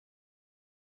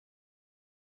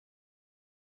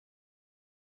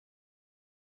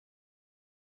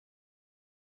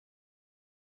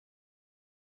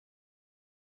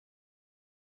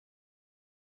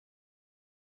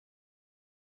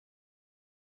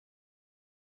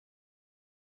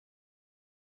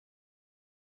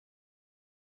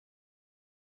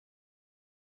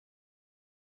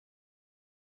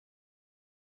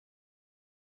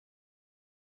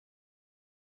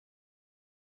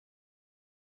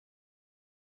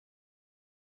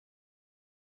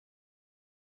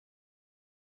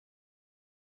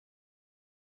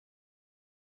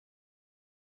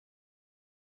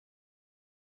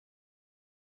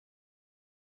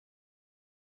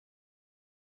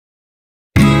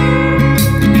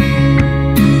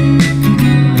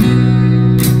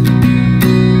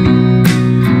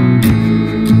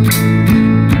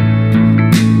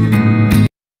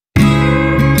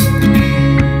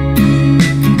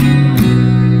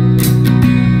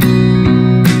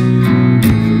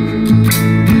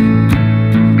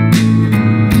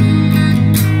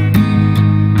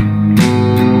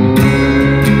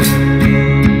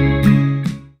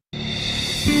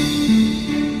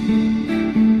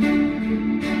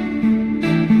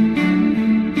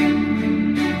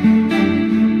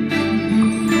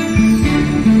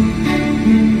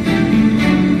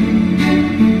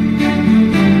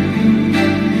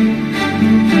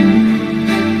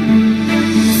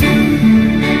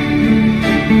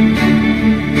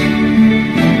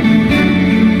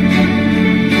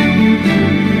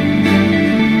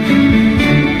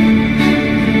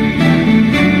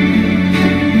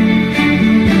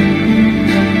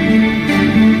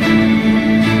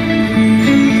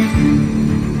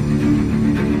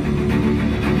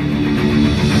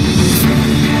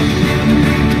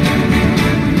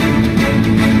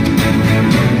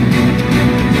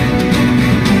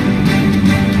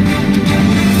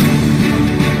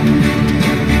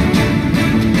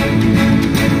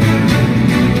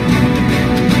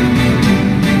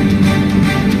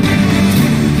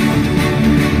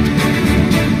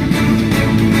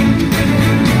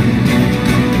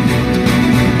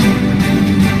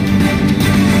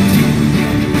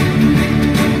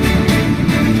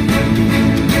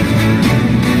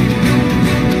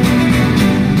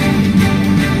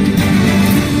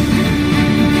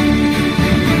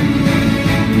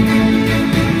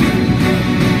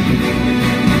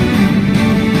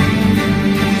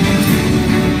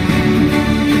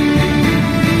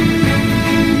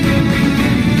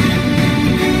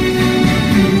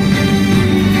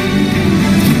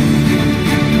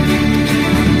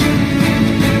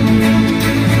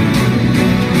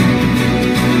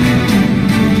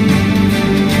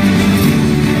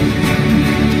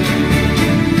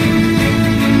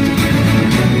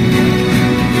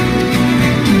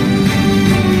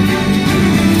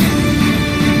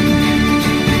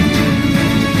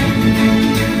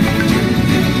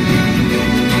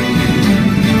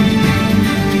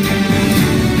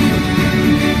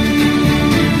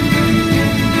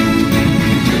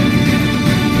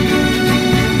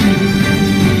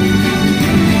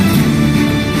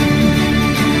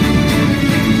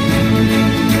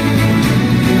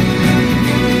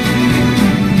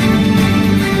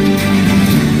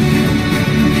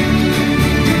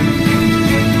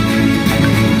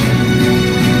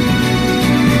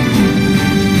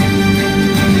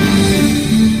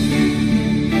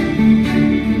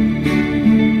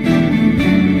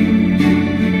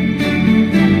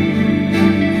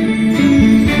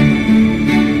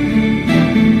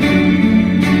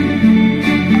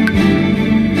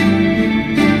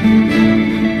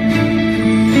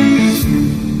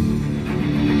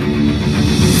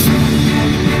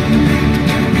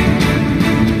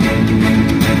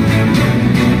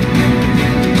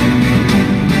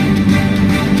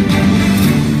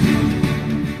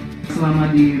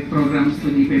program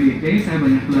studi PBT, saya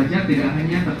banyak belajar tidak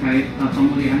hanya terkait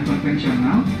pemulihan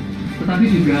konvensional, tetapi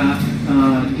juga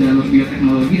jalur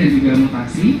bioteknologi dan juga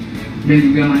mutasi, dan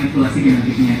juga manipulasi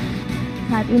genetiknya.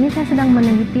 Saat ini saya sedang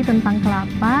meneliti tentang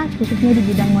kelapa, khususnya di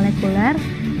bidang molekuler.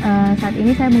 Saat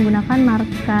ini saya menggunakan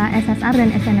marka SSR dan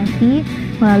SNFI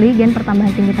melalui gen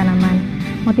pertambahan tinggi tanaman.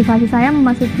 Motivasi saya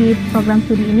memasuki program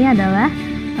studi ini adalah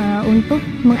untuk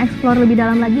mengeksplor lebih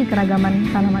dalam lagi keragaman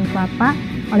tanaman kelapa.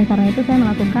 Oleh karena itu saya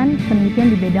melakukan penelitian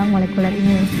di bidang molekuler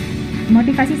ini.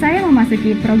 Motivasi saya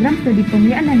memasuki program studi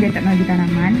pemulihan dan bioteknologi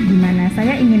tanaman, di mana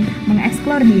saya ingin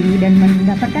mengeksplor diri dan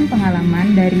mendapatkan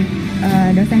pengalaman dari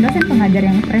dosen-dosen pengajar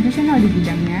yang profesional di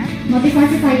bidangnya.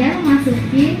 Motivasi saya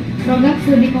memasuki program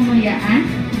studi pemulihan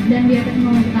dan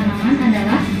bioteknologi tanaman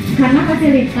adalah karena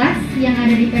fasilitas yang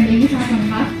ada di PBI sangat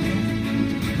lengkap.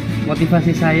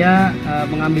 Motivasi saya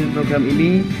mengambil program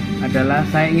ini adalah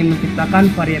saya ingin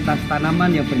menciptakan varietas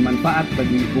tanaman yang bermanfaat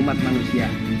bagi umat manusia.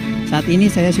 Saat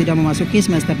ini saya sudah memasuki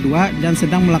semester 2 dan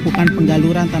sedang melakukan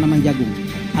penggaluran tanaman jagung.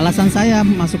 Alasan saya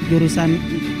masuk jurusan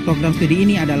program studi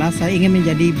ini adalah saya ingin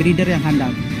menjadi breeder yang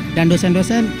handal. Dan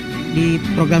dosen-dosen di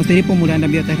program studi pemulihan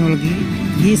dan bioteknologi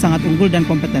sangat unggul dan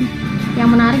kompeten. Yang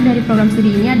menarik dari program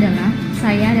studi ini adalah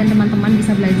saya dan teman-teman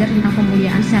bisa belajar tentang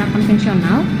pemulihan secara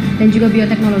konvensional dan juga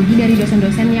bioteknologi dari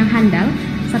dosen-dosen yang handal,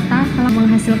 serta telah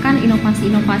menghasilkan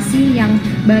inovasi-inovasi yang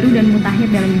baru dan mutakhir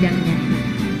dalam bidangnya.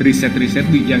 Riset-riset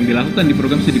yang dilakukan di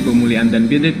program studi pemulihan dan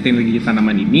bioteknologi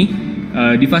tanaman ini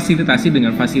difasilitasi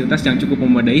dengan fasilitas yang cukup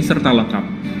memadai serta lengkap.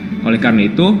 Oleh karena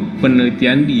itu,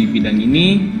 penelitian di bidang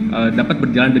ini dapat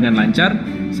berjalan dengan lancar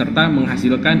serta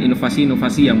menghasilkan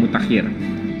inovasi-inovasi yang mutakhir.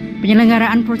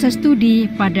 Penyelenggaraan proses studi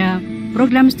pada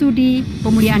program studi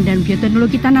pemulihan dan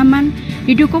bioteknologi tanaman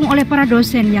didukung oleh para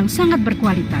dosen yang sangat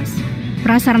berkualitas,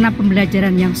 prasarana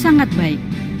pembelajaran yang sangat baik,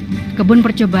 kebun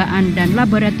percobaan dan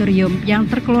laboratorium yang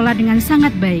terkelola dengan sangat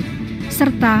baik,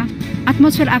 serta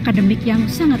atmosfer akademik yang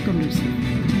sangat kondusif.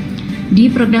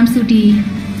 Di program studi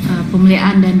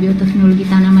pemulihan dan bioteknologi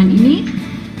tanaman ini,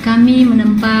 kami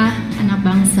menempa anak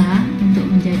bangsa untuk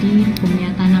menjadi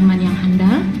pemulihan tanaman yang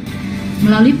handal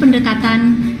melalui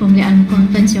pendekatan pemulihan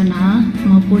konvensional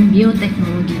maupun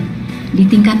bioteknologi di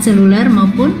tingkat seluler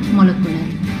maupun molekuler.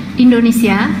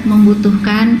 Indonesia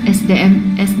membutuhkan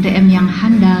SDM yang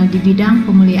handal di bidang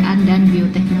pemulihan dan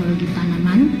bioteknologi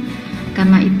tanaman.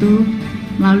 Karena itu,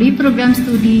 melalui program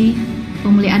studi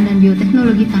pemulihan dan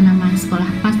bioteknologi tanaman Sekolah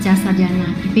Pasca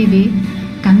Sarjana IPB,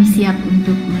 kami siap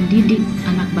untuk mendidik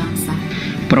anak bangsa.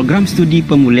 Program studi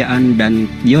pemulihan dan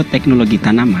bioteknologi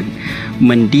tanaman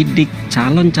mendidik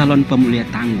calon-calon pemulia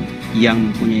tangguh yang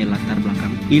mempunyai latar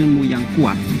belakang ilmu yang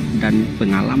kuat dan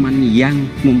pengalaman yang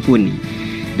mumpuni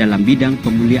dalam bidang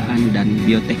pemulihan dan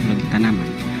bioteknologi tanaman,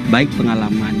 baik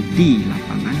pengalaman di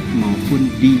lapangan maupun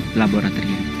di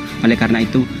laboratorium. Oleh karena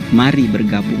itu, mari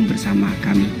bergabung bersama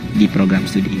kami di program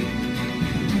studi ini.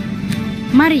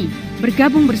 Mari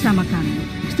bergabung bersama kami,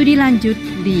 studi lanjut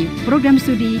di program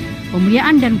studi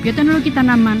pemulihan dan bioteknologi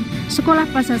tanaman Sekolah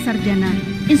Pasca Sarjana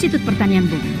Institut Pertanian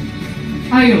Bogor.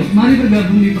 Ayo, mari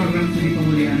bergabung di program studi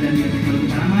pemulihan dan bioteknologi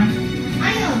tanaman.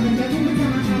 Ayo bergabung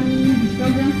bersama kami di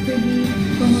program studi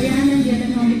pemulihan dan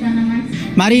bioteknologi tanaman.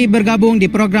 Mari bergabung di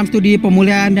program studi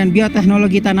pemulihan dan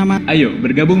bioteknologi tanaman. Ayo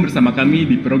bergabung bersama kami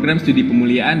di program studi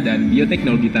pemulihan dan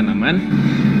bioteknologi tanaman.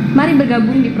 Mari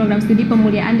bergabung di program studi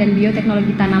pemulihan dan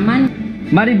bioteknologi tanaman.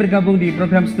 Mari bergabung di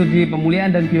program studi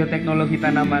pemulihan dan bioteknologi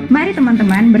tanaman. Mari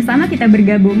teman-teman, bersama kita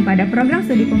bergabung pada program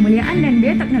studi pemulihan dan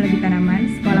bioteknologi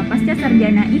tanaman Sekolah Pasca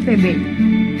Sarjana IPB.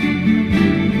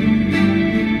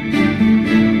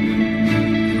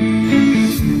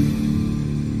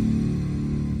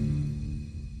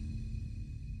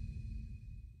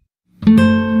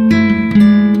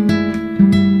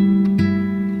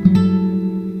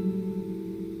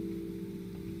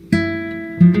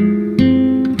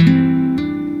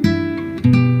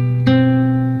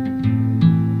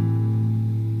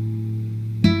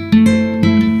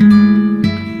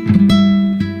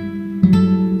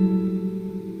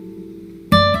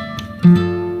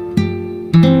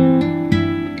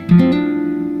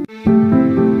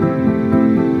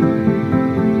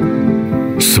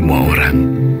 Semua orang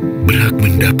berhak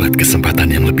mendapat kesempatan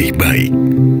yang lebih baik,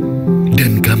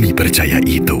 dan kami percaya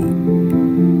itu.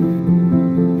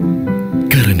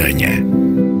 Karenanya,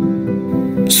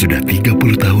 sudah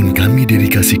 30 tahun kami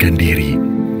dedikasikan diri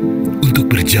untuk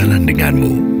berjalan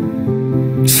denganmu,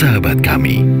 sahabat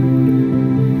kami,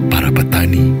 para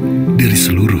petani dari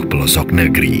seluruh pelosok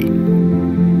negeri.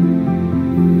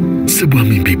 Sebuah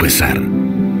mimpi besar,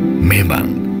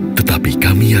 memang, tetapi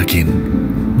kami yakin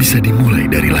bisa dimulai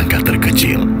dari langkah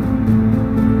terkecil.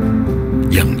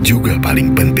 yang juga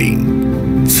paling penting,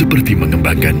 seperti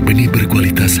mengembangkan benih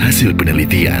berkualitas hasil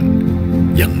penelitian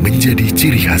yang menjadi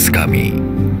ciri khas kami.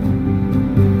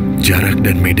 Jarak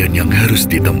dan medan yang harus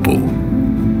ditempuh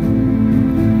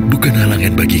bukan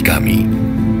halangan bagi kami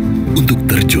untuk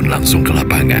terjun langsung ke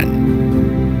lapangan.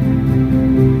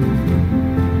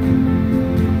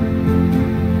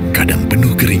 Kadang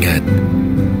penuh keringat,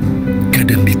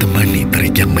 kadang ditemani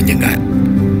terik yang menyengat.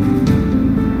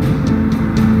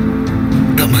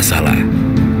 Tak masalah,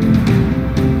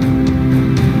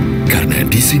 karena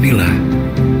disinilah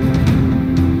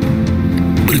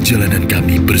perjalanan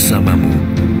kami bersamamu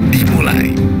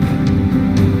dimulai.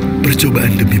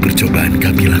 Percobaan demi percobaan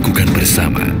kami lakukan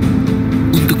bersama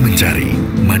untuk mencari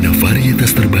mana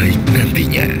varietas terbaik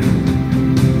nantinya,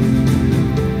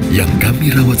 yang kami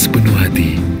rawat sepenuh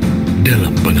hati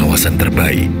dalam pengawasan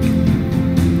terbaik,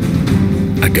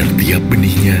 agar tiap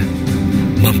benihnya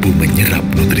mampu menyerap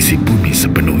nutrisi bumi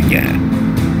sepenuhnya,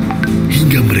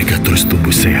 hingga mereka terus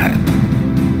tumbuh sehat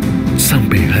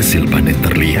sampai hasil panen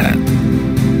terlihat.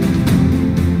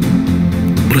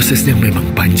 Prosesnya memang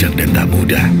panjang dan tak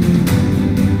mudah,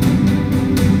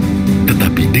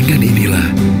 tetapi dengan inilah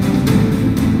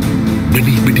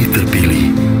benih-benih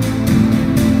terpilih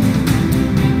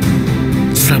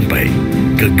sampai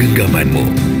ke genggamanmu.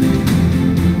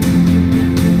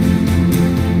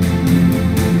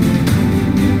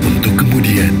 Untuk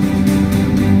kemudian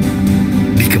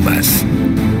dikemas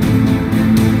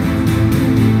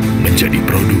menjadi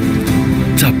produk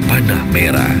cap panah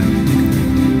merah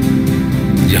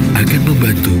yang akan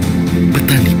membantu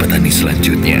petani-petani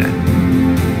selanjutnya.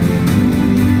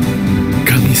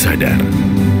 Kami sadar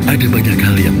ada banyak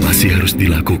hal yang masih harus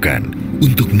dilakukan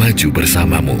untuk maju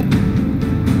bersamamu.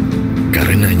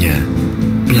 Karenanya,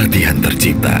 pelatihan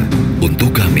tercipta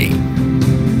untuk kami,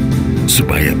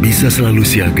 supaya bisa selalu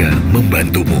siaga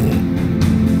membantumu.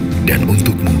 Dan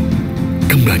untukmu,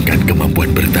 kembangkan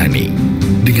kemampuan bertani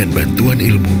dengan bantuan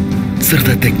ilmu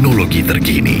serta teknologi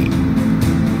terkini.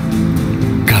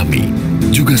 Kami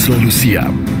juga selalu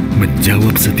siap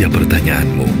menjawab setiap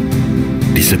pertanyaanmu.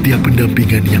 Di setiap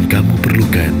pendampingan yang kamu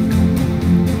perlukan,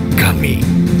 kami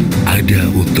ada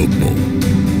untukmu.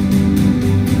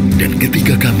 Dan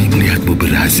ketika kami melihatmu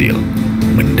berhasil,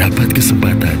 mendapat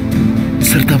kesempatan,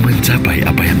 serta mencapai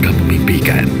apa yang kamu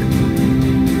mimpikan,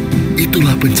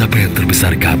 itulah pencapaian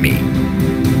terbesar kami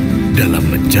dalam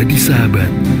menjadi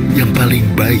sahabat yang paling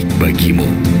baik bagimu.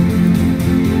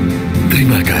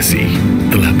 Terima kasih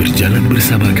telah berjalan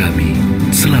bersama kami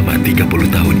selama 30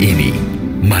 tahun ini.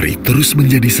 Mari terus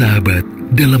menjadi sahabat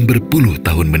dalam berpuluh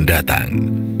tahun mendatang.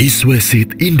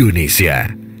 Iswesit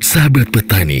Indonesia, sahabat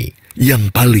petani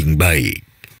yang paling baik.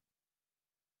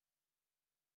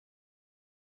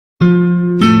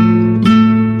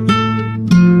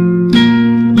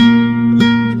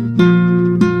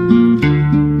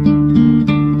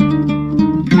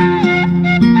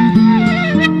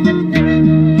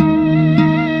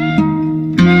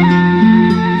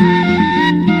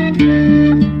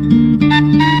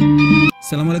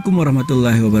 Assalamualaikum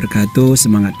warahmatullahi wabarakatuh.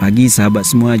 Semangat pagi sahabat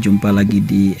semua, jumpa lagi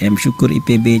di M Syukur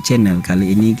IPB Channel.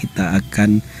 Kali ini kita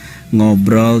akan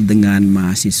ngobrol dengan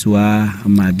mahasiswa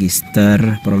magister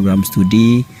program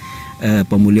studi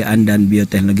pemulihan dan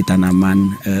bioteknologi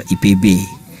tanaman IPB,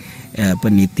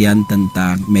 penelitian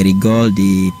tentang marigold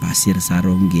di Pasir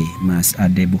Sarongge, Mas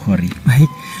Ade Bukhori.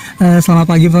 Baik, selamat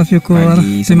pagi Prof. Syukur.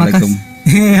 Pagi, Terima kasih.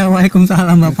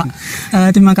 Waalaikumsalam Bapak.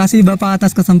 Terima kasih Bapak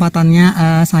atas kesempatannya.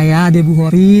 Saya Ade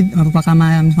Bukhori, merupakan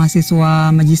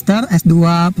mahasiswa magister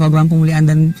S2 program pemulihan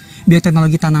dan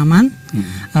bioteknologi tanaman.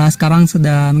 Sekarang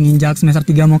sudah menginjak semester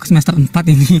 3 mau ke semester 4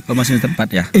 ini. Oh, masih semester 4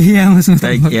 ya? Iya, masih semester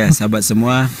 4. Baik ya sahabat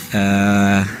semua,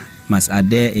 Mas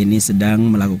Ade ini sedang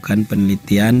melakukan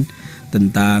penelitian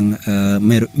tentang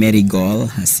marigold,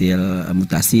 hasil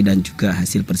mutasi dan juga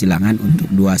hasil persilangan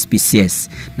untuk 2 spesies.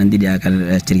 Nanti dia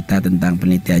akan cerita tentang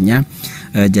penelitiannya.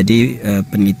 Jadi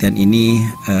penelitian ini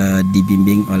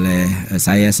dibimbing oleh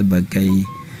saya sebagai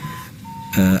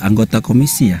anggota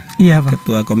komisi ya. Iya Pak.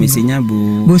 Ketua komisinya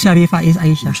Bu Syarifah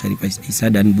Aisyah. Bu Syarifah Aisyah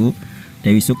dan Bu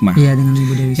Dewi Sukma. Iya, dengan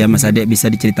Ibu Dewi Sukma. Ya Mas Ade,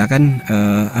 bisa diceritakan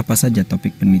apa saja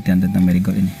topik penelitian tentang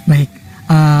marigold ini? Baik.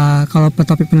 Kalau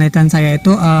topik penelitian saya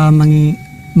itu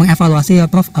mengevaluasi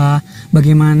ya Prof,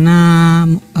 bagaimana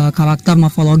karakter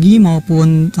morfologi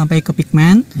maupun sampai ke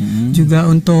pigmen,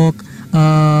 juga untuk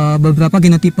beberapa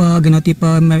genotipe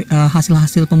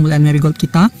hasil-hasil pemulihan marigold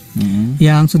kita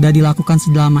yang sudah dilakukan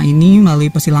selama ini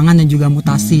melalui persilangan dan juga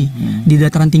mutasi di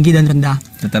dataran tinggi dan rendah.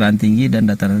 Dataran tinggi dan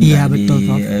dataran rendah. Iya, betul,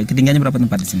 Prof. Ketinggiannya berapa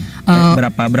tempat di sini?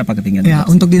 Berapa ketinggian? Ya,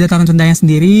 untuk di dataran rendahnya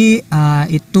sendiri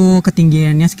itu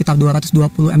ketinggiannya sekitar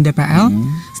 220 mdpl,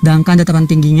 sedangkan dataran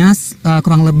tingginya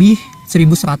kurang lebih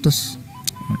 1100.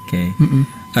 Oke.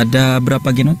 Ada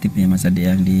berapa genotip ya Mas Ade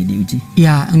yang diuji?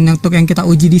 Ya, untuk yang kita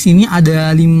uji di sini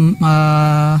ada 11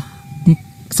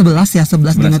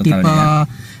 genotipe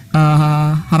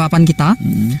harapan kita.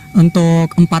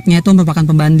 Untuk 4-nya itu merupakan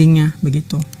pembandingnya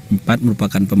begitu. 4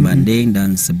 merupakan pembanding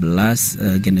dan 11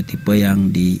 genotipe yang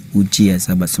diuji ya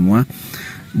sahabat semua.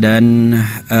 Dan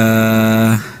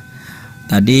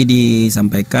tadi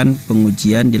disampaikan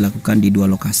pengujian dilakukan di 2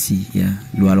 lokasi ya,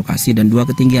 2 lokasi dan 2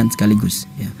 ketinggian sekaligus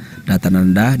ya. Dataran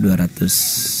rendah 200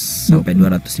 sampai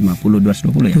 250,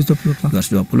 220 ya.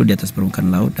 220 di atas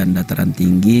permukaan laut dan dataran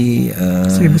tinggi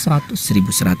 1100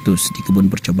 di kebun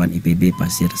percobaan IPB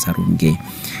Pasir Sarungge.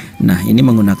 Nah, ini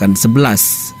menggunakan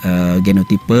 11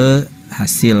 genotipe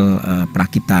hasil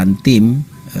perakitan tim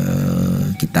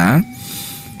kita.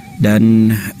 Dan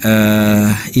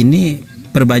ini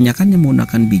perbanyakannya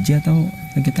menggunakan biji atau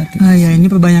vegetatif? Ya, ini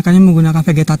perbanyakannya menggunakan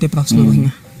vegetatif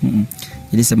seluruhnya.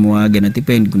 Jadi semua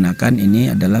genotipe yang digunakan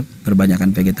ini adalah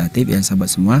perbanyakan vegetatif ya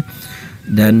sahabat semua.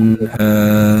 Dan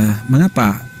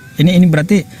mengapa? Ini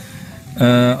berarti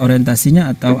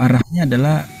orientasinya atau arahnya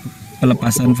adalah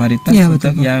pelepasan varietas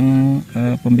untuk yang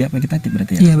pembiak vegetatif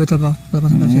berarti ya? Iya betul Pak,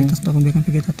 pelepasan varietas untuk pembiakan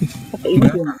vegetatif.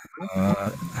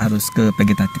 Harus ke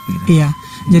vegetatif gitu. Iya,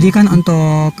 jadi kan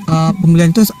untuk pembelian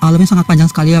itu alurnya sangat panjang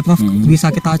sekali ya Prof. Bisa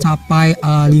kita capai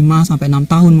 5 sampai 6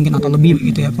 tahun mungkin atau lebih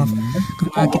begitu ya Prof.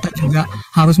 Karena kita juga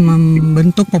harus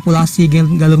membentuk populasi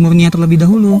galur murni terlebih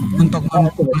dahulu untuk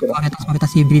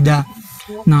varietas-varietas hibrida.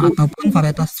 Nah, ataupun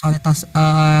varietas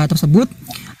tersebut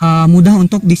mudah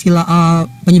untuk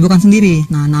penyebukan sendiri.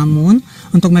 Nah, namun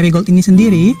untuk marigold ini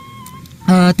sendiri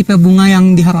tipe bunga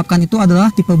yang diharapkan itu adalah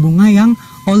tipe bunga yang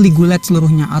oligulate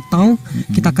seluruhnya, atau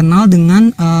kita kenal dengan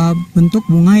bentuk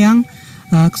bunga yang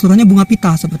keseluruhannya bunga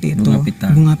pita seperti itu.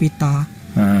 Bunga pita.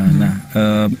 Nah,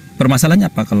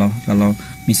 permasalahannya apa kalau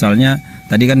misalnya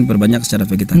tadi kan berbanyak secara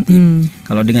vegetatif.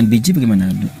 Kalau dengan biji bagaimana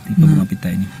tipe bunga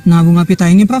pita ini? Nah, bunga pita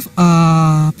ini Prof,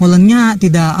 polennya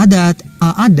tidak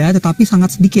ada tetapi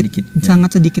sangat sedikit.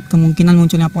 Sangat sedikit kemungkinan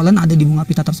munculnya polen ada di bunga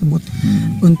pita tersebut.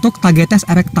 Untuk Tagetes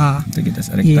erecta. Tagetes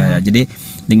erecta ya. Jadi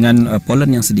dengan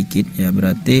polen yang sedikit ya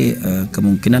berarti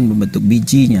kemungkinan membentuk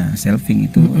bijinya selfing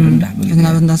itu rendah begitu.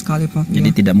 Rendah sekali Prof.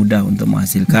 Jadi tidak mudah untuk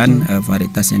menghasilkan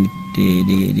varietas yang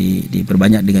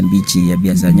diperbanyak dengan biji ya,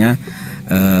 biasanya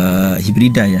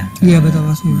hibrida ya. Iya betul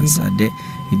Mas Ade,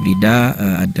 hibrida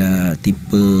ada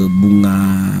tipe bunga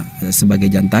sebagai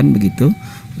jantan begitu,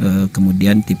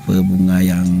 kemudian tipe bunga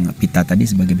yang pita tadi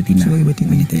sebagai betina,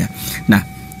 begitu ya. Nah,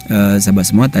 sahabat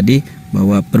semua tadi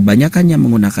bahwa perbanyakannya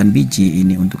menggunakan biji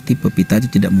ini untuk tipe pita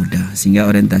itu tidak mudah, sehingga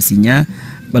orientasinya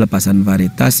pelepasan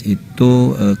varietas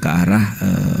itu ke arah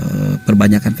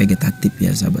perbanyakan vegetatif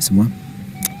ya sahabat semua.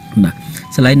 Nah,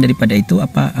 selain daripada itu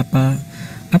apa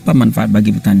manfaat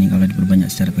bagi petani kalau diperbanyak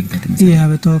secara vegetatif?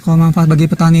 Iya betul, kalau manfaat bagi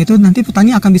petani itu nanti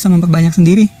petani akan bisa memperbanyak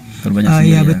sendiri.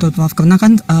 Iya betul Prof, karena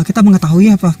kan kita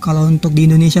mengetahui ya Prof, kalau untuk di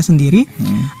Indonesia sendiri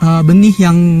benih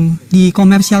yang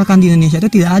dikomersialkan di Indonesia itu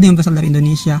tidak ada yang berasal dari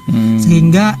Indonesia,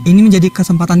 sehingga ini menjadi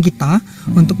kesempatan kita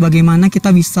untuk bagaimana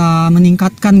kita bisa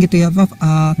meningkatkan gitu ya Prof,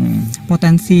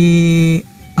 potensi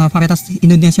varietas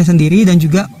Indonesia sendiri, dan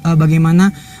juga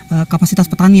bagaimana kapasitas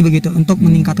petani begitu untuk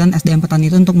meningkatkan SDM petani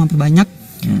itu untuk memperbanyak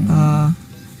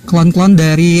klon-klon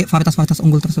dari varietas-varietas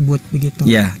unggul tersebut begitu.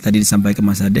 Ya, tadi disampaikan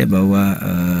Mas Ade bahwa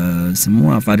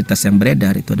semua varietas yang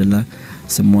beredar itu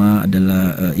semua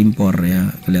adalah impor ya.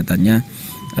 Kelihatannya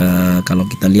kalau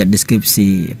kita lihat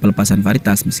deskripsi pelepasan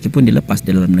varietas, meskipun dilepas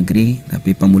di dalam negeri,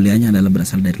 tapi pemulihannya adalah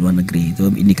berasal dari luar negeri. Itu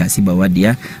indikasi bahwa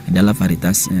dia adalah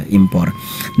varietas impor.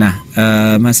 Nah,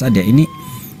 Mas Ade, ini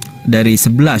dari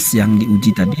 11 yang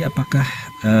diuji tadi, apakah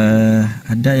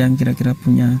ada yang kira-kira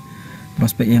punya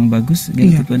prospek yang bagus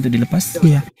genotipe untuk dilepas?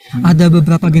 Iya, ada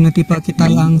beberapa genotipe kita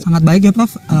yang sangat baik ya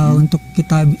Prof. Untuk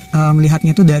kita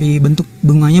melihatnya itu dari bentuk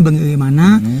bunganya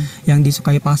bagaimana yang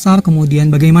disukai pasar,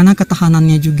 kemudian bagaimana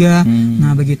ketahanannya juga,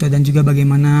 nah begitu, dan juga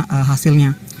bagaimana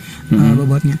hasilnya,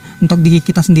 bobotnya. Untuk di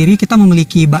kita sendiri kita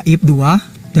memiliki Baib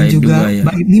 2 dan Baib juga 2, ya.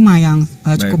 Baib 5 yang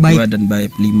cukup baik. Baib 2 dan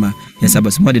Baib 5. Ya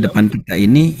sahabat semua, di depan kita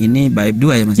ini Baib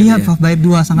 2 ya Mas. Iya Prof, Baib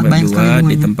 2 sangat banyak sekali bunganya.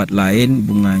 Di tempat lain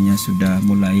bunganya sudah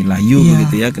mulai layu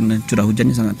begitu ya, karena curah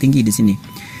hujannya sangat tinggi di sini.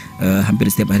 Hampir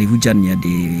setiap hari hujan ya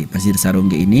di Pasir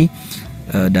Sarungge ini.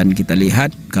 Dan kita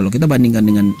lihat kalau kita bandingkan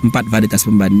dengan 4 varietas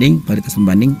pembanding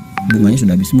bunganya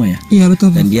sudah habis semua ya. Iya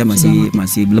betul. Dan dia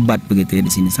masih lebat begitu ya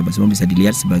di sini, sahabat semua bisa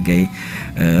dilihat sebagai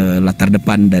latar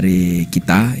depan dari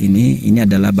kita. Ini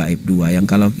adalah Baib 2 yang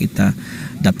kalau kita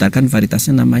daftarkan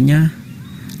varietasnya namanya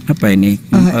apa ini?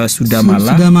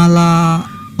 Sudamala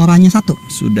oranye 1.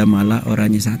 Sudamala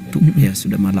oranye 1 ya,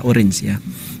 Sudamala orange ya.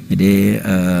 Jadi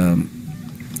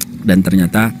dan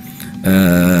ternyata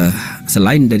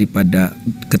selain daripada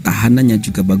ketahanannya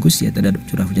juga bagus ya terhadap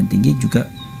curah hujan tinggi, juga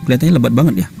kelihatannya lebat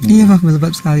banget ya. Iya Pak,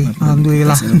 lebat sekali.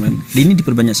 Alhamdulillah. Ini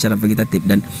diperbanyak secara vegetatif,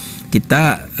 dan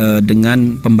kita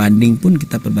dengan pembanding pun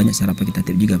kita perbanyak secara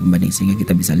vegetatif juga pembanding, sehingga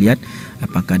kita bisa lihat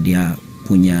apakah dia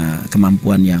punya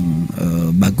kemampuan yang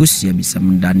bagus ya, bisa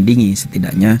mendandingi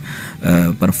setidaknya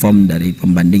perform dari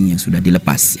pembanding yang sudah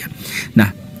dilepas ya. Nah,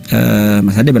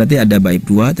 Mas Ade berarti ada Baib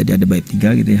 2, tadi ada Baib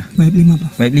 3 gitu ya. Baib 5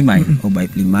 Pak. Baib 5 ya. Oh,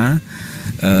 Baib 5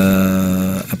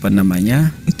 apa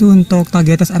namanya? Itu untuk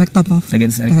Tagetes erecta Pak.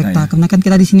 Tagetes erecta. Ya. Karena kan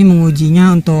kita di sini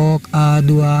mengujinya untuk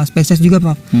 2 spesies juga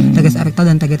Pak. Tagetes erecta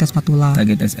dan Tagetes patula.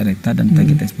 Tagetes erecta dan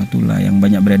Tagetes patula. Yang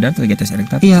banyak beredar Tagetes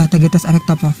erecta. Iya, Tagetes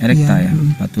erecta Pak. Erecta ya.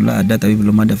 Patula ada tapi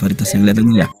belum ada varietas yang lihat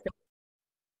ini ya.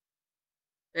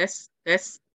 Tes.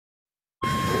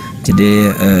 Jadi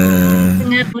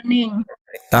dengar kuning.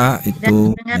 Erecta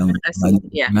itu yang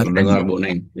banyak dengar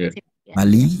kuning.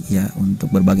 Bali ya,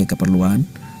 untuk berbagai keperluan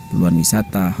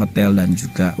wisata, hotel, dan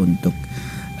juga untuk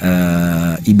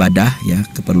ibadah ya,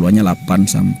 keperluannya 8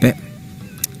 sampai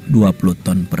 20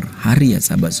 ton per hari ya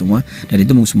sahabat semua, dan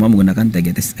itu semua menggunakan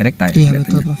Tagetes erecta ya. Iya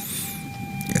betul Pak.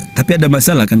 Tapi ada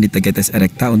masalah kan di Tagetes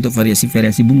erecta untuk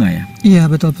variasi-variasi bunga ya. Iya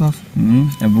betul Prof.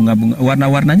 Bunga-bunga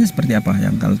warna-warnanya seperti apa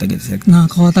yang kalau Tagetes erecta? Nah,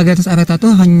 kalau Tagetes erecta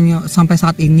itu hanya sampai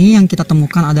saat ini yang kita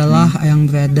temukan adalah yang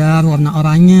beredar warna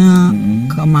oranye,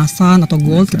 keemasan atau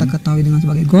gold, kita ketahui dengan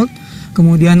sebagai gold.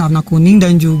 Kemudian warna kuning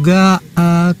dan juga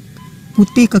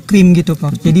putih ke krim gitu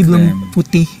Prof. Jadi belum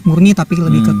putih murni tapi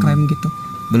lebih ke krem gitu.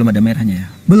 Belum ada merahnya ya?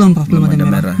 Belum Prof, belum ada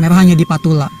merah. Merah hanya di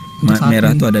patula.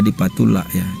 Merah itu ada di patula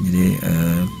ya. Jadi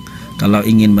kalau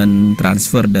ingin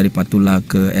mentransfer dari patula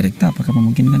ke erecta, apakah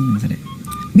memungkinkan Mas Ade?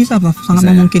 Bisa Prof, sangat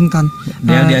memungkinkan.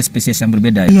 Dia spesies yang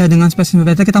berbeda ya? Iya, dengan spesies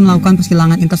berbeda kita melakukan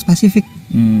persilangan interspesifik.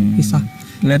 Bisa.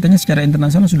 Kelihatannya secara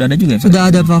internasional sudah ada juga ya? Sudah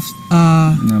ada Prof.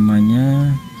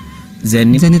 Namanya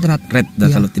Zenith Red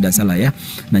kalau tidak salah ya.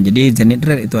 Nah, jadi Zenith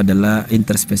Red itu adalah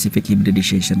interspecific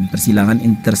hybridization, persilangan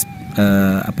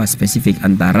spesifik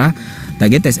antara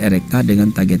Tagetes erecta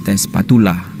dengan Tagetes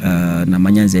patula,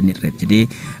 namanya Zenith Red. Jadi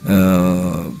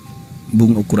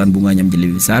ukuran bunganya menjadi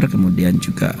lebih besar, kemudian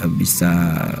juga bisa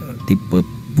tipe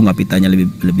bunga pitanya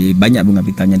lebih banyak bunga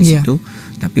pitanya di situ,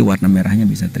 tapi warna merahnya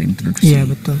bisa terintroduksi. Iya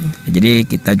betul. Jadi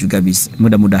kita juga bisa,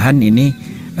 mudah-mudahan ini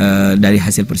dari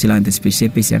hasil persilangan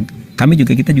spesifik yang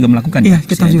kita juga melakukan. Iya,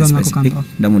 kita juga melakukan.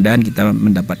 Mudah-mudahan kita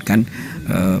mendapatkan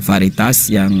varietas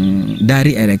yang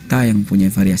dari erecta yang punya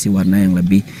variasi warna yang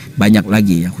lebih banyak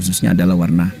lagi ya, khususnya adalah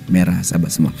warna merah sahabat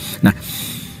semua. Nah,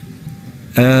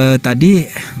 tadi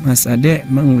Mas Ade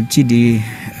menguji di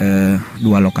 2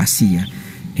 lokasi ya.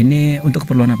 Ini untuk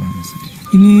keperluan apa Mas Ade?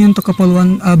 Ini untuk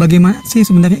keperluan bagaimana sih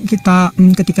sebenarnya kita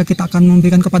ketika kita akan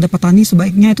memberikan kepada petani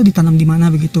sebaiknya itu ditanam di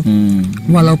mana begitu.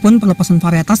 Walaupun pelepasan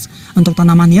varietas untuk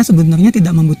tanaman hias sebenarnya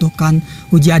tidak membutuhkan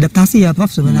uji adaptasi ya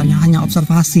Prof, sebenarnya hanya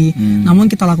observasi.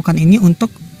 Namun kita lakukan ini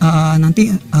untuk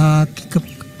nanti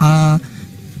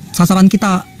sasaran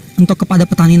kita untuk kepada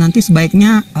petani nanti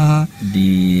sebaiknya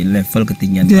di level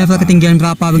ketinggian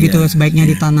berapa begitu sebaiknya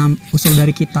ditanam usul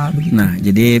dari kita begitu. Nah,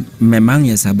 jadi memang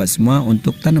ya sahabat semua,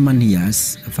 untuk tanaman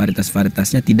hias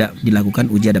varietas-varietasnya tidak dilakukan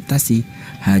uji adaptasi,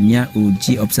 hanya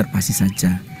uji observasi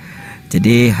saja.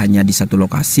 Jadi hanya di satu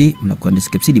lokasi melakukan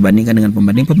deskripsi dibandingkan dengan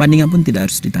pembandingan pun tidak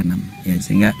harus ditanam ya,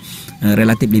 sehingga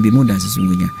relatif lebih mudah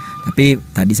sesungguhnya. Tapi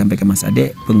tadi sampai ke Mas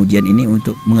Ade, pengujian ini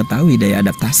untuk mengetahui daya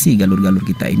adaptasi galur-galur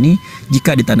kita ini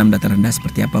jika ditanam dataran rendah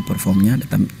seperti apa performnya,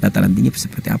 dataran tinggi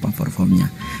seperti apa performnya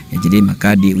ya. Jadi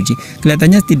maka diuji,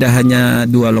 kelihatannya tidak hanya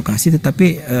 2 lokasi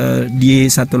tetapi di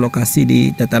satu lokasi di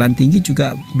dataran tinggi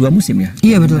juga 2 musim ya.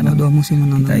 Iya betul Pak, 2 musim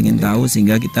menanam. Kita ingin tahu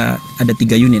sehingga kita ada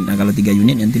 3 unit. Nah, kalau 3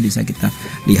 unit nanti bisa kita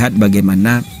lihat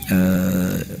bagaimana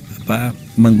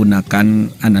menggunakan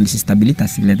analisis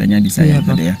stabilitas kelihatannya bisa ya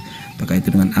apakah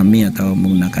itu dengan AMI atau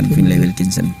menggunakan Finlay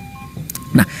Wilkinson.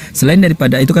 Nah, selain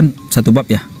daripada itu kan satu bab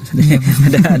ya,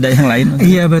 ada yang lain.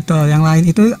 Iya betul, yang lain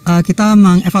itu kita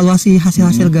mengevaluasi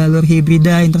hasil-hasil galur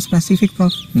hibrida interspesifik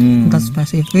Prof,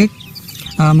 interspesifik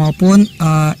maupun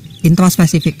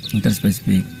intraspesifik.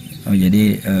 Oh,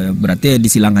 jadi berarti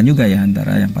disilangkan juga ya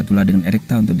antara yang patula dengan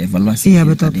erecta untuk dievaluasi. Iya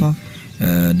betul Prof.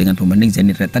 Dengan pembanding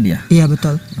Zenith Red tadi ya. Iya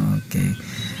betul. Oke.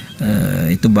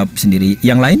 Itu bab sendiri.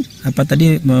 Yang lain apa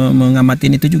tadi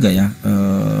mengamatin itu juga ya?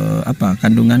 Apa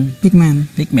kandungan pigmen?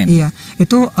 Pigmen. Iya,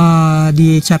 itu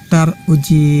di chapter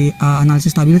uji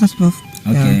analisis stabilitas, Prof.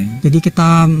 Ya, jadi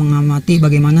kita mengamati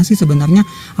bagaimana sih sebenarnya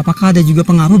apakah ada juga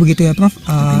pengaruh begitu ya, Prof?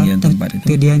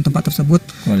 Ketinggian tempat tersebut,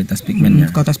 kualitas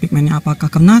pigmennya apakah?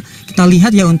 Karena kita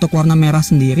lihat ya untuk warna merah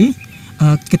sendiri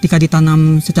ketika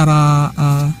ditanam secara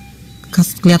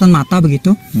kelihatan mata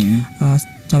begitu,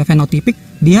 secara fenotipik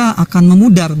dia akan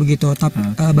memudar begitu. Tapi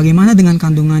bagaimana dengan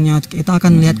kandungannya? Kita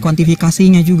akan lihat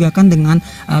kuantifikasinya juga kan dengan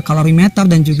kalorimeter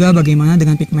dan juga bagaimana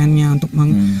dengan pigmennya untuk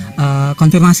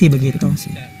mengkonfirmasi begitu.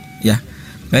 Ya,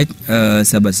 baik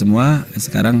sahabat semua,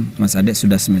 sekarang Mas Ade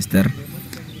sudah semester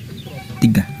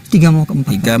 3 mau ke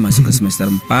 4. 3 masuk ke semester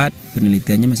 4,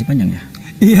 penelitiannya masih panjang ya?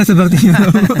 Iya, sepertinya.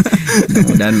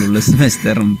 Mudah-mudahan lulus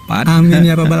semester 4. Amin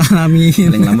ya rabbal alamin.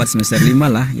 Paling lambat semester 5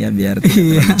 lah ya, biar tidak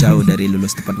terlalu jauh dari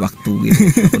lulus tepat waktu gitu.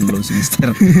 Walaupun belum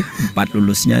semester 4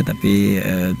 lulusnya, tapi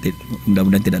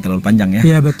mudah-mudahan tidak terlalu panjang ya.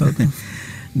 Iya, betul.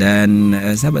 Dan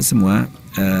sahabat semua,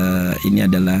 ini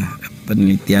adalah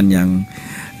penelitian yang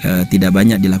tidak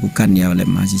banyak dilakukan ya oleh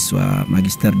mahasiswa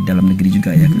magister di dalam negeri juga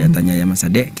ya, kelihatannya ya Mas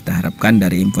Ade. Kita harapkan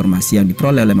dari informasi yang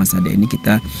diperoleh oleh Mas Ade ini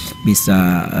kita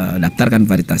bisa daftarkan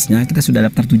varietasnya. Kita sudah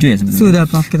daftar 7 ya sebenarnya. Sudah,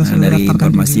 Prof. Kita sudah dari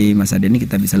daftarkan informasi Mas Ade ini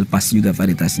kita bisa lepas juga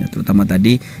varietasnya, terutama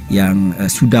tadi yang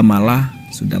sudah malah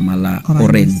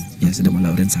orange ya, sudah malah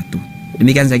orange 1.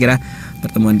 Demikian saya kira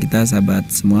pertemuan kita sahabat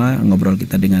semua, ngobrol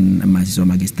kita dengan mahasiswa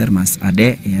magister Mas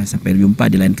Ade ya. Sampai jumpa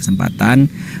di lain kesempatan.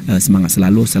 Semangat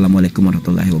selalu. Assalamualaikum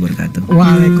warahmatullahi wabarakatuh.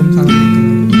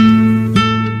 Waalaikumsalam.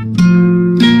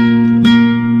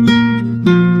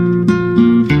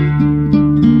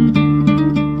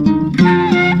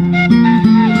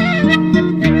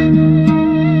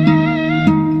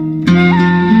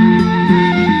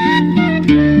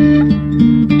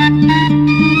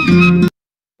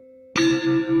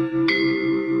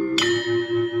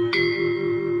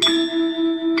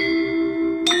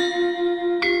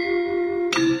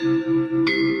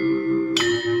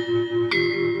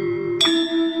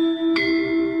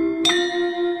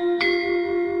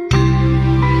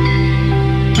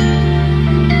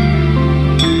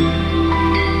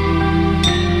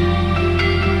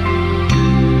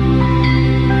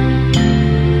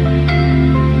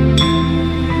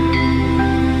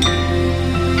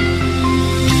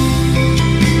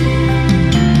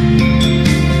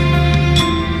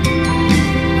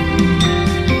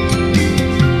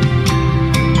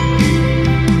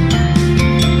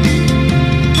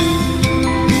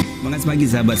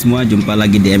 Sahabat semua, jumpa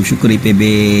lagi di M Syukuri PB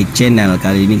Channel.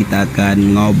 Kali ini kita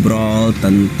akan ngobrol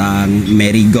tentang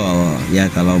marigold ya,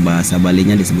 kalau bahasa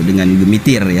Balinya disebut dengan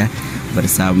gemitir ya,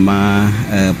 bersama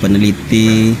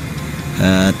peneliti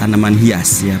tanaman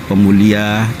hias ya,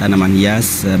 pemulia tanaman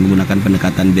hias menggunakan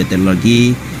pendekatan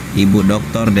bioteknologi, Ibu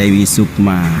Dr. Dewi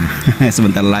Sukma.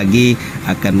 Sebentar lagi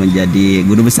akan menjadi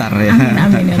guru besar ya.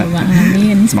 Amin ya Rabbal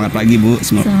alamin. Semangat pagi Bu.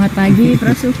 Selamat pagi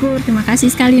Prof Syukur. Terima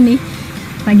kasih sekali nih.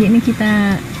 Pagi ini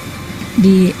kita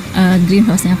di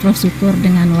greenhouse-nya Prof Syukur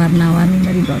dengan warna-warni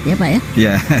marigold ya Pak ya.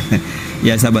 Ya,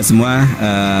 ya sahabat semua,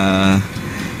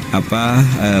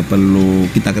 perlu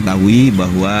kita ketahui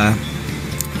bahwa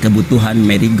kebutuhan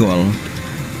marigold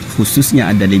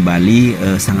khususnya ada di Bali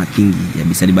sangat tinggi ya.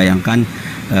 Bisa dibayangkan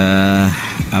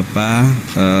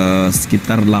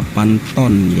sekitar 8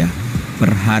 ton ya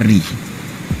per hari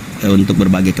untuk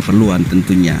berbagai keperluan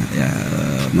tentunya ya,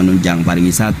 menunjang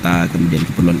pariwisata, kemudian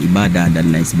keperluan ibadah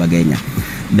dan lain sebagainya.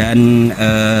 Dan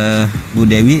Bu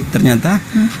Dewi, ternyata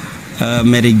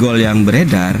marigold yang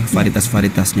beredar,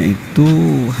 varietas-varietasnya itu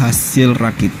hasil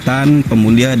rakitan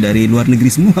pemulia dari luar negeri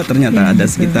semua. Ternyata ada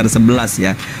sekitar 11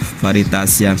 ya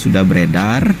varietas yang sudah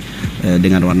beredar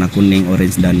dengan warna kuning,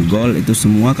 orange dan gold. Itu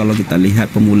semua kalau kita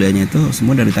lihat pemulianya itu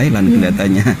semua dari Thailand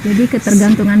kelihatannya. Jadi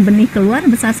ketergantungan benih keluar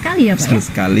besar sekali ya Pak. Besar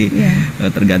sekali,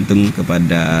 tergantung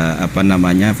kepada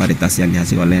varietas yang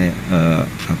dihasil oleh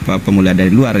pemulia dari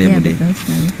luar ya Bu Dewi.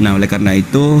 Nah oleh karena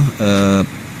itu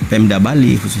Pemda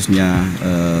Bali khususnya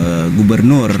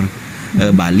Gubernur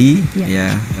Bali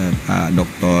Pak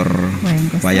Dr.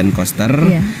 Wayan Koster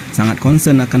sangat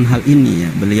concern akan hal ini ya.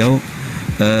 Beliau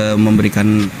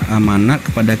memberikan amanat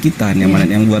kepada kita, amanat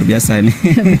yang luar biasa ini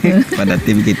kepada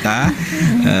tim kita,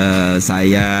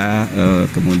 saya,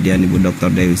 kemudian Ibu Dr.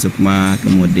 Dewi Sukma,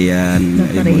 kemudian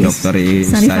Ibu Dr.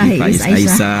 Sarifah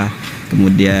Aisyah,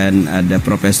 kemudian ada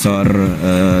Profesor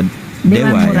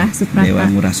Dewa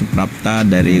Murah Suprapta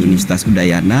dari Universitas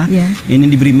Udayana. Ini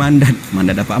diberi mandat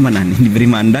apa amanah nih? Diberi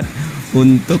mandat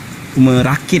untuk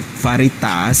merakit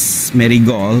varietas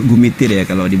marigold gumitir ya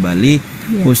kalau di Bali,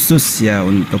 khusus ya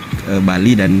untuk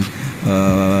Bali dan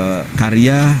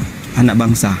karya anak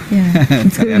bangsa,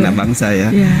 karya anak bangsa ya,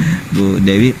 Bu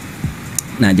Dewi.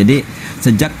 Nah, jadi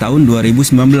sejak tahun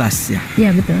 2019 ya. Iya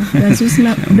betul.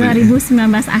 2019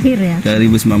 akhir ya.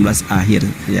 2019 akhir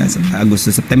ya,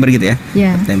 Agustus September gitu ya.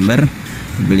 September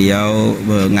beliau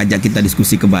ngajak kita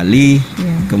diskusi ke Bali.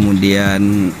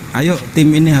 Kemudian ayo tim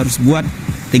ini harus buat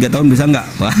 3 tahun bisa nggak?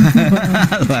 Wah,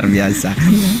 luar biasa.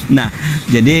 Nah,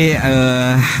 jadi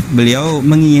beliau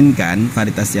menginginkan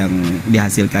varietas yang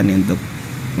dihasilkan untuk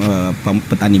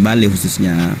petani Bali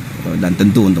khususnya dan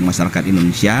tentu untuk masyarakat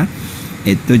Indonesia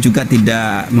itu juga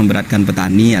tidak memberatkan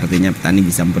petani, artinya petani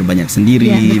bisa memperbanyak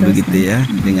sendiri begitu ya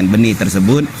dengan benih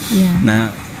tersebut.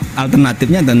 Nah,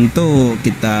 alternatifnya tentu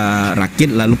kita rakit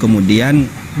lalu kemudian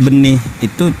benih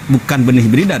itu bukan benih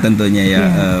hibrida tentunya ya,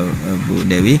 Bu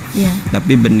Dewi,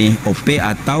 tapi benih OP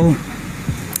atau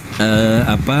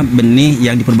benih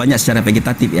yang diperbanyak secara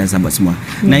vegetatif ya sahabat semua.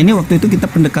 Nah, ini waktu itu kita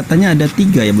pendekatannya ada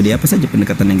 3 ya Bu Dewi. Apa saja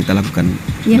pendekatan yang kita lakukan?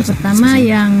 Pertama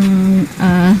yang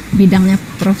bidangnya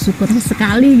Prof Syukur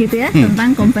sekali gitu ya,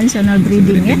 tentang konvensional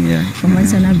breeding ya.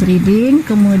 Konvensional breeding.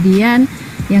 Kemudian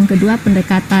yang kedua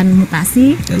pendekatan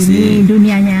mutasi. Ini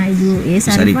dunianya Ibu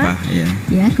Sarifah.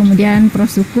 Ya, kemudian Prof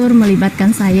Syukur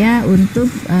melibatkan saya untuk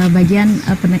bagian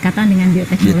pendekatan dengan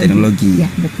bioteknologi. Ya,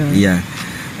 betul. Iya.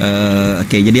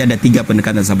 Oke, jadi ada 3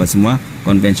 pendekatan sahabat semua.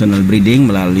 Konvensional breeding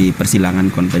melalui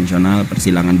persilangan konvensional,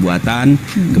 persilangan buatan,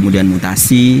 kemudian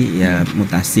mutasi. Ya,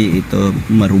 mutasi itu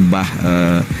merubah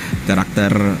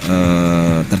karakter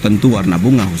tertentu warna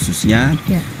bunga khususnya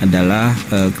adalah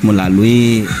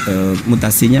melalui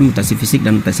mutasinya mutasi fisik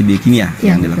dan mutasi biokimia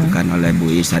yang dilakukan oleh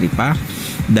Bu Sarifah,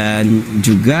 dan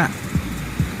juga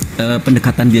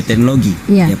pendekatan bioteknologi.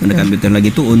 Pendekatan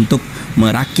bioteknologi itu untuk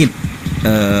merakit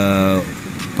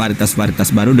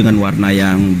varietas-varietas baru dengan warna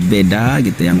yang beda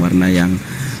gitu, yang warna yang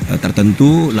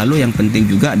tertentu. Lalu yang penting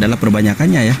juga adalah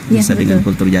perbanyakannya ya, bisa dengan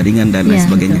kultur jaringan dan lain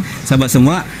sebagainya. Sahabat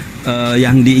semua,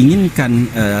 yang diinginkan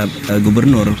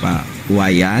Gubernur Pak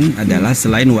Wayan adalah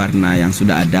selain warna yang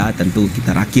sudah ada, tentu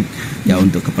kita rakit ya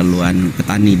untuk keperluan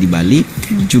petani di Bali,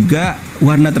 juga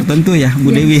warna tertentu ya Bu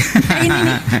Dewi.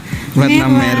 Warna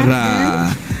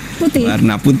merah.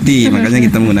 Warna putih, makanya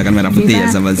kita menggunakan merah putih ya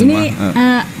sahabat semua. Ini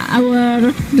our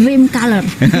dream color,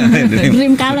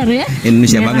 dream color ya.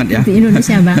 Indonesia merah banget ya.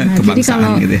 Indonesia banget. Jadi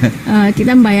kalau gitu ya.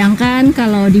 Kita membayangkan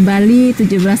kalau di Bali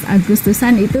 17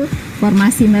 Agustusan itu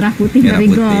formasi merah putih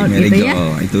marigold gitu ya.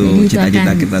 Itu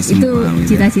cita-cita kita semua.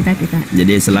 Itu cita-cita kita.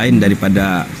 Jadi selain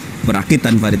daripada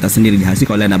perakitan varietas sendiri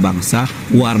dihasilkan oleh anak bangsa,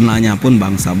 warnanya pun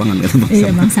bangsa banget,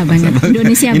 bangsa banget.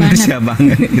 Indonesia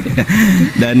banget gitu ya.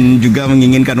 Dan juga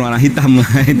menginginkan warna hitam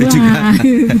itu juga.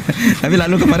 Tapi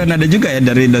lalu kemarin ada juga ya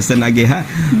dari dosen AGH,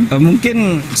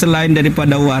 mungkin selain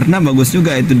daripada warna bagus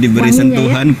juga itu diberi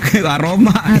sentuhan ke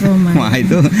aroma. Wah,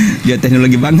 itu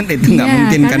bioteknologi banget, itu nggak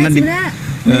mungkin karena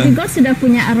marigold sudah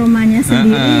punya aromanya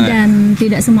sendiri dan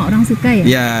tidak semua orang suka ya.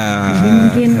 Jadi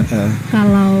mungkin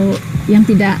kalau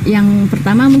yang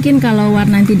pertama mungkin kalau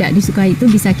warna yang tidak disukai itu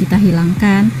bisa kita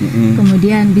hilangkan.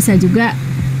 Kemudian bisa juga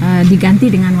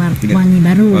diganti dengan wangi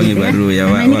baru. Wangi baru ya.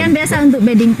 Karena ini kan biasa untuk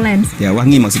bedding plants. Ya,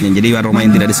 wangi maksudnya. Jadi aroma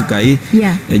yang tidak disukai.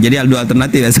 Ya, jadi ada 2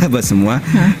 alternatif ya sahabat semua.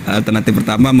 Alternatif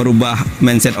pertama merubah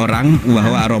mindset orang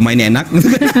bahwa aroma ini enak,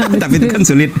 tapi itu kan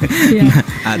sulit.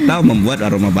 Atau membuat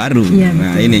aroma baru.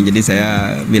 Nah, ini jadi saya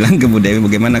bilang ke Bu Dewi,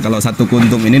 bagaimana kalau satu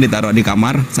kuntum ini ditaruh di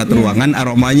kamar, satu ruangan,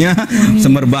 aromanya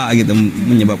semerbak gitu,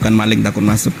 menyebabkan maling takut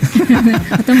masuk.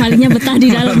 Atau malingnya betah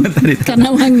di dalam karena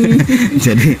wangi.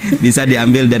 Jadi bisa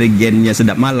diambil dari gennya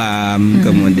sedap malam,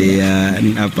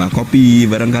 kemudian kopi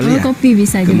barangkali ya. Kopi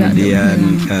bisa juga. Kemudian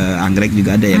anggrek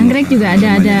juga ada yang. Anggrek juga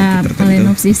ada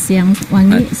phalaenopsis yang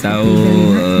wangi. Atau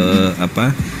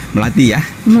melati ya.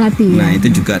 Melati. Nah, itu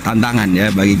juga tantangan ya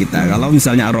bagi kita. Kalau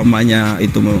misalnya aromanya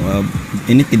itu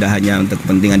ini tidak hanya untuk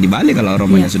kepentingan di Bali, kalau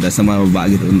aromanya sudah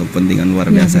semerbak gitu untuk kepentingan luar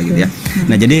biasa gitu ya.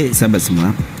 Nah, jadi sahabat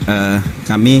semua,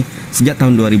 kami sejak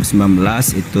tahun 2019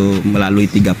 itu melalui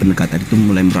 3 pendekatan itu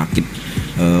mulai merakit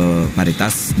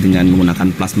varietas dengan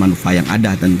menggunakan plasma nuva yang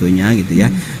ada tentunya gitu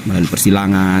ya, melalui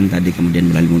persilangan tadi,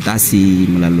 kemudian melalui mutasi,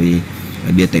 melalui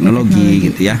bioteknologi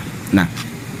gitu ya. Nah,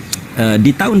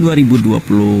 di tahun 2022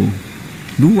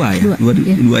 ya,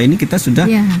 2022 ini kita sudah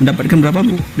mendapatkan berapa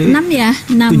Bu? 6 ya,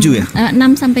 7 ya?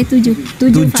 6 sampai 7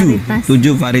 varietas.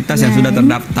 7 varietas yang sudah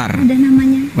terdaftar. Ada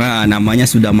namanya. Wah, namanya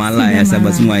sudah malah ya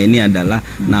sahabat semua. Ini adalah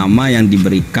nama yang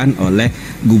diberikan oleh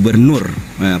Gubernur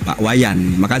Pak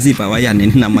Wayan. Makasih Pak Wayan,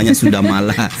 ini namanya sudah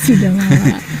malah. Sudah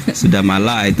malah. Sudah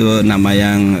malah itu nama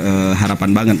yang harapan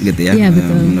banget gitu ya. Iya,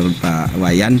 betul. Menurut Pak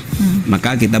Wayan.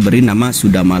 Maka kita beri nama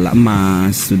sudah malah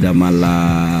emas, sudah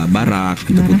malah barak,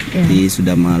 itu putih,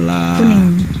 sudah malah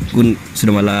kuning.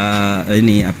 Sudah malah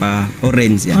ini apa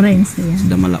orange ya. Orange ya.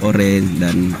 Sudah malah orange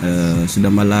dan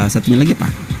sudah malah satunya lagi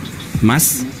Pak.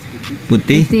 Emas,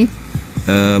 putih.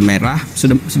 Merah,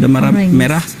 sudah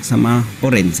merah sama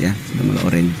orange ya, sudah malah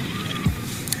orange.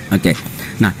 Oke.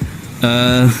 Nah,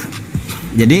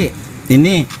 jadi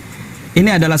ini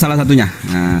adalah salah satunya.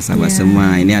 Nah, sahabat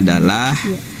semua, ini adalah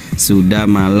sudah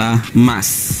malah emas.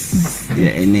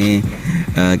 Ya, ini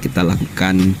kita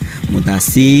lakukan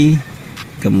mutasi,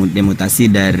 kemudian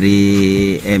mutasi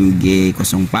dari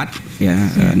MG04 ya,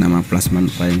 nama plasma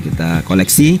yang kita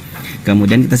koleksi,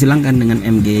 kemudian kita silangkan dengan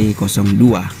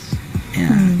MG02. Ya,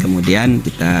 kemudian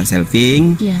kita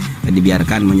selfing,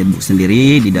 dibiarkan menyebuk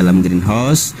sendiri di dalam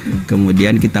greenhouse.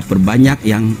 Kemudian kita perbanyak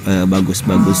yang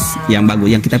bagus-bagus, yang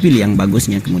kita pilih yang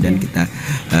bagusnya. Kemudian kita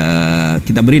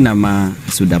beri nama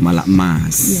sudah malah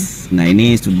emas. Nah,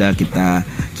 ini sudah kita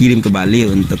kirim ke Bali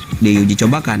untuk diuji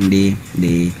cobakan di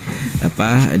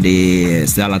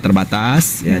skala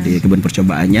terbatas ya, di kebun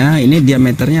percobaannya. Ini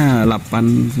diameternya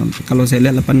 8, kalau saya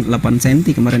lihat 8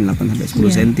 cm kemarin, 8 sampai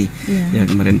 10 cm ya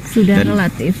kemarin. Sudah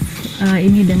relatif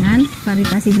ini dengan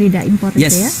varietas hibrida impor itu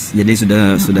ya. Jadi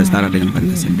sudah setara dengan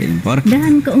varietas hibrida impor.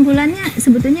 Dan keunggulannya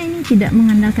sebetulnya ini tidak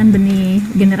mengandalkan benih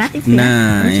generatif ya.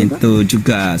 Nah, itu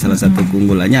juga salah satu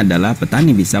keunggulannya adalah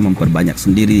petani bisa memperbanyak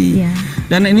sendiri.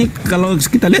 Dan ini kalau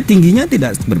kita lihat tingginya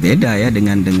tidak berbeda ya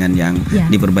dengan yang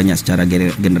diperbanyak secara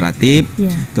generatif.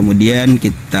 Kemudian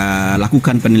kita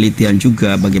lakukan penelitian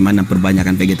juga bagaimana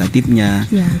perbanyakan vegetatifnya,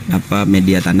 apa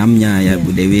media tanamnya ya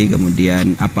Bu Dewi,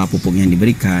 kemudian apa pupuk yang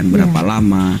diberikan, berapa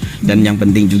lama, dan yang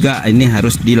penting juga ini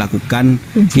harus dilakukan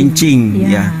pincing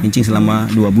ya, pincing selama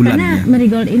 2 bulan. Karena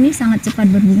marigold ini sangat cepat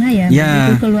berbunga ya,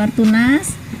 begitu keluar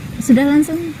tunas sudah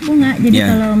langsung bunga. Jadi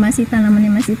kalau masih tanamannya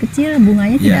masih kecil,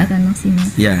 bunganya tidak akan maksimal.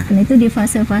 Dan itu di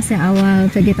fase-fase awal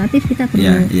vegetatif kita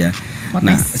perlu potes.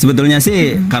 Nah, sebetulnya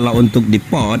sih kalau untuk di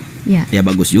pot ya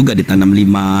bagus juga ditanam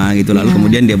 5 gitu, lalu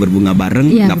kemudian dia berbunga bareng,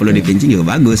 nggak perlu dipincing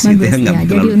juga bagus gitu ya, nggak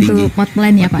terlalu tinggi. Jadi untuk pot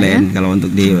plant ya Pak ya. Kalau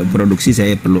untuk diproduksi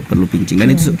saya perlu pincing, dan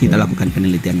itu kita lakukan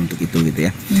penelitian untuk itu gitu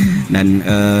ya. Dan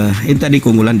itu tadi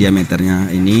keunggulan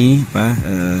diameternya ini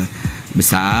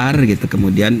besar gitu.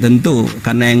 Kemudian tentu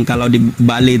karena yang kalau di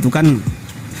Bali itu kan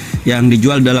yang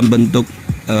dijual dalam bentuk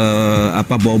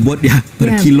bobot ya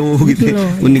per kilo gitu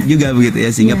ya. Unik juga begitu ya,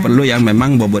 sehingga perlu yang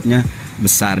memang bobotnya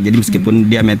besar. Jadi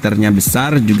meskipun diameternya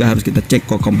besar juga harus kita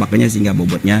cek kompaknya sehingga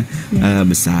bobotnya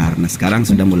besar. Nah, sekarang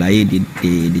sudah mulai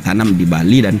ditanam di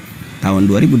Bali dan tahun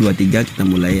 2023 kita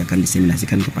mulai akan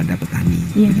diseminasikan kepada petani.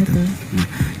 Gitu. Nah,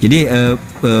 jadi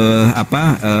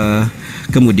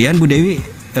kemudian Bu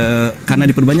Dewi karena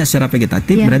diperbanyak secara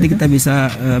vegetatif, berarti kita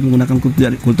bisa menggunakan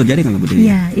kultur jaringan, Bu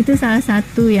Dewi. Ya, itu salah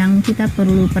satu yang kita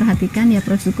perlu perhatikan ya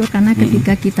Prof. Syukur, karena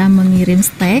ketika kita mengirim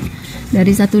stek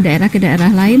dari satu daerah ke daerah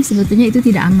lain, sebetulnya itu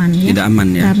tidak aman ya. Tidak aman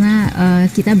ya. Karena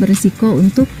kita berisiko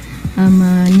untuk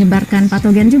menyebarkan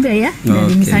patogen juga ya.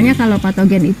 Jadi misalnya kalau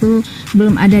patogen itu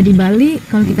belum ada di Bali,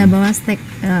 kalau kita bawa stek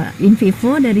in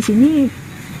vivo dari sini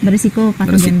berisiko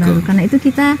patogen baru. Karena itu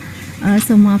kita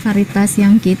semua varietas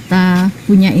yang kita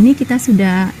punya ini kita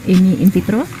sudah in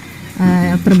vitro,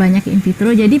 perbanyak in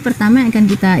vitro. Jadi pertama yang akan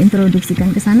kita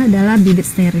introduksikan ke sana adalah bibit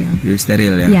steril. Bibit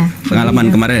steril ya. Pengalaman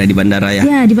kemarin ya di bandara ya.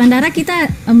 Ya, di bandara kita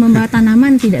membawa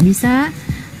tanaman tidak bisa.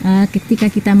 Ketika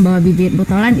kita membawa bibit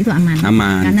botolan itu aman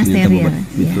karena steril.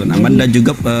 Itu aman dan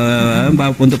juga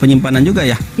untuk penyimpanan juga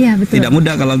ya. Iya, betul. Tidak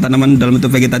mudah kalau tanaman dalam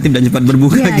bentuk vegetatif dan cepat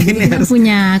berbuka gini, harus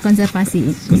punya konservasi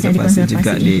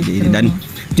juga dan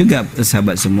juga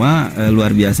sahabat semua, luar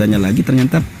biasanya lagi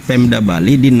ternyata Pemda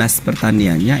Bali, Dinas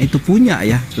Pertaniannya itu punya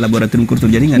ya laboratorium kultur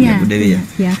jaringan ya Bu Dewi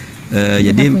ya.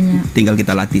 Jadi tinggal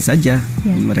kita latih saja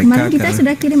mereka. Kemarin kita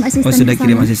sudah kirim asisten.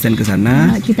 Kirim asisten ke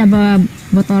sana. Kita bawa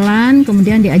botolan,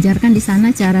 kemudian diajarkan di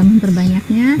sana cara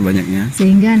memperbanyaknya.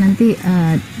 Sehingga nanti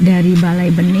dari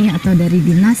balai benih atau dari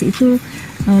dinas itu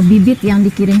bibit yang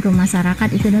dikirim ke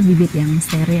masyarakat itu adalah bibit yang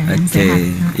steril, yang sehat.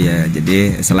 Ya,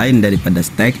 jadi selain daripada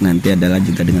stek nanti adalah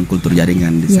juga dengan kultur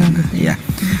jaringan di sana ya.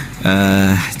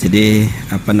 Jadi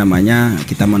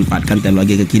kita manfaatkan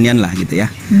teknologi kekinian lah gitu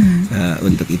ya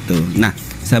untuk itu. Nah,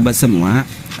 sahabat semua,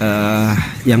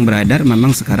 yang beredar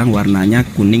memang sekarang warnanya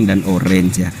kuning dan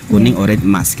orange ya, kuning orange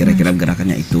emas kira-kira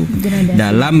gerakannya itu.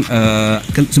 Dalam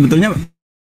sebetulnya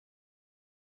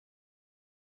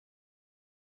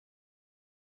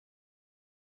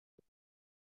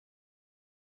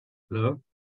Halo.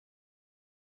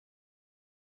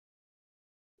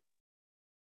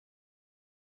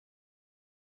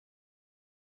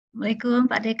 Assalamualaikum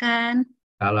Pak Dekan.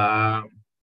 Salam.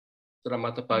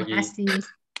 Selamat Terima pagi. kasih.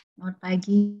 Selamat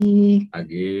pagi.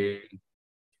 Pagi.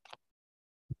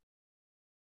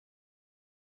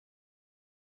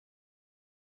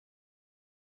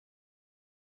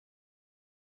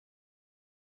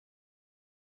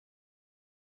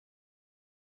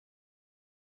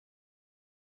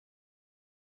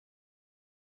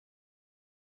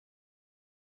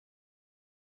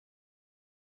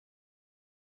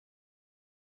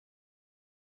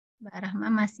 Mbak Rahma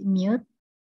masih mute.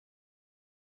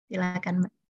 Silakan,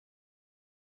 Mbak.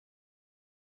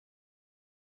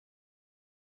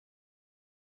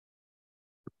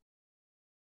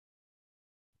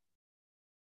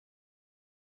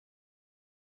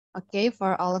 Okay,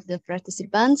 for all of the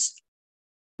participants,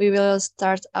 we will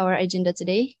start our agenda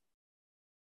today.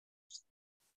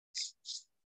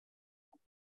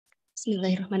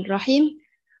 Bismillahirrahmanirrahim.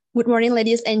 Good morning,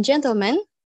 ladies and gentlemen.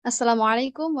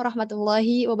 Assalamualaikum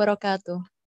warahmatullahi wabarakatuh.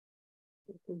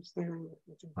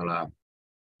 Salam.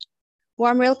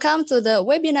 Warm welcome to the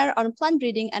webinar on plant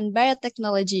breeding and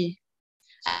biotechnology.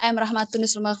 I am Rahmatun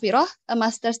Nusrul Maghfirah, a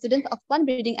master student of Plant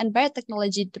Breeding and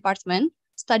Biotechnology Department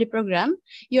study program,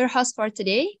 your host for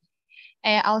today.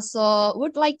 I also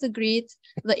would like to greet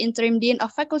the Interim Dean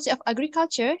of Faculty of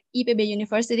Agriculture, IPB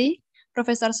University,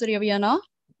 Professor Suryo Wiono,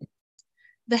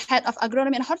 the Head of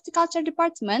Agronomy and Horticulture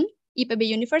Department, IPB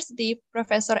University,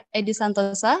 Professor Edi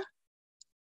Santosa,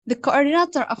 the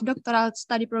Coordinator of Doctoral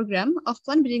Study Program of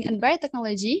Plant Breeding and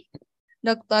Biotechnology,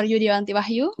 Dr. Yudiwanti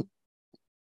Wahyu,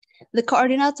 the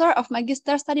Coordinator of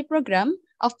Magister Study Program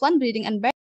of Plant Breeding and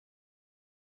Biotechnology.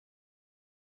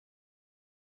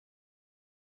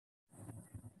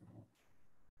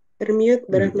 Termute,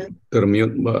 Mbak Rahma.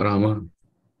 Termute, Mbak Rahma.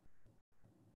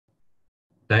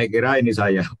 Saya kira ini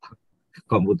saya,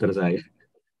 komputer saya.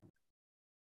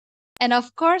 And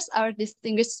of course, our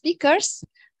distinguished speakers,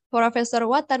 Professor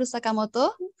Wataru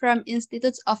Sakamoto from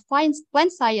Institute of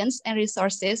Plant Science and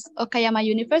Resources, Okayama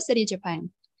University, Japan.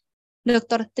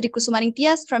 Dr. Trikusumaning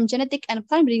Tias from Genetic and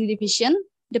Plant Breeding Division,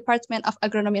 Department of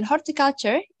Agronomy and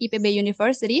Horticulture, IPB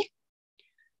University.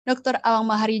 Dr. Awang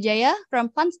Maharijaya from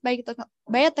Plant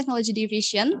Biotechnology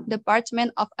Division,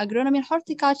 Department of Agronomy and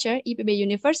Horticulture, IPB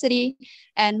University,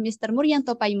 and Mr.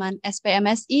 Muryanto Paiman,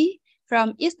 SPMSI,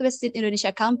 from East West Seed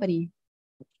Indonesia Company.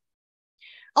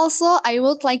 Also, I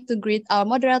would like to greet our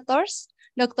moderators,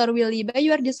 Dr. Willy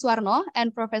Bayuardi Suwarno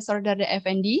and Professor Darda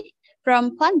Effendi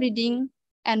from Plant Breeding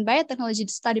and Biotechnology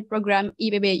Study Program,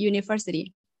 IPB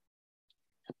University.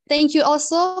 Thank you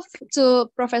also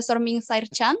to Professor Ming Sair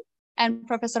Chan and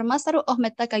Professor Masaru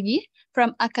Ahmed Takagi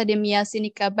from Academia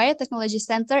Sinica Biotechnology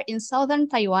Center in Southern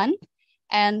Taiwan,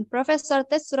 and Professor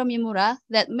Tetsuro Mimura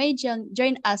that may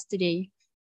join us today.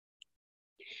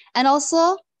 And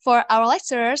also for our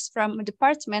lecturers from the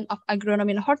Department of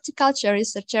Agronomy and Horticulture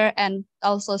Researcher and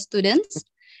also students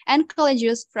and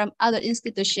colleges from other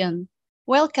institutions.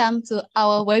 Welcome to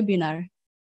our webinar.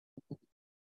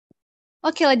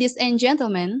 Okay, ladies and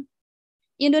gentlemen,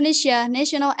 Indonesia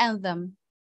National Anthem,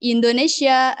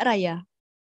 Indonesia Raya.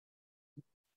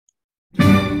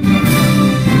 Indonesia,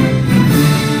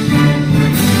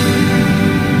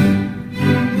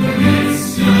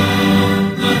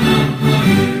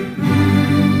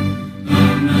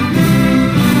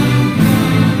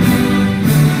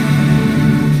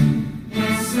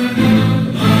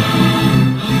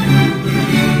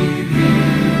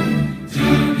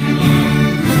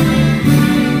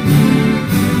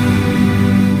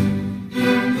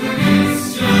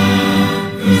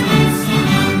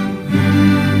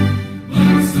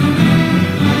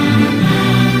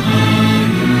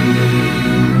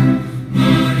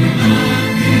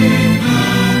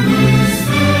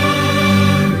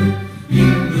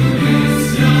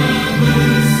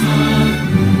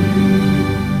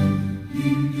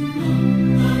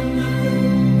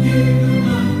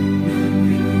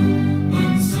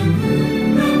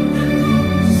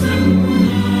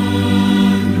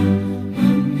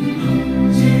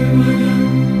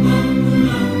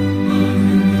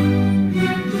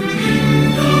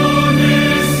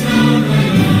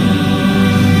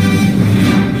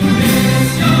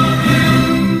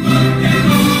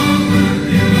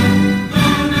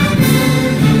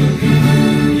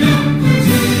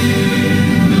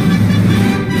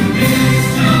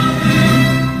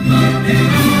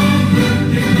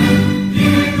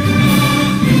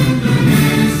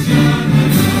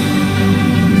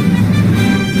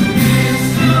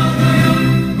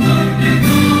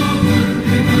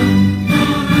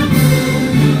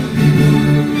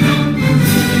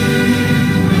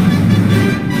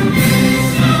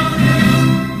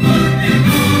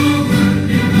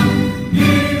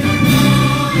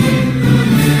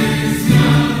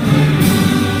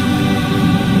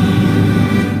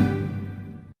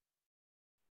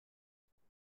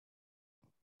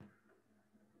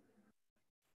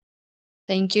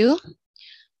 Thank you.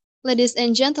 Ladies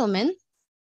and gentlemen,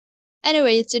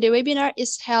 anyway, today's webinar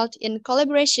is held in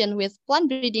collaboration with Plant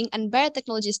Breeding and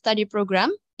Biotechnology Study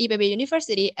Program, IPB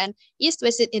University and East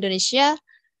West Indonesia,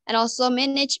 and also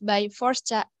managed by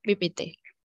Forsca BPT.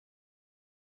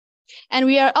 And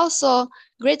we are also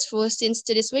grateful since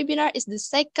today's webinar is the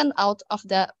second out of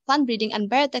the Plant Breeding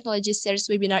and Biotechnology series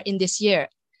webinar in this year.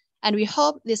 And we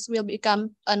hope this will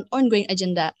become an ongoing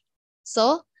agenda.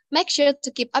 So make sure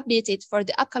to keep updated for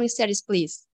the upcoming series,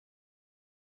 please.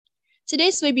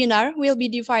 Today's webinar will be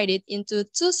divided into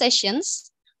 2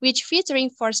 sessions, which featuring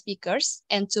 4 speakers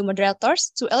and 2 moderators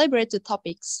to elaborate the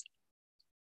topics.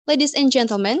 Ladies and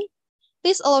gentlemen,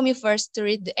 please allow me first to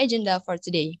read the agenda for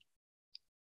today.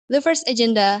 The first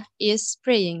agenda is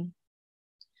praying.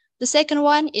 The second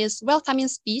one is welcoming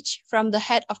speech from the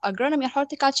head of Agronomy and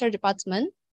Horticulture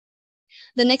Department.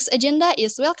 The next agenda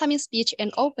is welcoming speech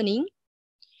and opening.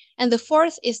 And the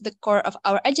fourth is the core of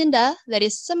our agenda, that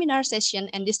is seminar session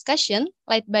and discussion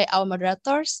led by our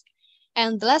moderators.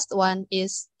 And the last one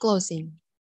is closing.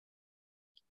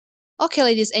 Okay,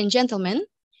 ladies and gentlemen,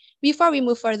 before we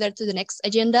move further to the next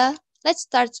agenda, let's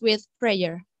start with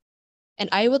prayer. And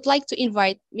I would like to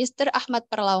invite Mr. Ahmad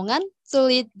Perlaungan to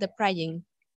lead the praying.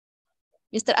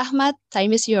 Mr. Ahmad,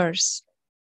 time is yours.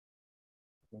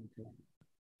 Thank you.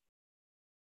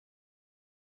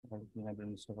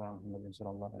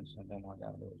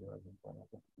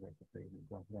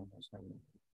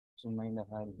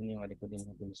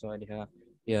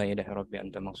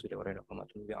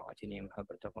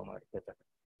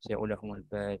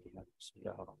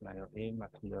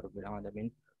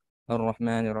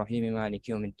 الرحمن الرحيم مالك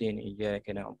يوم الدين إياك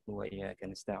نعبد وإياك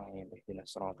نستعين اهدنا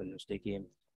الصراط المستقيم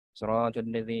صراط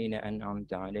الذين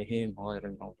أنعمت عليهم غير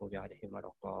المغضوب عليهم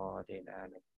ولا الضالين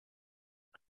آمين.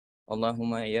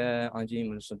 اللهم يا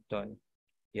عظيم السلطان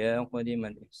يا قديم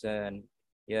الإحسان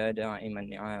يا داعم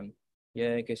النعم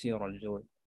يا كثير الجود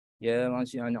يا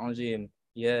واسع العظيم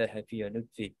يا حفي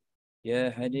اللطف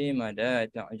يا حليم لا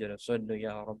تعجل الصد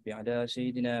يا رب على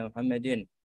سيدنا محمد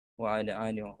وعلى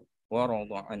آله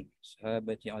ورضى عن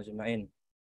صحابة أجمعين.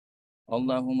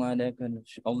 اللهم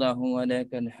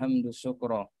لك الحمد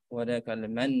شكرا ولك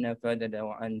المن فدد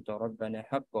وأنت ربنا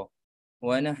حقا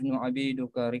ونحن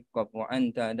عبيدك رقب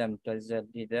وأنت لم تزل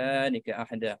لذلك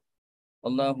أحدا.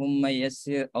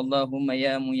 اللهم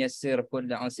يا ميسر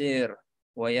كل عسير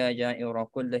ويا جائر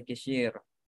كل كشير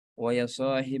ويا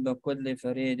صاحب كل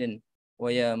فريد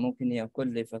ويا مكني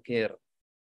كل فقير.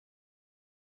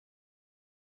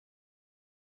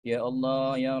 Ya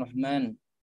Allah, ya Rahman,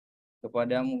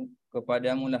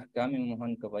 kepadamulah kami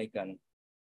mohon kebaikan,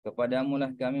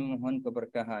 kepadamulah kami mohon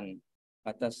keberkahan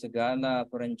atas segala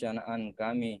perencanaan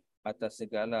kami, atas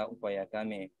segala upaya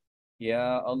kami.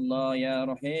 Ya Allah, ya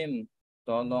Rahim,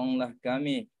 tolonglah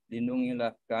kami,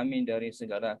 lindungilah kami dari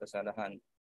segala kesalahan.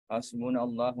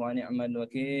 Hasbunallah wa ni'mal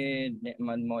wakil,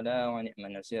 ni'mal maula wa ni'mal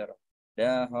nasir.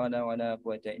 La hawla wa la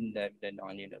quwwata illa billahil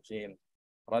aliyyil azim.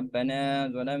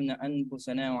 ربنا ظلمنا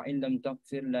أنفسنا وإن لم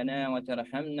تغفر لنا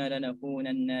وترحمنا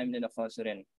لنكونن من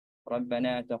الخاسرين.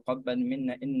 ربنا تقبل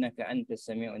منا إنك أنت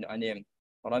السميع العليم.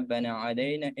 ربنا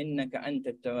علينا إنك أنت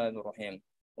التواب الرحيم.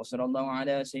 وصلى الله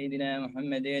على سيدنا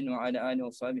محمد وعلى آله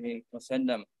وصحبه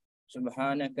وسلم.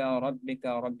 سبحانك ربك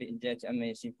رب العزة عما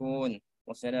يصفون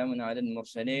وسلام على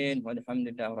المرسلين والحمد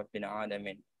لله رب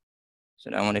العالمين.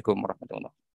 السلام عليكم ورحمة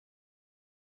الله.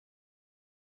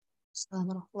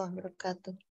 Assalamualaikum warahmatullahi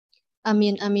wabarakatuh.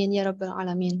 Amin, amin, ya Rabbal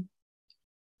Alamin.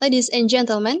 Ladies and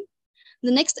gentlemen,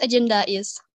 the next agenda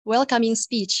is welcoming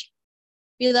speech.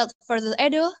 Without further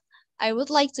ado, I would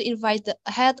like to invite the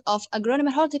head of Agronomy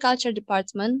and Horticulture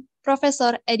Department,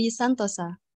 Professor Eddie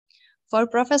Santosa. For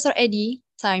Professor Eddie,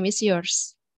 time is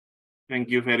yours.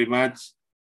 Thank you very much,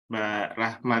 Mbak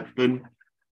Rahmatun.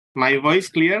 My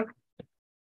voice clear?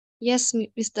 Yes,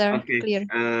 Mr. Okay. Clear.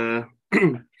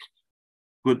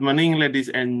 Good morning, ladies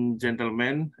and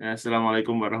gentlemen.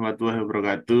 Assalamualaikum warahmatullahi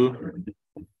wabarakatuh.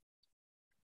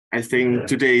 I think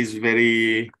today is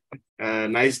very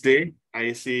nice day.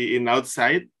 I see in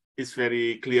outside it's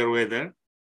very clear weather.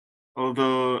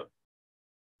 Although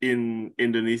in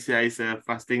Indonesia is a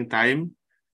fasting time,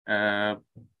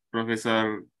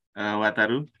 Professor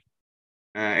Wataru,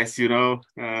 as you know,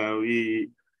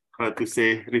 we how to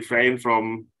say refrain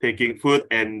from taking food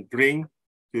and drink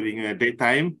during a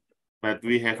daytime. But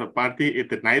we have a party at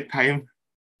the night time.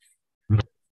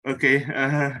 Okay,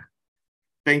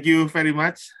 thank you very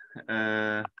much.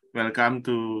 Welcome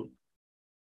to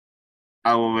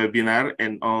our webinar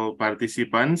and all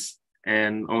participants.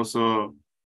 And also,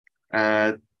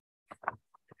 thank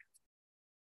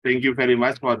you very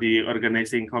much for the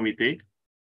organizing committee.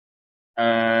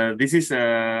 This is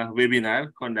a webinar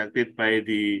conducted by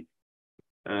the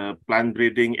Plant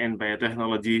Breeding and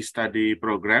Biotechnology Study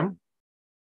Program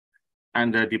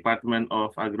under Department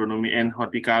of Agronomy and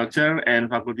Horticulture and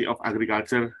Faculty of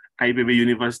Agriculture, IPB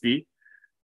University.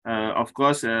 Of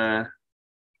course,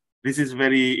 this is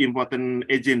very important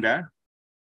agenda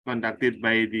conducted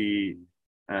by the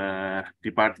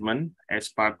department as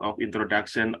part of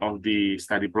introduction of the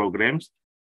study programs.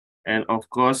 And of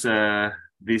course,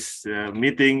 this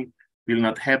meeting will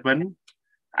not happen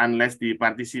unless the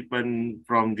participant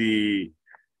from the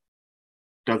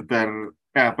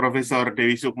Professor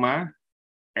Dewi Sukma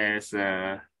as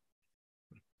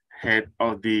head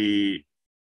of the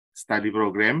study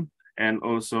program, and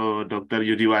also Dr.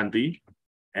 Yudiwanti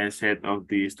as head of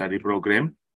the study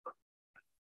program.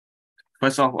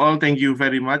 First of all, thank you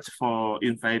very much for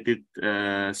invited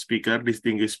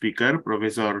distinguished speaker,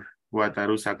 Professor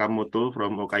Wataru Sakamoto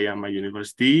from Okayama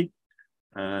University,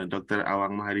 Dr.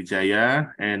 Awang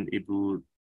Maharijaya, and Ibu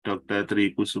Dr.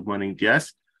 Tri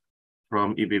Kusumaningtyas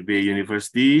from IPB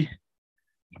University,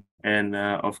 and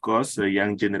of course, the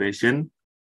young generation,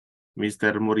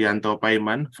 Mr. Muryanto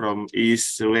Paiman from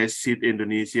East West Seed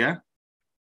Indonesia.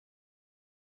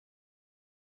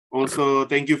 Also,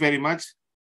 thank you very much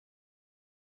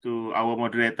to our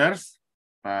moderators,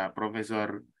 Pak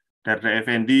Profesor Darda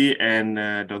Effendi and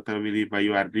Dr. Willy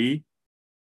Bayuardi,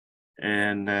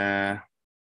 and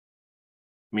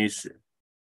Ms.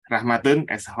 Rahmatun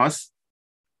as host.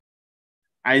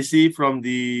 I see from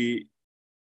the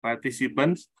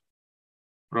participants,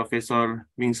 Professor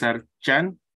Mingsar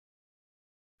Chan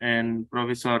and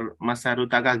Professor Masaru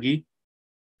Takagi.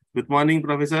 Good morning,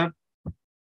 Professor.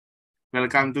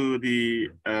 Welcome to the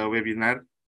webinar.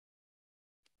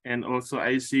 And also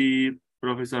I see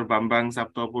Professor Bambang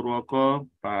Sabto Purwoko,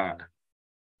 Pak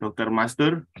Dr.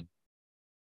 Master.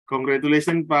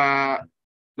 Congratulations, Pak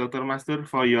Dr. Master,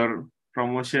 for your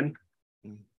promotion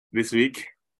this week.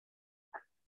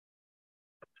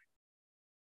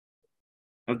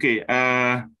 Okay,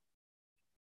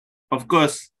 of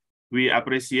course, we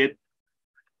appreciate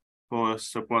for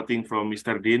supporting from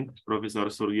Mr. Dean, Professor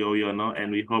Suryo Yono, and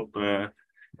we hope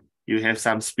you have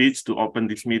some speech to open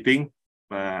this meeting,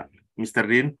 Mr.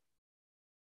 Dean.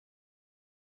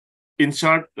 In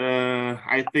short,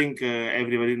 I think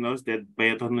everybody knows that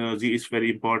biotechnology is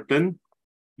very important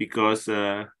because,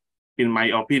 in my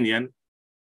opinion,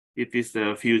 it is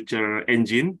the future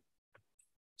engine.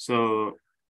 So,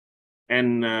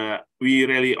 and we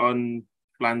rely on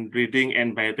plant breeding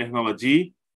and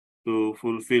biotechnology to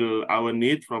fulfill our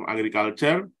need from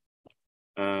agriculture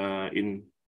in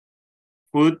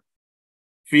food,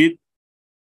 feed,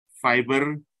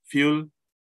 fiber, fuel,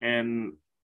 and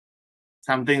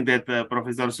something that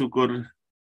Professor Sukur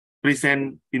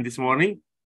present in this morning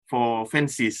for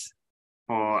fences,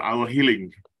 for our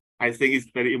healing. I think it's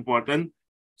very important.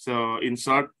 So in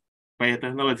short,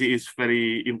 biotechnology is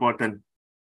very important.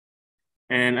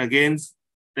 And again,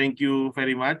 thank you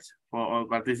very much for all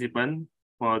participants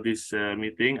for this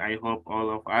meeting. I hope all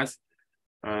of us,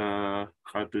 have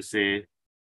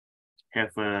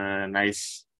a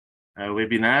nice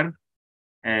webinar,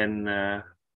 and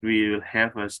we will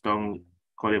have a strong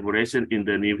collaboration in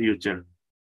the near future.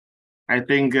 I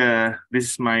think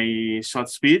this is my short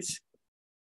speech.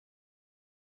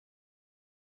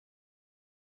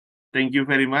 Thank you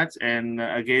very much. And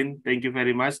again, thank you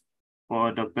very much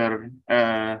for Dr.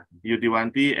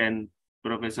 Yudiwanti and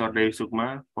Professor Dewi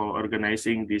Sukma for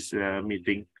organizing this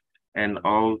meeting, and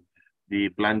all the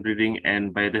plant breeding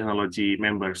and biotechnology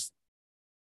members.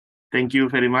 Thank you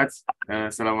very much.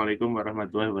 Assalamualaikum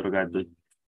warahmatullahi wabarakatuh.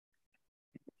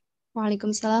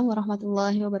 Waalaikumsalam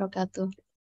warahmatullahi wabarakatuh.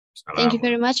 Thank you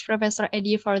very much, Professor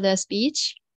Edi, for the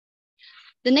speech.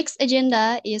 The next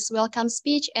agenda is welcome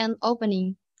speech and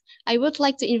opening. I would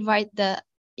like to invite the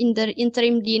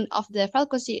interim dean of the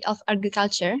Faculty of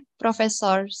Agriculture,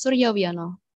 Professor Suryo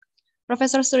Wiono.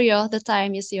 Professor Suryo, the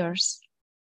time is yours.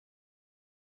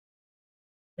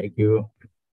 Thank you.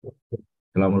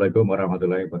 Assalamualaikum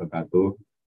warahmatullahi wabarakatuh.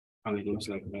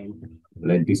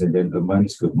 Ladies and gentlemen,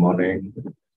 good morning.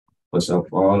 First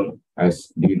of all,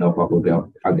 as Dean of Faculty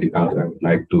of Agriculture, I would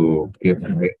like to give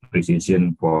an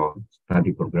appreciation for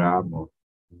study program of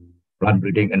plant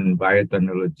breeding and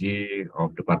biotechnology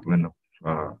of Department of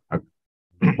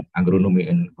Agronomy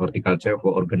and Horticulture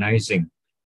for organizing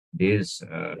this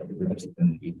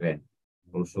event.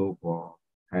 Also for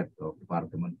head of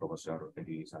department, Professor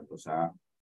Edi Santosa,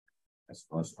 as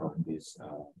host of this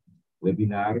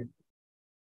webinar,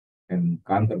 and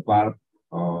counterpart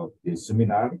of this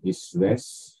seminar is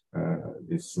West,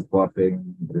 with support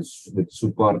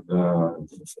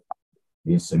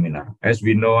this seminar. As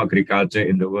we know, agriculture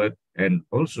in the world and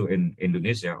also in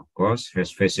Indonesia, of course,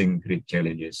 has facing great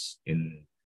challenges in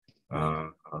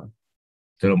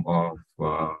terms of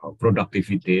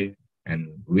productivity and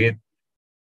with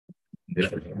the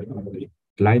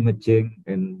climate change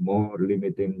and more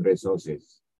limiting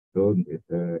resources. So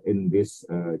in these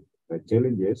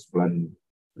challenges, plant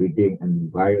breeding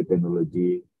and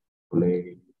biotechnology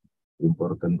play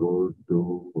important role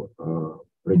to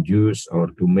produce or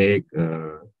to make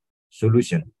a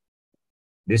solution.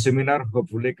 This seminar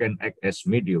hopefully can act as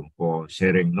medium for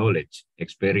sharing knowledge,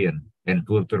 experience, and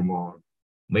furthermore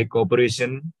make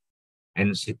cooperation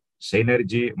and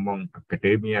synergy among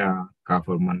academia,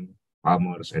 government,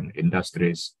 farmers, and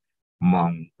industries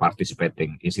among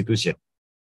participating institutions.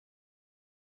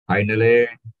 Finally,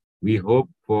 we hope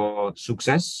for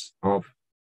success of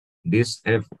this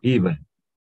event.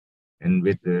 And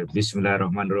with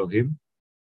Bismillahirrahmanirrahim,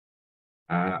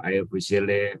 I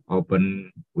officially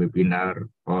open webinar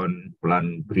on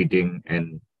plant breeding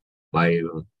and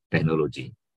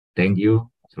biotechnology. Thank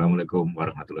you. Assalamualaikum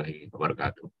warahmatullahi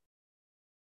wabarakatuh.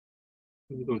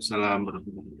 Waalaikumsalam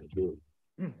warahmatullahi wabarakatuh.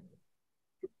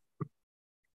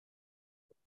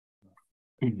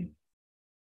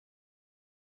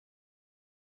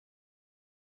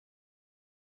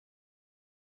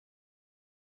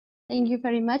 Thank you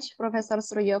very much, Professor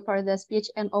Suryo, for the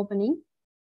speech and opening.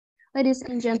 Ladies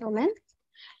and gentlemen,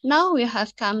 now we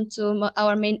have come to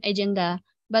our main agenda.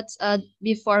 But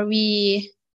before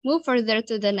we move further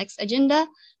to the next agenda,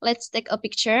 let's take a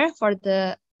picture for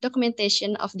the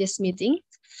documentation of this meeting.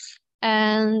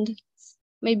 And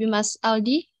maybe Mas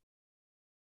Aldi,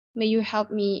 may you help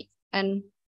me and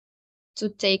to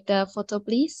take the photo,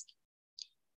 please?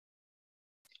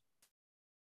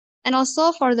 And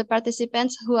also for the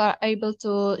participants who are able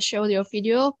to show your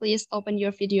video, please open your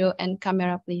video and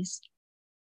camera, please.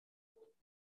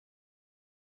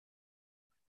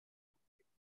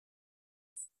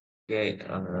 Okay,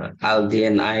 Aldi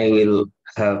and I will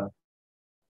have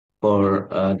for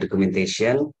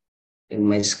documentation. In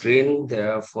my screen,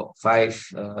 there are 5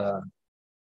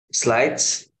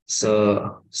 slides.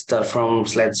 So start from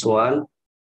slides 1,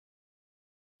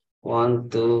 1,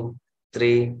 2,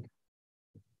 3.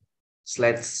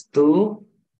 Slides 2,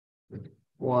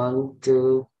 1,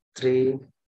 2, 3.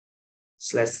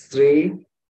 Slides 3,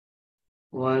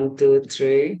 1, 2,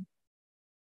 3.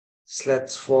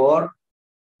 Slides 4.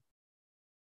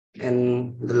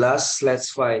 And the last slides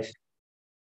 5.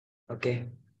 Okay.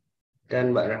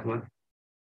 Dan Mbak Rahma.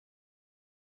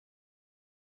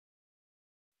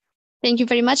 Thank you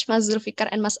very much, Mas Zulfikar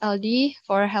and Mas Aldi,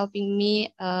 for helping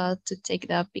me to take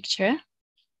the picture.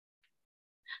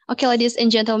 Okay, ladies and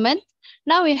gentlemen,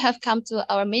 now we have come to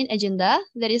our main agenda,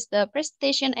 that is the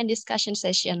presentation and discussion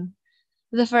session.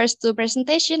 The first 2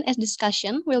 presentation and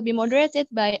discussion will be moderated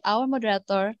by our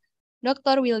moderator,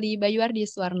 Dr. Willy Bayuardi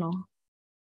Suwarno.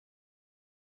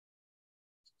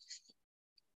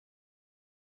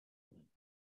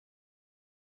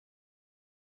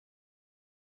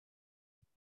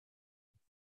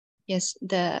 Yes,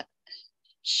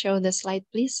 show the slide,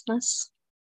 please, Mas.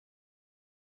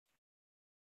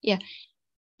 Yeah,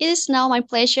 it is now my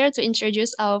pleasure to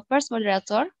introduce our first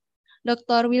moderator,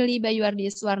 Dr. Willy Bayuardi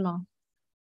Suwarno.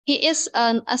 He is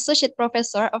an associate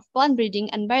professor of plant breeding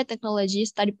and biotechnology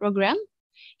study program.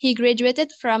 He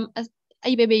graduated from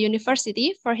IBB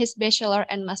University for his bachelor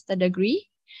and master degree.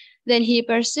 Then he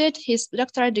pursued his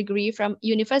doctoral degree from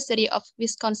University of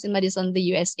Wisconsin-Madison, the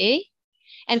USA.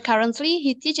 And currently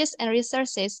he teaches and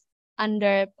researches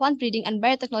under Plant Breeding and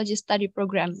Biotechnology Study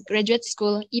Program, Graduate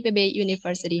School, IPB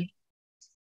University.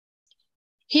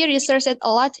 He researched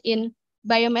a lot in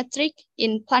biometric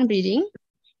in plant breeding,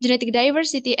 genetic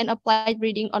diversity and applied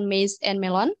breeding on maize and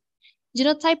melon,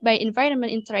 genotype by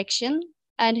environment interaction,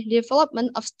 and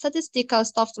development of statistical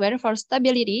software for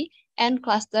stability and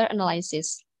cluster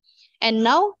analysis. And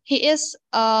now he is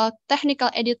a technical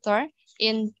editor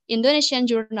in Indonesian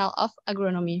Journal of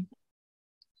Agronomy.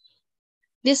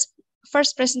 This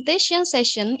first presentation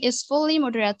session is fully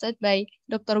moderated by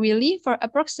Dr. Willy for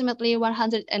approximately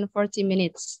 140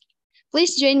 minutes.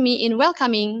 Please join me in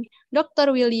welcoming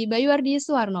Dr. Willy Bayuardi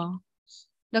Suwarno.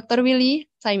 Dr. Willy,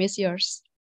 time is yours.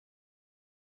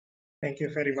 Thank you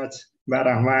very much, Mbak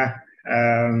Rahma.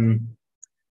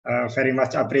 Very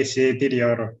much appreciated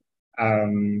your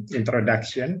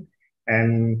introduction.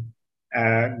 And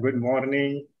good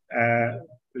morning,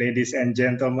 ladies and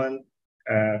gentlemen.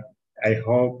 I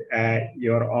hope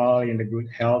you're all in the good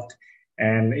health.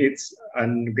 And it's a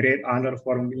great honor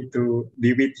for me to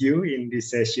be with you in this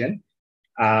session.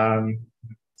 For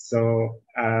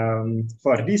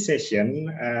this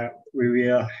session, we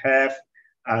will have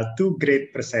two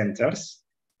great presenters.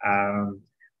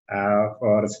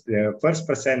 For the first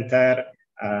presenter,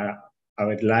 I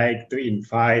would like to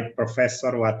invite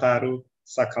Professor Wataru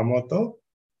Sakamoto.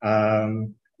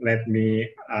 Let me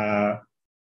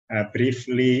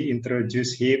briefly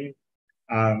introduce him.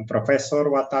 Professor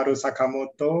Wataru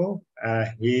Sakamoto,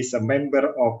 he is a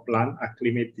member of Plant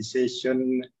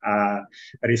Acclimatization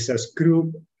Research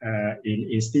Group in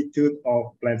Institute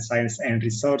of Plant Science and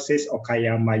Resources,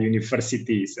 Okayama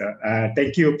University. So,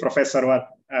 thank you, Professor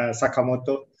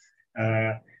Sakamoto.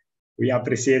 We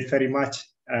appreciate very much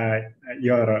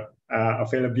your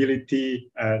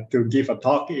availability to give a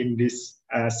talk in this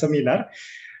seminar.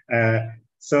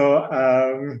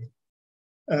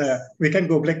 We can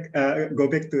go back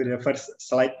to the first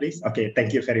slide, please. Okay,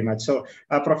 thank you very much. So,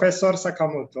 Professor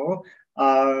Sakamoto,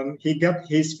 he got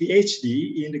his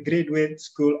PhD in the Graduate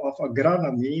School of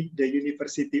Agronomy, the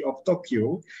University of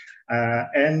Tokyo,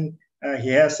 and he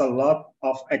has a lot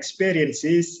of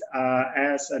experiences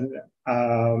as an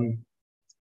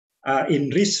in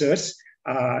research.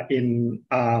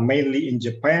 Mainly in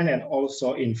Japan and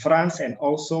also in France, and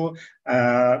also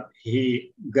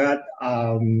he got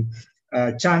a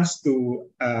chance to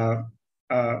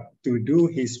do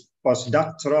his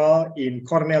postdoctoral in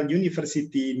Cornell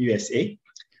University in USA.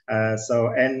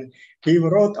 And he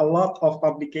wrote a lot of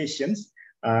publications.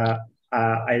 I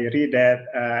read that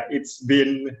it's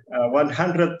been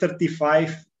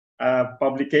 135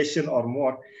 publication or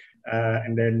more,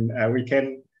 and then we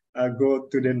can go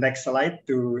to the next slide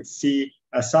to see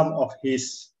some of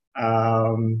his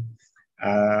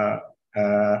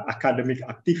academic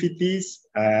activities,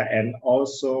 and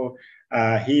also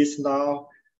he is now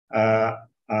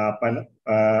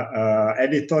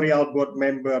editorial board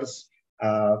members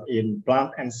in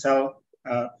plant and cell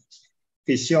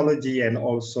physiology, and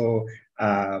also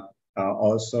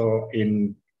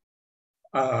in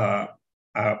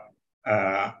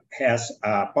has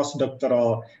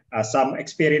postdoctoral some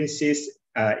experiences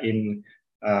in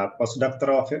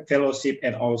postdoctoral fellowship,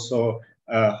 and also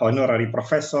honorary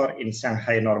professor in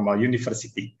Shanghai Normal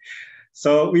University.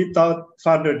 So without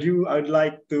further ado, I would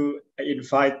like to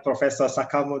invite Professor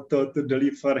Sakamoto to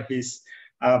deliver his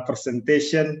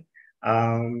presentation.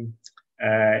 Time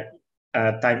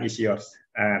is yours.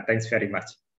 Thanks very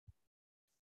much.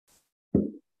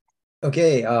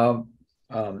 Okay.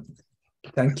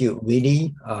 Thank you,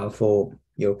 Willie, for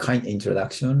your kind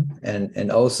introduction,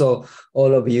 and also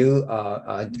all of you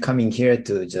are coming here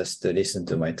to just to listen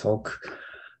to my talk.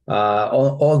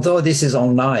 Although this is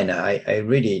online, I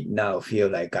really now feel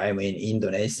like I'm in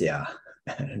Indonesia,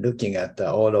 looking at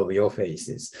all of your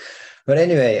faces. But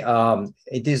anyway,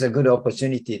 it is a good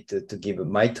opportunity to give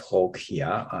my talk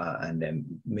here, and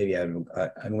then maybe I'm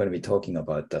going to be talking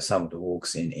about some of the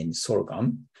works in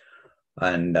sorghum.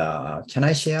 And can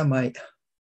I share my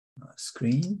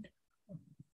screen?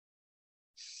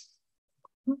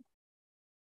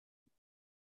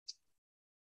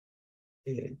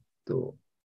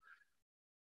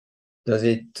 Does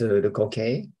it look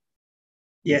okay?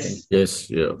 Yes. Yes.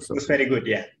 Yeah. It's very good.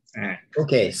 Yeah.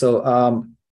 Okay. So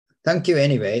thank you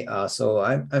anyway. So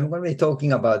I'm going to be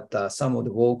talking about some of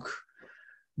the work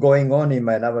going on in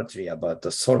my laboratory about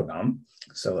the sorghum.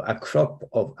 So a crop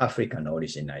of African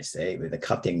origin, I say, with a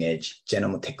cutting edge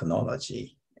genome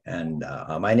technology. And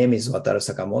my name is Wataru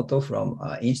Sakamoto from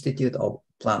Institute of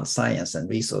Plant Science and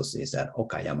Resources at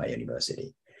Okayama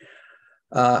University.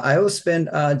 I will spend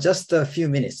just a few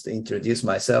minutes to introduce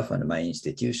myself and my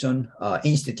institution.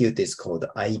 Institute is called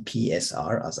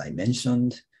IPSR, as I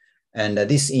mentioned. And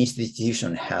this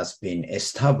institution has been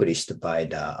established by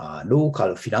the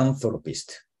local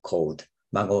philanthropist called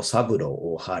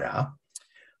Saburo Ohara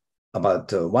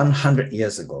about 100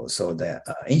 years ago. So the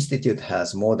institute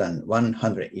has more than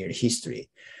 100-year history.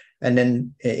 And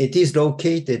then it is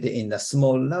located in a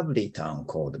small, lovely town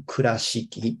called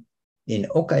Kurashiki in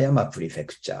Okayama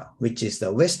Prefecture, which is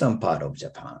the western part of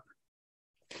Japan.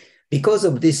 Because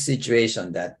of this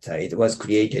situation that it was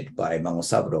created by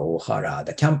Saburo Ohara,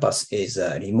 the campus is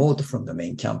remote from the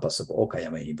main campus of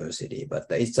Okayama University, but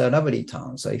it's a lovely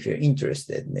town. So if you're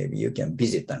interested, maybe you can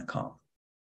visit and come.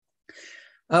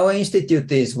 Our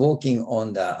institute is working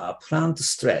on the plant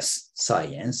stress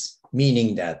science,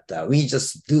 meaning that we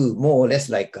just do more or less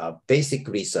like basic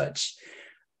research,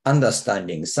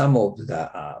 understanding some of the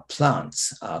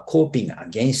plants coping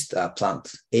against plant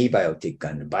abiotic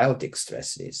and biotic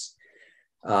stresses.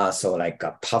 So like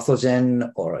a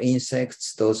pathogen or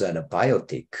insects, those are the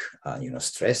biotic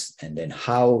stress, and then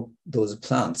how those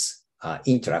plants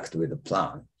interact with the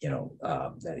plant,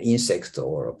 the insect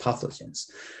or pathogens,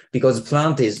 because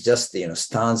plant is just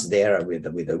stands there with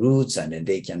the roots, and then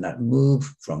they cannot move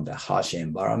from the harsh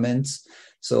environments.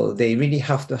 So they really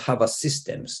have to have a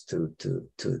systems to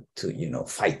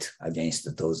fight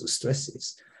against those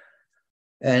stresses.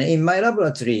 And in my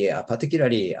laboratory,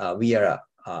 particularly, we are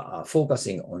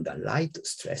focusing on the light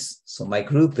stress. So my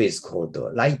group is called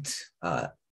the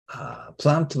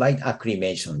Plant Light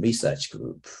Acclimation Research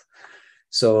Group.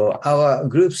 So our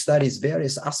group studies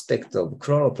various aspects of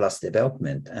chloroplast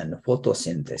development and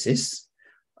photosynthesis.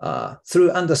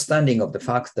 Through understanding of the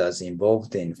factors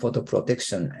involved in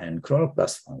photoprotection and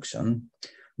chloroplast function,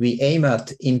 we aim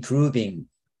at improving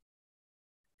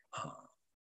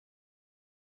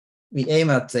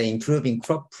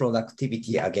crop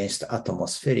productivity against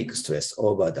atmospheric stress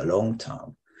over the long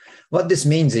term. What this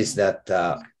means is that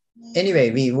anyway,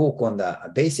 we work on the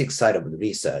basic side of the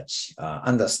research,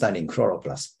 understanding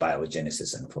chloroplast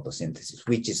biogenesis and photosynthesis,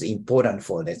 which is important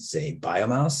for, let's say,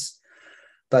 biomass.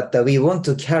 But we want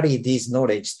to carry this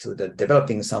knowledge to the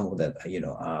developing some of the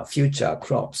future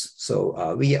crops.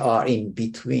 So we are in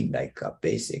between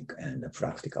basic and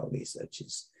practical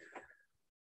researches.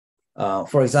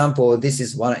 For example, this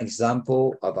is one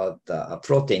example about a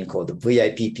protein called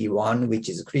VIPP1, which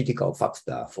is a critical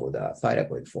factor for the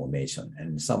thyroid formation.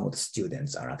 And some of the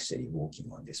students are actually working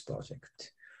on this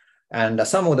project. And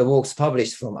some of the works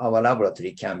published from our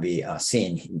laboratory can be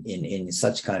seen in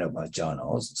such kind of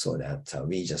journals, so that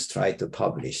we just try to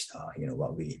publish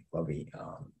what we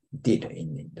did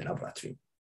in the laboratory.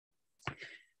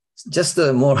 Just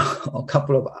a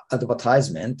couple of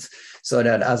advertisements, so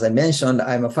that, as I mentioned,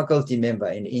 I'm a faculty member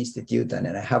in the institute, and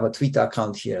I have a Twitter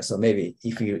account here. So maybe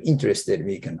if you're interested,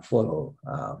 we can follow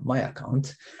my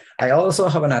account. I also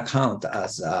have an account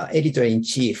as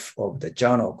editor-in-chief of the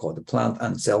journal called Plant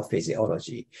and Cell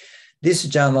Physiology. This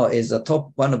journal is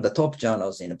one of the top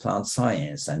journals in plant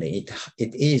science, and it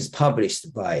is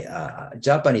published by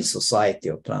Japanese Society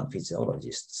of Plant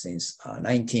Physiologists since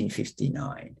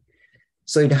 1959.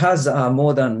 So it has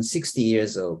more than 60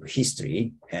 years of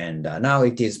history, and now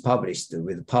it is published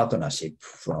with partnership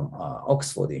from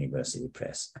Oxford University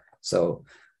Press. So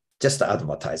just an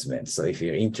advertisement. So if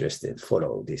you're interested,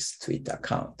 follow this Twitter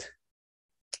account.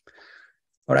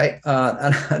 All right.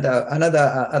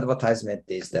 Another advertisement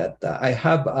is that I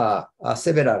have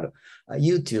several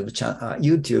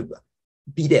YouTube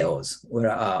videos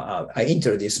where I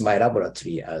introduce my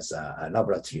laboratory as a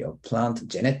laboratory of plant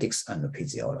genetics and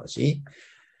physiology.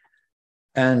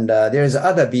 And there's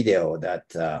other video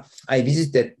that I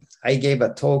visited. I gave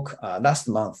a talk last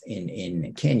month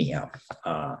in Kenya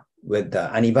with the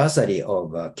anniversary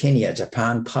of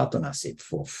Kenya-Japan partnership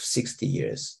for 60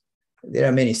 years. There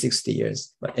are many 60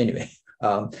 years, but anyway.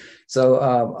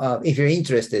 So if you're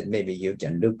interested, maybe you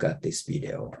can look at this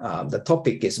video. The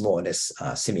topic is more or less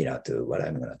similar to what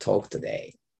I'm going to talk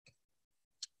today.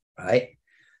 Right?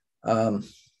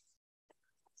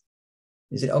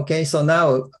 Is it okay? So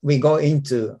now we go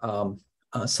into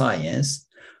science.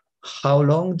 How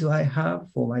long do I have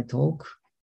for my talk?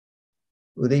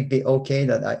 Would it be okay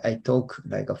that I talk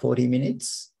like 40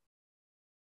 minutes?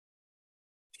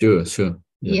 Sure.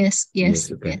 Yeah.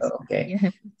 Yes. Okay.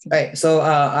 Yeah. Right. So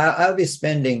I'll be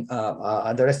spending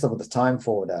the rest of the time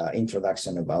for the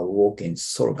introduction of our work in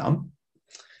sorghum.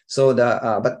 So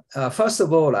first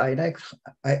of all, I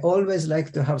always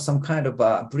like to have some kind of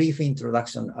a brief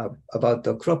introduction about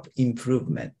the crop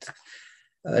improvement.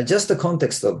 Just the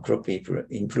context of crop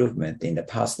improvement in the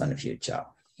past and future.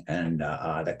 And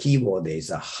the keyword is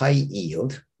a high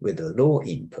yield with a low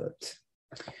input.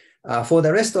 For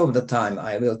the rest of the time,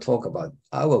 I will talk about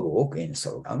our work in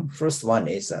sorghum. First one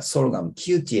is sorghum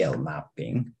QTL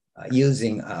mapping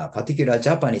using a particular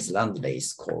Japanese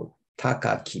landrace called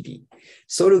takakibi.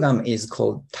 Sorghum is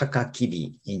called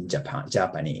takakibi in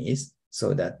Japanese,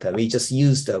 so that we just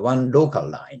used one local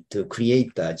line to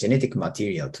create the genetic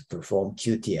material to perform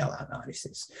QTL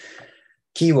analysis.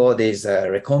 Keyword is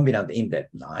recombinant inlet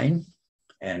line,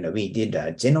 and we did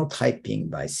genotyping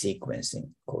by sequencing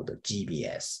called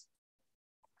GBS.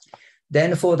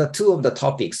 Then for the two of the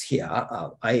topics here,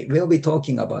 I will be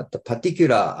talking about the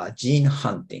particular gene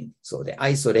hunting, so the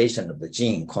isolation of the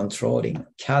gene controlling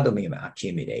cadmium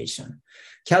accumulation.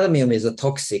 Cadmium is a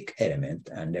toxic element,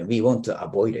 and then we want to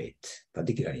avoid it,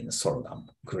 particularly in sorghum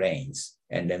grains.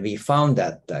 And then we found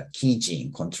that the key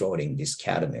gene controlling this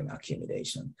cadmium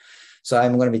accumulation. So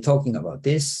I'm going to be talking about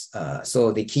this.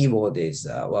 So the keyword is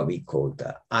what we call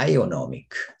the ionome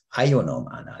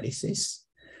analysis,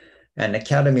 and the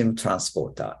cadmium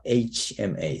transporter,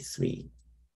 HMA3.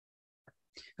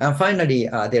 And finally,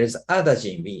 there is other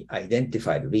gene we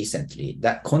identified recently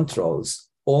that controls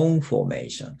own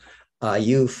formation. Are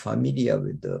you familiar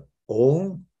with the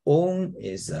own? Own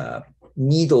is a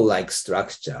needle-like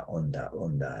structure on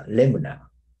the lemna,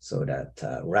 so that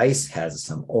rice has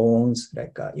some awns,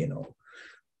 like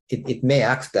it may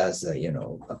act as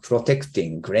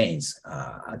protecting grains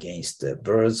against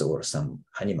birds or some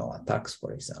animal attacks,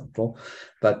 for example.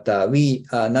 But we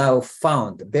now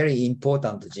found very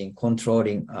important gene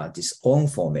controlling this own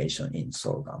formation in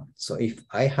sorghum. So if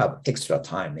I have extra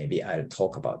time, maybe I'll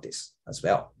talk about this as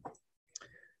well.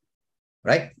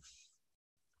 Right?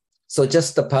 So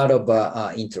just a part of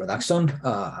introduction,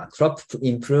 crop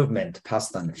improvement,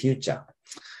 past and future.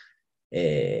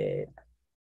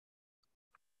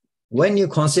 When you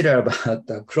consider about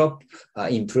the crop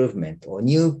improvement or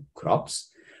new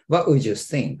crops, what would you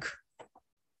think?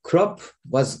 Crop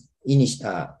was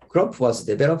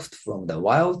developed from the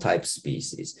wild type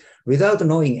species without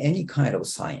knowing any kind of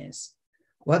science.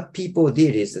 What people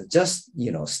did is just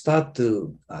start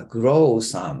to grow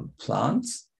some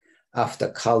plants after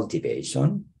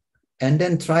cultivation, and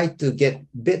then try to get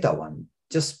better one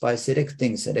just by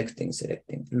selecting,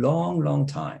 long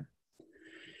time.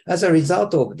 As a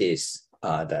result of this,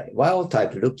 the wild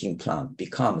type looking plant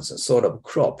becomes a sort of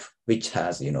crop which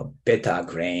has better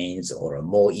grains or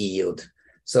more yield.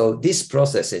 So this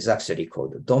process is actually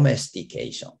called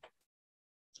domestication.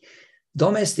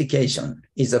 Domestication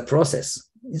is a process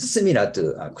similar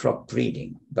to crop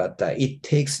breeding, but it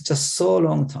takes just so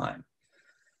long time.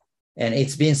 And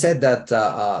it's been said that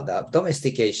the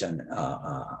domestication,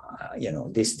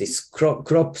 this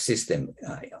crop system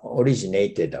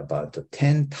originated about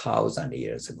 10,000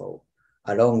 years ago,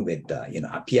 along with the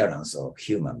appearance of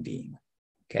human being.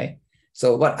 Okay,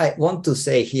 so what I want to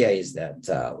say here is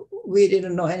that we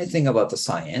didn't know anything about the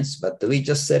science, but we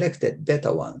just selected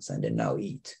better ones and then now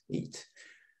eat.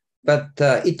 But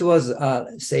it was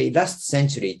say last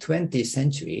century, 20th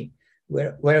century,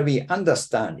 where we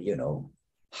understand,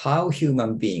 how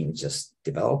human beings just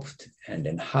developed and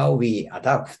then how we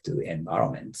adapt to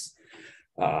environments.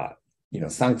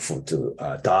 Thankful to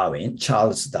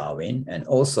Charles Darwin, and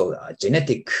also a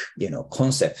genetic,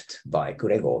 concept by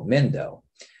Gregor Mendel.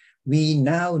 We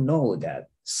now know that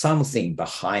something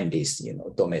behind this,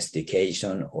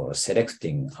 domestication or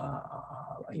selecting,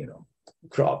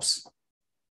 crops.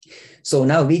 So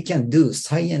now we can do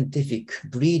scientific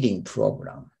breeding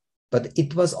program, but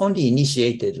it was only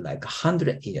initiated like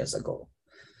 100 years ago.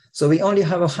 So we only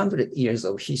have 100 years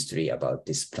of history about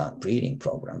this plant breeding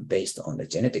program based on the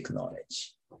genetic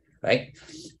knowledge, right?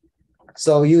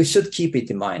 So you should keep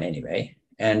it in mind anyway.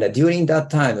 And during that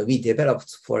time, we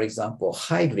developed, for example,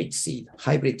 hybrid seed.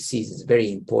 Hybrid seed is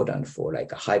very important for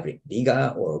like a hybrid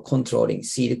digger or controlling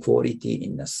seed quality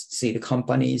in the seed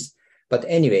companies. But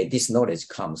anyway, this knowledge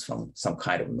comes from some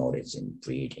kind of knowledge in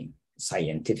breeding,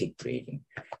 scientific breeding.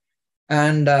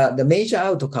 And the major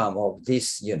outcome of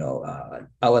this,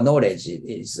 our knowledge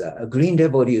is a green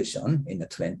revolution in the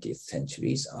 20th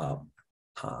centuries.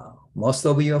 Most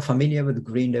of you are familiar with the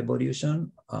green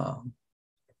revolution.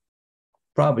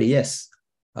 Probably yes,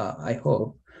 I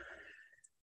hope.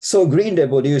 So green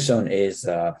revolution is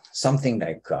something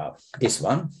like this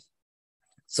one.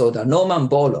 So the Norman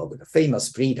Borlaug, the famous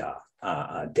breeder,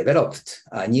 developed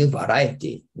a new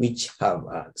variety which have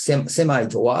a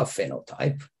semi-dwarf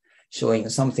phenotype, showing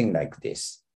something like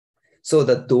this. So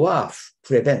the dwarf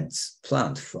prevents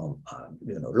plant from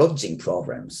lodging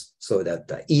problems, so that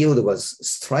the yield was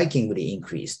strikingly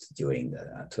increased during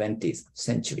the 20th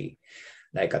century,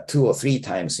 like a 2 or 3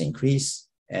 times increase.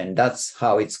 And that's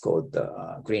how it's called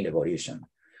the Green Revolution.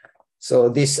 So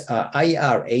this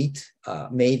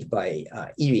IR8 made by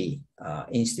IRI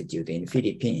Institute in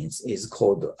Philippines is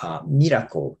called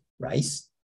miracle rice.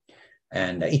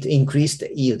 And it increased the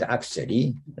yield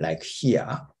actually, like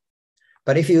here.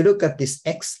 But if you look at this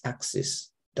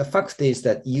x-axis, the fact is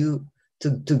that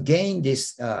to gain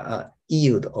this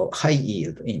yield or high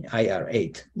yield in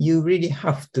IR8, you really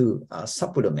have to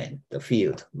supplement the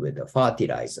field with the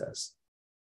fertilizers.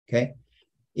 Okay,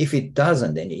 if it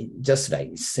doesn't, then it just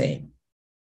like the same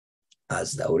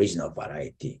as the original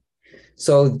variety.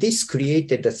 So this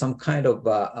created some kind of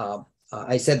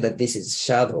I said that this is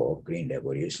shadow of Green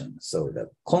Revolution. So the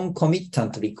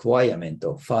concomitant requirement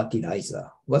of fertilizer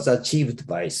was achieved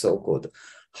by so-called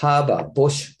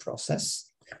Haber-Bosch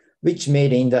process, which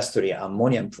made industry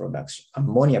ammonia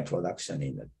production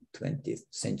in the 20th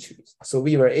century. So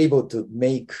we were able to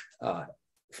make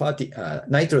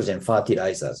nitrogen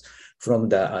fertilizers from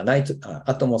the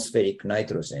atmospheric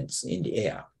nitrogens in the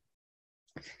air.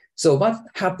 So what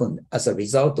happened as a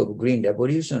result of Green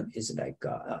Revolution is like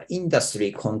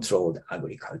industry-controlled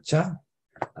agriculture,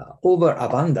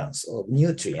 overabundance of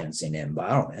nutrients in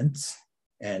environments,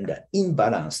 and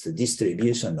imbalanced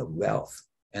distribution of wealth,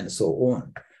 and so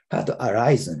on, had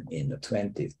arisen in the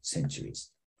 20th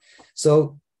centuries.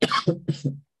 So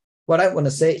what I want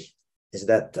to say is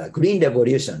that Green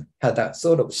Revolution had a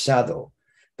sort of shadow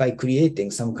by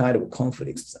creating some kind of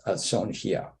conflicts as shown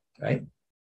here, right?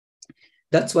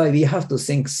 That's why we have to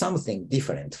think something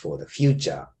different for the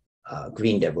future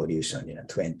Green Revolution in the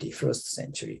 21st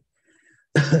century.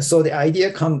 So the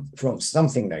idea comes from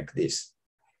something like this.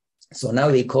 So now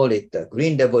we call it the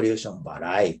Green Revolution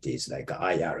varieties, like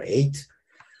IR8.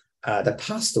 The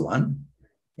past one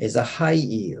is a high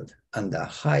yield and a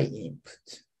high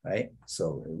input, right?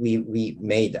 So we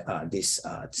made this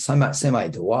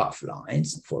semi-dwarf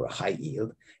lines for a high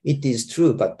yield. It is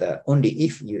true, but only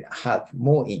if you have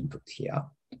more input here.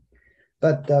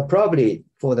 But probably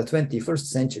for the 21st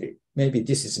century, maybe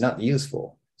this is not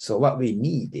useful. So what we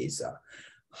need is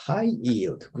high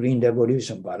yield Green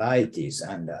Revolution varieties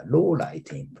and low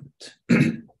light input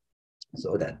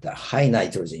so that the high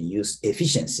nitrogen use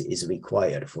efficiency is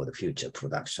required for the future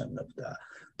production of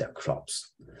the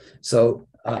crops. So,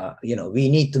 we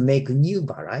need to make new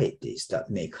varieties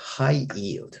that make high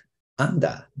yield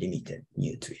under limited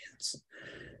nutrients.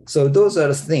 So those are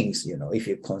the things, if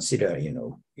you consider,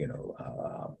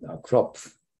 crop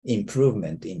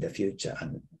improvement in the future,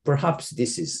 and perhaps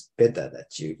this is better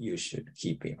that you should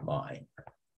keep in mind.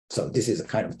 So this is a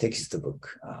kind of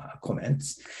textbook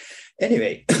comments.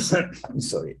 Anyway,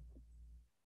 sorry.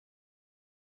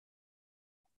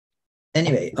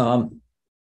 Anyway,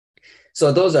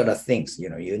 so those are the things,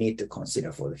 you need to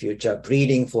consider for the future.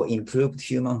 Breeding for improved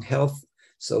human health.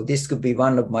 So this could be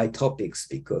one of my topics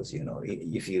because,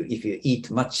 if you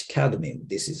eat much cadmium,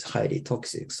 this is highly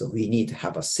toxic. So we need to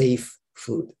have a safe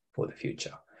food for the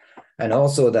future. And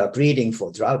also the breeding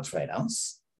for drought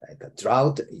tolerance. Like a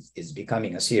drought is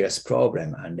becoming a serious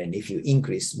problem. And then if you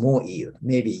increase more yield,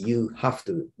 maybe you have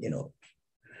to,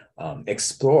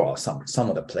 explore some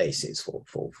of the places for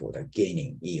the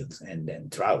gaining yields, and then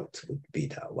drought would be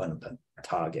one of the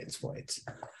targets for it.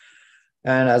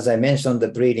 And as I mentioned, the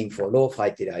breeding for low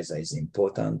fertilizer is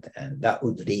important, and that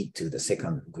would lead to the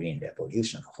second Green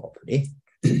Revolution, hopefully.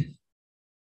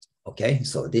 Okay,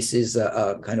 so this is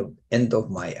a kind of end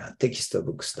of my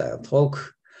textbook style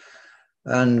talk.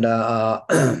 And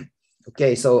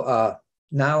okay, so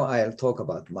now I'll talk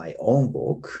about my own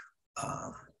book,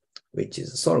 which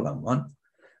is a sorghum one.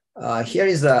 Here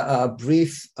is a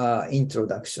brief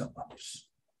introduction.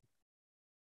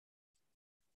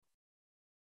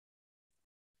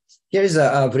 Here is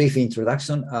a brief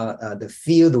introduction. The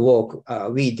field work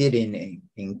we did in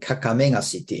Kakamega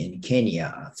city in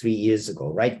Kenya 3 years ago,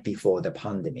 right before the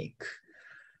pandemic.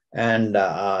 And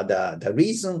the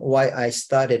reason why I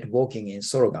started working in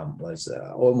sorghum was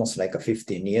almost like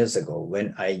 15 years ago,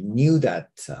 when I knew that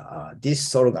this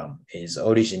sorghum is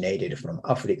originated from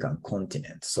African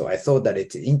continent. So I thought that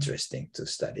it's interesting to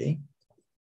study.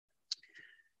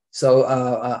 So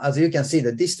as you can see,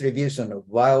 the distribution of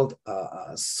wild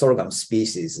sorghum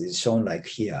species is shown like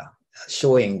here,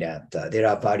 showing that there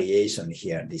are variation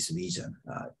here in this region,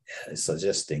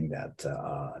 suggesting that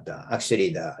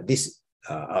this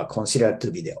are considered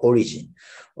to be the origin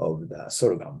of the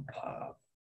sorghum.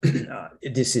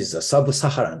 This is a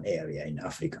sub-Saharan area in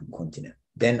African continent.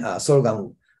 Then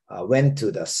sorghum went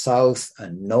to the south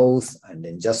and north, and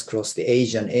then just crossed the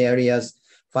Asian areas,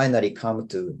 finally come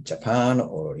to Japan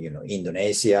or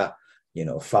Indonesia,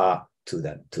 far to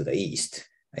the east.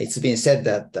 It's been said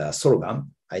that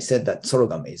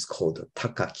sorghum is called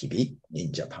takakibi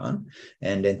in Japan.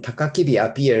 And then takakibi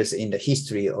appears in the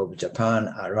history of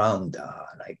Japan around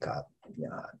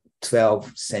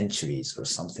 12 centuries or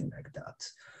something like that.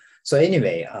 So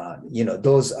anyway,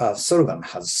 those sorghum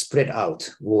has spread out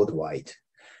worldwide.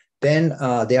 Then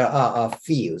there are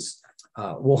fields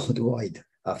worldwide,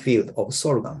 a field of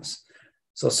sorghums.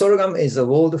 So sorghum is the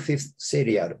world's fifth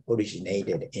cereal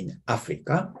originated in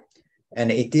Africa. And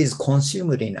it is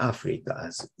consumed in Africa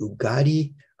as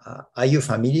ugali. Are you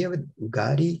familiar with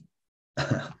ugali?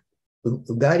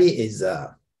 Ugali is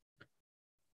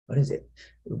what is it?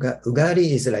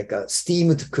 Ugali is like a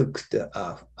steamed cooked,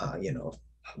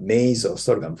 maize or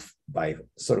sorghum by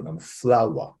sorghum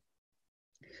flour.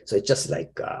 So it's just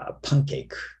like a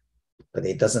pancake, but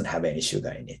it doesn't have any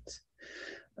sugar in it.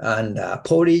 And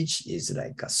porridge is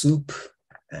like a soup,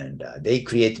 and they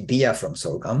create beer from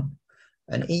sorghum.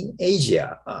 And in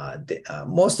Asia,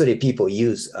 mostly people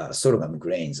use sorghum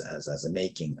grains as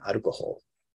making alcohol,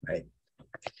 right?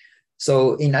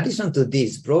 So in addition to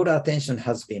this, broader attention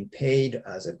has been paid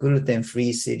as a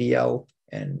gluten-free cereal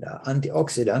and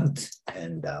antioxidant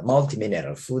and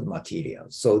multi-mineral food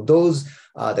materials. So those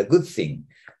are the good thing.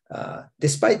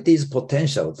 Despite this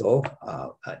potential, though,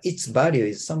 its value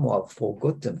is somewhat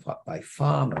forgotten by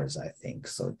farmers, I think.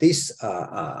 So this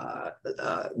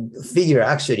figure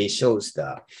actually shows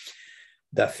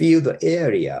the field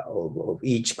area of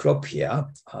each crop here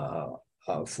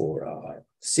for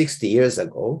 60 years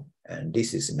ago, and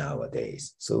this is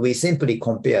nowadays. So we simply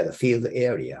compare the field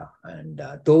area, and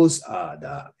those are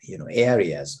the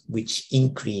areas which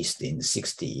increased in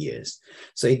 60 years.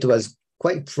 So it was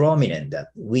quite prominent that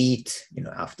wheat,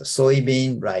 after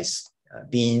soybean, rice,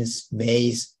 beans,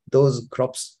 maize, those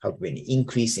crops have been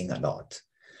increasing a lot.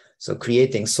 So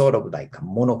creating sort of like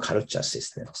monoculture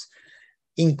systems.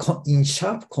 In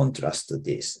sharp contrast to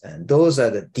this, and those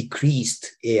are the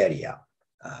decreased area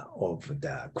of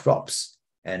the crops.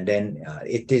 And then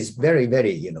it is very,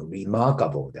 very,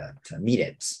 remarkable that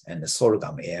millets and the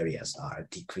sorghum areas are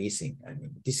decreasing. I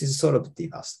mean, this is sort of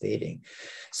devastating.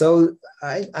 So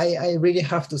I really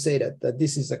have to say that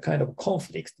this is a kind of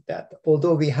conflict that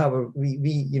although we have,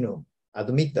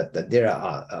 admit that there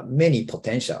are many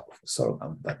potential for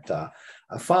sorghum, but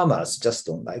farmers just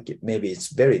don't like it. Maybe it's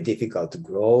very difficult to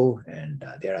grow, and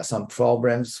there are some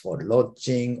problems for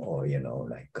lodging or,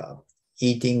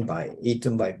 eaten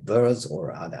by birds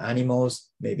or other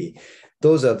animals. Maybe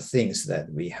those are the things that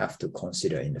we have to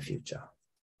consider in the future.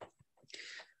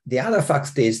 The other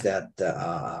fact is that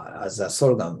as a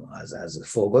sorghum, as a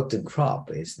forgotten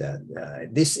crop, is that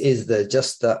this is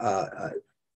just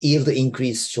yield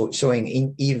increase,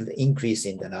 showing yield increase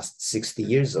in the last 60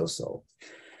 years or so.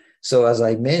 So as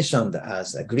I mentioned,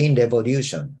 as a green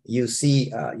revolution, you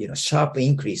see, sharp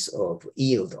increase of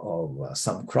yield of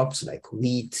some crops like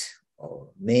wheat or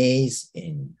maize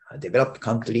in a developed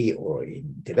country or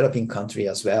in developing country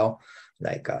as well,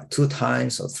 like 2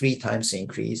 times or 3 times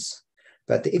increase.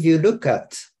 But if you look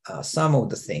at some of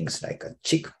the things like a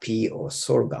chickpea or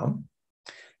sorghum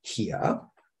here,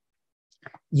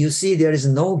 you see there is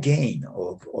no gain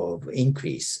of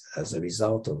increase as a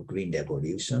result of green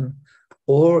revolution,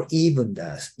 or even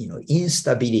the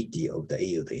instability of the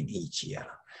yield in each year.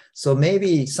 So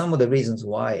maybe some of the reasons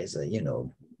why is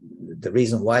the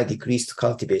reason why decreased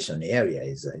cultivation area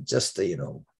is just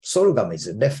sorghum is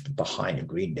left behind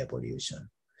green revolution.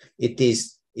 It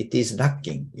is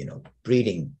lacking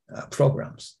breeding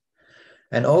programs.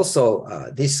 And also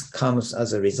this comes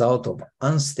as a result of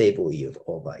unstable yield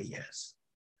over years.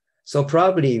 So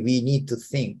probably we need to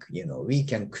think, we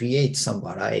can create some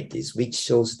varieties which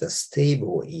shows the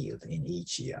stable yield in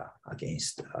each year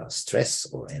against stress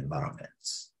or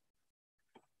environments.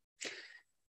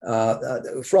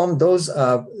 From those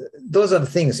are the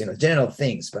things, general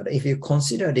things. But if you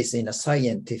consider this in a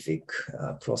scientific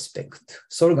prospect,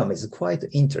 sorghum is quite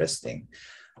interesting.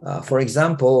 For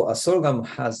example, a sorghum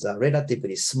has a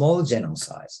relatively small genome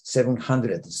size,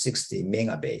 760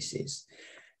 megabases.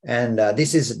 And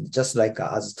this is just like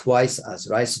twice as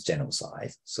rice genome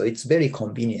size. So it's very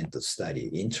convenient to study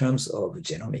in terms of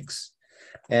genomics.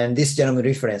 And this genome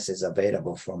reference is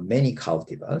available from many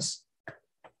cultivars.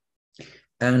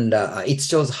 And it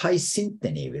shows high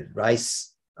synteny with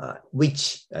rice,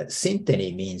 which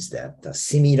synteny means that the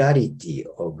similarity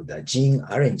of the gene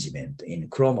arrangement in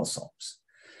chromosomes.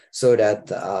 So that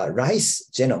rice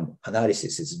genome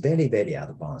analysis is very, very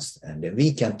advanced, and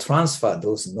we can transfer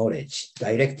those knowledge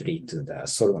directly to the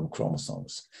sorghum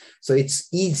chromosomes. So it's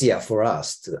easier for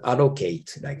us to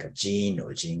allocate like a gene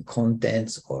or gene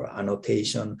contents or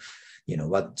annotation,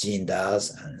 what gene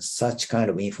does, and such kind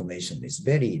of information is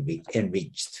very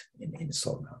enriched in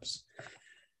sorghums.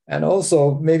 And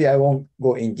also, maybe I won't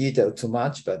go in detail too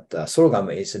much, but sorghum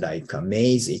is like a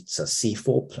maize, it's a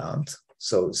C4 plant.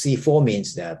 So C4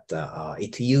 means that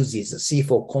it uses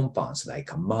C4 compounds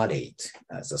like malate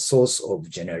as a source of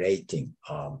generating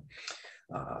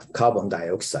carbon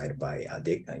dioxide by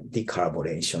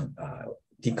decarbonation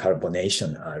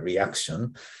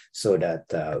reaction, so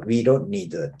that we don't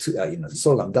need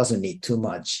sorghum doesn't need too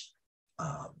much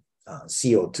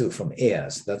CO2 from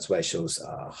air. So that's why it shows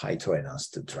high tolerance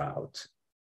to drought.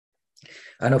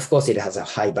 And of course, it has a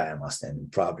high biomass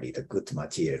and probably the good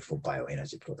material for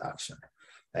bioenergy production,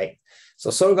 right?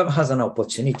 So sorghum has an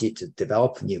opportunity to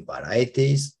develop new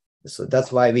varieties. So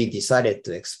that's why we decided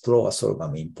to explore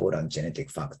sorghum important genetic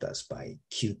factors by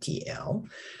QTL.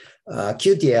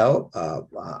 QTL,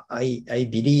 I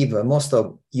believe most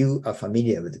of you are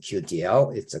familiar with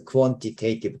QTL. It's a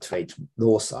quantitative trait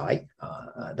loci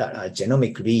that are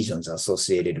genomic regions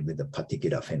associated with a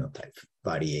particular phenotype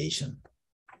variation.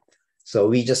 So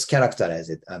we just characterize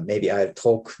it. Maybe I'll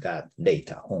talk that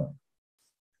later on.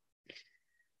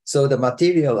 So the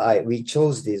material we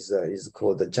chose this is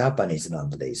called the Japanese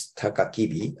nowadays,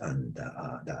 Takakibi, and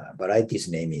the variety's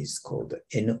name is called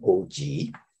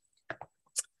NOG.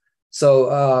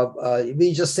 So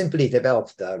we just simply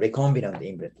developed the recombinant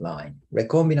inbred line.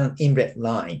 Recombinant inbred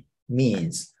line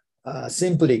means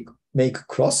simply make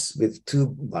cross with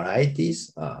two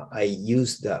varieties. I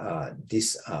used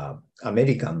this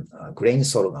American grain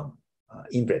sorghum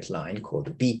inbred line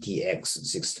called BTX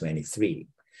 623.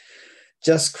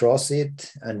 Just cross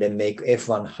it and then make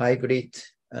F1 hybrid,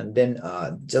 and then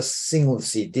just single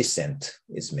seed descent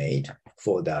is made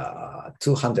for the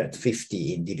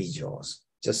 250 individuals.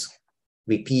 Just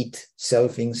repeat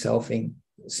selfing,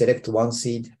 select one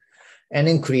seed, and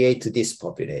then create this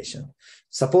population.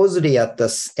 Supposedly at the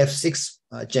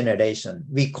F6 generation,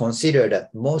 we consider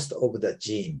that most of the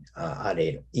gene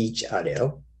allele, each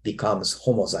allele becomes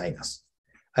homozygous,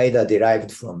 either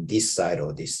derived from this side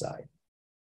or this side.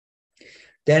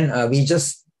 Then we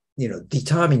just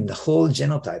determine the whole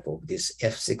genotype of this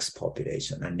F6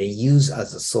 population and they use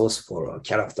as a source for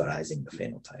characterizing the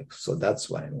phenotype. So that's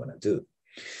what I'm going to do.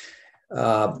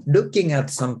 Looking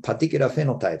at some particular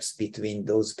phenotypes between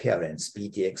those parents,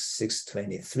 BTX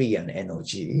 623 and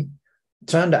NOG,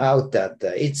 turned out that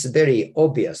it's very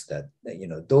obvious that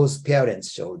those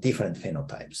parents show different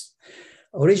phenotypes.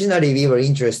 Originally, we were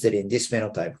interested in this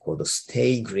phenotype called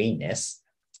stay greenness.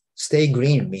 Stay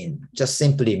green just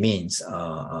simply means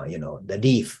the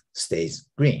leaf stays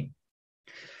green.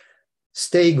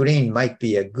 Stay green might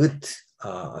be a good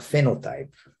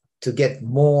phenotype to get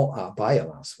more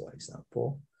biomass, for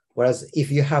example. Whereas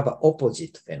if you have an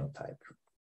opposite phenotype,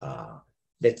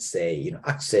 let's say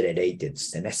accelerated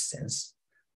senescence,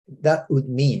 that would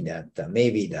mean that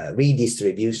maybe the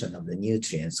redistribution of the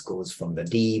nutrients goes from the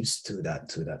leaves to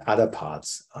the other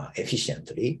parts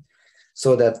efficiently.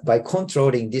 So that by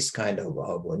controlling this kind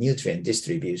of nutrient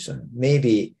distribution,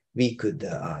 maybe we could,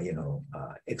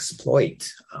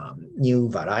 exploit new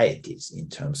varieties in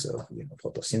terms of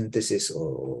photosynthesis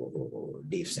or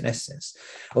leaf senescence.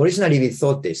 Originally, we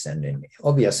thought this, and then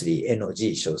obviously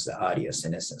NOG shows the earlier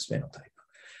senescence phenotype.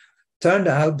 Turned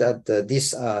out that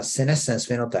this senescence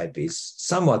phenotype is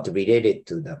somewhat related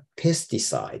to the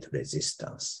pesticide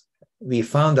resistance. We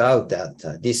found out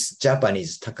that this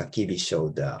Japanese Takakibi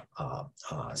showed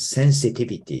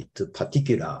sensitivity to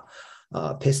particular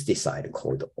pesticide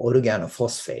called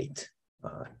organophosphate,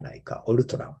 like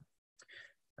Ultram.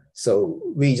 So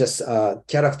we just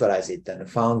characterized it and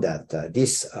found that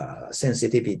this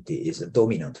sensitivity is a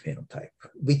dominant phenotype,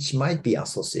 which might be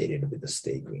associated with the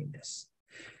stay greenness.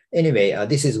 Anyway,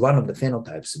 this is one of the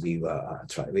phenotypes we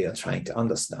are trying to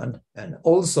understand. And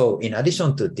also, in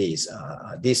addition to this,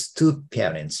 these two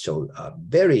parents show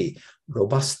very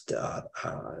robust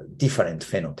different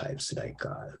phenotypes, like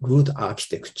root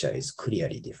architecture is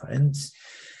clearly different.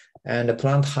 And the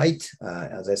plant height,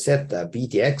 as I said,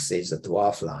 BTX is a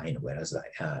dwarf line, whereas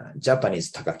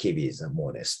Japanese Takakibi is a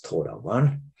more or less taller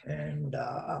one. And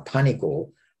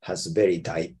Panicle has very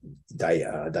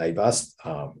diverse,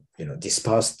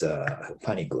 dispersed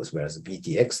panicles, whereas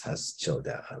BTX has showed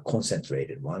a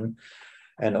concentrated one.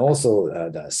 And also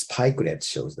the spikelet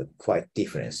shows the quite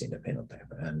difference in the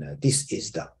phenotype. And this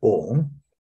is the own.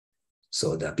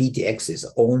 So the BTX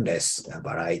is ownless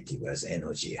variety, whereas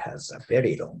NOG has a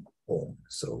very long own.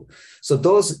 So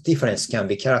those differences can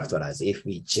be characterized if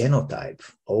we genotype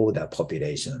all the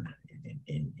population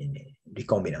in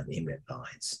recombinant inbred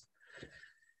lines.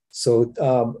 So,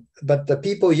 but the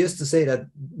people used to say that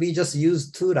we just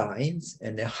use two lines,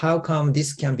 and how come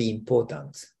this can be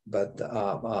important? But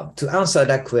to answer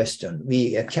that question,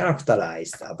 we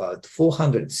characterized about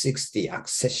 460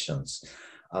 accessions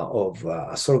of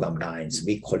sorghum lines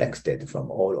we collected from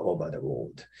all over the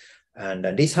world. And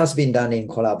this has been done in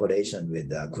collaboration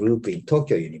with a group in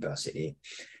Tokyo University.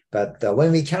 But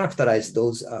when we characterize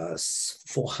those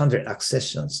 400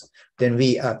 accessions, then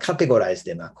we categorize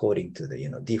them according to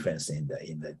the difference in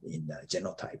the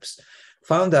genotypes.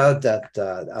 Found out that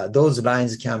those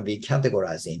lines can be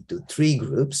categorized into three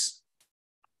groups.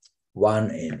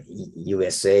 One in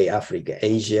USA, Africa,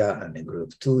 Asia, and the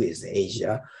group two is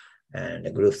Asia. And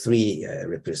the group three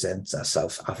represents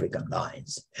South African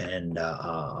lines. And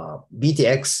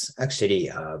BTX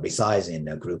actually resides in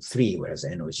group three, whereas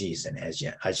NOG is an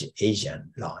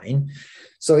Asian line.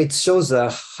 So it shows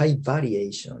a high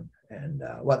variation. And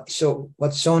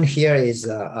what's shown here is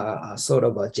a sort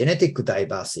of a genetic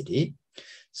diversity.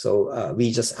 So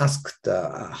we just asked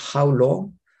how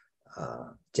long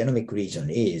genomic region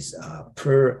is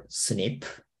per SNP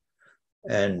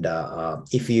And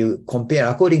if you compare,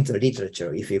 according to the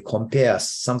literature, if you compare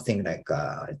something like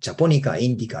Japonica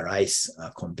indica rice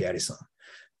comparison,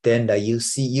 then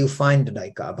you find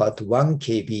like about 1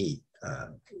 kb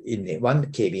in the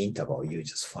 1 kb interval, you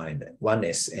just find 1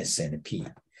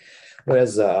 SNP.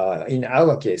 Whereas in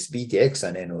our case, BTX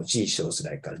and NOG shows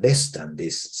like less than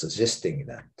this, suggesting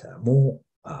that more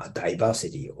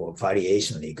diversity or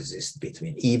variation exists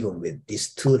between even with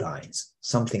these two lines,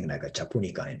 something like a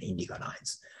Japonica and Indica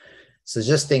lines,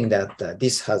 suggesting that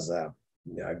this has a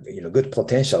good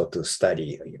potential to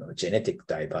study genetic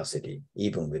diversity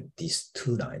even with these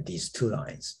two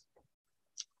lines,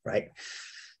 right?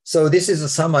 So this is a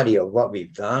summary of what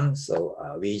we've done. So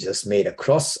we just made a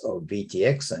cross of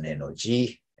BTX and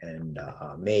NOG and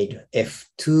made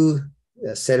F2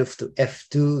 self to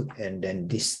F2, and then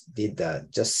this did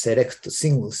just select a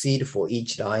single seed for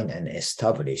each line and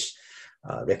establish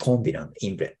recombinant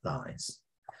inbred lines.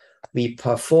 We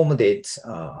performed it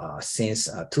since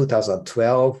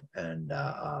 2012, and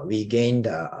we gained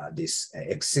this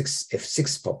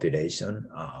F6 population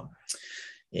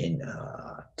in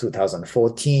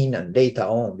 2014, and later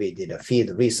on we did a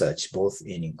field research both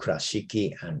in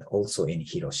Kurashiki and also in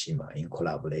Hiroshima in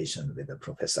collaboration with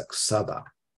Professor Kusaba.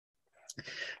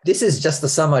 This is just a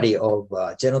summary of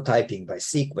genotyping by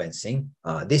sequencing.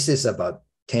 This is about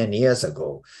 10 years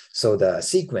ago, so the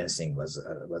sequencing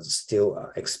was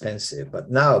still expensive,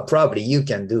 but now probably you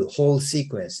can do whole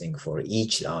sequencing for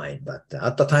each line. But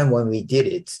at the time when we did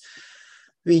it,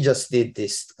 we just did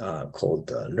this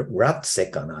called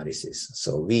rat-seq analysis.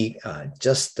 So we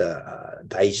just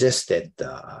digested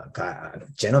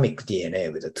genomic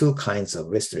DNA with the two kinds of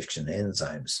restriction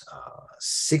enzymes,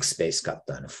 6-base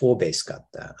cutter and 4-base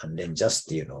cutter, and then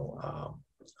just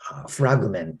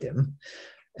fragment them.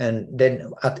 And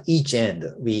then at each end,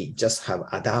 we just have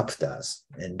adapters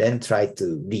and then try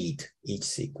to read each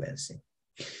sequencing.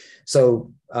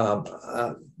 So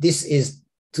this is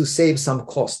to save some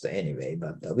cost anyway,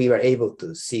 but we were able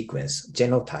to sequence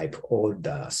genotype all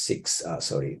the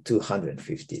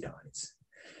 250 lines.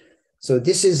 So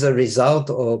this is a result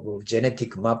of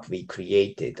genetic map we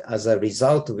created. As a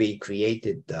result, we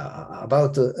created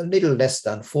about a little less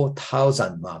than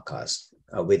 4,000 markers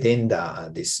within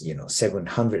this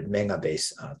 700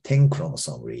 megabase 10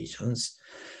 chromosome regions.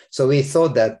 So we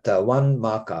thought that one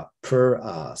marker per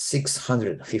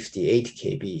 658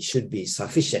 kb should be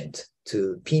sufficient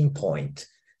to pinpoint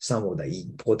some of the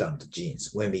important genes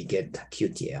when we get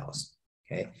QTLs.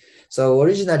 Okay, so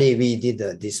originally we did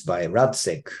this by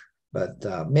rat-seq, but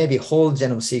maybe whole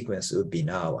genome sequence would be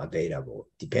now available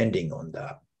depending on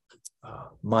the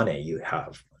money you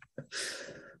have.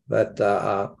 But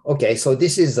okay, so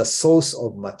this is the source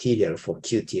of material for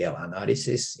QTL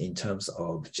analysis in terms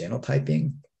of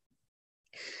genotyping.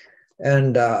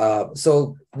 And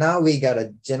so now we got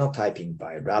a genotyping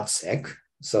by rat-seq.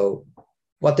 So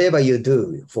whatever you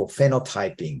do for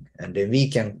phenotyping, and then we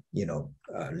can,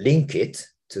 link it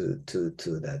to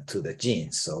the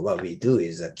genes. So what we do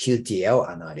is a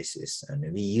QTL analysis,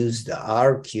 and we use the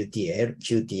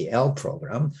QTL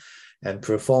program and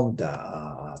perform the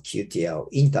QTL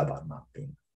interval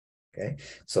mapping. Okay,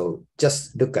 so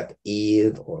just look at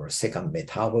yield or second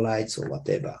metabolites or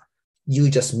whatever. You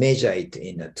just measure it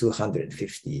in a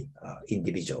 250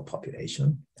 individual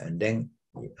population, and then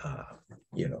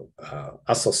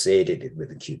associated it with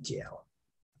the QTL.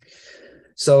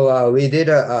 So we did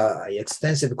an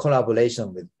extensive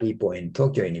collaboration with people in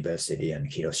Tokyo University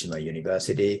and Hiroshima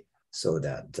University, so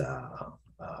that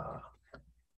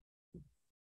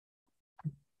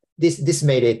this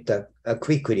made it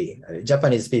quickly.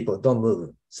 Japanese people don't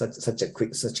move such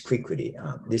quickly.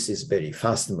 This is very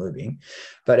fast moving.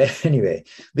 But anyway,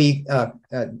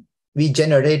 we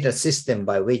generate a system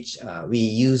by which we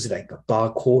use like a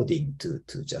bar coding to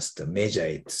just measure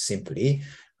it simply.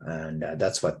 And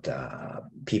that's what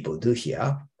people do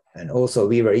here. And also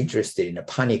we were interested in a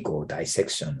panicle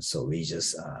dissection. So we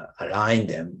just align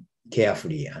them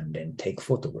carefully and then take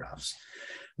photographs.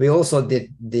 We also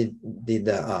did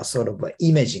sort of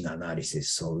imaging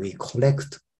analysis. So we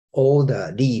collect all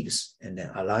the leaves and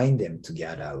then align them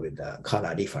together with the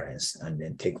color reference and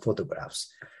then take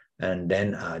photographs. And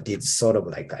then did sort of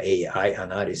like AI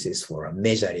analysis for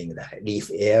measuring the leaf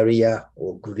area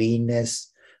or greenness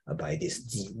by this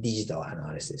digital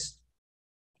analysis.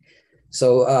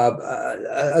 So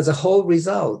as a whole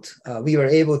result, we were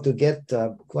able to get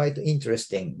quite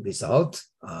interesting result.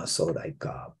 So like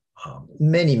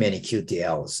many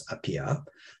QTLs appear.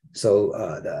 So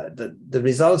the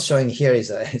results showing here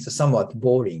is somewhat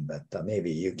boring, but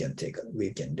maybe we can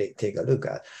take a look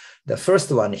at. The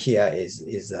first one here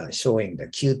is showing the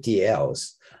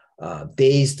QTLs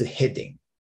based heading.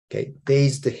 Okay,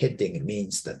 based heading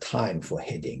means the time for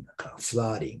heading,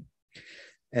 flooding.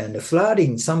 And the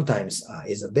flooding sometimes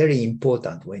is very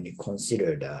important when you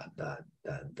consider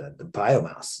the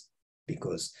biomass,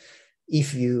 because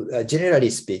if you, generally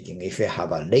speaking, if you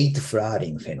have a late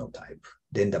flooding phenotype,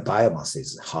 then the biomass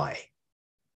is high.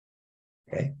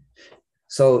 Okay,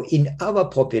 so in our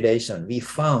population, we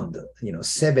found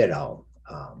several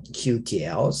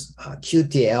QTLs.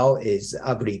 QTL is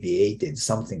abbreviated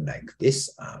something like this.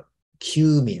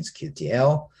 Q means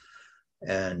QTL,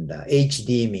 and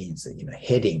HD means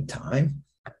heading time.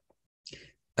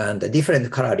 And the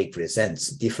different color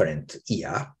represents different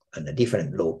year and a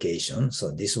different location.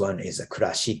 So this one is a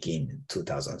classic in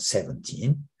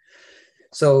 2017.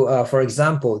 So for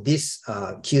example, this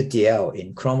QTL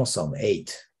in chromosome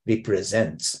 8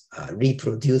 represents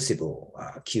reproducible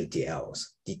QTLs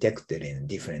detected in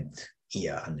different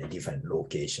year and different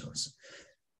locations.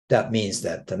 That means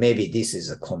that maybe this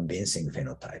is a convincing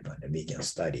phenotype and we can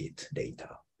study it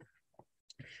later.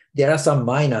 There are some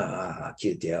minor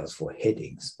QTLs for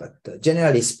headings, but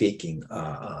generally speaking,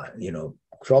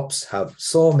 crops have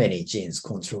so many genes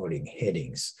controlling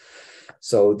headings.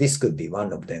 So this could be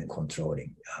one of them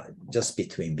controlling just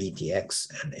between BTX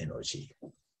and NOG.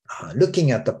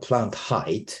 Looking at the plant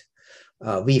height,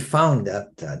 we found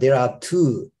that there are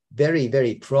two very,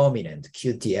 very prominent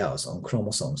QTLs on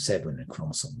chromosome 7 and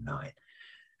chromosome 9.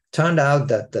 Turned out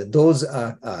that those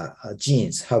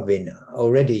genes have been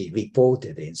already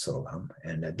reported in sorghum,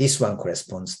 and this one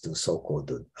corresponds to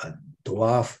so-called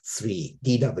dwarf 3,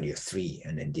 DW3,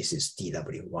 and then this is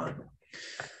DW1.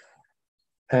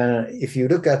 If you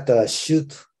look at the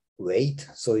shoot weight,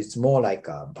 so it's more like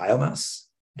a biomass,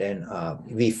 then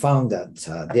we found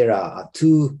that there are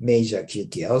two major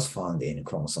QTLs found in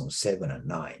chromosome 7 and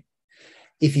 9.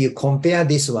 If you compare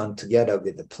this one together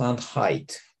with the plant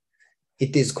height,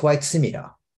 it is quite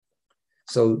similar.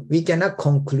 So we cannot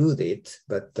conclude it,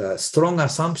 but the strong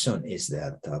assumption is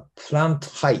that plant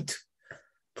height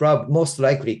most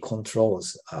likely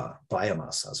controls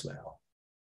biomass as well.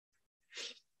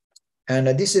 And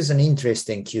this is an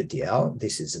interesting QTL.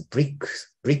 This is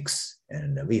BRICS,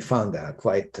 and we found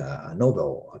quite a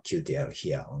novel QTL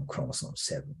here on chromosome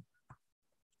 7.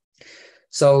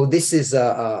 So this is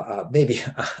maybe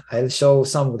I'll show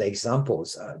some of the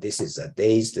examples. This is a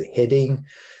dazed heading.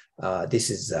 This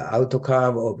is the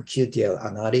outcome of QTL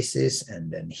analysis,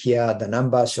 and then here the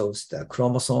number shows the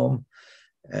chromosome,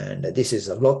 and this is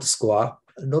a lot score.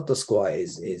 Lot score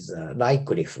is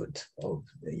likelihood of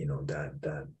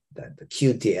the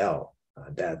QTL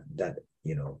that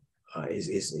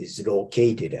is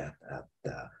located at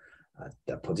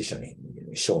the position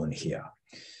shown here.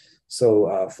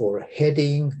 So for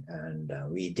heading, and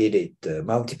we did it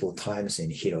multiple times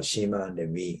in Hiroshima, and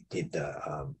then we did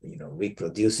the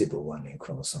reproducible one in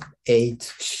chromosome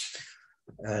 8.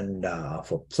 And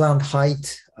for plant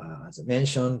height, as I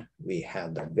mentioned, we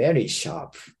had a very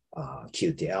sharp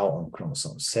QTL on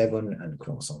chromosome 7 and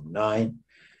chromosome 9.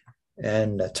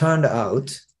 And turned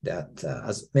out that,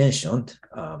 as mentioned,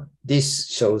 this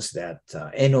shows that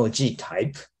NOG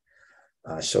type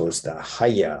shows the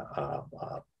higher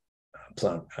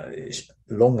plant,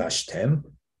 longer stem.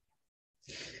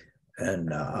 And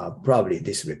probably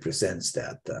this represents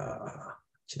that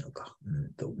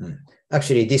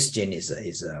actually this gene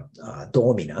is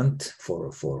dominant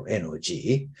for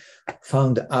NOG.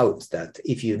 Found out that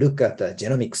if you look at the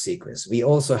genomic sequence, we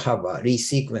also have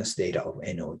resequence data of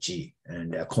NOG,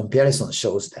 and a comparison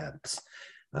shows that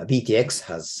BTX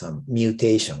has some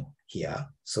mutation here,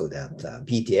 so that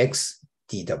BTX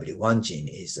DW1 gene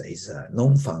is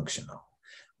non-functional,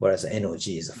 whereas NOG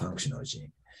is a functional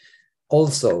gene.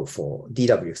 Also for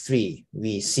DW3,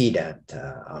 we see that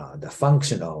the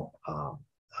functional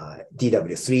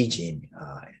DW3 gene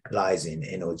lies in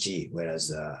NOG,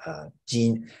 whereas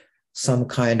some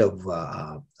kind of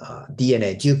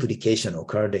DNA duplication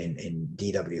occurred in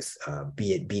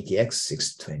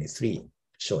BTX623,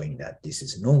 showing that this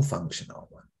is non-functional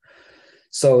one.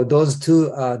 So those two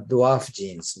dwarf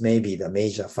genes may be the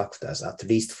major factors, at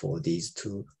least for these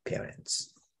two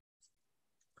parents.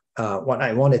 What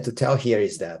I wanted to tell here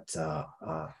is that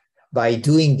by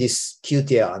doing this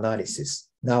QTL analysis,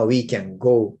 now we can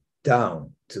go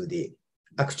down to the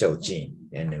actual gene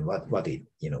and then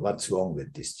what's wrong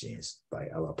with these genes by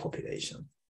our population.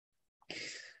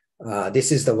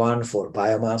 This is the one for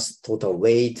biomass, total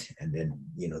weight, and then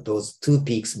those two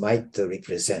peaks might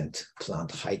represent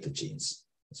plant height genes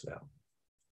as well.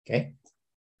 Okay.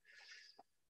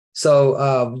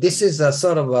 So this is a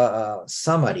sort of a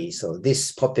summary. So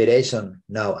this population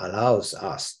now allows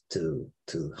us to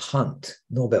hunt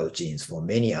novel genes for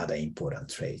many other important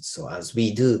traits. So as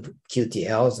we do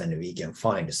QTLs, and we can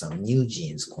find some new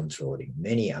genes controlling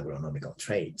many agronomical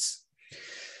traits,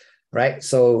 right?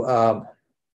 So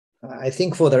I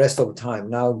think for the rest of the time,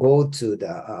 now go to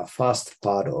the first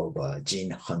part of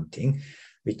gene hunting,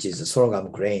 which is a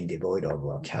sorghum grain devoid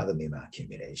of cadmium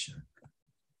accumulation.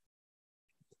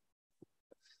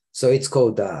 So it's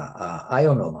called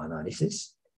ionome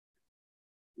analysis.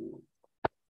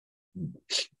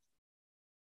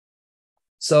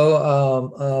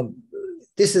 So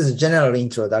this is a general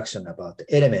introduction about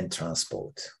element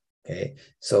transport. Okay,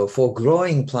 so for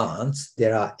growing plants,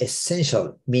 there are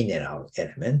essential mineral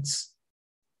elements.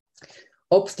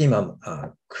 Optimum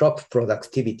crop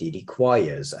productivity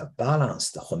requires a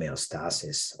balanced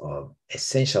homeostasis of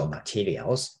essential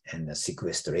materials and the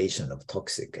sequestration of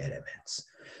toxic elements.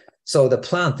 So the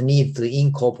plant needs to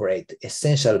incorporate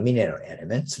essential mineral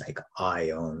elements like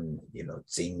iron,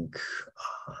 zinc,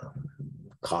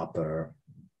 copper,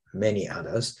 many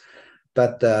others.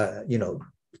 But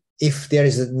if there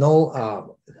is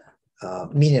no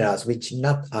minerals which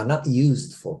are not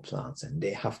used for plants, and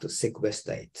they have to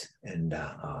sequester it, and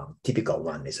typical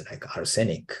one is like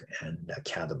arsenic and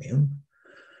cadmium.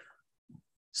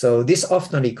 So this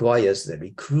often requires the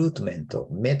recruitment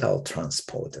of metal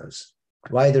transporters,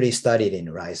 widely studied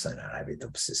in rice and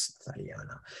Arabidopsis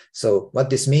thaliana. So what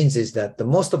this means is that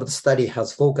most of the study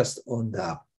has focused on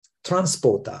the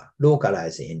transporter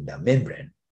localized in the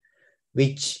membrane,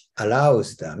 which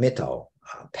allows the metal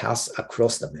pass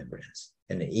across the membranes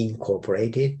and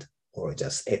incorporate it or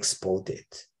just export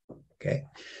it. Okay,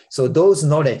 so those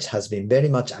knowledge has been very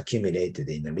much accumulated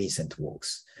in the recent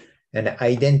works, and the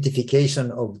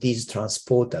identification of these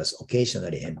transporters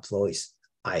occasionally employs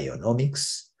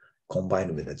ionomics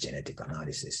combined with the genetic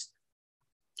analysis.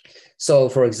 So,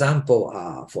 for example,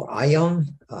 for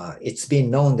ion, it's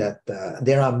been known that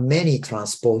there are many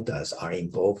transporters are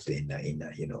involved in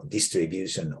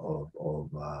distribution of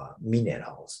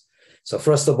minerals. So,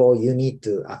 first of all, you need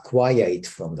to acquire it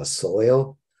from the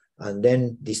soil, and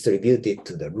then distribute it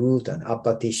to the root and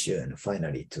upper tissue, and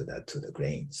finally to the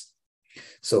grains.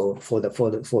 So,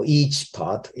 for each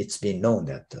part, it's been known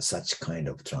that such kind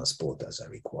of transporters are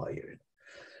required.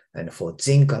 And for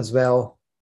zinc as well,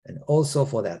 and also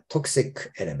for that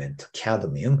toxic element,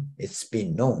 cadmium, it's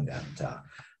been known that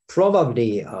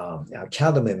probably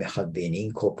cadmium had been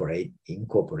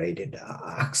incorporated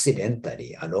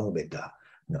accidentally along with the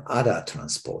other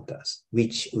transporters,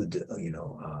 which would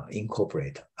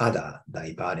incorporate other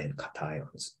divergent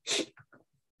cations.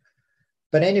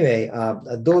 But anyway,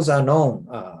 those are known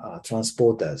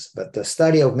transporters, but the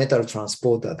study of metal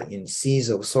transporter in seeds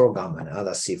of sorghum and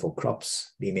other C4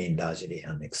 crops remain largely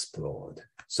unexplored.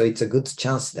 So it's a good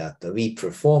chance that we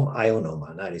perform ionome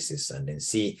analysis and then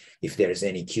see if there is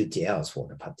any QTLs for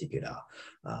the particular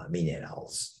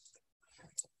minerals.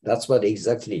 That's what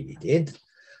exactly we did.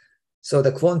 So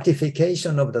the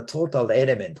quantification of the total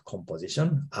element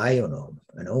composition, ionome,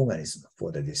 an organism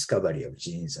for the discovery of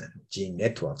genes and gene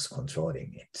networks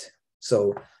controlling it.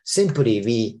 So simply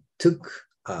we took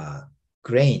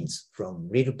grains from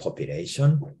real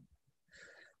population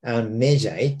and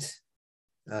measure it,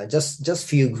 just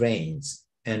few grains,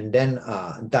 and then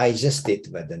digest it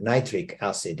with the nitric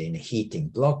acid in a heating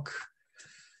block,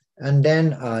 and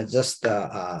then just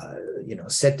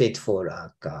set it for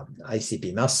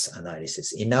ICP mass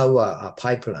analysis. In our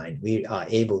pipeline, we are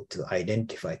able to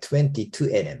identify 22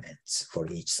 elements for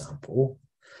each sample,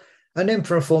 and then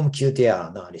perform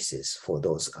QTL analysis for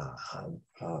those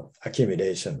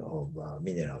accumulation of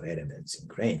mineral elements in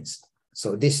grains.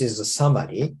 So this is a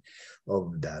summary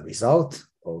of the result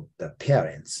of the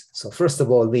parents. So first of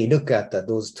all, we look at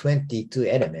those 22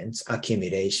 elements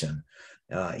accumulation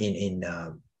in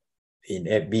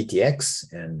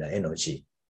BTX and NOG.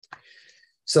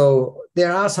 So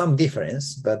there are some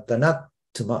difference, but not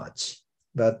too much.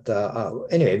 But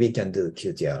anyway, we can do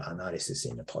QTL analysis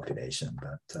in the population.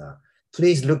 But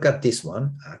please look at this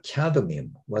one.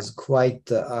 Cadmium was quite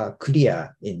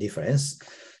clear in difference,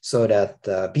 so that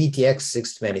BTX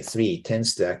 623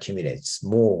 tends to accumulate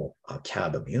more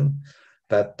cadmium.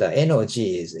 But the NOG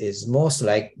is most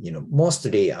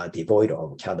mostly devoid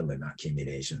of cadmium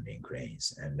accumulation in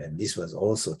grains, and then this was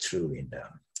also true in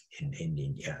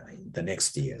the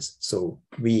next years. So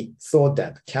we thought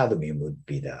that cadmium would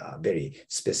be the very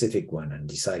specific one and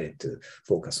decided to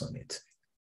focus on it.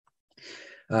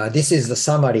 This is the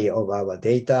summary of our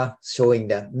data showing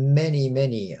that many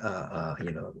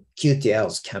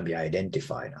QTLs can be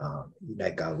identified.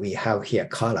 We have here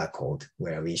color code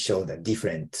where we show the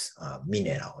different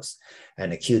minerals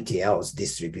and the QTLs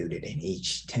distributed in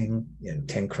each 10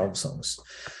 chromosomes.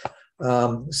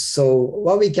 So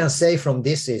what we can say from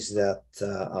this is that,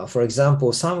 for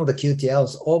example, some of the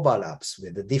QTLs overlaps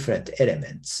with the different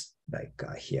elements, like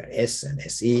here S and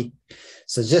SE,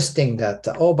 suggesting that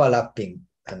overlapping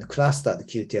and clustered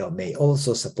QTL may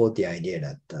also support the idea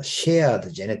that a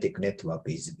shared genetic network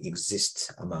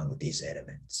exists among these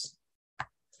elements.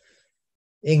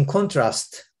 In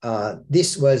contrast,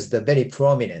 this was the very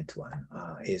prominent one,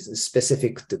 is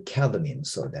specific to cadmium,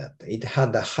 so that it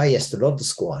had the highest Rod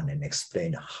score and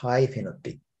explained high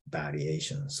phenotypic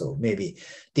variation. So maybe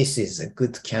this is a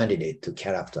good candidate to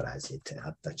characterize it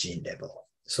at the gene level.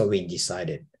 So we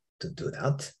decided to do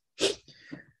that.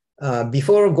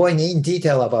 Before going in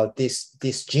detail about this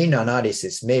gene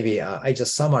analysis, maybe I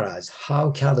just summarize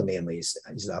how cadmium is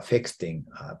affecting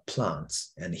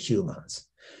plants and humans.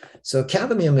 So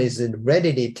cadmium is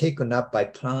readily taken up by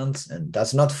plants and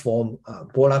does not form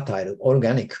volatile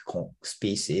organic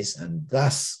species, and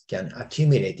thus can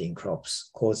accumulate in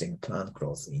crops, causing plant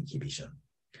growth inhibition.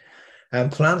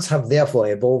 And plants have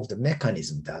therefore evolved a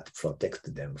mechanism that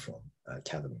protect them from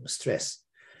cadmium stress.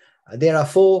 There are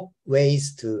 4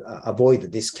 ways to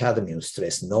avoid this cadmium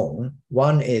stress known.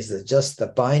 One is just the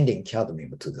binding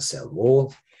cadmium to the cell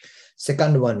wall.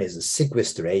 Second one is the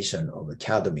sequestration of the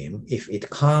cadmium if it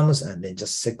comes and then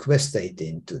just sequester it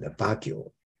into the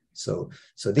vacuole. So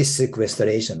this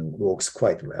sequestration works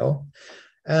quite well.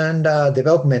 And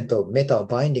development of metal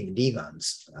binding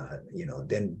ligands,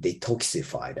 then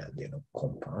detoxify that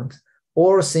compound,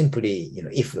 or simply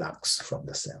efflux from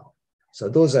the cell. So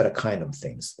those are the kind of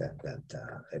things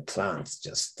that plants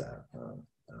just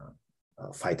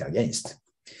fight against.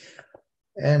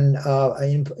 And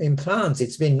in plants,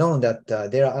 it's been known that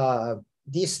there are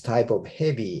this type of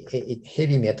heavy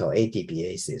metal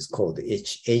ATPases called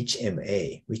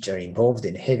HMA, which are involved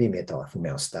in heavy metal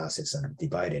homeostasis and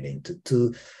divided into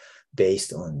 2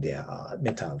 based on their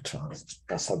metal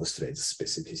substrate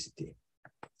specificity.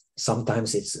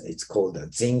 Sometimes it's called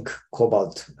zinc,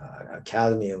 cobalt,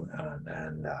 cadmium,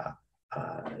 and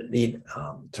lead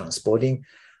transporting,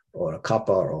 or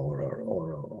copper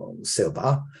or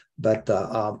silver. But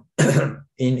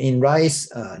in rice,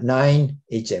 9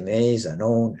 HMAs are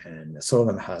known, and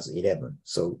sorghum has 11.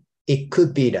 So it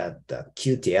could be that the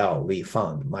QTL we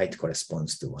found might correspond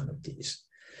to one of these.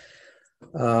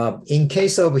 In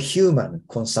case of human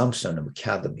consumption of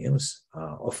cadmiums,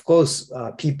 of course,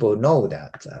 people know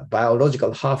that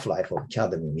biological half-life of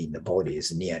cadmium in the body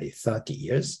is nearly 30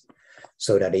 years.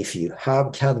 So that if you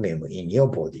have cadmium in your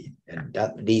body, and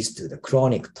that leads to the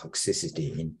chronic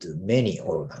toxicity into many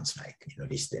organs like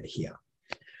listed here.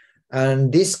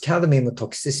 And this cadmium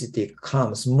toxicity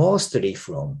comes mostly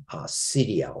from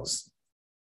cereals.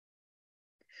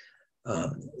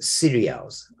 And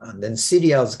then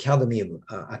cereals cadmium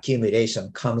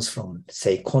accumulation comes from,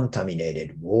 say,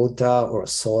 contaminated water or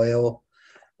soil,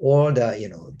 or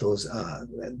those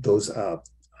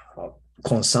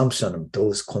consumption of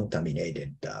those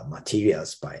contaminated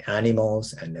materials by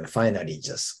animals, and then finally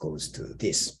just goes to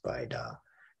this by the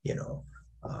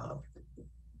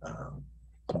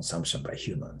consumption by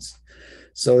humans.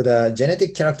 So the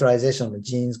genetic characterization of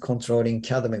genes controlling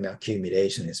cadmium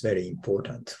accumulation is very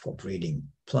important for breeding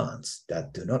plants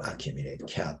that do not accumulate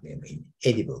cadmium in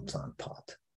edible plant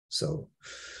part. So,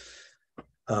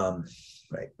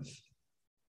 right.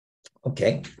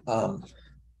 Okay.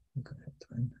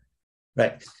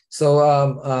 Right.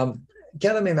 So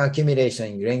cadmium accumulation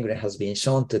in grain grain has been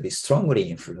shown to be strongly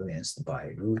influenced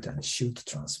by root and shoot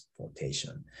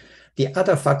transportation. The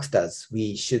other factors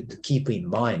we should keep in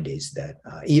mind is that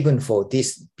even for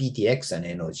this BTX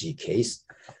and NOG case,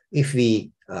 if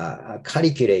we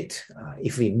calculate,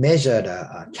 if we measure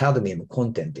the cadmium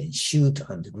content in shoot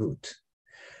and root,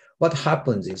 what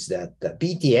happens is that the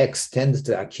BTX tends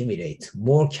to accumulate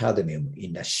more cadmium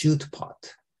in the shoot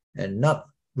part and not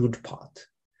root part.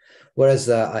 Whereas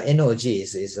NOG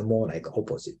is more like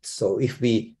opposite. So if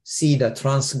we see the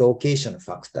translocation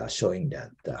factor showing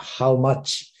that how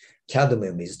much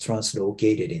cadmium is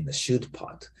translocated in the shoot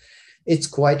part, it's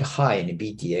quite high in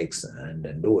BTX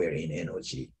and lower in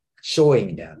NOG,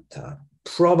 showing that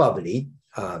probably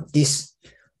this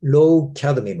low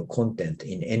cadmium content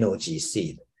in NOG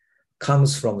seed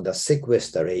comes from the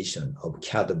sequestration of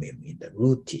cadmium in the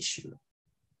root tissue.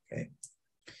 Okay.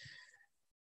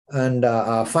 And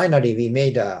finally, we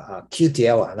made a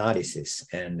QTL analysis.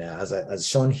 And as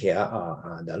shown here,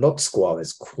 the lot score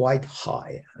is quite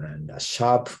high, and a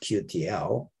sharp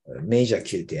QTL, major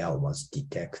QTL was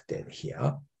detected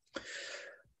here.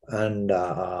 And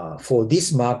for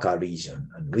this marker region,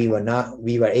 and we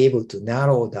were able to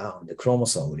narrow down the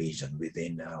chromosome region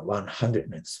within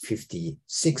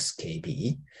 156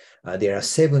 kb. There are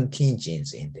 17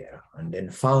 genes in there, and then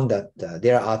found that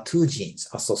there are 2 genes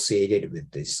associated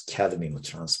with this cadmium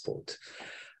transport,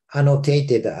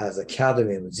 annotated as a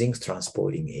cadmium zinc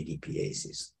transporting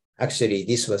ADPases. Actually,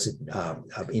 this was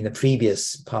in a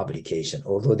previous publication,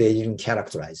 although they didn't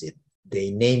characterize it.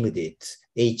 They named it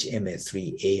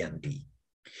HMA3A and B.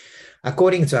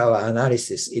 According to our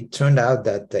analysis, it turned out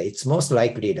that it's most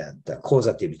likely that the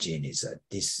causative gene is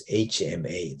this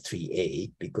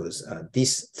HMA3A, because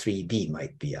this 3B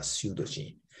might be a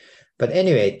pseudogene. But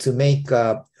anyway, to make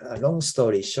a long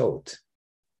story short,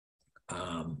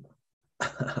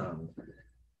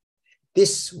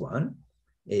 this one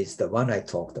is the one I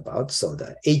talked about. So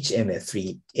the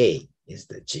HMA3A is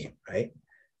the gene, right?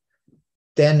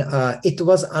 Then it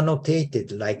was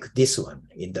annotated like this one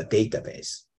in the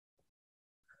database.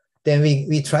 Then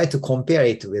we try to compare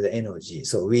it with NOG.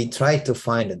 So we try to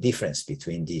find a difference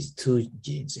between these 2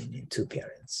 genes in 2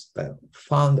 parents, but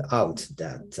found out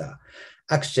that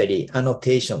actually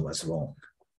annotation was wrong.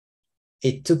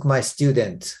 It took my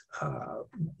student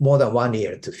more than 1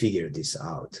 year to figure this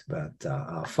out, but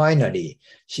finally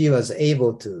she was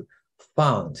able to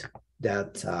find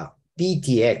that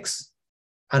BTX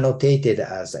annotated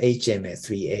as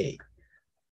HMA3A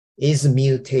is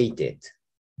mutated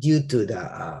due to the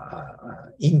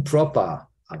improper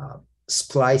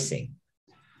splicing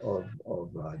of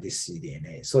this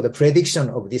cDNA. So the prediction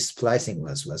of this splicing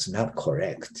was not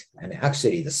correct. And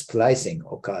actually the splicing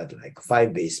occurred like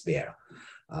 5 base pair,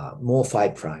 more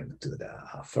 5' to the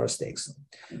first exon.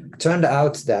 Turned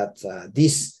out that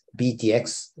this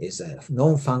BTX is a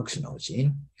non-functional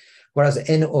gene, whereas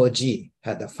NOG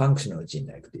had a functional gene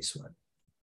like this one.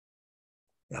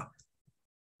 Yeah.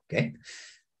 Okay.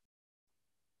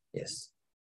 Yes.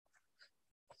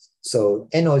 So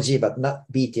NOG, but not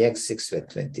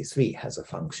BTX623 has a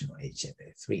functional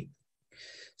HMA3.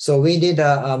 So we did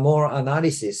a more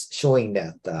analysis showing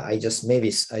that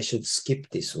maybe I should skip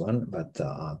this one, but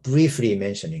briefly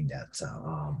mentioning that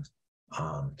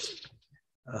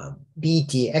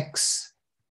BTX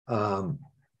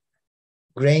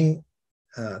grain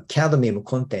cadmium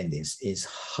content is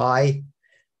high.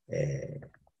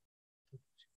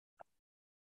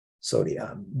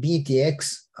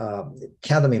 BTX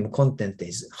cadmium content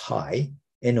is high,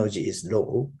 energy is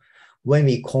low, when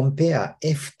we compare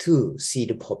F2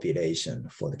 seed population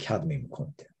for the cadmium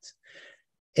content.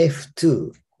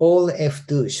 F2, all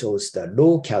F2 shows the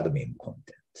low cadmium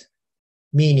content,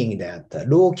 meaning that the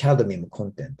low cadmium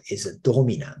content is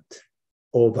dominant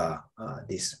over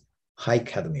this high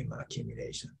cadmium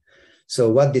accumulation. So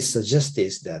what this suggests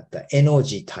is that the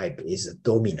NOG type is a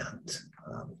dominant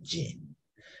gene.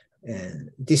 And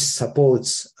this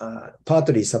supports,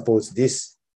 partly supports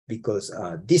this because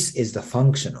this is the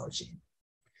functional gene.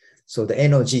 So the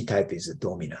NOG type is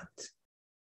dominant.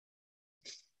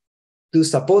 To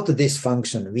support this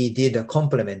function, we did a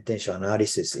complementation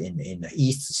analysis in the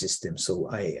yeast system. So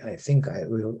I think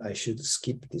I should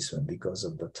skip this one because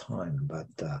of the time. But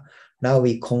now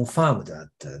we confirm that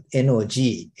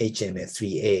NOG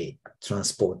HMA3A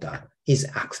transporter is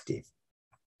active.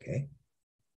 Okay.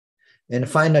 And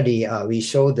finally, we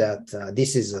show that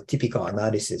this is a typical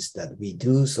analysis that we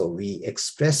do. So we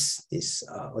express this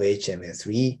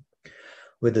OHMA3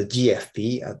 with the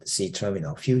GFP at the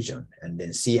C-terminal fusion and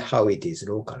then see how it is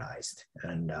localized.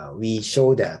 And we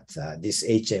show that this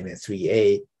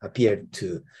HMA3A appeared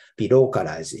to be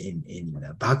localized in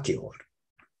the vacuole.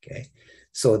 Okay.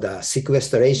 So the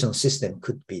sequestration system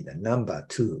could be the number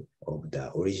 2 of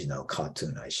the original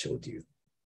cartoon I showed you.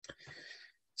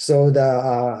 So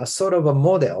the sort of a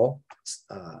model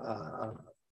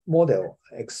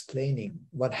explaining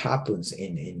what happens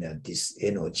in this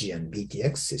NOG and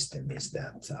BTX system is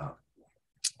that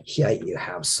here you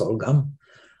have sorghum,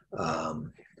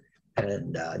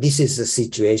 and this is the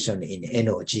situation in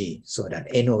NOG. So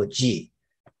that NOG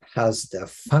has the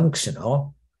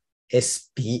functional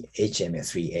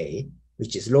SPHMA3A,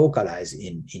 which is localized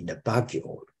in the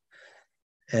vacuole.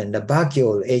 And the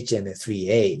vacuole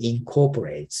HMA3A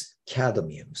incorporates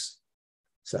cadmiums.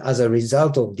 So as a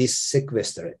result of this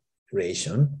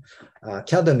sequestration,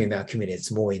 cadmium accumulates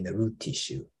more in the root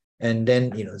tissue. And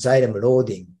then, xylem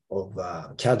loading of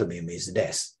cadmium is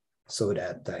less, so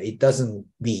that it doesn't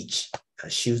reach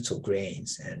shoots or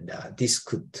grains. And this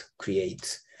could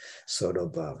create sort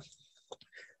of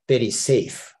very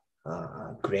safe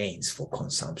grains for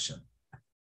consumption.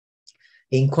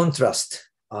 In contrast,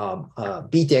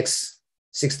 BTX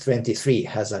 623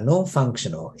 has a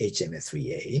non-functional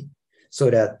HMA3A, so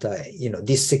that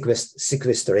this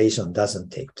sequestration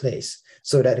doesn't take place,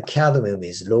 so that cadmium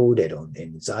is loaded on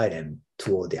in xylem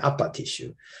toward the upper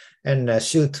tissue, and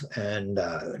shoot and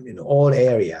all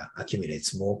area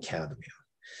accumulates more cadmium.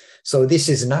 So this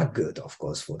is not good, of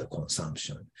course, for the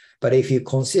consumption. But if you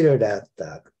consider that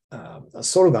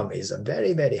sorghum is a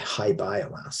very, very high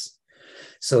biomass,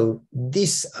 so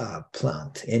this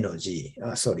plant,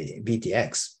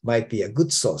 BTX, might be a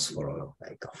good source for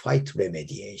like a phyte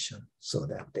remediation, so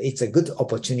that it's a good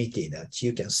opportunity that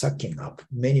you can suck in up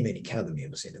many, many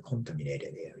cadmiums in the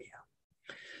contaminated area.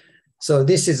 So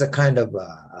this is a kind of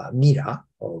a mirror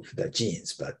of the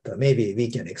genes, but maybe we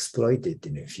can exploit it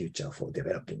in the future for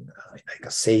developing like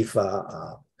a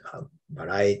safer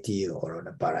variety or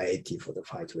a variety for the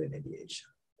phyte remediation,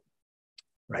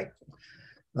 right?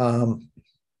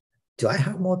 Do I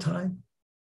have more time?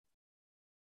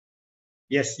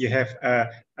 Yes, you have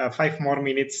 5 more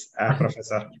minutes,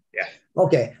 Professor. Yeah.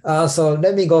 Okay, so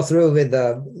let me go through with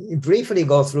briefly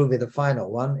go through with the final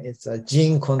one. It's a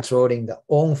gene controlling the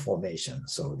ON formation.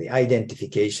 So the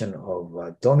identification of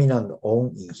a dominant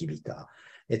ON inhibitor.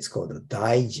 It's called a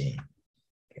dye gene.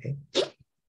 Okay.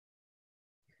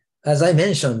 As I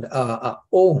mentioned,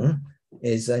 ON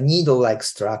is a needle-like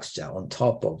structure on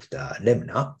top of the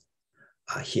lemna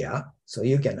here. So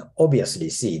you can obviously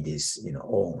see these,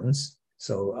 ONs.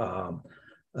 So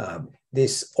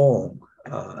this ON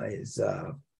is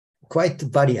quite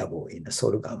variable in the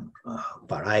sorghum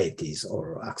varieties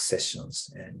or accessions.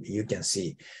 And you can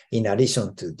see, in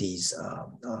addition to these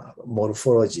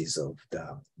morphologies of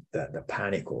the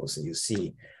panicles, you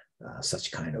see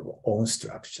such kind of ON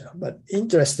structure. But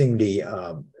interestingly,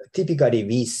 typically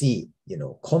we see,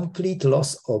 complete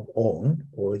loss of ON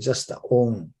or just the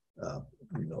ON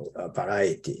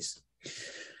varieties.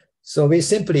 So we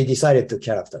simply decided to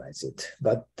characterize it.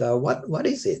 But what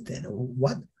is it and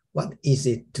what is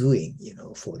it doing,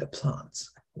 for the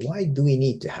plants? Why do we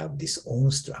need to have this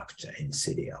ON structure in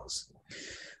cereals?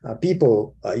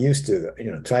 People used to,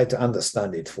 try to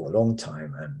understand it for a long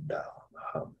time, and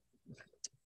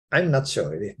I'm not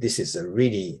sure if this is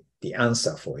really the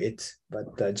answer for it.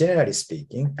 But generally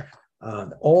speaking,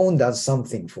 ON does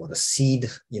something for the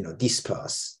seed,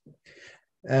 disperse.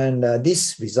 And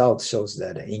this result shows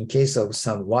that in case of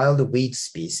some wild wheat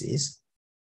species,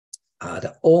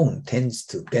 the ON tends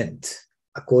to bend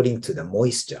according to the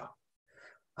moisture.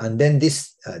 And then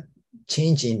this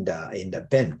change in the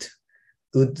bend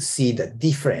would see the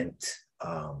different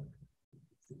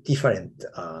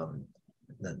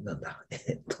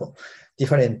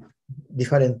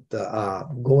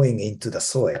going into the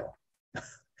soil,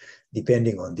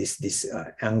 depending on this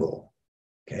angle.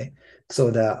 Okay, so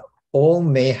the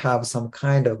ON may have some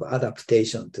kind of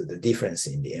adaptation to the difference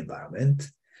in the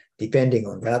environment. Depending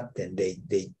on that, then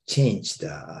they change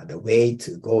the way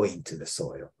to go into the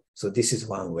soil. So this is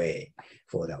one way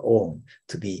for the ON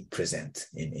to be present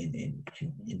in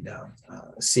the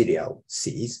cereal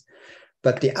seeds.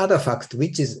 But the other fact,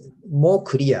 which is more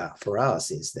clear for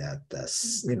us, is that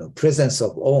the presence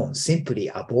of ON simply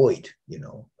avoid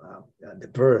the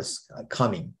birds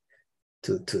coming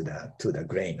to the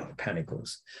grain of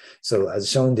panicles. So as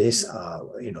shown this,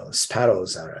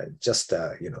 sparrows are just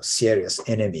serious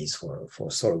enemies for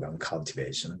sorghum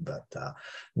cultivation. But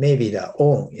maybe the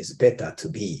ON is better to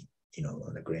be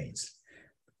on the grains.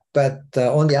 But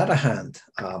on the other hand,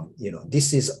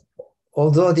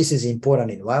 although this is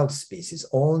important in wild species,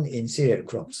 ON in cereal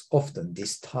crops often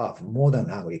disturb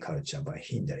modern agriculture by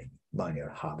hindering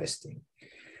manual harvesting.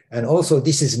 And also,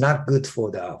 this is not good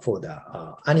for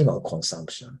the animal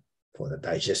consumption, for the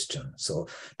digestion. So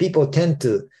people tend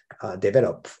to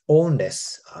develop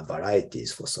ON-less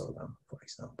varieties for sorghum, for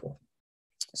example.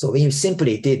 So we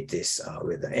simply did this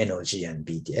with the NOG and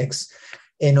BTX.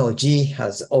 NOG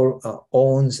has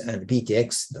ONs and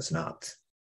BTX does not.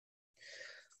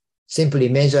 Simply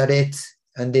measured it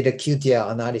and did a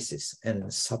QTR analysis.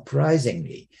 And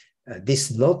surprisingly, this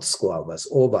lot score was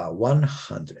over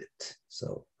 100.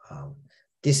 So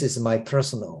this is my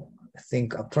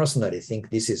personally think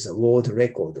this is a world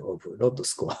record of lot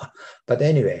score. But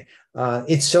anyway,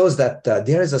 it shows that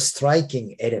there is a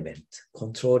striking element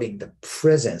controlling the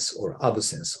presence or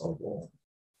absence of ON.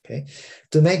 Okay,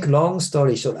 to make long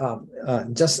story short,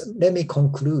 just let me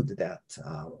conclude that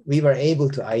we were able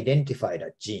to identify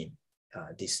that gene,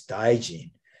 this dye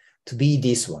gene, to be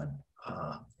this one.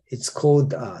 It's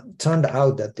called, turned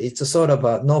out that it's a sort of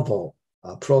a novel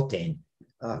protein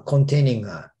containing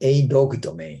a log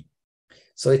domain.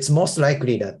 So it's most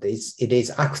likely that it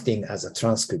is acting as a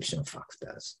transcription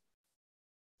factors.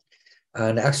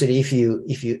 And actually, if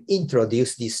you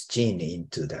introduce this gene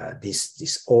into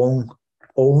this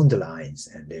owned lines,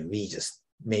 and then we just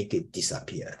make it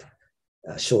disappear,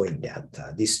 showing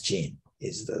that this gene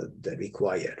is the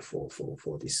required for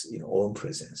this own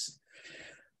presence.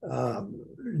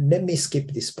 Let me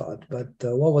skip this part. But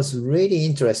what was really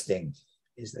interesting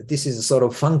is that this is a sort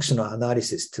of functional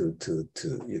analysis to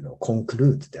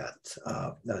conclude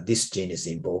that this gene is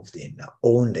involved in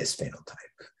ownless phenotype.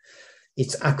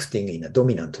 It's acting in a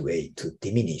dominant way to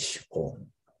diminish own.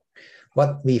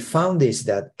 What we found is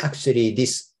that actually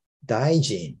this dye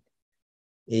gene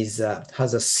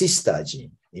has a sister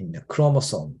gene in the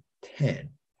chromosome 10.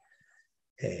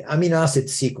 Amino acid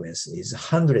sequence is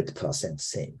 100%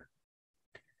 same.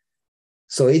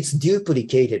 So its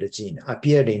duplicated gene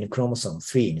appeared in chromosome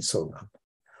 3 in sorghum.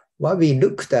 While we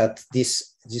looked at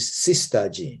this sister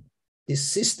gene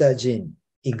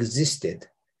existed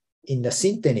in the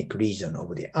synthetic region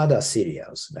of the other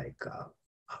cereals like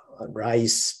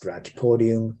rice,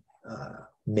 brachypodium,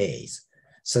 maize,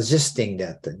 suggesting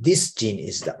that this gene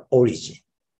is the origin.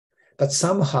 But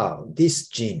somehow this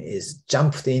gene is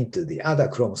jumped into the other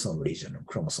chromosome region of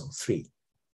chromosome 3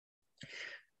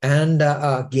 and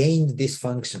gained this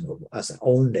function as an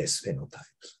ownless phenotype.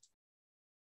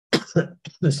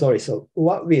 Sorry, so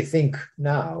what we think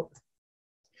now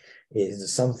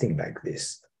is something like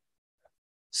this.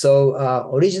 So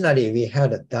originally we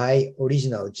had a dye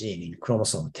original gene in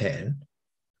chromosome 10,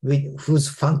 whose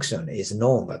function is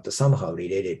known but somehow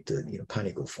related to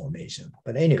panicle formation.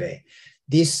 But anyway,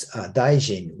 this dye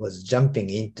gene was jumping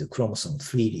into chromosome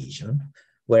 3 region,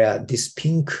 where this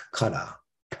pink color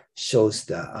shows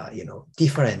the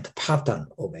different pattern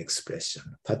of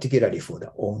expression, particularly for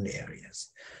the own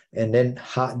areas. And then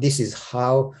this is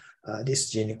how this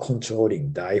gene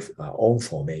controlling dye own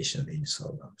formation in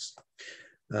sorghums.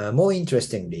 More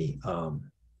interestingly,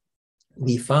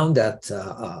 we found that,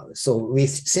 so we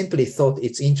simply thought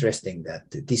it's interesting that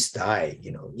this dye,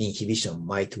 inhibition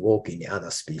might work in the other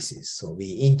species. So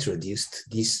we introduced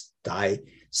this dye,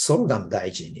 sorghum dye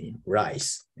gene in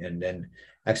rice. And then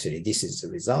actually this is the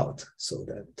result, so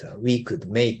that we could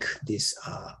make this,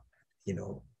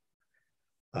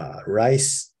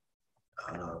 rice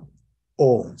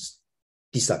owns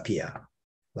disappear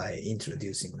by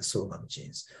introducing the sorghum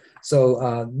genes.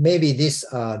 So maybe this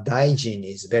dye gene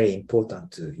is very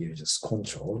important to just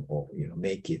control or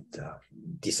make it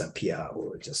disappear,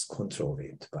 or just control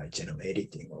it by genome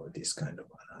editing or this kind of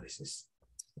analysis,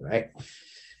 right?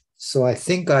 So I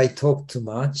think I talked too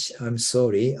much. I'm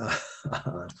sorry,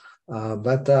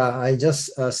 but I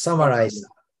just summarized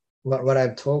what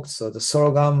I've talked. So the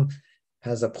sorghum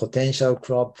has a potential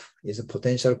crop, is a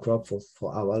potential crop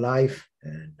for our life.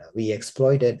 And we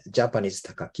exploited Japanese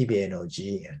Takakibe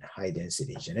NOG and high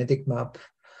density genetic map.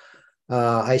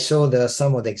 I showed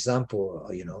some of the example,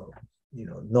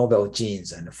 novel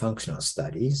genes and functional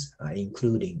studies,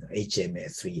 including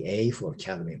HMA3A for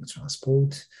cadmium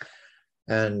transport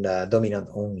and dominant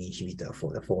ON inhibitor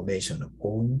for the formation of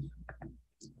ON.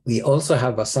 We also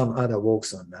have some other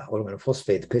works on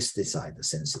organophosphate pesticide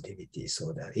sensitivity,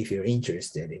 so that if you're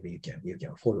interested, you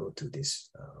can follow to this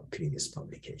previous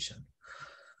publication.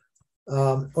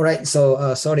 All right,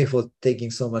 so sorry for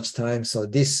taking so much time. So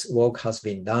this work has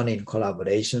been done in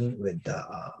collaboration with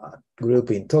a group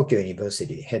in Tokyo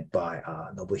University, head by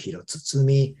Nobuhiro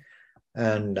Tsutsumi,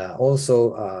 and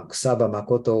also Kusaba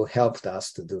Makoto helped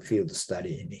us to do field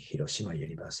study in Hiroshima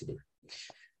University.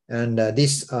 And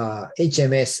this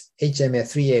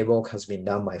HMA3A work has been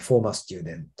done by former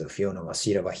student Fiona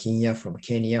Wasira Wahinya from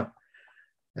Kenya.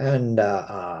 And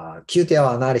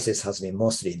QTL analysis has been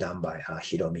mostly done by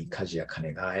Hiromi Kazuya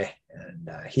Kanegae, and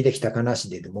Hideki Takanashi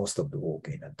did most of the work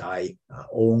in a dye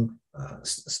own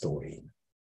story,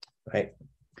 right?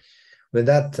 With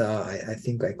that, I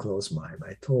think I close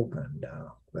my talk, and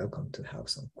welcome to have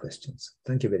some questions.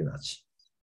 Thank you very much.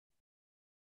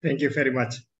 Thank you very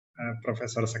much,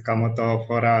 Professor Sakamoto,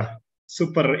 for a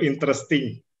super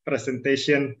interesting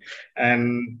presentation.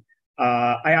 And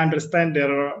I understand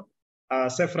there are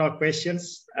several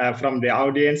questions from the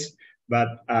audience,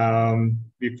 but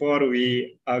before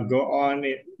we go on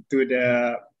to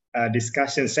the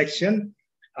discussion section,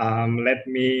 let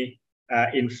me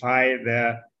invite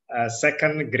the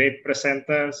second great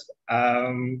presenters.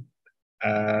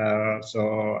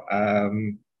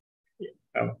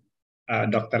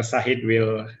 Dr. Sahid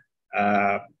will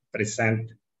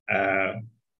present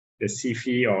the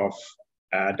CV of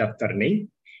Dr. Ning.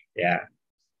 Yeah.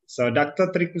 So Dr.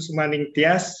 Trikusumaning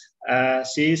Tias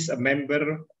She is a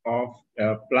member of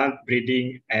the Plant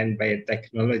Breeding and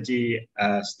Biotechnology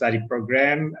study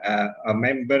program,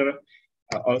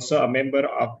 also a member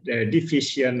of the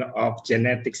Division of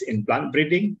Genetics in Plant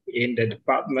Breeding in the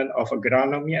Department of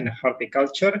Agronomy and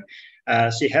Horticulture.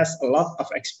 She has a lot of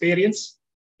experience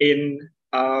in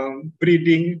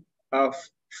breeding of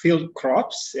field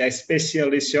crops,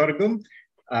 especially sorghum,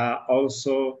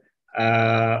 also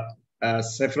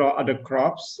several other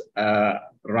crops,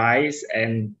 rice,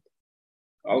 and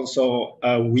also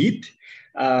wheat.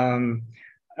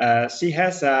 She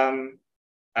has a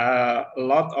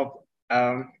lot of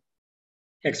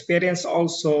experience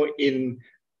also in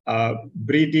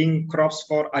breeding crops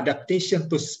for adaptation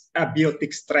to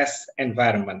abiotic stress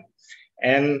environment.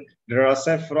 And there are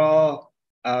several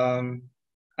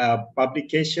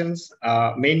publications,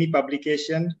 many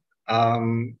publications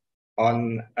on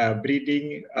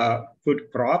breeding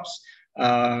food crops,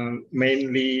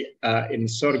 mainly in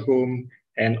sorghum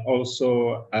and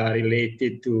also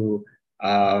related to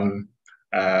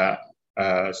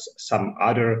some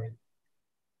other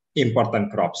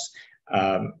important crops.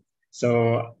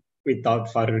 So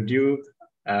without further ado,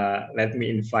 let me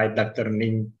invite Dr.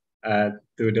 Ning to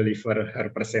deliver her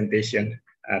presentation.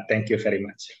 Thank you very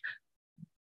much.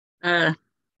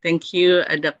 Thank you,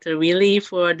 Dr. Willie,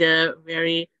 for the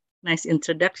very nice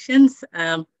introductions.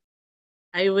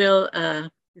 I will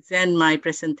present my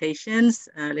presentations.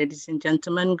 Ladies and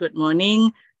gentlemen, good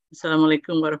morning.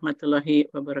 Assalamualaikum warahmatullahi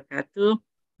wabarakatuh.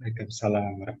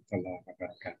 Waalaikumsalam warahmatullahi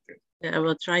wabarakatuh. I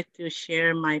will try to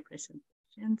share my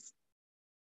presentations.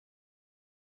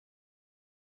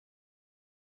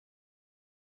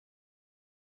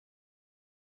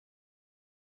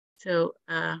 So,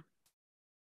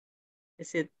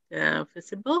 is it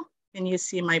visible? Can you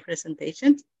see my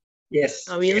presentation? Yes.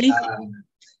 Willie?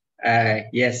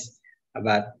 Yes,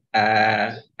 but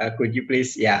could you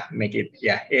please, make it,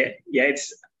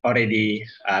 it's already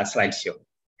a slideshow.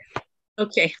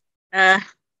 Okay.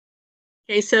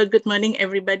 Okay, so good morning,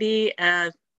 everybody.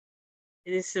 It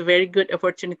is a very good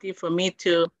opportunity for me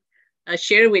to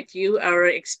share with you our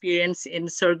experience in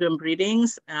sorghum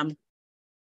breedings.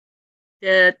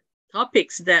 The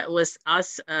topics that was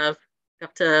asked of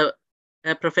Dr.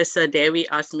 Professor Dewi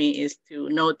asked me is to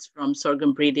notes from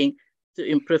sorghum breeding to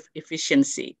improve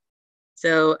efficiency.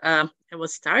 So I will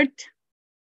start.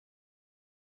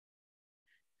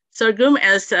 Sorghum,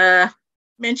 as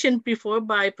mentioned before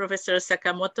by Professor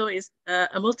Sakamoto, is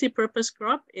a multi-purpose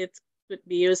crop. It could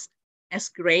be used as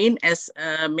grain, as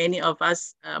many of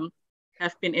us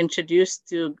have been introduced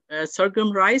to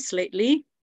sorghum rice lately.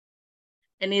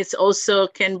 And it also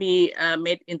can be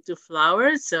made into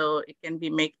flour, so it can be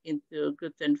made into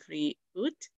gluten-free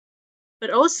food. But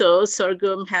also,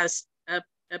 sorghum has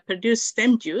produced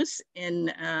stem juice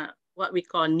in what we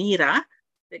call nira,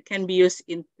 that can be used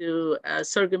into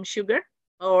sorghum sugar,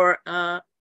 or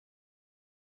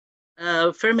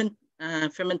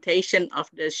fermentation of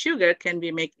the sugar can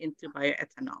be made into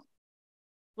bioethanol.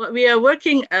 What we are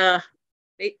working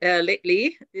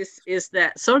lately is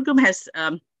that sorghum has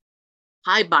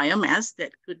high biomass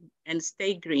that could and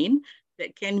stay green,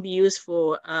 that can be used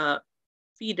for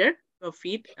feeder, for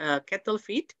feed, cattle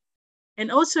feed. And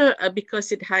also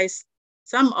because it has,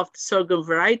 some of the sorghum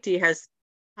variety has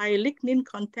high lignin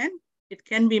content, it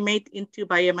can be made into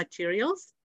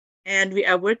biomaterials. And we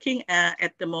are working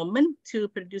at the moment to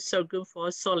produce sorghum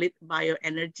for solid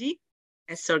bioenergy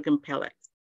as sorghum pellets.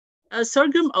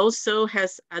 Sorghum also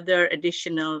has other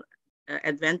additional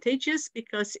advantages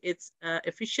because it's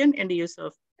efficient in the use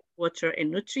of water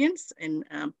and nutrients. And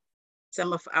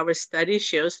some of our studies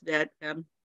shows that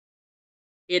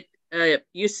it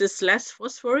uses less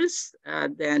phosphorus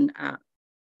than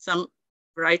some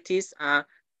varieties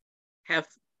have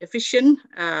efficient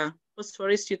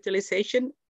phosphorus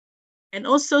utilization. And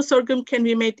also sorghum can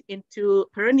be made into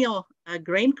perennial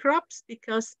grain crops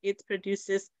because it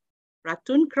produces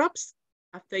ratoon crops.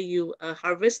 After you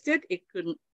harvest it,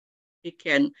 it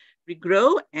can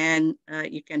regrow, and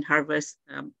you can harvest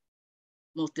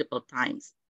multiple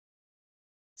times.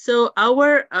 So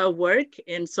our work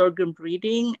in sorghum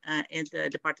breeding in the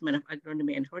Department of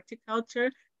Agronomy and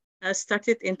Horticulture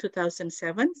started in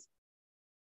 2007.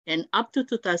 And up to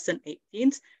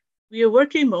 2018, we are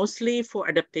working mostly for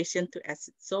adaptation to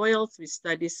acid soils.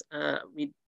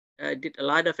 We did a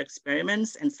lot of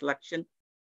experiments and selection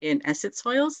in acid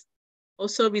soils.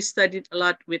 Also, we studied a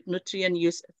lot with nutrient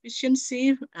use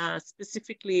efficiency,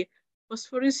 specifically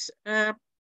phosphorus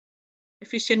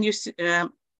efficient use,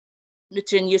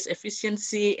 nutrient use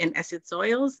efficiency in acid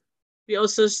soils. We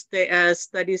also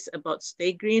studies about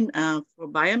stay green for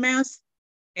biomass.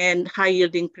 and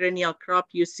high-yielding perennial crop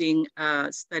using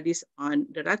studies on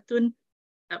the ratoon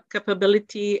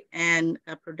capability and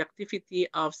productivity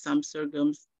of some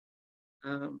sorghum's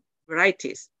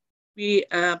varieties. We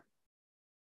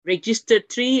registered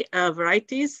 3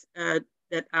 varieties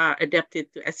that are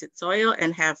adapted to acid soil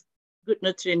and have good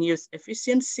nutrient use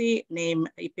efficiency, named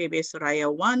IPB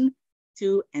Soraya 1,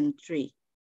 2, and 3.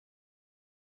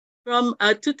 From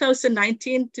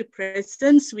 2019 to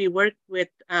present, we work with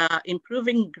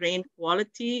improving grain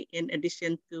quality in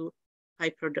addition to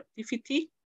high productivity.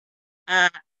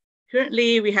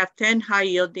 Currently, we have 10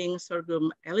 high-yielding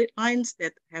sorghum elite lines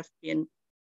that have been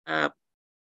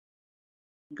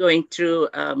going through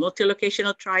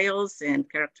multi-locational trials and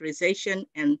characterization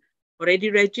and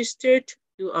already registered.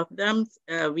 2 of them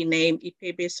we named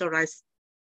IPB Sorais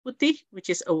Putih, which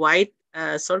is a white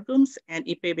sorghums, and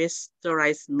IPB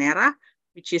Sorais Merah,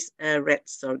 which is a red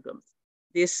sorghum.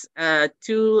 These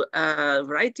 2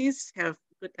 varieties have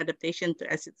good adaptation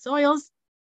to acid soils,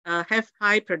 have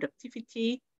high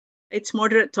productivity, it's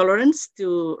moderate tolerance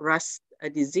to rust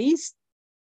disease,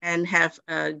 and have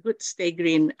good stay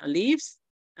green leaves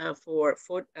for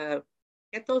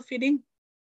cattle feeding.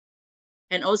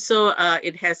 And also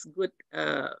it has good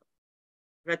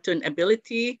ratoon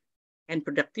ability and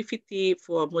productivity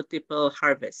for multiple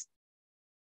harvests.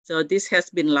 So this has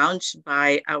been launched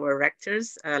by our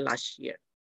rectors last year.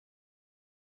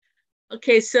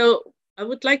 Okay, so I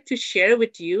would like to share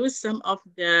with you some of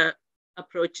the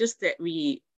approaches that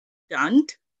we done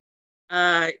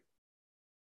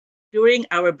during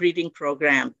our breeding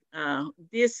program.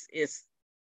 This is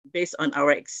based on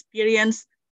our experience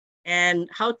and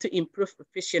how to improve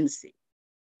efficiency.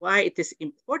 Why it is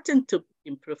important to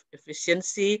improve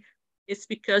efficiency is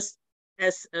because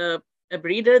as a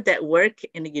breeder that work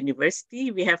in a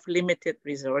university, we have limited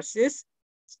resources,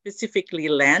 specifically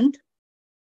land,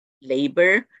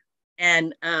 labor,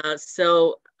 and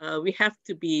so we have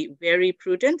to be very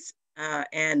prudent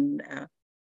and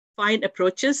find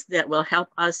approaches that will help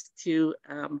us to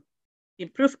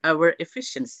improve our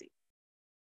efficiency.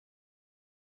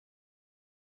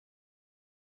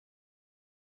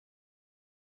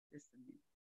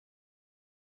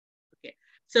 Okay,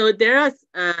 so there are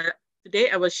today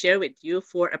I will share with you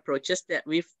 4 approaches that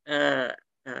we've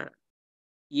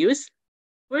used.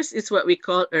 First is what we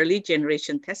call early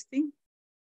generation testing,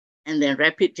 and then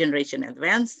rapid generation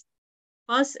advance,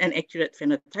 fast and accurate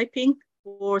phenotyping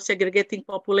for segregating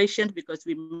populations, because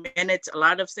we manage a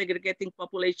lot of segregating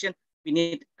population. We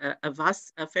need a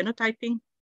vast phenotyping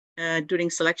during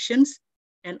selections.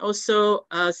 And also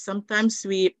sometimes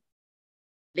we,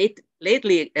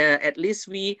 lately at least,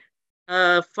 we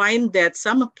find that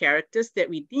some characters that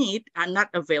we need are not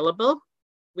available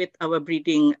with our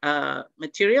breeding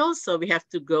materials. So we have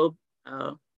to go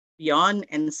beyond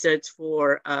and search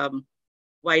for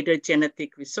wider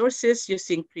genetic resources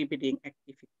using pre-breeding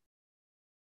activity.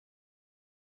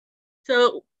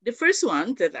 So the first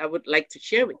one that I would like to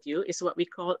share with you is what we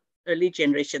call early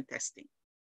generation testing.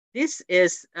 This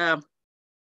is,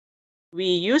 we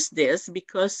use this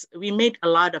because we made a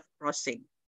lot of crossing.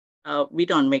 We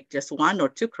don't make just 1 or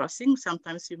 2 crossings.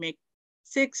 Sometimes we make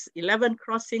 6, 11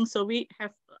 crossings. So we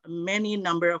have many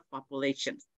number of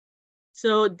populations.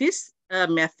 So this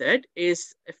method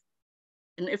is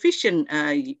an efficient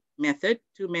method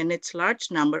to manage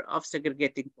large number of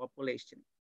segregating populations.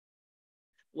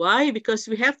 Why? Because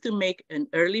we have to make an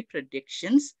early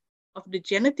predictions of the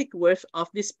genetic worth of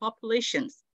these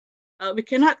populations. We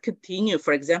cannot continue,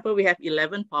 for example, we have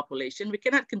 11 populations. We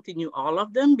cannot continue all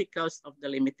of them because of the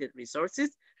limited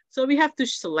resources. So we have to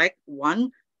select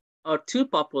 1 or 2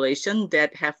 populations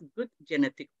that have good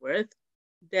genetic worth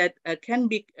that can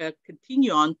be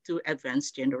continue on to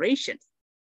advanced generations.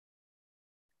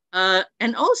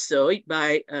 And also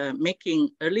by making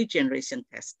early generation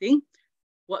testing,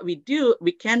 what we do,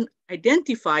 we can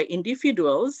identify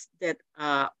individuals that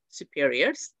are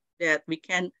superiors that we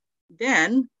can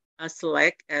then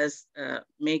select as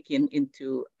making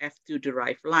into F2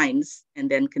 derived lines and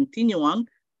then continue on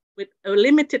with a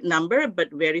limited number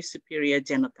but very superior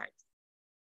genotypes.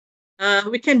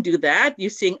 We can do that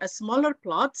using a smaller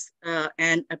plots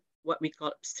and what we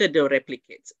call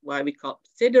pseudo-replicates. Why we call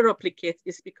pseudo-replicates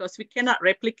is because we cannot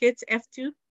replicate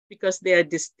F2 because they are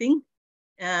distinct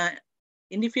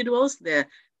individuals. The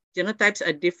genotypes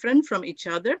are different from each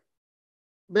other,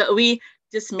 but we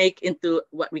just make into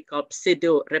what we call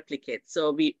pseudo-replicates.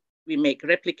 So we make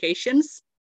replications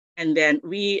and then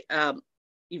we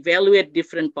evaluate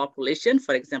different populations.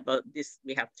 For example, this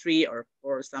we have 3 or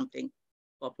 4 something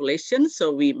populations.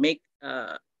 So we make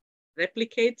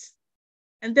replicates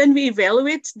And then we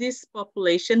evaluate this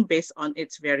population based on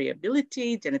its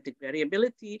variability, genetic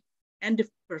variability, and the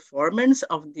performance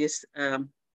of this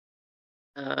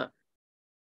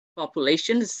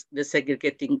populations, the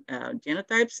segregating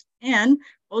genotypes, and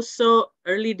also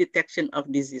early detection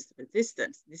of disease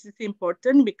resistance. This is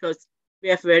important because we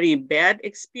have very bad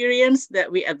experience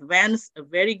that we advance a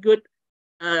very good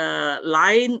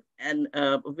line and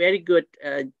very good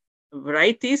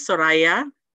varieties, Soraya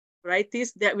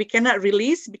varieties that we cannot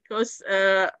release because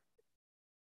at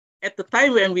the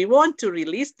time when we want to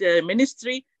release, the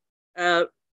ministry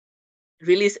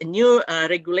release new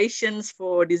regulations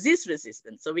for disease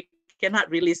resistance. So we cannot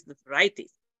release the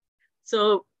varieties.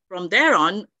 So from there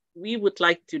on, we would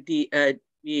like to,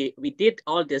 we did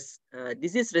all this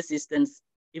disease resistance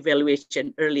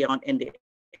evaluation early on in the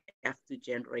F2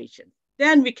 generation.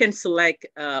 Then we can select,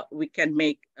 we can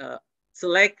make,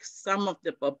 select some of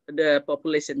the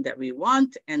population that we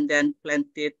want and then plant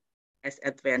it as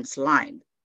advanced line.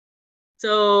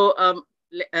 So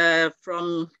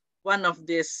from one of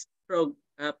this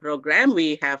program,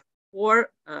 we have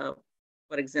four,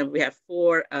 for example, we have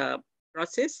four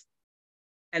process,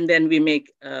 and then we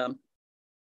make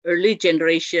early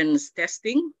generations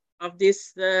testing of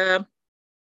this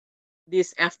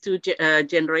F2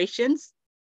 generations,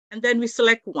 and then we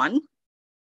select one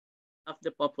of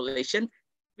the population.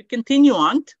 We continue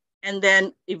on and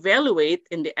then evaluate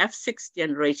in the F6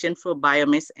 generation for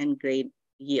biomass and grain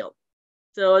yield.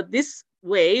 So this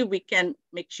way we can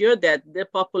make sure that the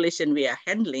population we are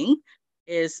handling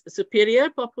is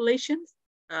superior populations.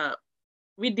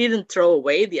 We didn't throw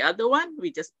away the other one.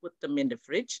 We just put them in the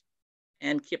fridge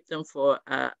and keep them for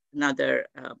another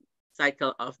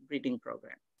cycle of breeding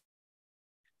program.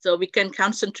 So we can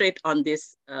concentrate on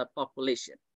this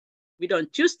population. We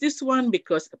don't choose this one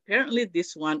because apparently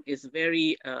this one is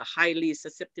very highly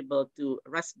susceptible to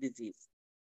rust disease.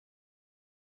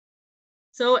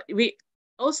 So we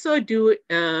also do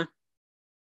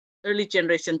early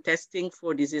generation testing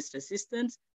for disease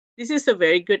resistance. This is a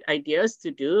very good idea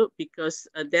to do because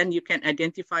then you can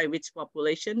identify which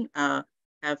population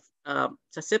have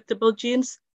susceptible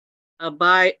genes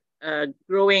by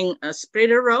growing a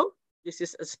spreader row. This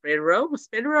is a spreader row. A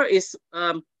spreader row is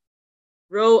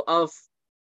row of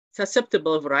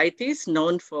susceptible varieties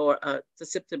known for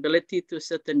susceptibility to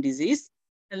certain disease.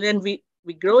 And then we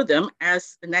grow them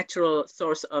as a natural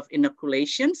source of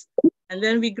inoculations. And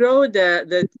then we grow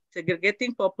the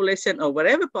segregating population or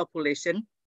whatever population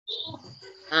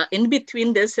in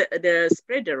between the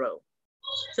spreader row.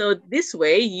 So this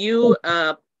way you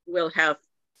will have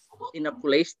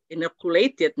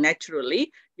inoculated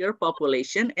naturally your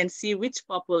population and see which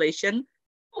population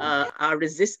are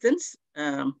resistant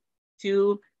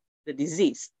to the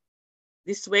disease.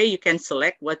 This way you can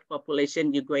select what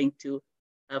population you're going to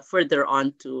further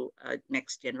on to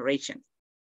next generation.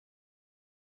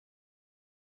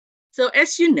 So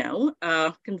as you know,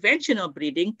 conventional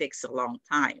breeding takes a long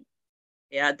time.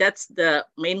 Yeah, that's the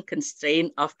main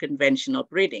constraint of conventional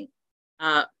breeding.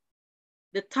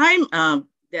 The time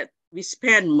that we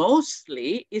spend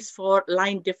mostly is for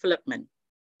line development.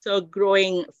 So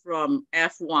growing from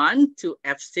F1 to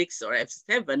F6 or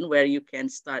F7, where you can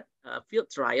start field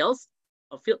trials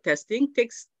or field testing,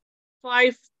 takes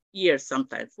 5 years,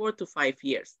 sometimes 4 to 5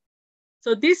 years.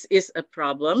 So this is a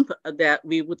problem that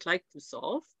we would like to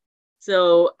solve.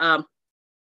 So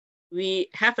we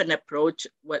have an approach.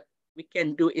 What we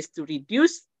can do is to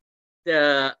reduce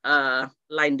the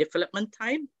line development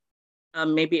time,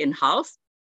 maybe in half.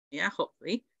 Yeah,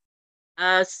 hopefully.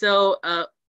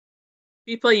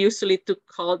 People usually to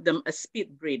call them a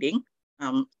speed breeding.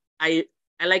 I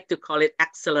like to call it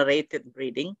accelerated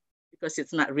breeding because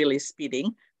it's not really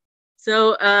speeding.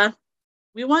 So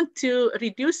we want to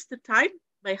reduce the time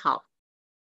by half.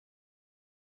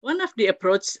 One of the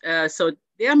approach, so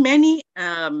there are many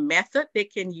methods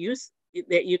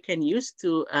that you can use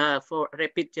to for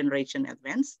rapid generation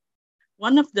advance.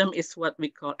 One of them is what we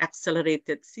call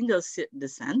accelerated single seed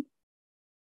descent,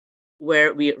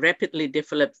 where we rapidly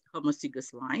develop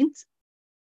homozygous lines.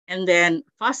 And then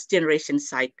fast generation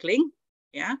cycling.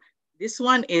 Yeah, this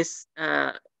one is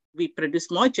we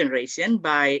produce more generation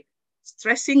by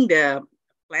stressing the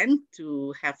plant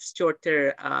to have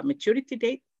shorter maturity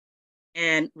date,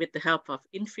 and with the help of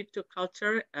in vitro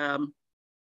culture,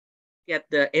 get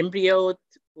the embryo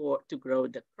to grow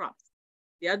the crops.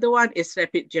 The other one is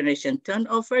rapid generation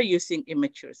turnover using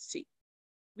immature seed.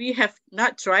 We have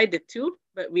not tried the two,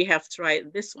 but we have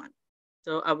tried this one.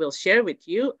 So I will share with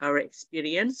you our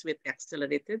experience with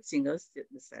accelerated single seed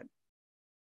descent.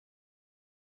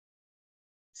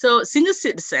 So single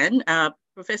seed descent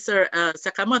Professor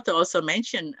Sakamoto also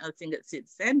mentioned single seed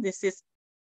descent. This is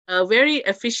a very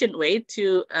efficient way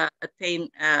to attain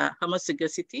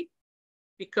homozygosity,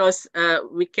 because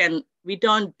we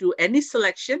don't do any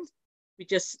selection. We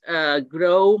just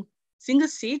grow single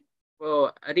seed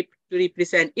to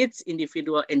represent its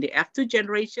individual in the F2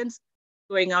 generations,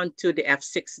 going on to the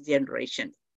F6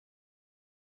 generation.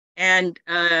 And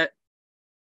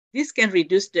this can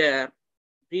reduce the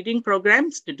breeding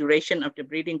programs, the duration of the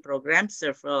breeding program,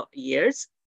 several years,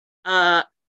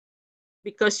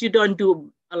 because you don't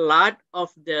do a lot of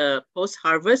the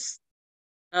post-harvest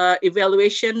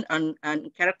evaluation and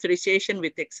characterization,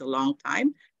 which takes a long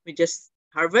time. We just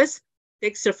harvest,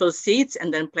 take several seeds,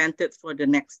 and then plant it for the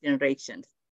next generation.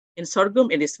 In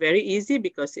sorghum, it is very easy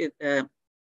because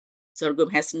sorghum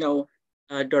has no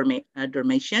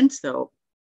dormation, so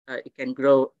it can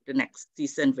grow the next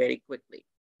season very quickly.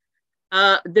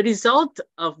 The result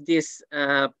of this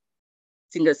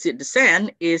single seed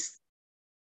descent is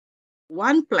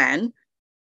one plant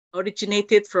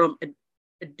originated from a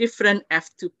different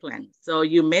F2 plant. So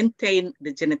you maintain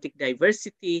the genetic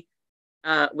diversity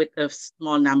with a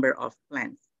small number of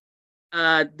plants.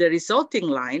 The resulting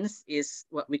lines is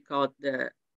what we call the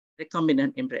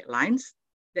recombinant inbred lines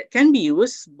that can be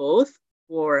used both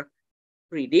for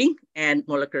breeding and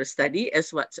molecular study,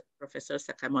 as what Professor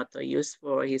Sakamoto used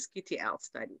for his KTL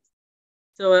studies.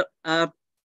 So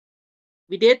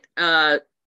we did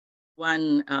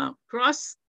one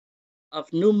cross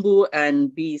of Numbu and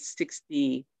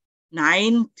B69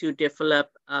 to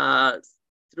develop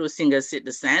through single seed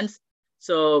descent.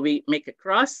 So we make a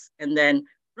cross, and then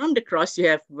from the cross you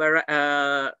have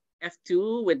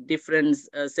F2 with different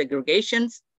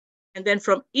segregations, and then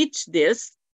from each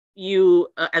disc you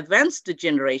advance the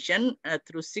generation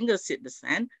through single seed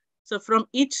descent. So from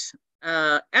each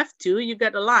F2 you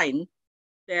get a line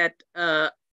that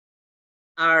are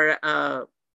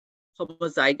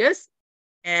homozygous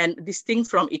and distinct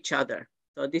from each other.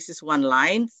 So this is one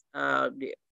line.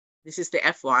 This is the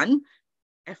F1,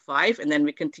 F5, and then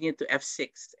we continue to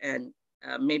F6. And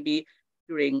maybe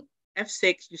during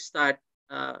F6, you start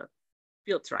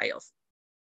field trials.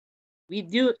 We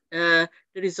do the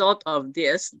result of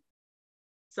this.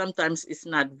 Sometimes it's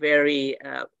not very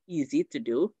easy to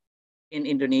do in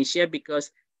Indonesia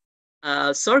because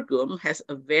sorghum has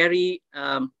a very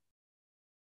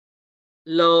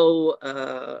low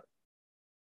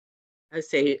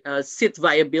seed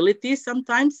viability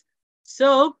sometimes.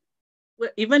 So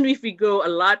even if we go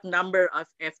a lot number of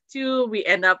F2, we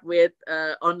end up with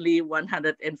only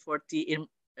 140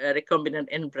 recombinant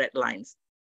inbred lines.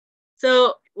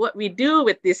 So what we do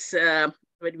with this,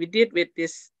 what we did with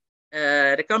this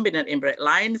recombinant inbred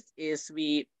lines is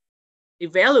we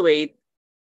evaluate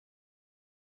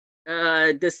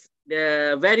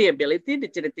the variability, the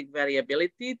genetic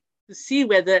variability, to see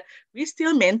whether we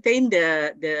still maintain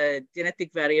the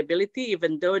genetic variability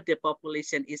even though the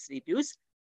population is reduced.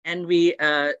 And we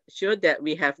showed that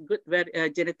we have good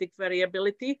genetic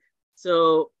variability.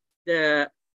 So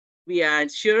we are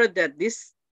sure that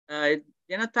this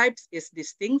genotypes is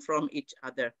distinct from each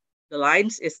other. The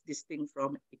lines is distinct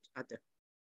from each other.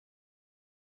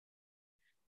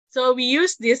 So we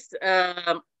use this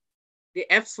the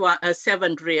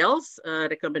F7 rails,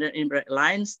 recombinant inbred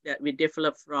lines that we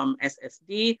developed from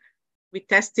SSD. We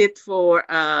tested for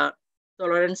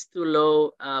tolerance to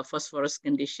low phosphorus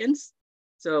conditions.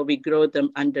 So we grow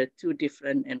them under two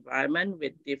different environments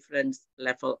with different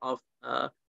level of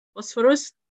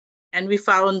phosphorus. And we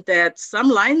found that some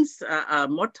lines are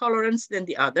more tolerant than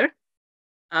the other.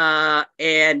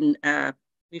 And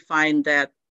we find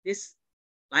that this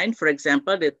line, for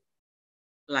example, the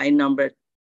line number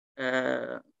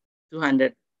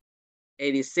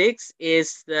 286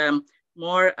 is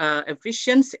more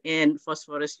efficient in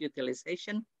phosphorus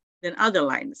utilization than other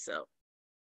lines. So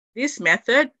this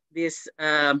method, this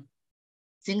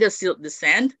single seed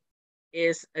descent,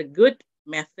 is a good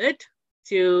method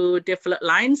to develop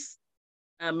lines,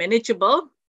 manageable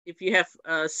if you have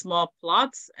small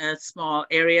plots, small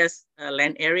areas,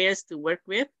 land areas to work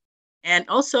with, and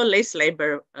also less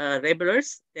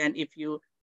laborers than if you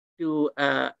do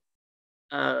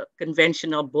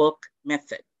conventional bulk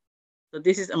method. So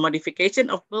this is a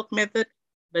modification of bulk method,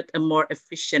 but a more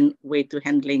efficient way to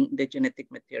handling the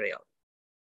genetic material.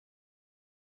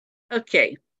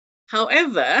 Okay,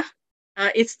 however,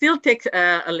 it still takes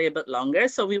a little bit longer.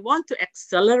 So we want to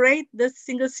accelerate the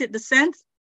single seed descent.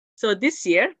 So this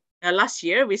year, last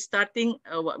year, we're starting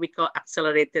what we call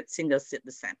accelerated single seed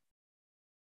descent.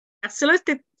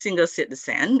 Accelerated single seed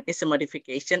descent is a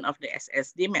modification of the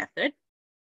SSD method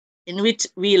in which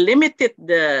we limited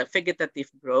the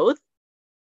vegetative growth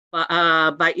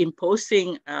by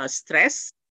imposing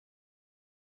stress,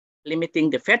 limiting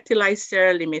the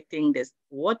fertilizer, limiting the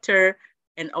water,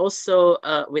 and also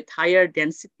with higher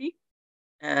density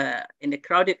in a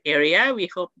crowded area, we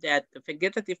hope that the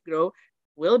vegetative growth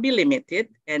will be limited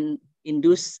and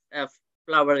induce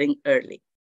flowering early.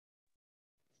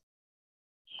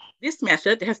 This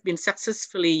method has been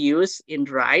successfully used in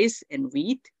rice and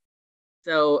wheat.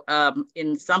 So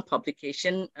in some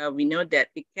publication, we know that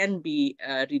it can be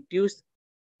reduced.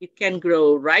 It can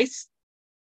grow rice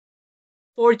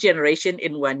 4 generations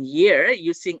in 1 year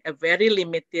using a very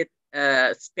limited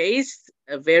space,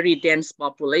 a very dense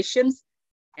populations,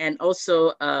 and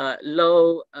also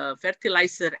low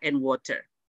fertilizer and water.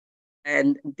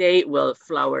 And they will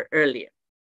flower earlier.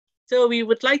 So we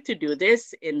would like to do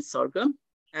this in sorghum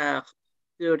to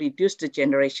reduce the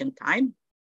generation time.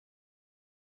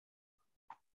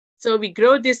 So we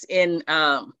grow this in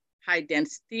high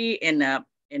density in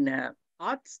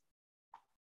pots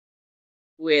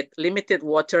with limited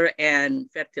water and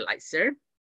fertilizer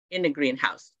in a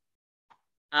greenhouse.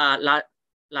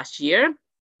 Last year,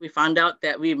 we found out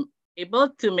that we were able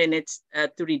to manage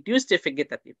to reduce the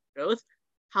vegetative growth.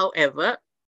 However,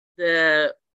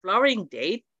 the flowering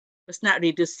date was not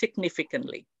reduced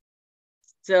significantly.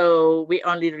 So we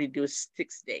only reduced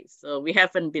 6 days. So we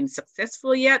haven't been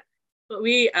successful yet, but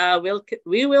we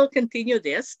will continue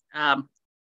this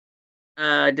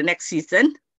the next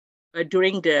season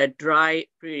during the dry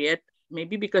period.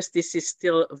 Maybe because this is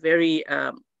still very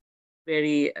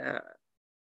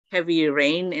heavy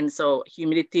rain, and so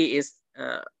humidity is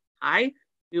high.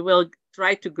 We will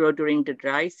try to grow during the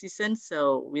dry season,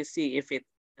 so we'll see if it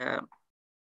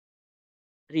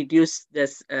reduce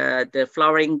this the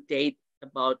flowering date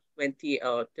about 20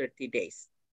 or 30 days.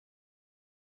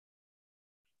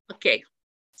 Okay,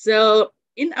 so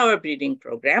in our breeding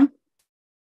program,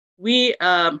 we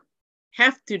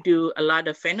have to do a lot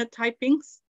of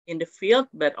phenotypings in the field,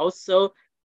 but also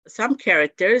some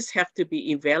characters have to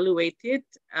be evaluated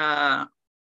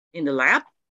in the lab.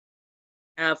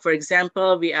 For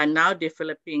example, we are now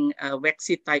developing a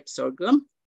waxy type sorghum.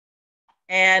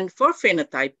 And for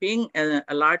phenotyping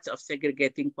a large of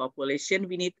segregating population,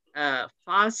 we need a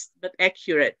fast but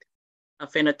accurate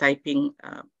phenotyping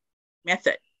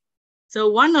method. So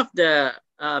one of the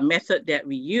method that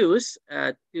we use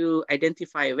to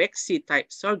identify waxy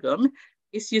type sorghum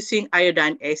is using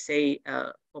iodine assay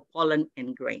for pollen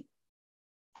and grain.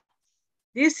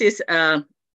 This is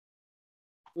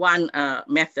one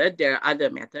method. There are other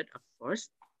methods, of course.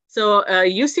 So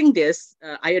using this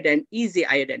easy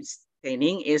iodine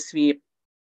staining is we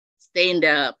stain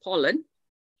the pollen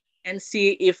and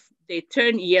see if they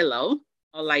turn yellow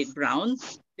or light brown,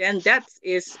 then that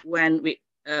is when we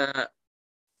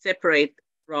separate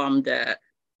from the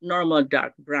normal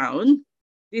dark brown.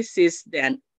 This is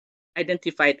then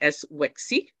identified as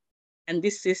waxy, and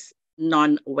this is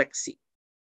non-waxy.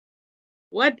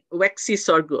 What waxy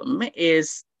sorghum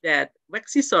is that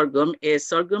waxy sorghum is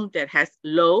sorghum that has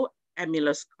low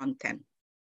amylose content.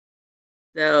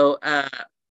 So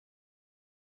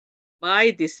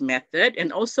by this method,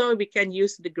 and also we can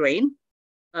use the grain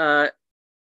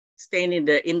staining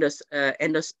the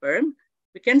endosperm,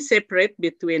 we can separate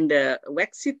between the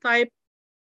waxy type.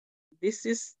 This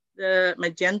is the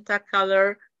magenta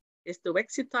color, is the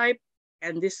waxy type,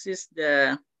 and this is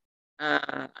the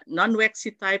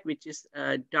non-waxy type, which is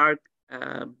dark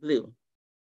blue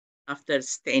after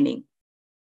staining.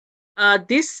 By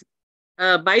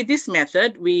this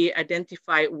method, we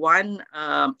identify one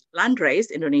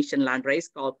landrace, Indonesian landrace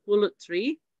called pulut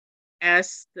tree,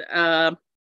 as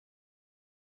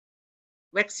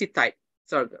waxy type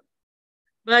sorghum.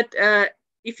 But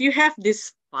if you have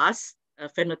this fast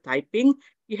phenotyping,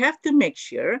 you have to make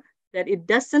sure that it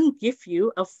doesn't give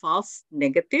you a false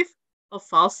negative or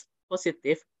false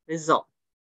positive result.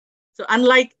 So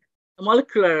unlike a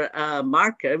molecular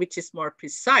marker, which is more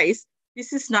precise,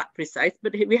 this is not precise,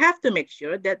 but we have to make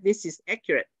sure that this is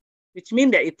accurate, which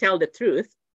means that it tells the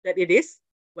truth that it is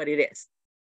what it is.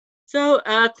 So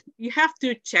you have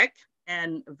to check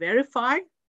and verify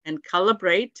and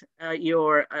calibrate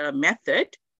your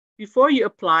method before you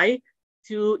apply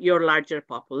to your larger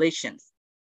populations.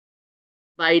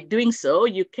 By doing so,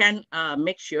 you can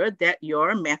make sure that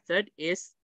your method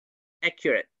is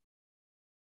accurate.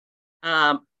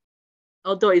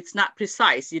 Although it's not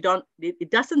precise, it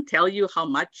doesn't tell you how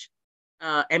much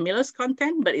amylose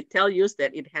content, but it tells you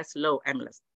that it has low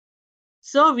amylose.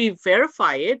 So we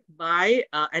verify it by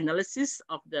analysis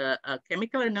of the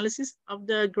chemical analysis of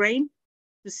the grain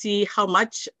to see how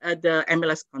much the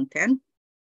amylose content.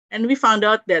 And we found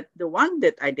out that the one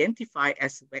that identified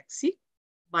as waxy,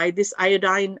 by this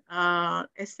iodine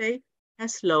assay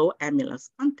has low amylose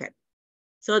content.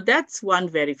 So that's one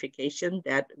verification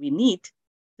that we need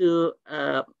to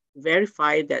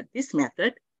verify that this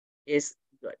method is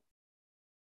good.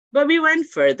 But we went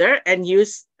further and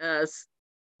used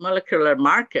molecular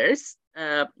markers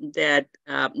that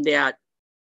they are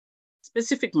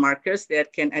specific markers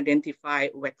that can identify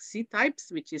WEXC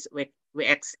types, which is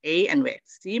WEXA and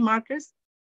WEXC markers.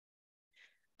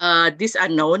 These are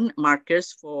known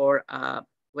markers for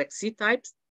WEXC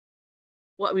types.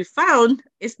 What we found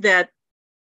is that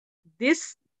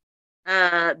this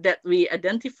that we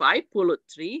identify,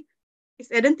 PULUT3,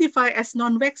 is identified as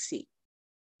non-WEXC,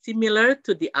 similar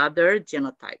to the other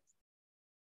genotypes.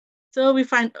 So we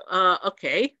find,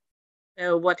 okay,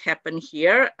 what happened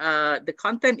here? The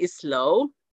content is low,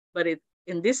 but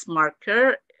in this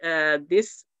marker,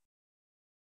 this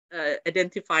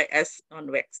identified as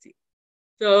non-WEXC.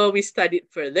 So we studied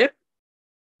further.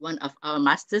 One of our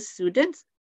master's students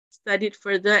studied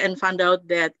further and found out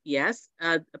that yes,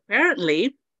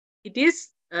 apparently it is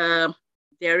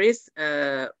there is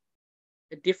a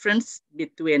difference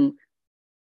between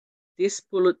this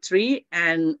PULUT3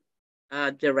 and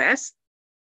the rest,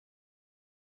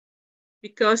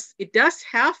 because it does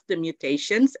have the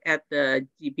mutations at the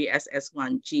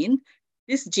GBSS1 gene.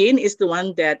 This gene is the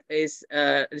one that is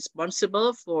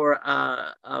responsible for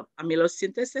amylose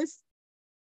synthesis,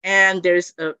 and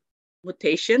there's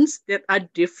mutations that are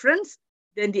different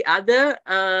than the other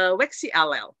WEXC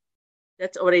allele.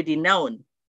 That's already known.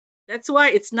 That's why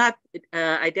it's not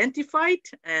identified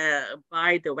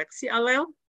by the WEXC allele.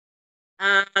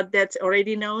 That's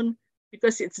already known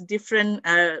because it's different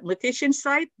mutation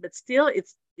site, but still it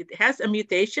has a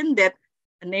mutation that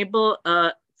enable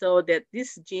so that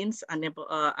these genes are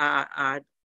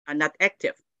not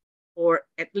active, or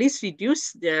at least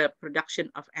reduce the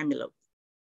production of amylose.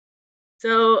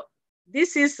 So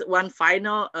this is one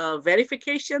final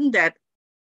verification that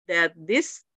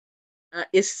this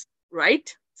is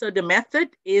right. So the method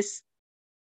is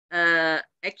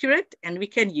accurate, and we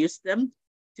can use them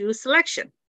to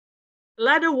selection. A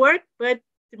lot of work, but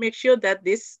to make sure that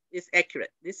this is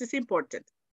accurate. This is important.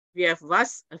 We have a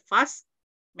fast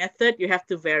method, you have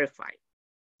to verify.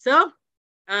 So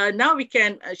now we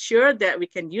can assure that we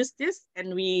can use this,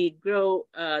 and we grow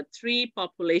 3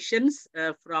 populations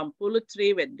from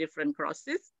PULUT3 with different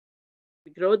crosses.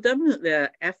 We grow them,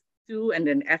 the F2 and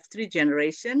then F3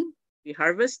 generation. We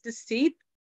harvest the seed,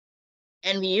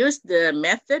 and we use the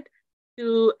method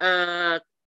to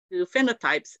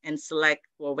phenotypes and select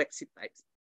for WEXC types.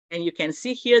 And you can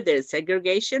see here there's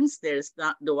segregations. There's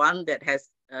not the one that has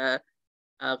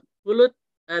PULUT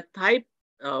type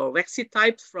or WEXC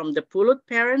types from the PULUT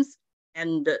parents,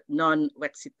 and the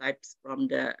non-WEXC types from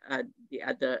the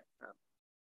other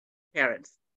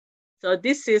parents. So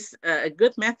this is a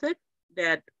good method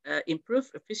that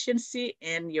improves efficiency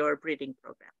in your breeding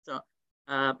program. So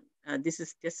this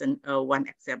is just one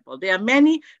example. There are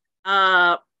many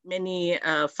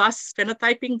fast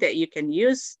phenotyping that you can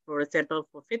use, for example,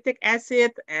 for phytic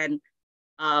acid and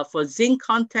for zinc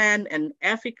content and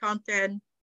Fe content,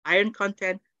 iron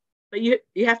content. But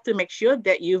you have to make sure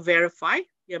that you verify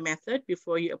your method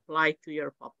before you apply to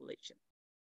your population.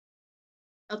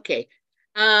 Okay,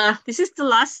 this is the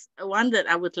last one that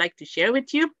I would like to share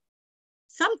with you.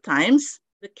 Sometimes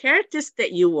the characters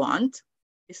that you want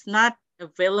is not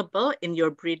available in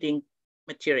your breeding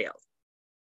materials.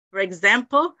 For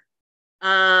example,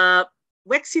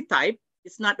 WEXC type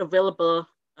is not available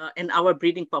in our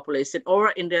breeding population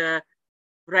or in the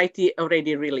variety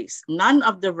already released. None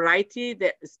of the variety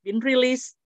that has been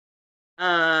released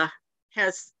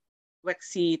has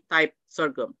WEXC type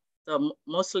sorghum. So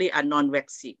mostly are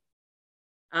non-WEXC.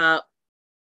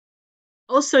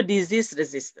 Also disease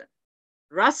resistant.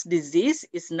 Rust disease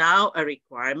is now a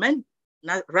requirement.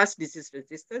 Not rust disease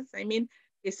resistance, I mean,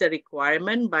 is a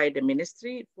requirement by the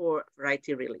ministry for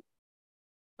variety release.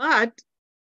 But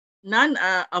none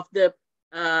of the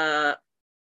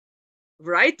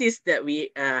varieties that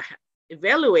we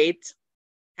evaluate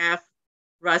have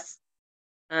rust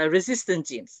resistant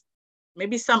genes.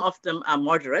 Maybe some of them are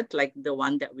moderate, like the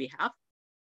one that we have,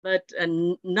 but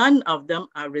none of them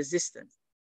are resistant.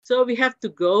 So we have to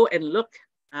go and look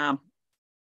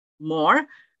more,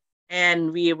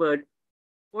 and we were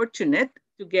fortunate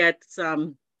to get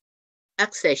some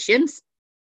accessions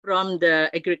from the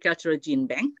Agricultural Gene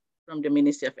Bank, from the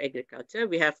Ministry of Agriculture.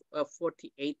 We have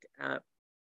 48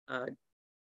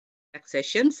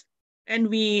 accessions, and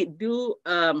we do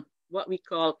what we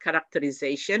call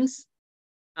characterizations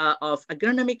of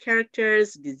agronomic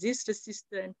characters, disease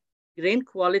resistant, grain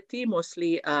quality,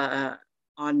 mostly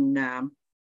on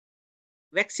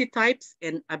vexi-types,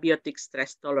 and abiotic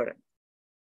stress tolerance.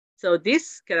 So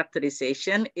this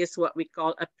characterization is what we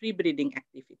call a pre-breeding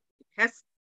activity.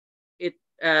 It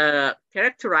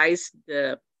characterizes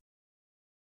the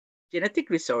genetic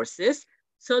resources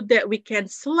so that we can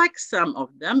select some of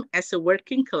them as a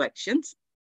working collections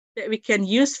that we can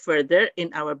use further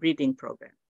in our breeding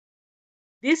program.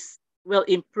 This will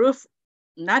improve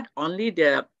not only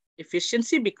the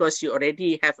efficiency because you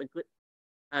already have a good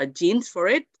genes for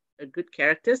it, good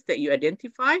characters that you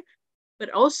identify, but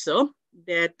also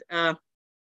that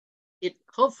it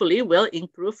hopefully will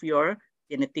improve your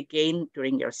genetic gain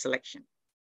during your selection.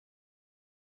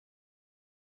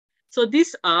 So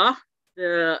these are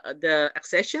the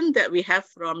accession that we have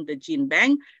from the gene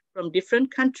bank from different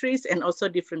countries and also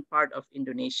different part of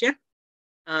Indonesia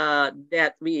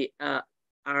that we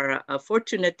are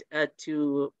fortunate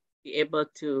to be able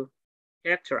to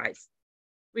characterize.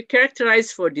 We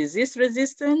characterize for disease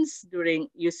resistance during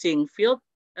using field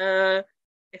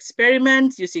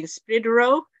experiments, using spread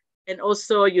row, and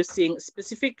also using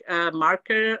specific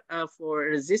marker for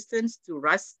resistance to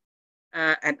rust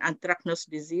and anthracnose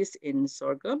disease in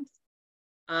sorghum.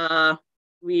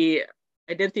 We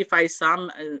identify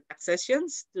some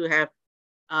accessions to have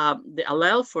the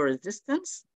allele for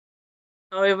resistance.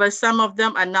 However, some of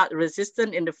them are not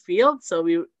resistant in the field, so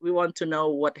we want to know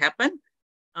what happened.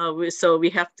 So we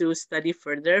have to study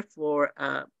further for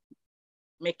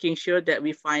making sure that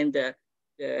we find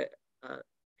the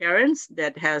parents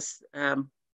that has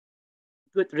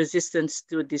good resistance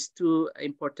to these two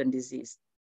important diseases.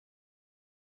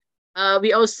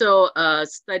 We also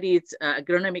studied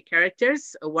agronomic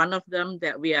characters. One of them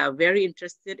that we are very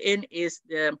interested in is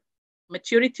the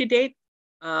maturity date.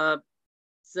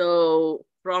 So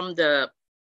from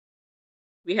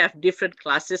we have different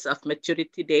classes of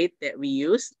maturity date that we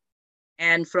use.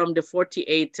 And from the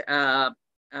 48,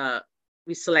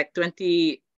 we select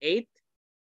 28,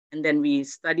 and then we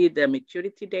study the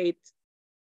maturity date.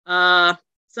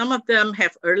 Some of them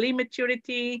have early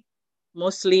maturity,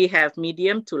 mostly have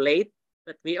medium to late,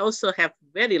 but we also have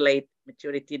very late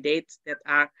maturity dates that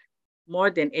are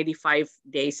more than 85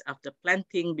 days after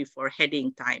planting before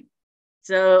heading time.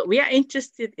 So we are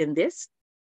interested in this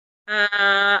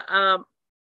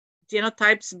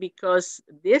genotypes because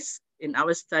this, in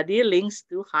our study, links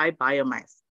to high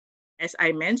biomass. As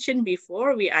I mentioned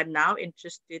before, we are now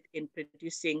interested in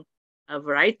producing a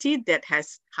variety that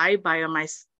has high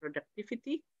biomass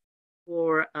productivity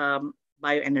for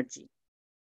bioenergy.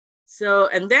 So,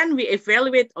 and then we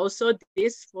evaluate also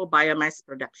this for biomass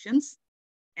productions.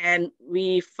 And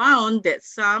we found that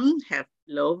some have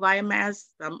low biomass,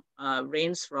 some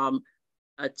range from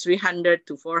 300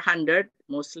 to 400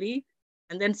 mostly.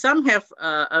 And then some have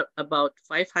about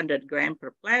 500 grams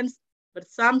per plant, but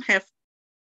some have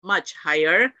much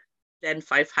higher than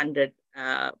 500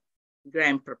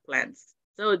 grams per plant.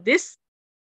 So this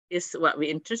is what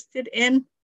we're interested in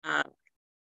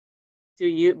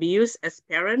to be used as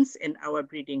parents in our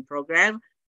breeding program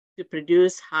to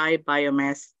produce high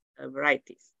biomass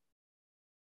varieties.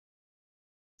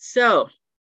 So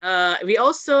we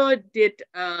also did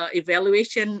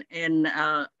evaluation in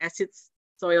acid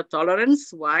soil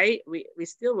tolerance. Why? We're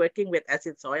still working with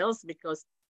acid soils because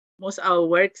most of our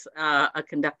works are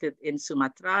conducted in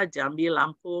Sumatra, Jambi,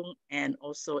 Lampung, and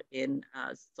also in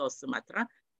South Sumatra.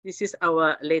 This is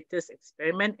our latest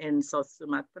experiment in South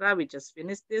Sumatra. We just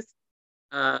finished this.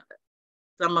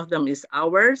 Some of them is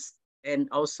ours, and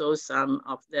also some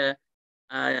of the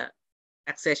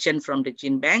accession from the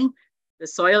gene bank. The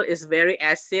soil is very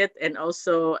acid, and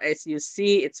also, as you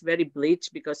see, it's very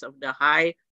bleached because of the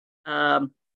high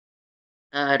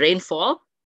rainfall.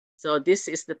 So this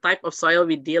is the type of soil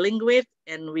we're dealing with,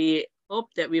 and we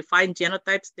hope that we find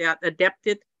genotypes that are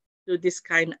adapted to this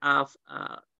kind of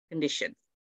condition.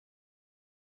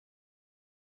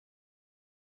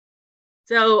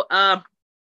 So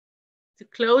to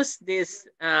close these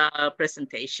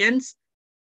presentations,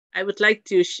 I would like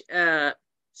to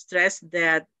stress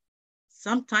that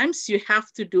sometimes you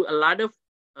have to do a lot of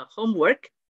homework,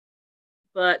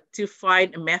 but to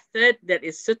find a method that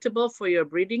is suitable for your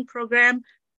breeding program,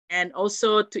 and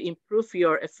also to improve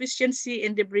your efficiency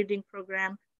in the breeding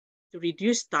program, to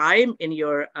reduce time in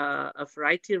your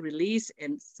variety release,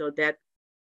 and so that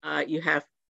you have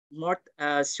more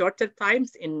shorter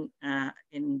times in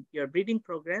your breeding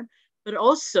program. But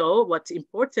also what's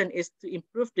important is to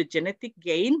improve the genetic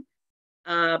gain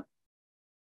of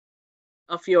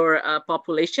your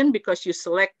population, because you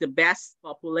select the best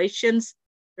populations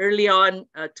early on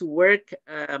to work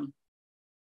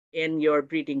in your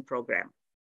breeding program.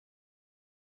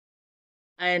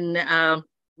 And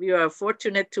we are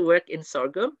fortunate to work in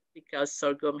sorghum. because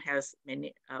sorghum has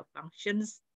many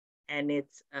functions, and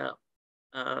it's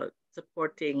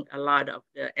supporting a lot of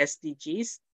the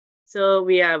SDGs. So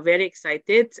we are very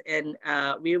excited, and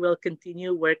we will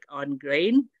continue work on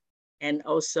grain and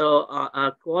also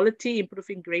quality,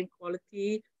 improving grain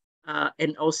quality,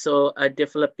 and also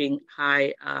developing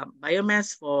high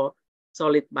biomass for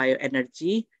solid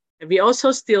bioenergy. And we're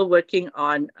also still working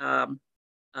on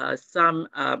some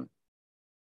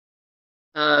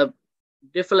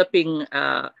developing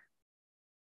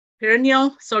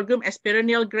perennial sorghum as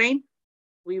perennial grain.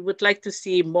 We would like to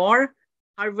see more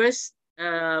harvest,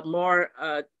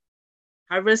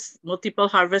 multiple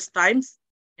harvest times,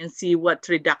 and see what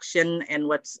reduction and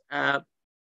what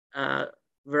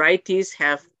varieties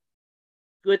have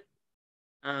good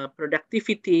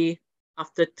productivity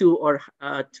after 2 or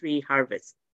 3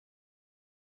 harvests.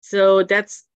 So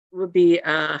that's will be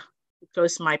to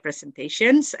close my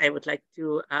presentations. I would like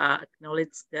to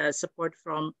acknowledge the support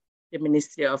from the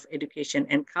Ministry of Education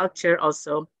and Culture,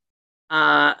 also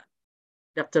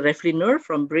Dr. Refli Nur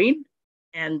from BRIN,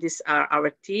 and these are our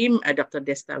team, Dr.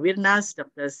 Desta Wirnas,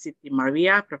 Dr. Siti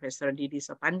Marwia, Professor Didi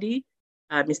Sopandi,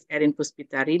 Ms. Erin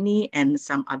Puspitarini, and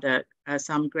some other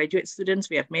some graduate students.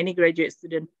 We have many graduate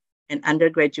students and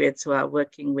undergraduates who are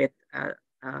working with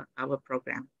our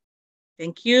program.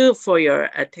 Thank you for your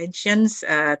attentions.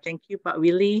 Thank you, Pak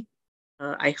Willy.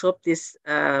 I hope this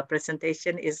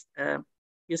presentation is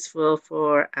useful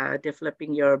for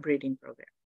developing your breeding program.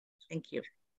 Thank you.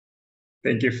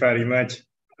 Thank you very much,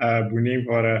 Buni,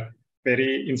 for a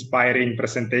very inspiring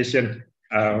presentation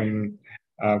from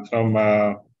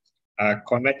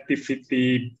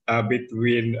connectivity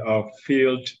between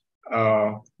field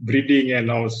breeding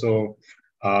and also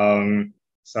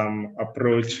some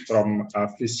approach from a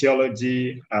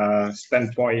physiology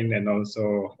standpoint and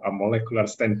also a molecular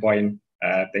standpoint.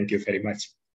 Thank you very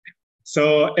much.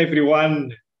 So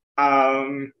everyone,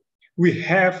 we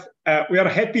are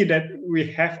happy that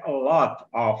we have a lot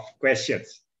of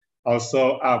questions.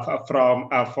 Also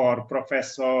for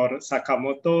Professor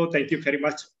Sakamoto, thank you very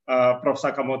much, Prof.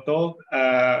 Sakamoto.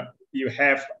 You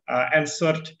have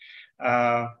answered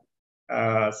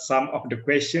some of the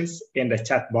questions in the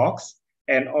chat box,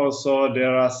 and also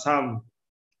there are some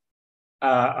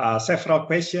several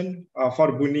questions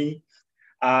for Buni.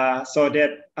 So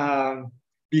that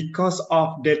because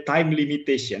of the time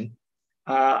limitation,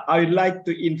 I would like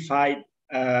to invite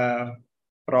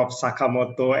Prof.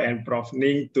 Sakamoto and Prof.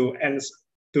 Ning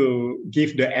to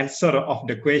give the answer of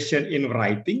the question in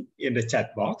writing in the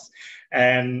chat box.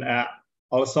 And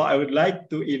also I would like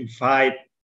to invite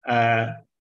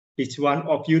each one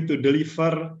of you to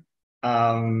deliver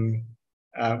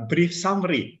a brief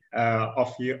summary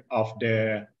of your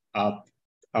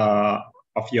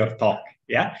talk.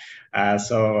 Yeah.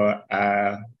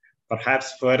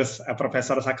 Perhaps first,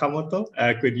 Professor Sakamoto,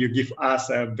 could you give us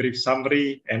a brief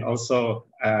summary, and also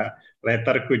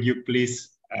later could you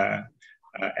please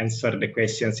answer the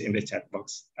questions in the chat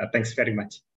box? Thanks very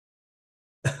much.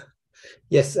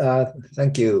 Yes,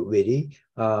 thank you, Willy.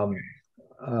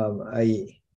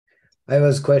 I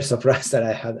was quite surprised that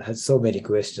I had so many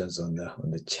questions on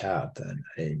the chat,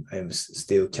 and I'm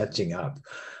still catching up.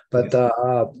 But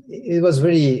it was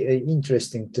very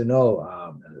interesting to know,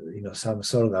 some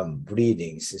sorghum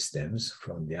breeding systems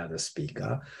from the other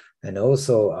speaker, and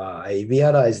also I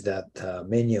realized that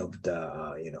many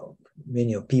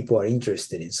people are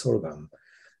interested in sorghum.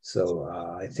 So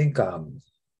I think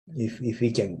if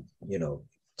we can,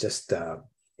 just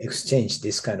exchange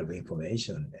this kind of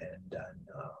information, and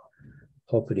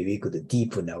hopefully we could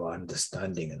deepen our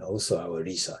understanding and also our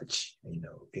research,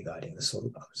 regarding the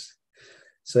sorghums.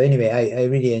 So anyway, I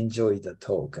really enjoyed the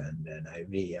talk, and I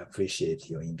really appreciate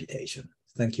your invitation.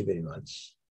 Thank you very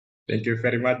much. Thank you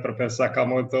very much, Professor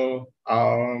Sakamoto.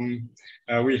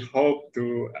 We hope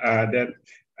that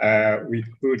we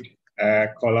could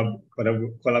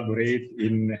collaborate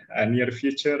in a near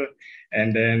future,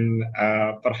 and then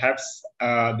perhaps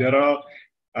there are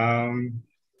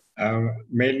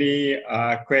many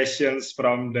questions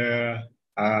from the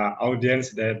audience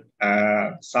that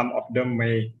some of them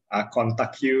may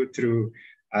contact you through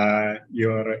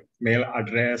your mail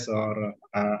address or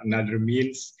another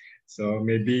means. So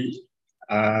maybe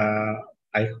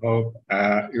I hope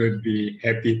you would be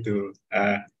happy to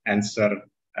answer,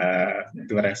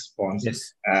 to respond,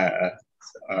 yes,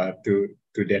 to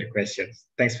their questions.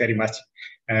 Thanks very much.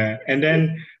 And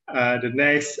then the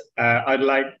next, I'd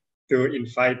like to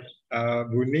invite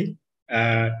Buni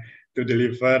to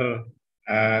deliver,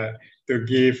 to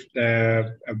give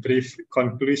a brief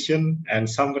conclusion and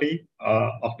summary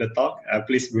of the talk.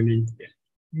 Please, Buni.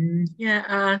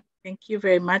 Yeah, Thank you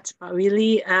very much, Pak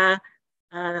Willy. I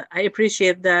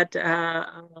appreciate that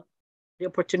the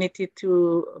opportunity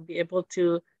to be able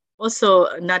to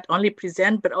also not only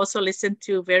present but also listen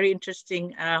to very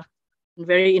interesting,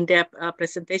 very in-depth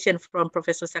presentation from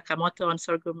Professor Sakamoto on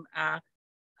sorghum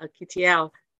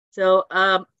QTL. So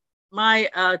my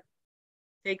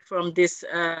take from this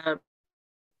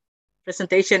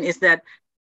presentation is that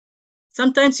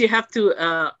sometimes you have to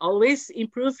always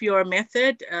improve your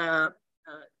method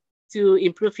to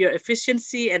improve your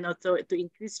efficiency and also to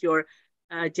increase your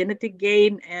genetic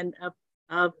gain. And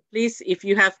please, if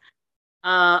you have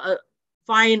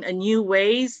find a new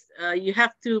ways, you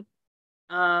have to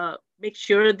make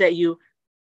sure that you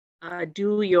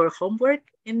do your homework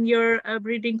in your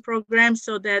breeding program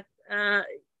so that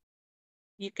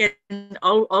you can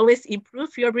always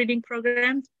improve your breeding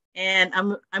program. And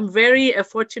I'm very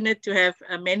fortunate to have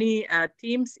many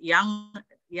teams, young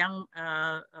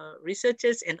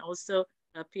researchers, and also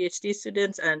PhD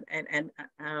students and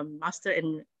master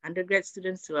and undergrad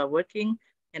students who are working.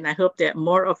 And I hope that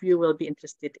more of you will be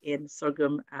interested in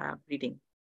sorghum breeding.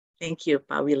 Thank you,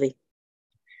 Pak Willy.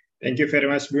 Thank you very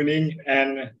much, Buning,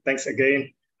 and thanks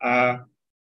again,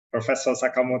 Professor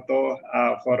Sakamoto,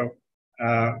 for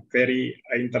a very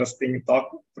interesting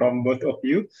talk from both of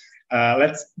you.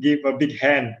 Let's give a big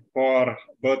hand for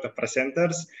both the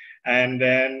presenters. And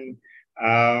then,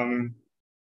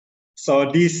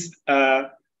 so this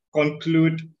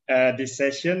conclude this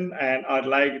session, and I'd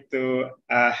like to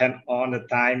hand on the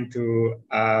time to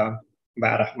Mbak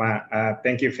Rahma.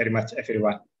 Thank you very much,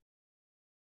 everyone.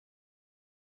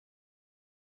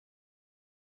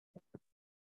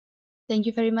 Thank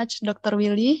you very much, Dr.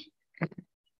 Willy.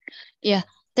 Yeah,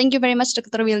 thank you very much,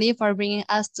 Dr. Willy, for bringing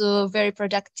us to a very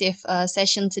productive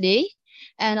session today.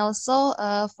 And also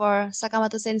for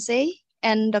Sakamoto Sensei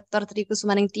and Dr. Triku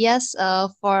Sumaningtias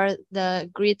for the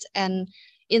great and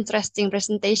interesting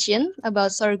presentation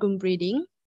about sorghum breeding.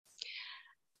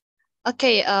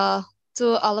 Okay, to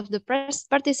all of the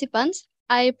participants,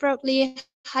 I proudly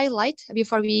highlight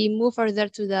before we move further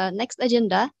to the next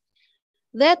agenda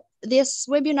that this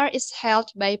webinar is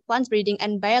held by Plant Breeding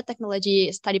and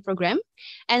Biotechnology Study Program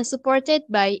and supported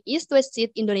by East West Seed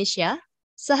Indonesia,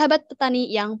 Sahabat Petani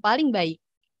yang Paling Baik,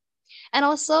 and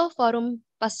also Forum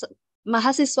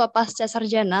Mahasiswa Pasca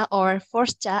Sarjana or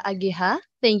Forsca AGH.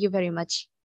 Thank you very much.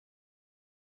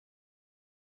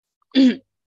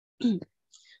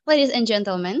 Ladies and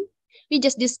gentlemen, we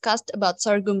just discussed about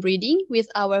sorghum breeding with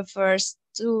our first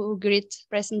two great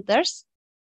presenters.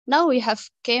 Now we have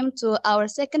came to our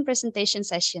second presentation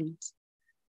session.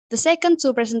 The second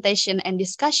two presentation and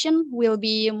discussion will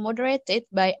be moderated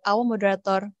by our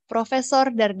moderator, Professor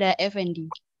Darda Effendi.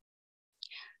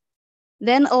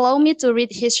 Then allow me to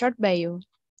read his short bio.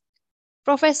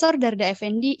 Professor Darda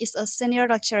Effendi is a senior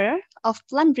lecturer of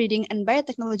Plant Breeding and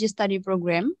Biotechnology Study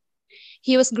Program.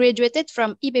 He was graduated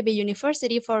from IPB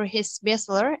University for his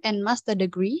bachelor and master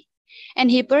degree, and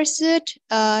he pursued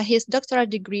his doctoral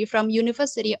degree from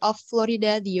University of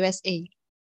Florida, the USA.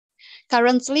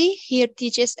 Currently, he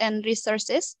teaches and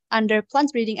researches under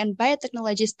Plant Breeding and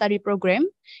Biotechnology Study Program,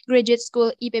 Graduate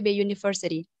School, IPB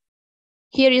University.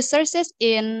 He researches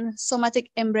in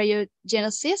somatic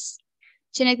embryogenesis,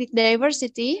 genetic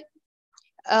diversity,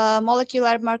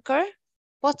 molecular marker,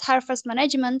 post-harvest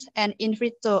management, and in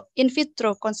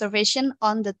vitro conservation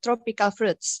on the tropical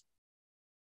fruits.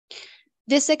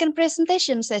 This second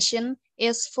presentation session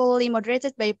is fully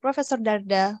moderated by Professor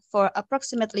Darda for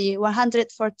approximately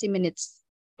 140 minutes.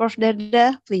 Prof.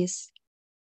 Darda, please.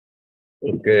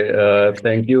 Okay,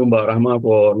 thank you, Mbak Rahma,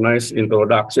 for nice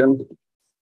introduction.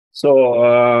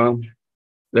 So,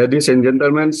 ladies and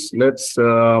gentlemen, let's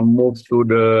move to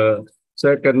the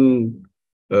second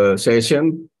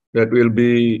session that will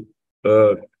be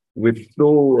with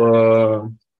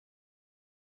two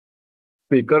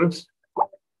speakers.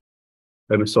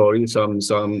 I'm sorry, some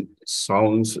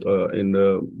sounds in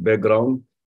the background.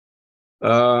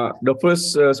 The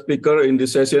first speaker in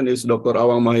this session is Dr.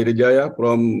 Awang Mahirijaya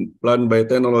from Plant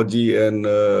Biotechnology and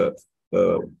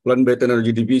Plant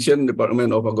Biotechnology Division,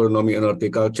 Department of Agronomy and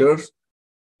Horticulture.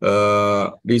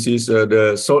 This is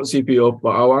the short CV of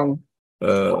Pak Awang.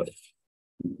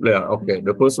 Yeah, okay.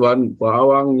 The first one, Pak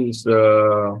Awang is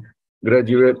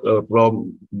graduate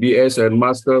from BS and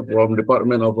Master from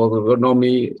Department of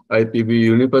Agronomy, IPB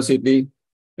University,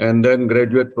 and then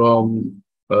graduate from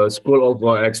School of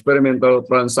Experimental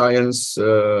Plant Science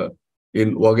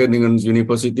in Wageningen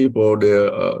University for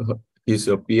his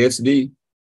PhD,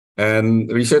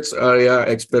 and research area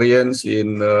experience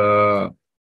in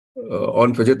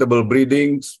on vegetable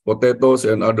breedings, potatoes,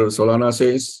 and other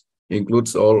solanaceae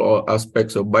includes all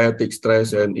aspects of biotic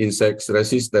stress and insect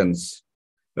resistance.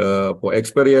 For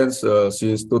experience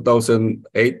since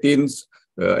 2018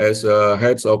 as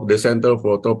heads of the Center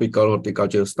for Tropical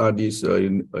Horticulture Studies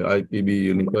in IPB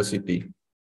University.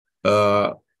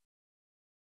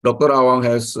 Dr. Awang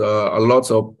has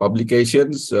lots of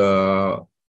publications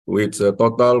with a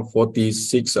total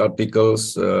 46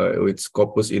 articles with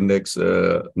Scopus Index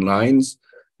 9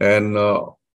 and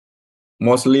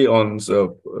mostly on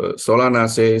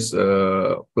Solanaceae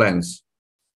plants.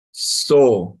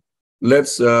 So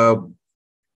let's go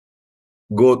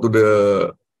to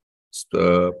the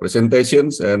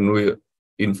presentations, and we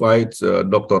invite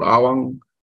Dr. Awang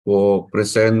for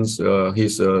presents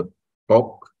his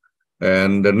talk.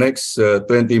 And the next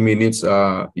 20 minutes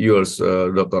are yours,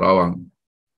 Dr. Awang.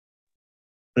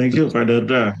 Thank you, Pak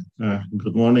Dada.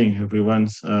 Good morning, everyone.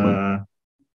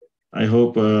 I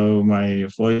hope my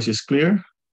voice is clear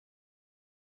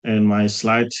and my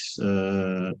slides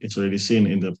it's already seen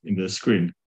in the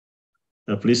screen.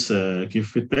 Please give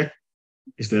feedback.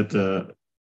 Is that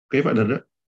okay, Pak Dada?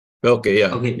 Okay,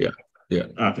 yeah. Okay. Yeah.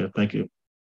 Okay, thank you.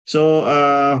 So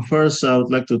first, I would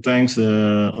like to thank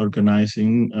the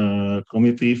organizing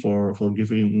committee for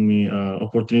giving me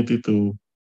opportunity to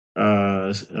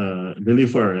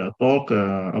deliver a talk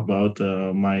about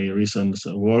my recent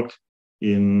work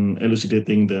in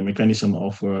elucidating the mechanism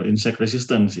of insect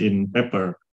resistance in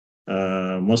pepper,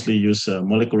 mostly use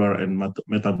molecular and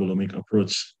metabolomic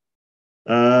approach.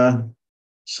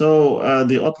 So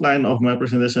the outline of my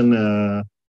presentation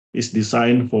is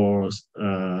designed for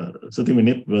 30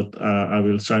 minutes, but I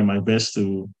will try my best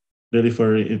to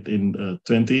deliver it in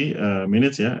 20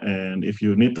 minutes. Yeah, and if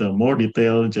you need more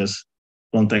detail, just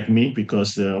contact me,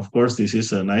 because of course this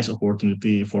is a nice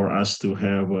opportunity for us to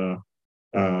have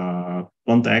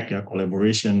contact,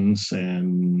 collaborations,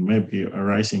 and maybe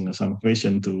arising some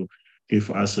question to give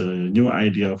us a new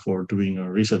idea for doing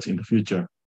research in the future.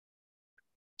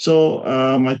 So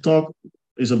my talk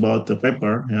is about the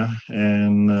pepper, yeah,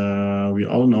 and we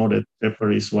all know that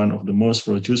pepper is one of the most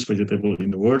produced vegetable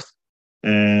in the world,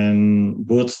 and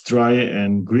both dry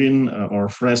and green or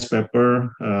fresh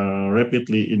pepper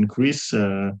rapidly increase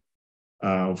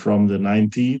from the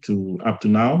 90 to up to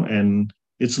now, and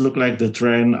it's look like the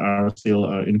trend are still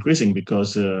increasing,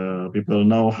 because people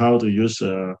know how to use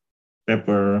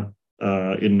pepper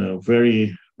in a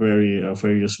very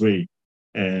various way.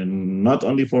 And not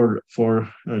only for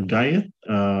diet,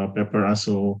 pepper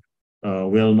also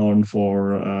well known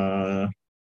for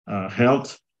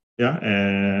health, yeah,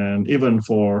 and even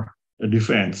for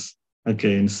defense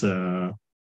against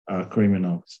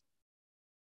criminals.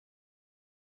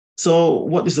 So,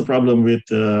 what is the problem with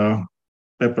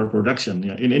pepper production?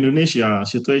 Yeah, in Indonesia,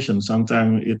 situation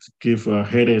sometimes it gives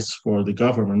headaches for the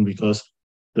government, because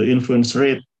the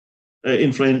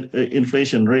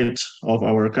inflation rate of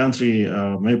our country,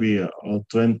 maybe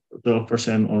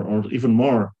 12% or even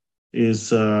more,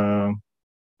 is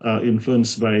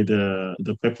influenced by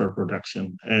the pepper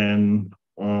production. And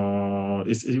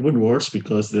it's even worse,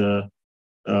 because the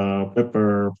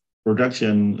pepper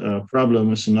production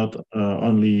problem is not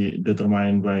only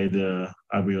determined by the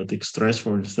abiotic stress,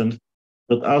 for instance,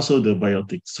 but also the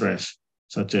biotic stress,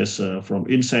 such as from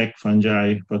insect,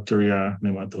 fungi, bacteria,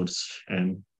 nematodes,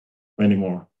 and many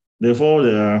more. Therefore,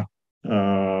 the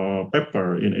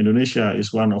pepper in Indonesia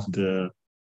is one of the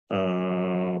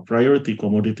priority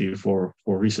commodity for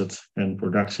research and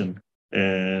production.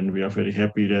 And we are very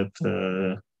happy that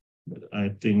I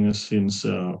think since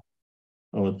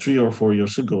 3 or 4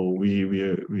 years ago, we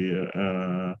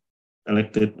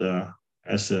elected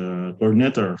as a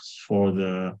coordinator for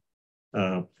the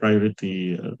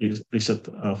priority research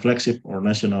flagship or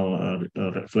national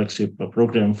flagship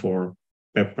program for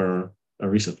pepper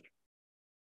research.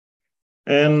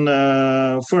 And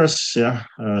first, yeah,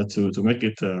 to make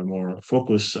it more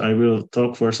focused, I will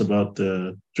talk first about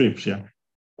the thrips. Yeah,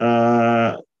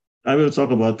 I will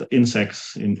talk about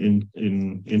insects in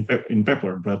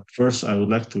pepper, but first I would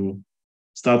like to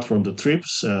start from the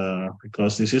thrips,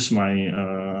 because this is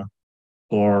my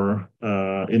core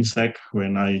insect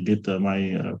when I did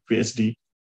my PhD,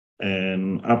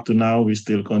 and up to now we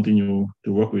still continue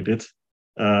to work with it.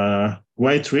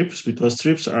 Why thrips? Because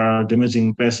thrips are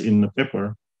damaging pests in the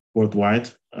pepper worldwide,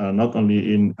 not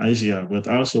only in Asia but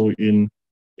also in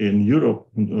Europe.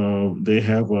 They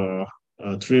have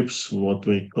thrips, what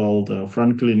we call the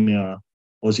Franklinia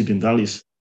occidentalis,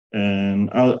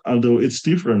 and although it's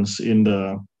different in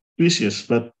the species,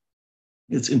 but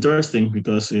it's interesting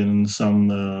because in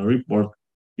some report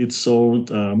it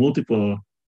showed multiple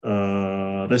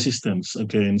resistance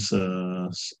against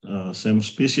same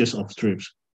species of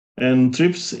thrips. And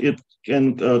trips, it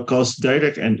can cause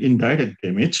direct and indirect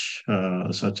damage,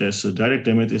 such as direct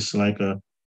damage is like a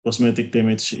cosmetic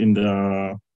damage in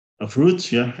the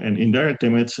fruits, yeah, and indirect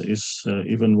damage is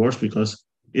even worse because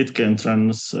it can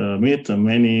transmit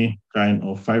many kind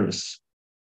of virus.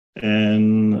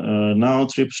 And now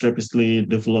trips rapidly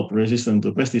develop resistance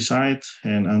to pesticides,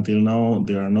 and until now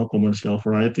there are no commercial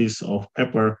varieties of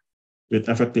pepper with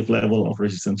effective level of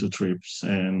resistance to trips.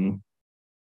 And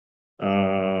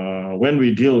when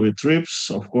we deal with trips,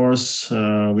 of course,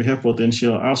 we have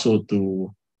potential also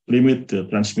to limit the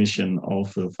transmission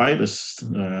of the virus.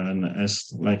 And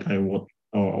as like I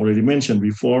already mentioned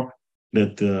before,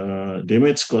 that the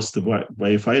damage caused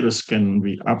by virus can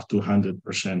be up to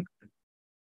 100%.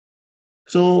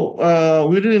 So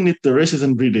we really need the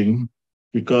resistant breeding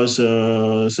because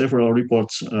several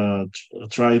reports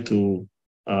try to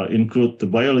include the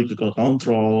biological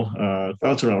control,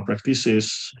 cultural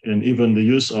practices, and even the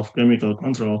use of chemical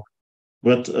control,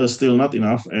 but still not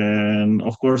enough. And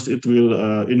of course, it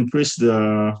will increase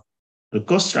the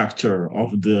cost structure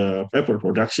of the paper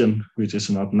production, which is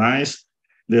not nice.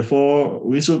 Therefore,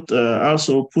 we should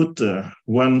also put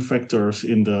one factor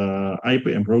in the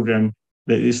IPM program,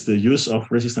 that is the use of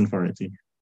resistant variety.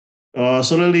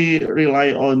 Solely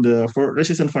rely on the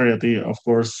resistant variety, of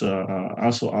course,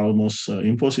 also almost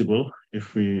impossible,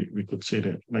 if we could say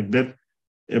that like that,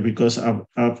 because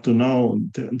up to now,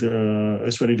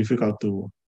 it's very difficult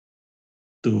to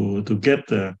get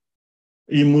the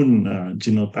immune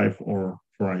genotype or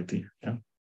variety. Yeah,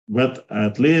 but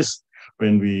at least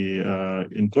when we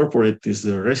incorporate this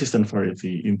the resistant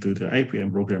variety into the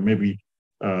IPM program, maybe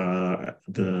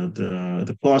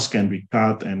the cost can be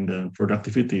cut and the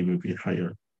productivity will be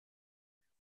higher.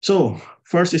 So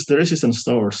first is the resistant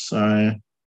stores.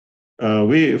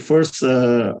 We first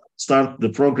start the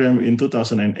program in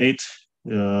 2008.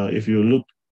 If you look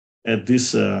at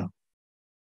this,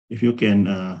 if you can,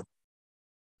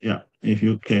 if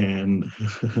you can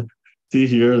see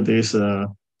here, there's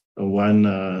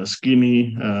one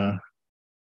skinny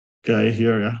guy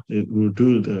here, who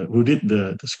did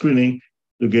the screening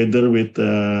together with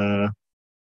in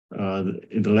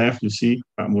the left you see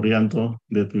Pak Murianto,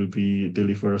 that will be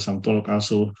deliver some talk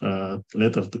also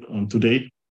later on today.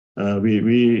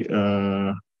 We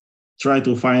try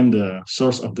to find the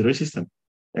source of the resistance,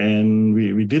 and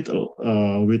we did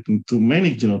with too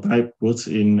many genotype both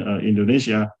in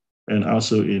Indonesia and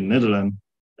also in Netherlands,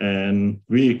 and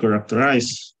we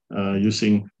characterize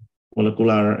using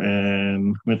molecular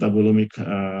and metabolomic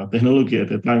technology at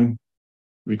the time,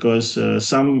 because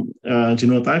some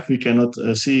genotype we cannot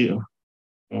see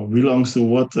belongs to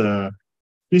what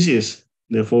species.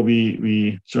 Therefore,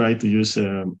 we try to use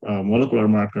molecular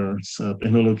markers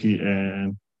technology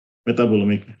and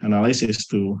metabolomic analysis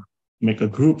to make a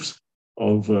groups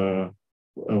of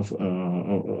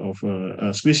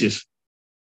species.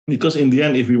 Because in the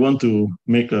end, if we want to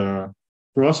make a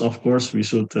cross, of course, we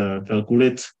should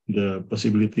calculate the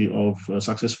possibility of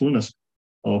successfulness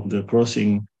of the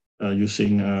crossing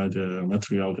using the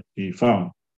material that we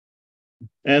found.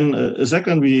 And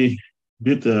second, we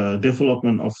did the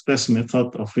development of test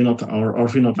method of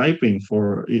phenotyping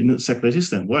for insect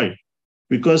resistance. Why?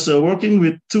 Because working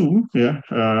with two,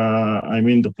 I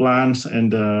mean the plants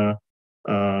and the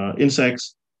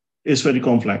insects, is very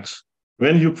complex.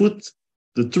 When you put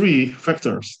the three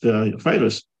factors, the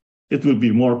virus, it will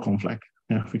be more complex.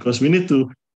 Yeah, because we need to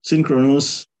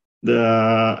synchronize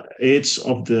the age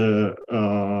of the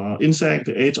insect,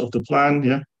 the age of the plant.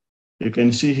 Yeah, you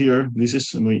can see here. This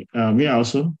is me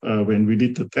also when we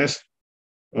did the test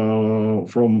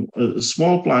from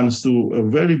small plants to a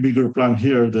very bigger plant.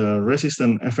 Here, the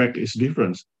resistant effect is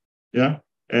different. Yeah,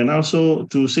 and also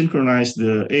to synchronize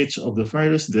the age of the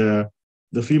virus, the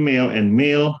female and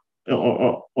male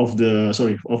of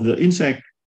the insect,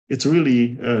 it's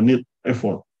really need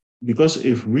effort, because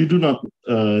if we do not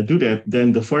do that,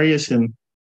 then the variation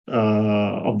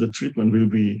of the treatment will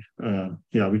be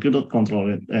we cannot control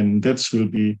it, and that will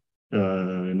be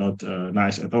not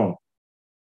nice at all.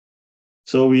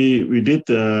 So we did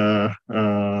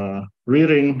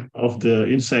rearing of the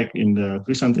insect in the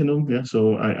chrysanthemum. Yeah,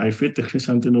 so I feed the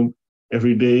chrysanthemum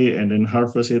every day and then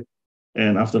harvest it,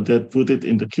 and after that put it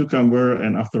in the cucumber,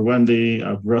 and after 1 day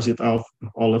I brush it off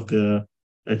all of the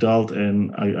adult,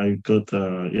 and I got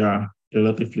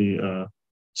relatively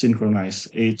synchronized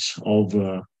age of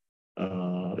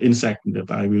insect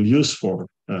that I will use for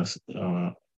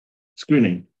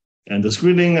screening. And the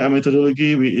screening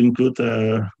methodology, we include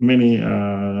many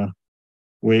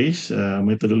ways,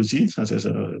 methodology, such as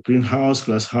a greenhouse,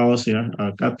 glass house,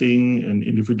 cutting and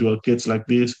individual kits like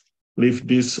this, leaf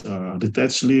this,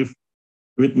 detached leaf,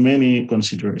 with many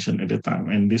consideration at the time.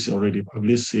 And this already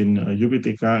published in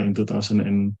UPTK in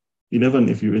 2011,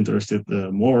 if you're interested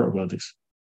more about this.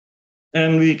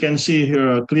 And we can see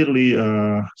here clearly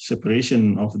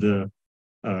separation of the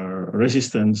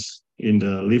resistance in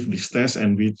the leaf disc test,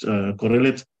 and which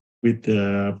correlate with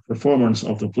the performance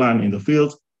of the plant in the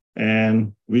field.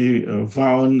 And we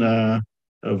found a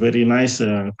very nice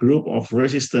group of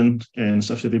resistant and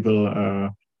susceptible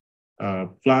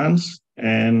plants.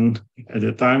 And at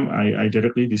the time, I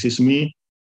directly, this is me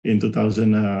in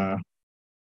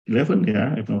 2011,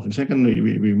 yeah, if not in second,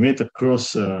 we made a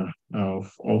cross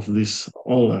of this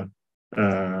all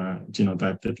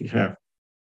genotype that we have.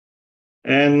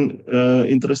 And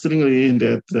interestingly,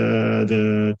 that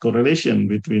the correlation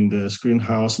between the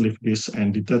screenhouse leaf disc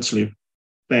and detached leaf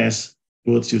test,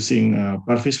 both using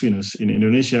Parvis venus in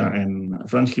Indonesia and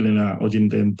Franskilina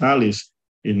occidentalis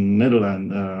in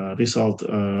Netherlands, result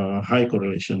high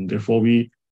correlation. Therefore,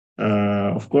 we,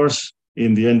 of course,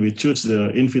 in the end, we choose the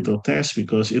in vitro test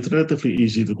because it's relatively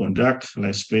easy to conduct,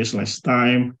 less space, less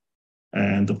time,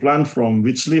 and the plant from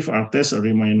which leaf are tested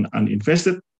remain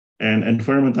uninfested, and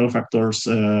environmental factors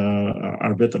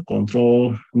are better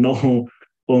controlled. No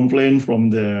complaint from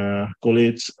the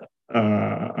colleagues,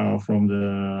 from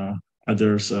the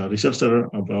others researcher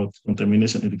about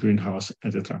contamination in the greenhouse,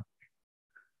 etc.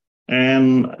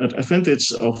 And an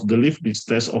advantage of the leaf disc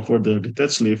test over the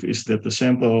detached leaf is that the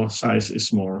sample size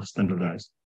is more standardized.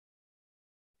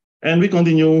 And we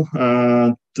continue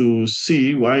to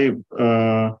see why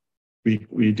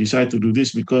we decide to do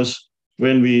this, because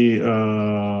when we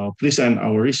present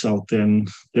our result, then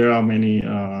there are many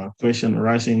questions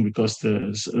arising, because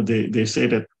they say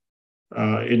that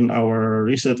in our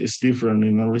research is different,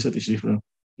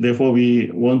 Therefore,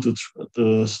 we want to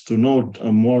know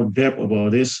more depth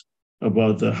about this,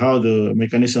 about how the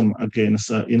mechanism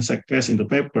against insect pests in the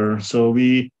pepper. So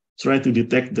we try to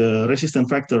detect the resistant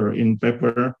factor in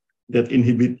pepper that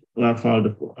inhibit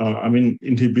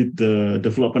inhibit the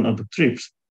development of the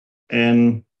thrips.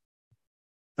 And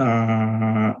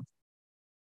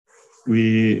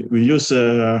we use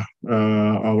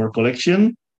our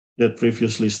collection that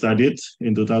previously studied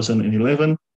in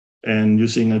 2011, and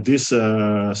using this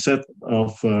set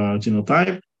of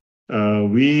genotype,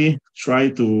 we try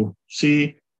to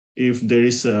see if there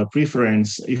is a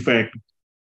preference effect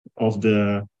of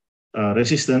the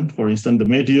resistant. For instance, the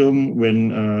medium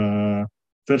when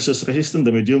versus resistant,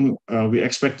 the medium we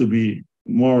expect to be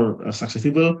more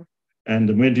susceptible, and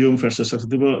the medium versus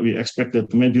susceptible, we expect that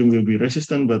the medium will be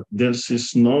resistant, but there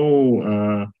is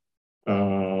no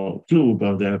clue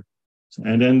about that.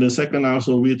 And then the second,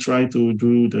 also, we try to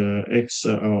do the X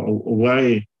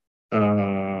Y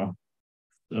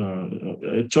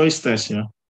choice test, yeah,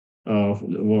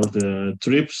 for the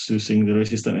trips using the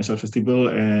resistant and susceptible,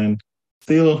 and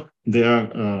still there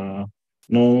are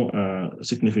no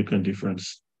significant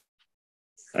difference.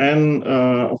 And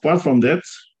apart from that,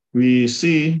 we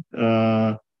see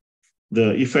the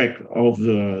effect of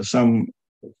some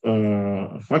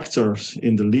factors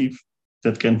in the leaf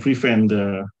that can prevent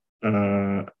the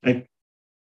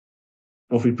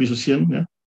oviposition. Yeah?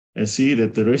 And see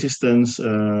that the resistance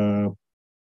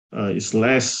is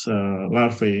less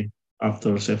larvae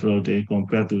after several days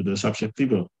compared to the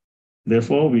susceptible.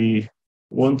 Therefore, we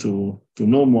want to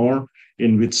know more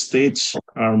in which stage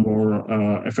are more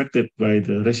affected by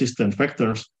the resistant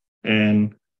factors.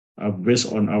 And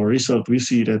based on our result, we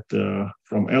see that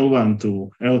from L1 to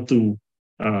L2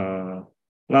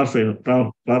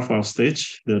 larval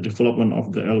stage, the development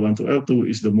of the L1 to L2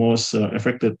 is the most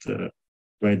affected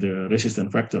by the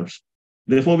resistant factors.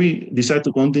 Therefore, we decide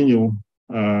to continue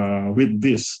with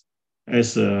this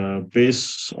as a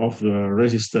base of the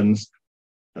resistance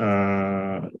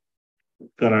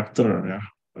character,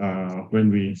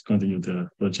 when we continue the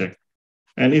project.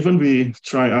 And even we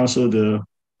try also the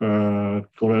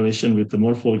correlation with the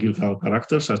morphological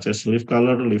characters such as leaf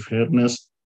color, leaf hardness,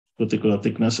 cuticular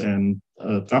thickness, and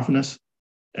toughness.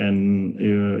 And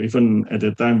even at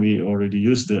that time, we already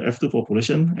used the F2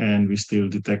 population, and we still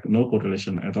detect no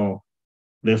correlation at all.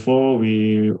 Therefore,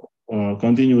 we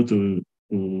continue to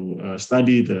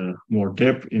study the more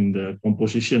depth in the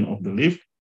composition of the leaf.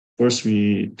 First,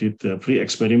 we did the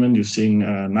pre-experiment using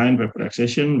 9 pepper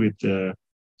accession with the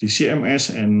CMS,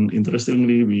 and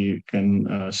interestingly, we can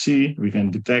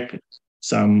detect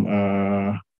some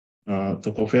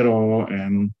tocopherol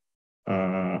and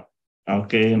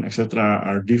alkane, etc.,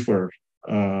 are differ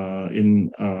in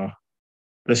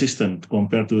resistant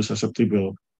compared to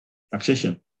susceptible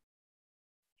accession.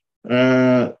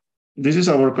 this is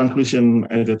our conclusion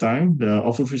at the time. The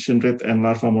overfishing rate and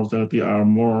larva mortality are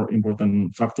more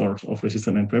important factors of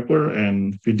resistant and paper,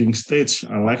 and feeding stage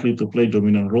are likely to play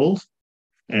dominant roles.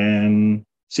 And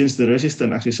since the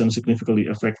resistant accession significantly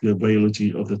affect the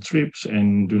biology of the thrips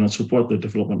and do not support the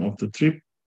development of the thrip,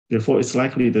 therefore it's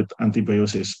likely that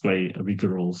antibiosis play a bigger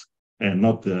role and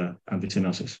not the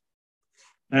anticyanosis.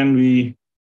 And we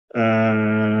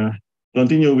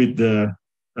continue with the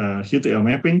QTL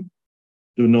mapping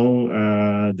to know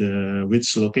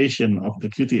which location of the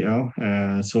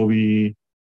QTL. So we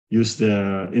use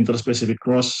the interspecific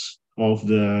cross of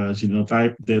the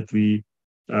genotype that we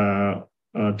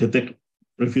detect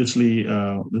previously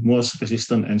the most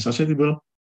resistant and susceptible.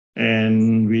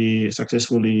 And we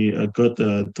successfully got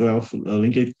 12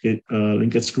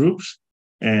 linkage groups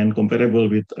and comparable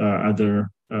with other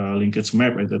linkage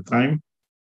map at the time.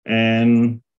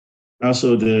 And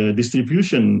also the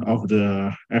distribution of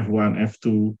the F1,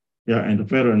 F2, yeah, and the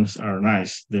parents are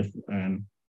nice. And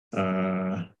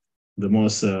the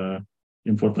most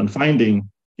important finding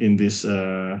in this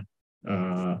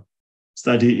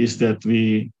study is that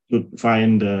we could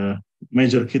find the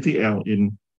major KTL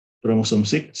in chromosome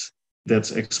 6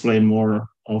 that's explain more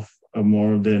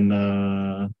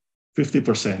than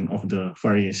 50% of the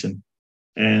variation.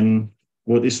 And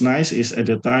what is nice is at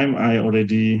the time I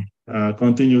already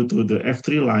continue to the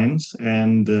F3 lines,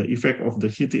 and the effect of the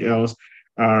QTLs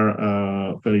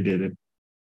are validated.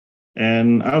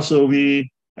 And also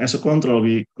we, as a control,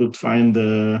 we could find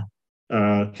the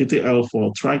QTL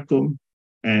for trichome,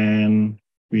 and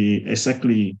we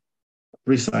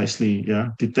precisely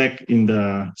detect in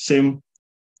the same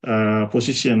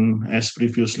position as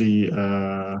previously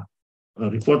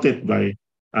reported by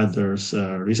others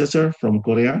researcher from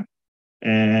Korea.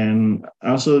 And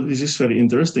also this is very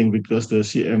interesting because the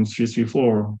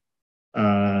CM334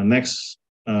 next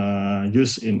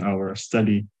use in our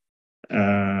study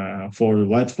for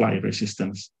whitefly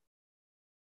resistance.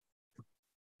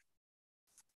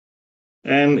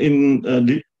 And in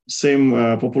the same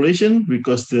population,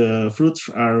 because the fruits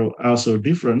are also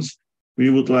different,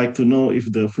 we would like to know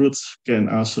if the fruits can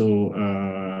also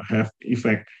have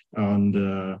effect on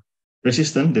the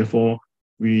resistance. Therefore,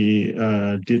 we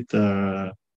did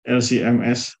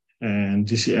LCMS and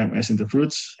GCMS in the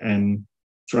fruits and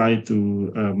try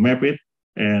to map it,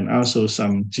 and also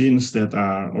some genes that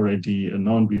are already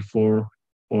known before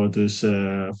for this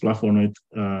flavonoid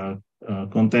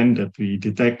content that we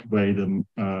detect by the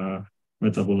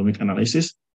metabolomic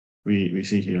analysis we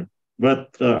see here.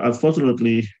 But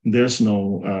unfortunately, there's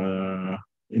no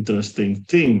interesting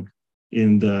thing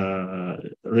in the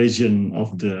region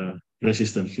of the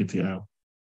resistant QTL.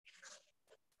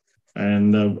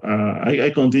 And I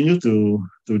continue to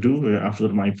do after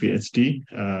my PhD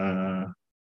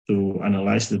to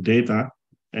analyze the data,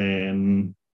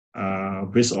 and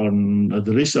based on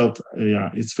the result,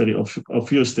 it's very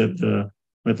obvious that the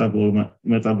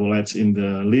metabolites in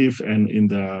the leaf and in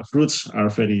the fruits are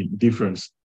very different.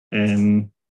 And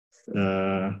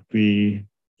we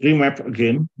remap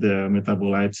again the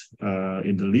metabolites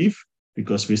in the leaf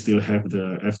because we still have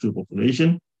the F2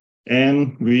 population,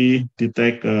 and we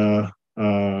detect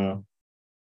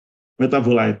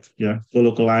metabolite,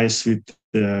 co-localized with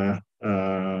the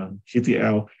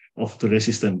QTL of the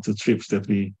resistant to thrips that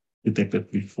we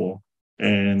detected before.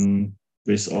 And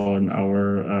based on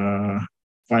our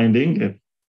finding that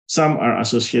some are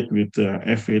associated with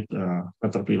aphid,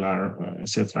 caterpillar,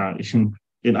 etc.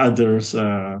 in others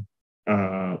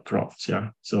crops.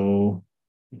 So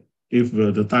if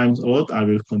the time's out, I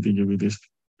will continue with this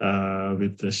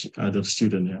with the other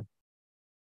student.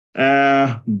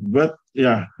 But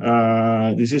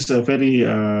this is a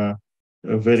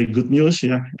very good news.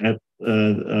 In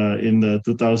the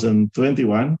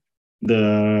 2021,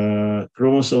 the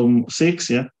chromosome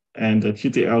 6, and the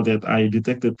QTL that I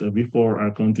detected before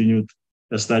are continued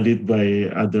studied by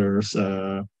others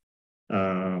friend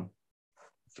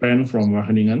from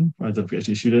Wageningen, other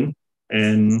PhD student,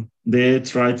 and they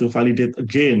try to validate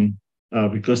again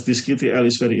because this QTL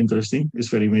is very interesting. It's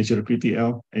very major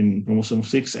QTL in chromosome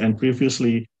 6, and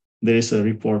previously there is a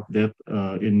report that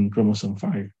in chromosome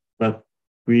 5. But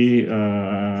we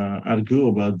argue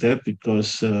about that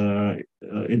because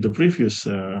in the previous,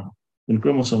 in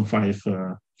chromosome 5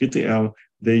 QTL,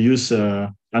 they use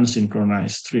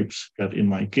unsynchronized strips. But in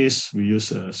my case, we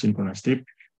use a synchronized strip,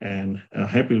 and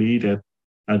happily that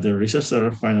the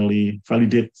researcher finally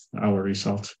validate our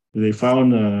results. They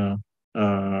found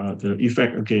the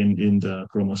effect again in the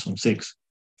chromosome 6.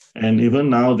 And even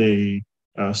now they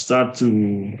start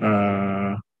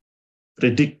to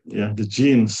predict the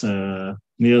genes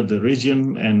near the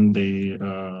region, and they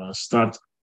start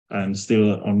and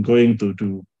still ongoing to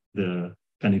do the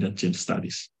candidate change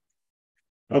studies.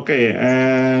 Okay,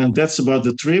 and that's about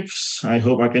the trips. I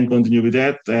hope I can continue with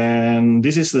that. And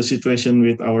this is the situation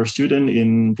with our student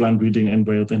in plant breeding and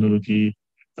biotechnology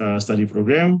study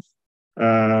program.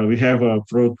 We have a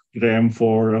program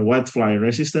for whitefly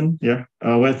resistant,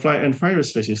 whitefly and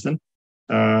virus resistant.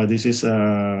 This is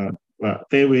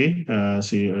Tewe.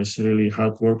 She is really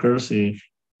hard worker. She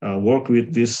worked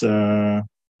with this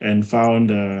and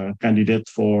found a candidate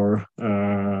for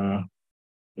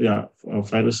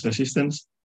virus resistance.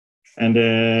 And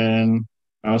then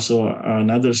also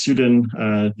another student,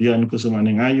 Dian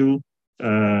Kusumaning Ayu,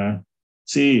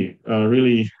 she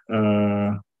really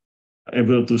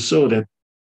able to show that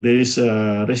there is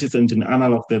a resistance in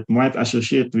analog that might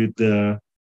associate with the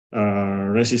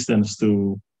resistance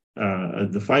to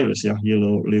the virus,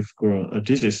 yellow leaf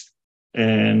disease.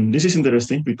 And this is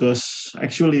interesting because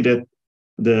actually that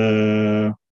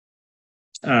the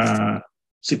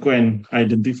sequence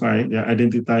identity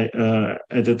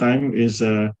at the time is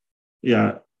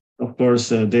of course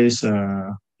there is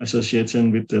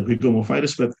association with the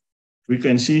bigomovirus, but we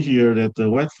can see here that the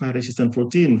whitefly resistant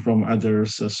protein from other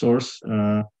source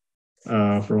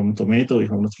from tomato,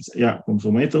 if I'm not from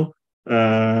tomato,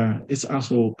 it's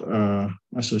also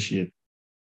associated.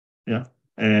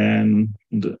 And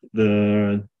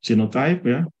the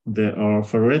genotype, there are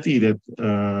variety that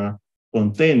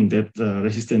contain that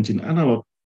resistant gene analog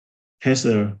has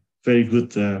a very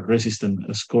good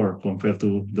resistant score compared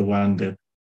to the one that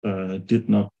did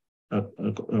not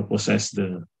possess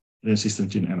the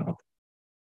resistant gene analog.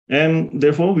 And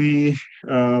therefore, we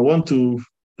want to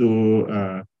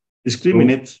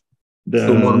discriminate the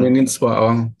 2 more minutes, Pak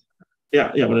Awang.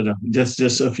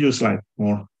 Just a few slides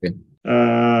more. Okay.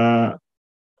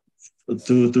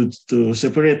 To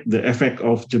separate the effect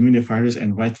of Gemini-virus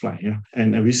and whitefly,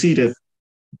 and we see that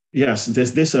yes, there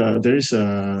is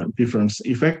a difference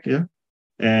effect,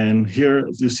 and here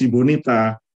you see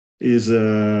Bonita is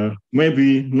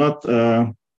maybe not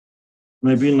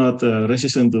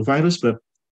resistant to virus, but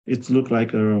it looked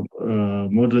like a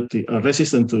moderately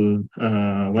resistant to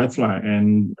whitefly,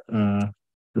 and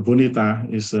the Bonita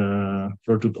is a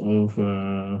product of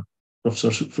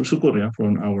Professor Sukur,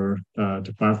 from our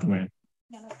department.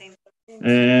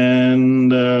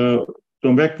 And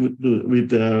come back with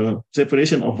the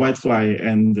separation of whitefly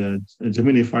and the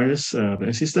Gemini virus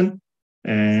resistant.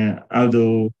 And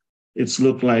although it's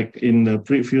looked like in the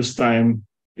previous time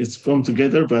it's come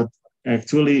together, but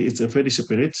actually it's a very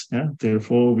separate.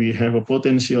 Therefore, we have a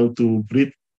potential to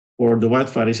breed for the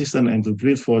whitefly resistant and to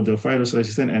breed for the virus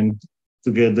resistant, and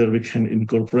together we can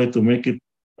incorporate to make it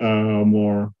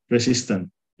more resistant.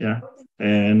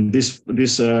 And this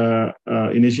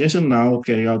initiation now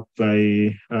carried out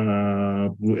by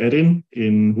Bu Erin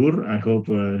in Bur. I hope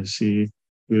she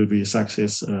will be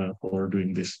success for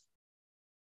doing this.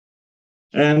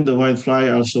 And the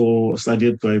whitefly also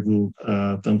studied by Bu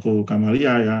Tengku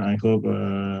Kamalia. I hope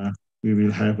we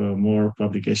will have more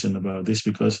publication about this,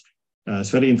 because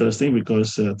it's very interesting,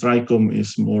 because trichome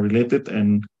is more related,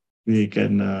 and we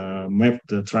can map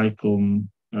the trichome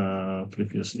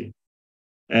previously.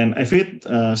 And IFID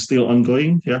still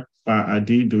ongoing, Pak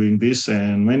Adi doing this,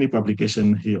 and many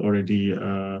publications he already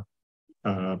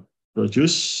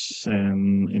produced,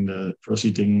 and in the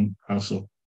proceeding also.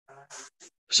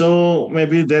 So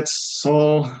maybe that's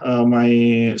all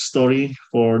my story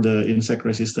for the insect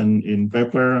resistant in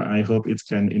pepper. I hope it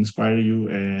can inspire you,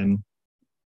 and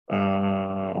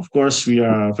of course we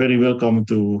are very welcome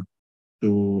to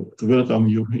welcome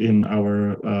you in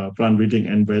our plant breeding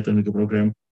and biotechnology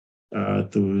program.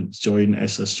 To join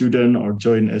as a student or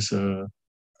join as a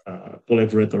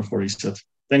collaborator for research.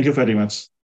 Thank you very much.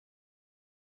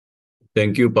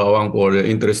 Thank you, Pak Awang, for the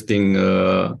interesting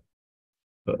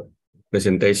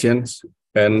presentations.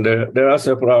 And there are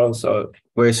several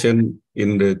questions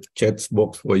in the chat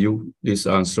box for you. These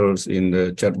answers in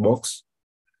the chat box.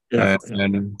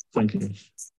 And thank you.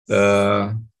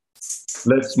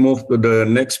 Let's move to the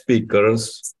next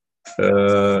speakers.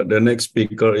 The next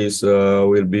speaker is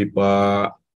will be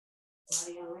Pak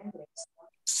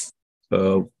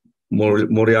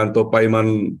Murianto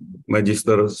Paiman,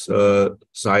 Magister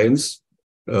Science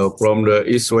from the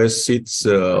East West Seeds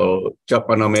Cap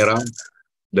Panamera,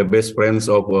 the best friends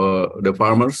of the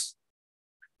farmers.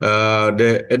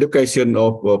 The education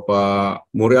of Pak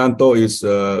Murianto is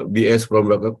BS from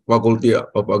the Faculty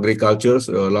of Agriculture,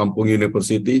 Lampung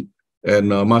University,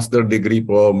 and a master degree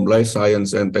from Life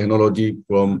Science and Technology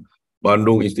from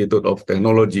Bandung Institute of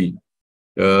Technology.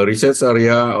 Research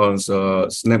area on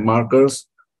SNP markers,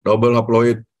 double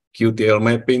haploid QTL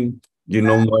mapping,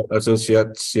 genome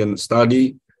association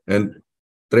study, and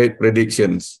trade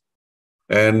predictions,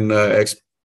 and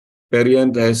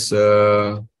experience as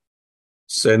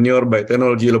senior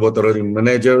biotechnology laboratory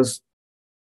managers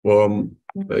from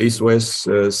East West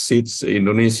Seeds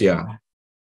Indonesia.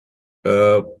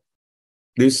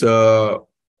 These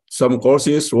some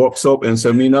courses, workshop, and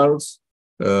seminars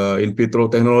in vitro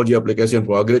technology application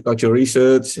for agriculture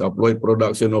research, applied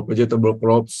production of vegetable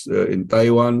crops in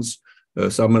Taiwan's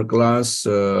summer class,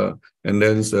 and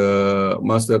then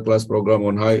master class program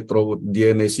on high throughput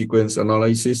DNA sequence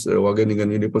analysis,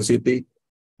 Wageningen University.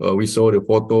 We saw the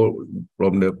photo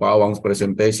from the Pawang's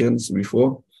presentations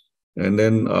before, and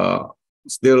then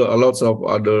still a lots of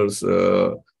others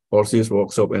courses,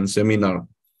 workshop, and seminar.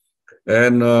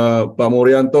 And Pak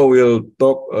Morianto will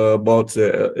talk about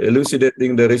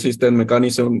elucidating the resistant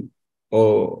mechanism,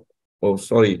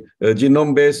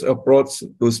 genome-based approach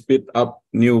to speed up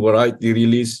new variety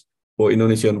release for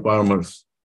Indonesian farmers.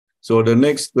 So the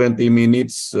next 20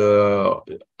 minutes are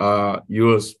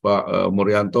yours, Pak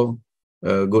Morianto.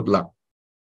 Good luck.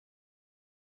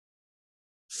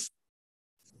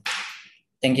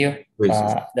 Thank you,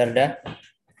 Pak Darda,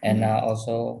 and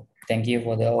also thank you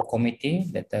for the whole committee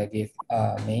that give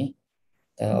me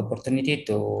the opportunity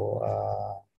to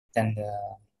attend the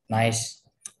nice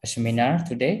seminar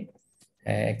today.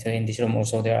 Actually, in this room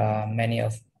also there are many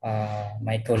of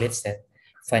my colleagues that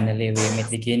finally we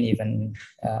meet again even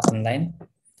online.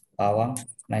 Pawang,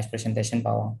 nice presentation,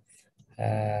 Pawang.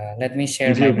 Let me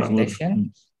share my presentation.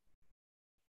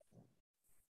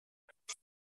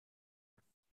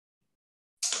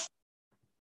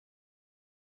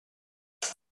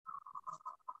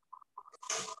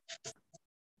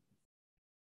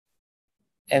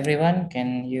 Everyone,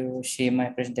 can you see my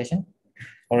presentation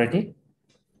already?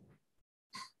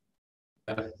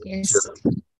 Yes.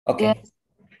 Okay.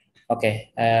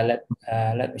 Okay.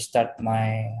 Let me start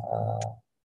my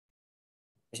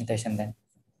presentation then.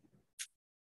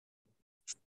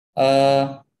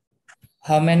 How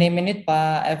many minutes,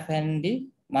 Pak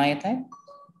Effendi? My time?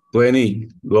 20,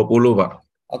 Pak.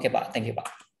 Okay, Pak. Thank you, Pak.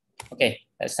 Okay,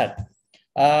 let's start.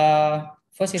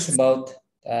 First is about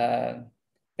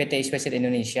PT Spesial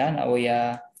Indonesia. Now we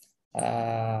are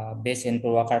based in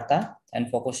Purwakarta and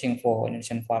focusing for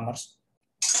Indonesian farmers.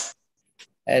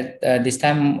 At this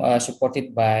time,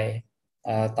 supported by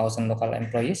 1,000 local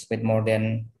employees with more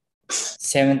than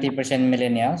 70%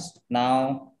 millennials.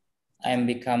 Now I'm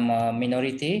become a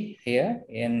minority here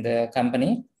in the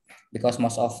company because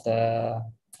most of the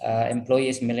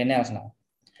employees millennials now.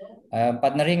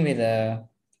 Partnering with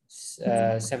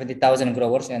 70,000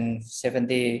 growers and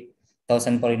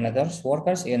 70,000 pollinators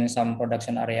workers in some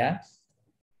production area,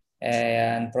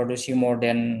 and producing more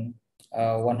than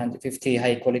 150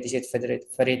 high quality seed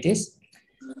varieties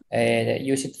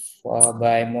used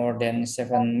by more than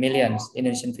 7 million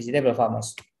Indonesian vegetable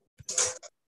farmers.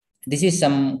 This is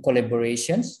some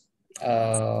collaborations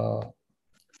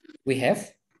we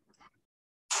have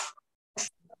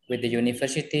with the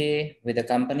university, with the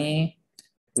company,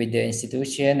 with the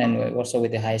institution, and also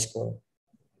with the high school.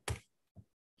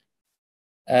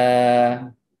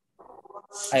 I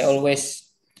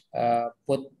always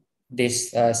put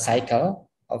this cycle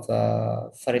of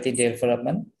variety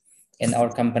development in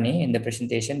our company in the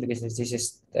presentation because this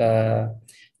is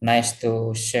nice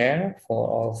to share for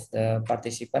all of the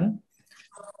participants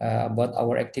about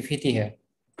our activity here.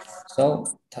 So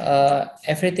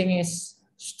everything is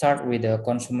start with the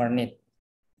consumer need.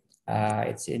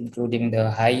 It's including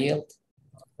the high yield,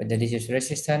 with the disease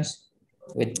resistance,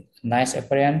 with nice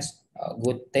appearance,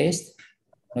 good taste,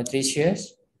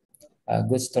 nutritious,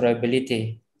 good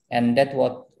storability, and that's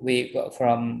what we got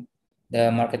from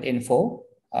the market info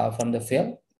from the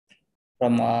field,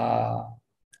 from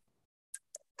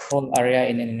whole area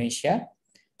in Indonesia.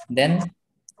 Then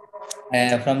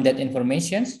from that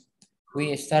information,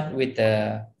 we start with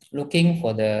looking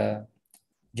for the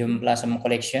germplasm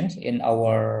collections in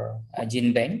our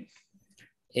gene bank.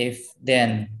 If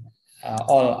then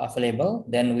all available,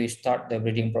 then we start the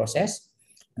breeding process.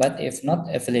 But if not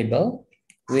available,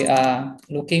 we are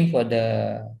looking for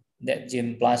that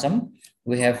germplasm.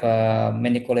 We have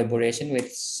many collaboration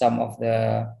with some of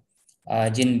the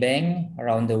gene bank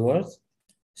around the world.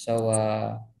 So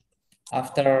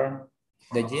after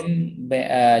the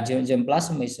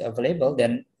germplasm is available,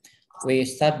 then we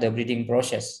start the breeding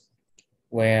process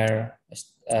where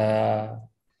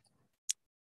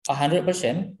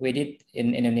 100% we did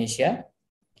in Indonesia.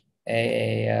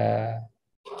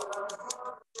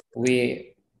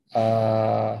 We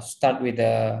start with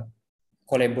a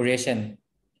collaboration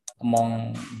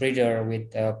among breeder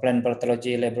with plant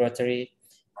pathology laboratory,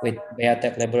 with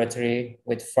biotech laboratory,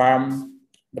 with farm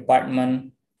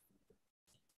department,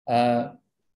 to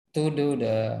do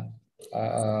the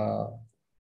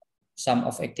some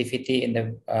of activity in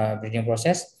the breeding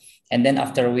process. And then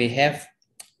after we have,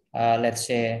 let's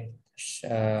say,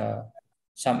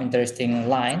 some interesting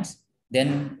lines,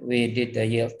 then we did the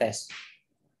yield test.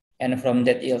 And from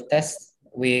that yield test,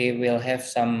 we will have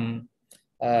some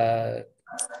a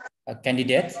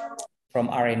candidate from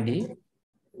R&D,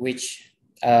 which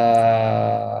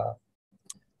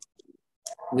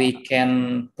we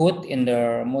can put in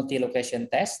the multi-location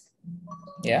test,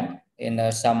 yeah,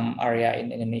 in some area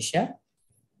in Indonesia.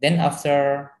 Then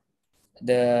after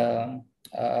the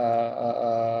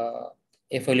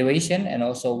evaluation, and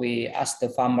also we ask the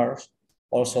farmers,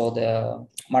 also the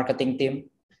marketing team,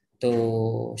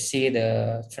 to see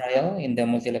the trial in the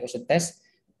multi-location test.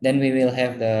 Then we will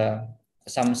have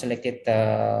some selected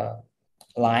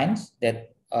lines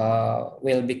that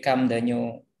will become the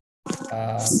new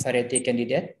variety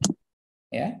candidate,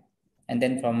 yeah. And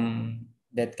then from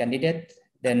that candidate,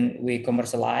 then we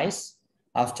commercialize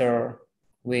after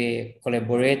we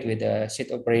collaborate with the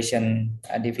seed operation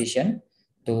division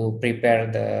to prepare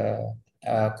the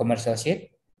commercial seed.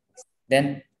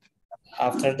 Then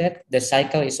after that, the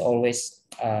cycle is always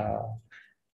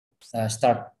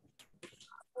start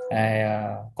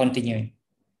continuing.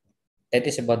 That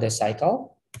is about the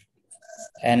cycle.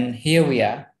 And here we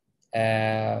are,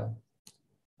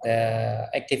 the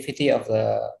activity of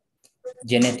the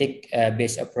genetic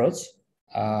based approach,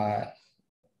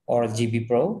 or GB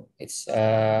Pro, it's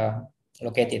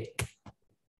located.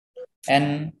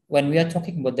 And when we are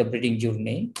talking about the breeding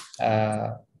journey,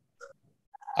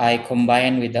 I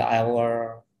combine with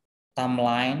our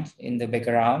timeline in the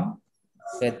background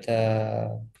that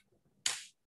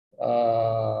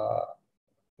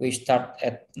we start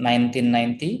at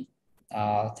 1990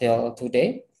 till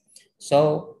today.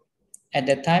 So at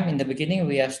that time, in the beginning,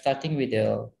 we are starting with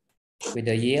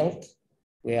the yield.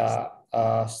 We are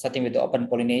starting with the open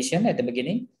pollination at the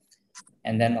beginning,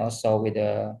 and then also with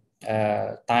the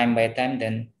time by time.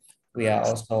 Then we are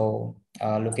also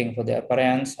looking for the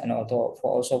appearance, and also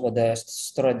for the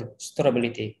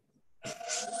storability.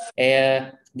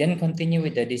 Then continue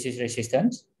with the disease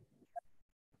resistance,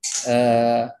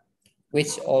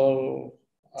 which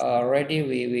already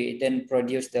we then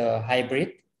produce the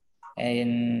hybrid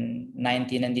in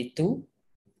 1992.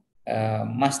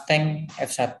 Mustang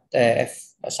F1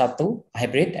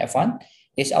 hybrid F1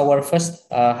 is our first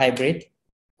hybrid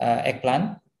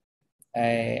eggplant,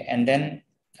 and then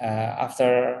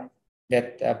after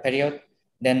that period,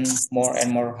 then more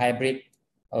and more hybrid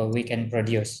we can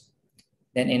produce.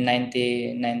 Then in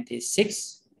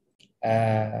 1996,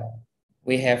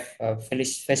 we have a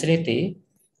facility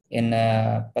in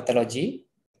pathology,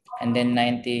 and then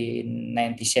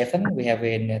 1997 we have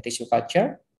in tissue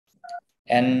culture,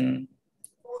 and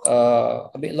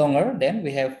a bit longer, then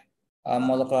we have a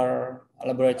molecular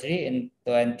laboratory in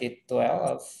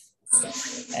 2012,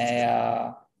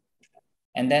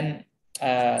 and then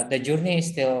the journey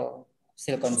is still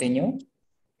continue,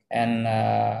 and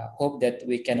hope that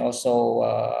we can also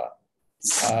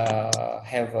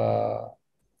have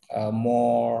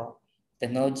more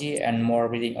technology and more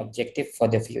breeding objective for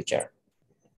the future.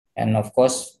 And of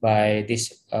course, by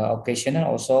this occasion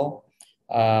also,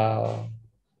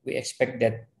 we expect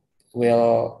that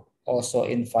we'll also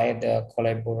invite the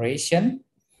collaboration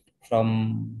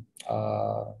from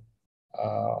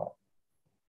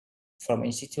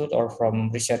institute, or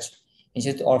from research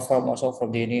institute, or also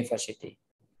from the university.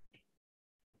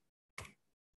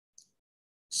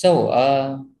 So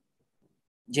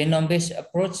genome-based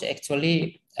approach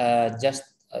actually just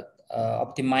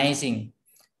optimizing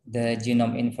the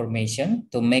genome information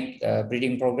to make the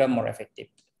breeding program more effective.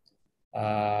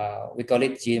 We call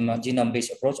it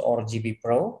genome-based approach, or GB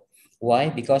Pro. Why?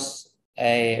 Because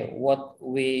what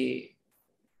we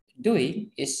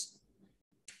doing is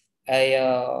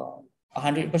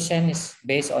 100% is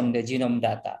based on the genome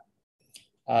data.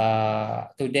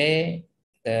 Today,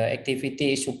 the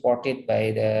activity is supported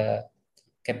by the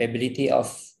capability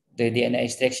of the DNA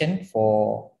extraction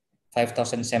for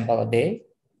 5,000 samples a day.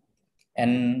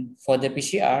 And for the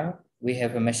PCR, we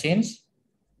have machines,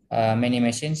 many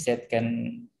machines that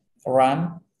can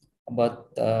run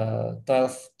about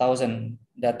 12,000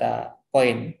 data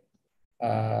point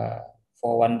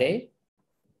for one day.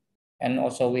 And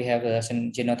also we have a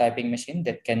genotyping machine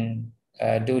that can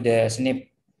do the SNP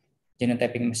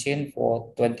genotyping machine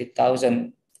for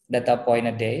 20,000 data point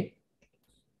a day.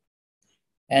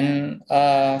 And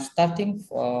starting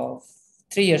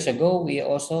 3 years ago, we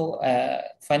also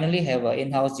finally have an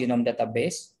in-house genome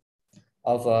database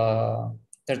of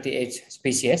 38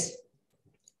 species.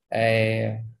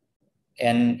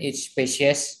 and each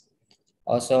species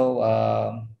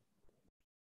also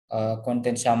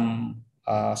contain some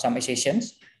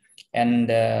associations, and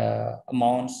the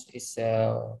amounts is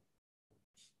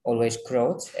always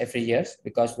grows every year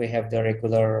because we have the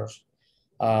regular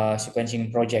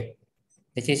sequencing project.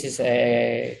 This is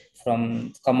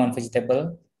from common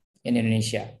vegetable in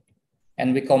Indonesia,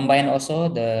 and we combine also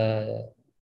the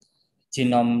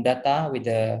genome data with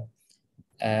the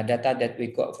data that we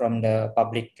got from the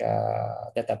public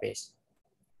database.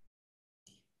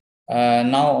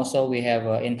 Now also we have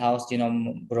an in-house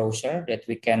genome browser that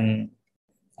we can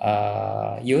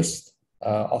use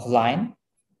offline,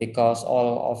 because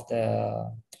all of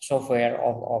the software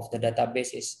of the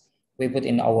database is we put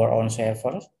in our own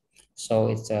server, so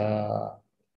it's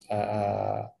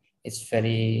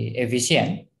very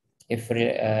efficient. If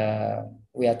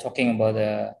we are talking about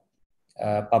the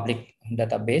public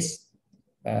database,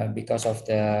 because of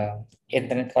the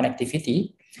internet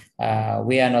connectivity,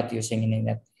 we are not using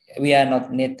internet. We are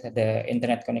not need the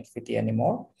internet connectivity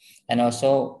anymore, and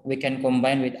also we can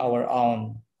combine with our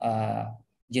own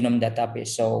genome database,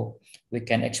 so we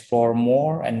can explore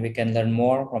more and we can learn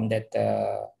more from that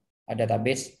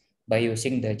database by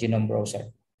using the genome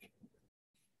browser.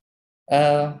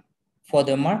 For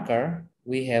the marker,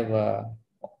 we have a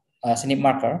SNP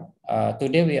marker.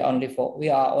 Today we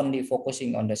are only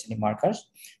focusing on the SNP markers.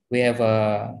 We have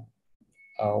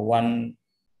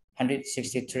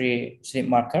 163 SNP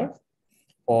marker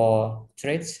for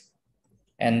traits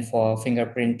and for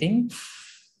fingerprinting,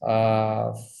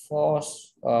 for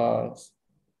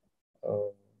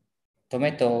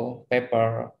tomato,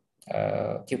 pepper,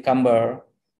 cucumber,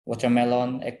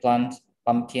 watermelon, eggplant,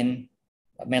 pumpkin,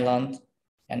 melon,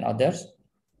 and others.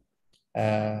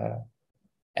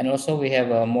 And also we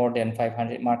have more than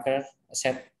 500 markers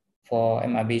set for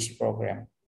MIBC program.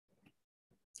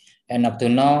 And up to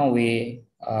now, we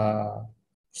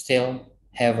still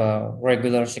have a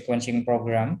regular sequencing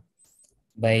program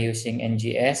by using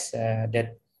NGS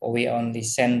that we only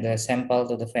send the sample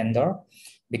to the vendor,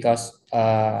 because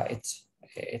the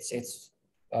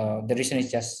reason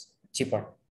is just cheaper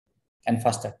and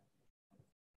faster.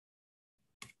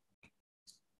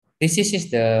 This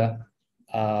is the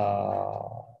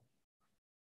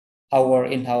our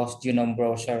in-house genome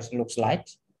browser looks like.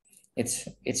 It's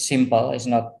simple. It's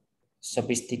not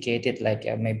sophisticated like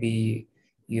maybe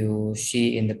you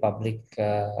see in the public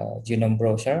genome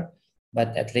browser,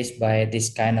 but at least by this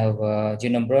kind of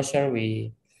genome browser,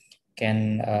 we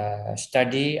can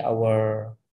study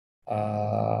our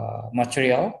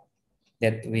material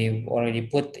that we've already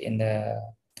put in the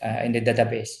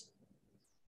database.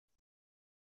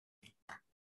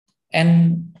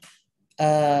 And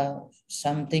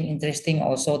something interesting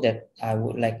also that I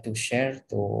would like to share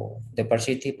to the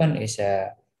participant is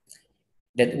that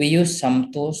we use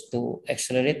some tools to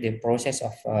accelerate the process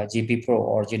of GP-Pro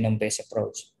or genome-based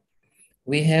approach.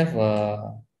 We have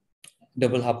a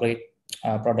double haploid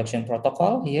production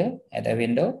protocol here at the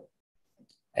window,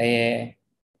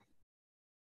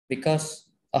 because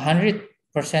 100%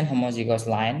 homozygous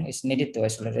line is needed to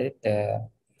accelerate the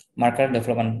marker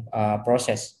development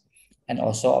process, and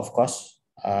also of course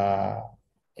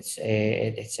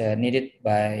it's needed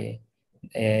by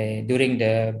during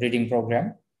the breeding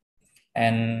program.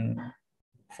 And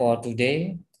for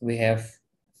today, we have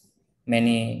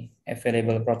many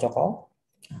available protocol,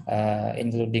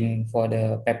 including for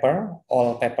the pepper,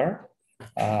 all pepper,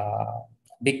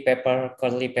 big pepper,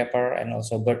 curly pepper, and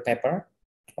also bird pepper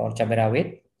or cabai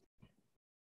rawit.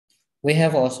 We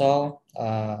have also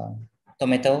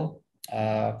tomato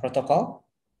protocol.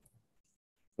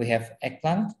 We have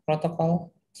eggplant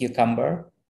protocol,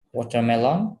 cucumber,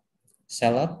 watermelon,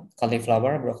 salad,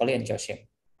 cauliflower, broccoli, and joseph.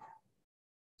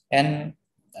 And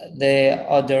the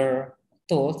other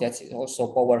tool that's also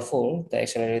powerful to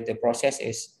accelerate the process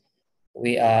is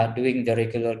we are doing the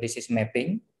regular disease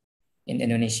mapping in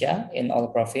Indonesia in all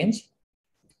provinces.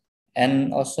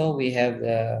 And also we have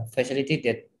the facility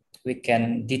that we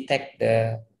can detect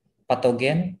the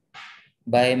pathogen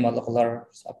by molecular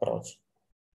approach.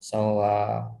 So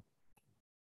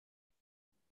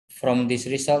from this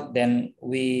result, then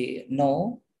we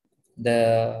know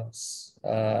the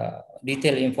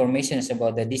detailed information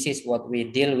about the disease what we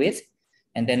deal with,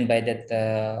 and then by that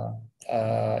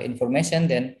information,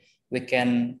 then we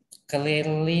can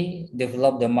clearly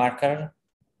develop the marker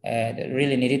that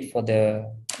really needed for the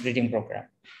breeding program.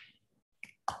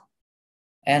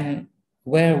 And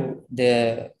where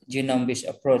the genome-based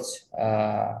approach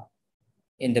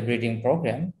in the breeding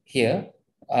program here,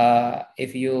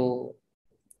 if you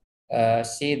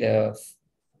see the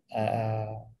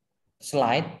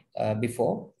slide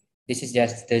before, This is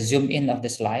just the zoom in of the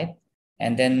slide.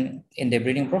 And then in the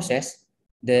breeding process,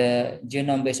 the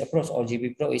genome-based approach or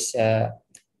GB-Pro is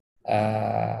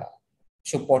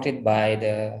supported by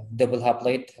the double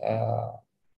haploid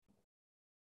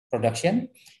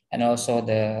production and also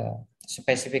the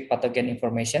specific pathogen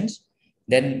informations.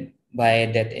 Then by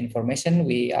that information,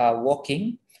 we are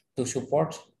working to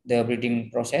support the breeding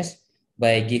process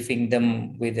by giving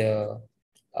them with the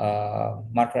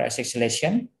marker assay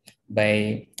selection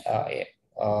by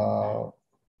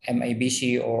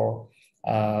MABC or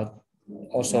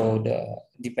also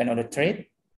depend on the trait.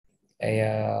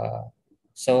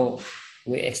 So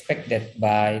we expect that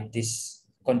by this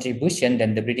contribution,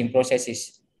 then the breeding process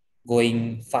is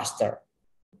going faster.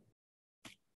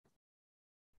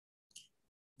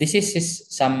 This is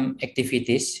some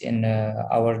activities in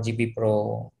our GB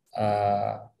Pro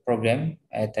program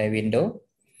at a window.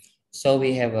 So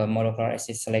we have a molecular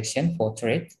acid selection for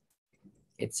trait.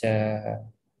 It's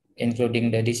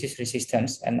including the disease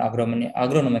resistance and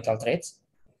agronomical traits.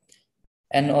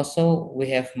 And also we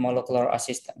have molecular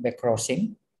assist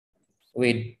backcrossing.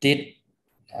 We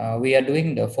are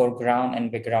doing the foreground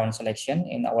and background selection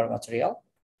in our material.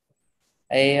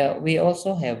 We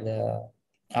also have the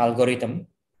algorithm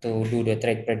to do the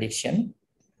trait prediction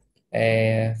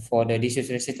for the disease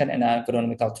resistant and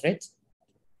agronomical traits.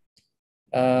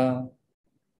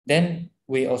 Then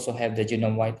we also have the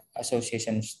genome-wide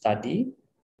association study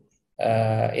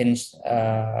in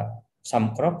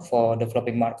some crop for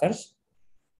developing markers.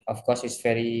 Of course, it's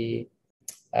very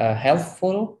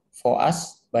helpful for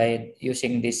us by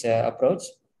using this approach.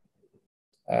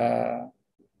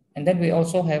 And then we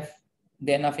also have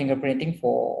DNA fingerprinting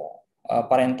for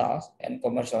parentals and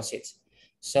commercial seeds.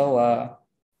 So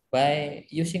by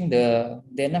using the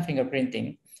DNA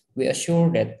fingerprinting, we assure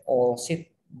that all seed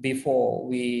before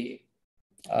we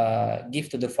give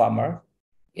to the farmer,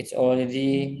 it's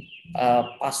already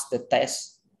passed the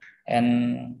test,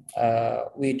 and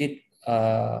we did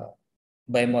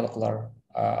bimolecular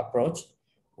approach.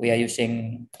 We are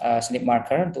using SNP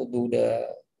marker to do the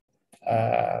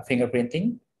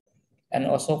fingerprinting, and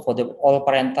also for the all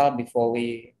parental before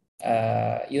we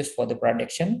use for the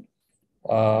prediction,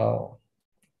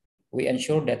 we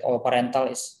ensure that all parental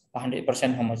is 100%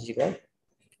 homozygote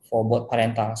for both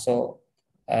parental. So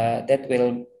that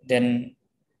will then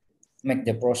make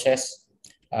the process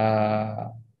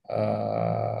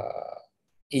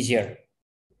easier.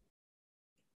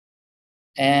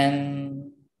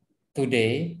 And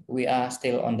today we are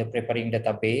still on the preparing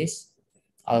database,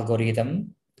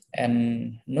 algorithm,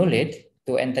 and knowledge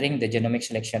to entering the genomic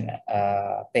selection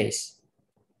phase.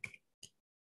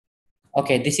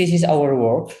 Okay, this is our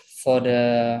work for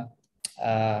the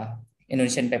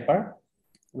Indonesian paper.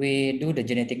 We do the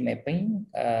genetic mapping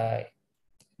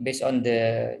based on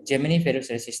the Gemini virus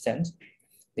resistance,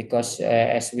 because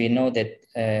as we know that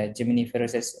Gemini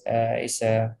virus is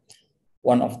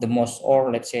one of the most,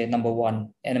 or let's say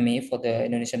 #1 enemy for the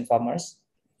Indonesian farmers.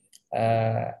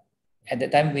 At the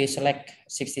time we select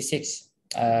 66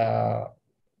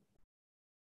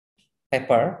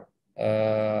 paper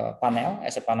panel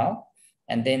as a panel,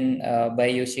 and then by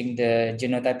using the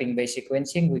genotyping based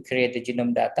sequencing, we create the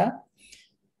genome data.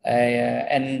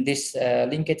 And this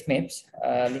linkage map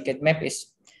is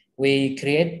we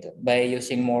create by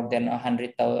using more than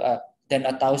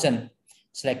 1,000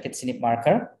 selected SNP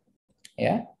marker,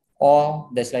 yeah, or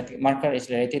the selected marker is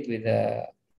related with the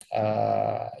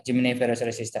Gemini virus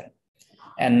resistant.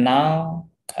 And now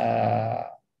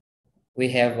we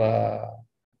have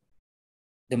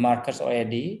the markers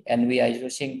already, and we are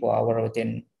using for our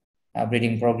routine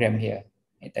breeding program here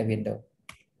at the window.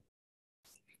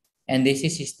 And this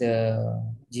is the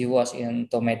GWAS in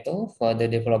tomato for the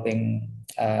developing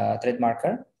trait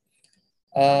marker.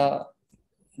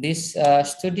 This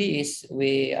study is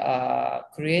we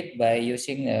create by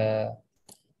using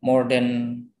more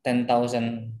than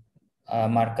 10,000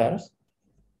 markers,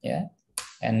 yeah,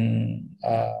 and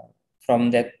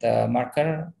from that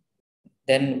marker,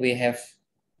 then we have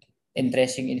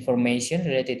interesting information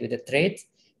related with the trait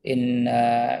in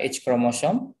each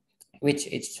chromosome, which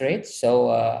each trait.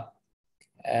 So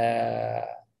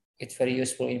it's very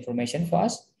useful information for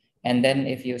us. And then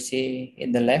if you see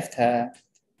in the left,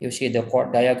 you see the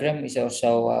chord diagram is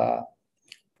also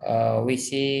we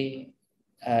see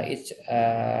each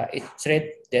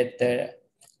trait that the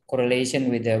correlation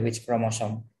with the which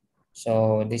chromosome.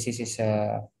 So this is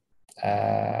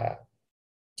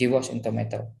GWAS in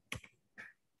tomato.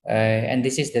 And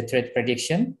this is the trait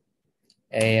prediction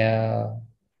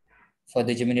for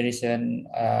the Gemini region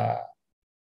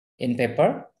in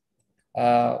paper.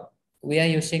 We are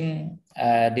using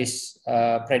this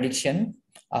prediction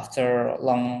after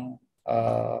long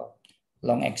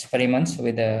experiments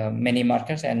with many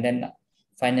markers, and then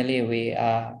finally we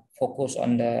focus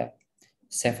on the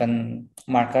 7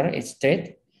 marker each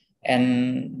trait,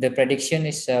 and the prediction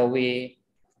is we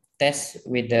test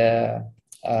with the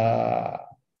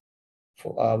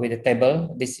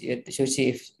table. This you see,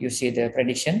 if you see the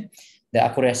prediction, the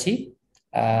accuracy.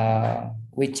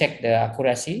 We check the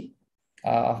accuracy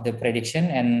of the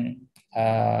prediction, and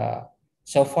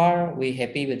so far we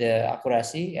happy with the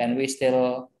accuracy, and we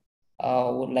still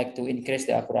would like to increase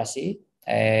the accuracy.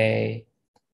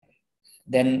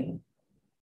 Then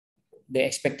the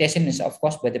expectation is, of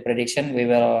course, by the prediction we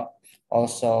will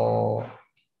also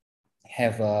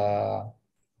have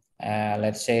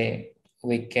let's say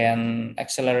we can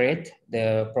accelerate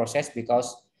the process,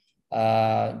 because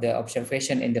the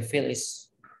observation in the field is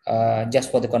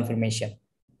just for the confirmation.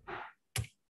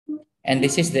 And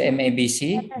this is the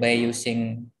MABC by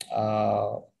using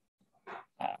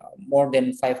more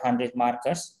than 500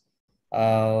 markers.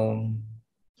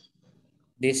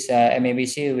 This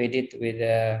MABC we did with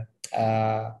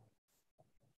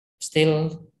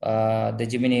still the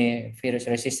Gemini virus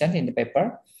resistant in the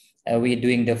paper. We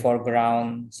doing the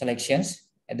foreground selections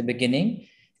at the beginning,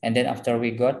 and then after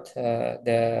we got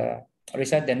the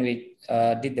result, then we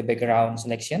did the background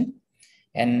selection.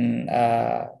 And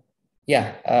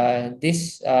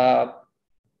this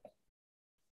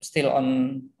still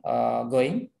on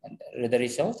going, the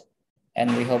result,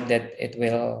 and we hope that it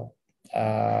will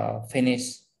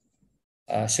finish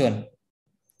soon.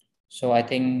 So I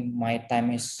think my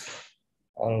time is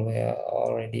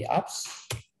already up.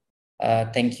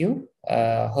 Thank you.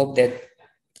 Hope that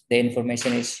the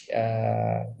information is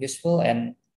useful,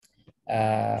 and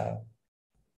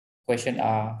questions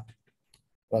are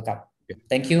welcome.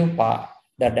 Thank you, Pak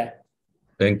Darda.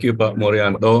 Thank you, Pak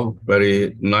Morianto.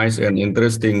 Very nice and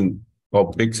interesting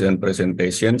topics and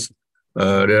presentations.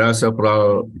 There are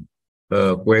several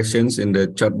questions in the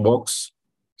chat box,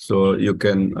 so you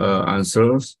can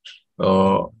answer.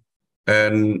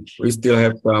 And we still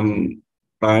have some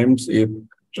times if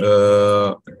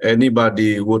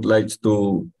anybody would like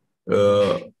to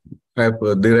have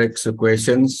direct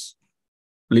questions,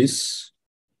 please.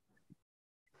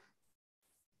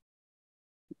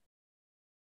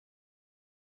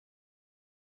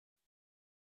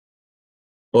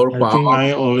 I think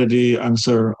I already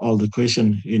answered all the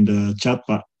questions in the chat,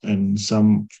 Pak, and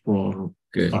some for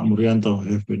Pak Murianto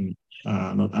have been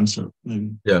not answered.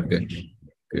 Maybe. Yeah, okay.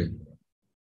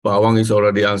 Pak Awang is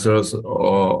already answers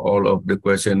all of the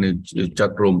question in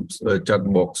chat rooms, chat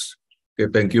box.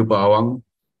 Okay, thank you, Pak Awang.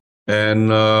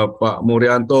 And Pak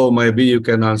Murianto, maybe you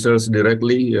can answer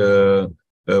directly.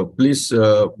 Please,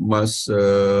 Mas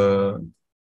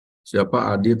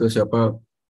siapa Adi atau siapa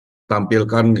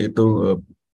tampilkan itu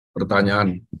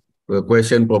pertanyaan,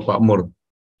 question for Pak Mur.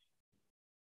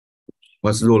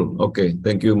 Mas Zul, okay,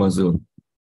 thank you, Mas Zul.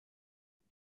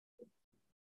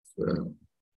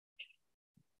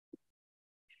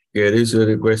 Okay, this is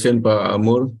a question, Pak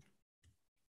Amur.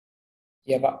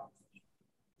 Yeah, Pak.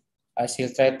 I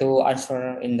still try to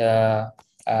answer in the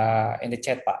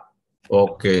chat, Pak.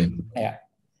 Okay. Yeah.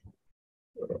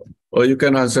 Oh, you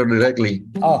can answer directly.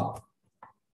 Oh.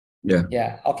 Yeah.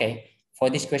 Yeah. Okay. For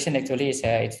this question, actually,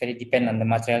 it's very depend on the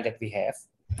material that we have.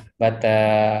 But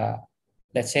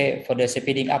let's say for the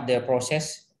speeding up the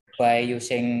process by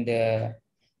using the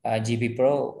GB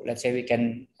Pro, let's say we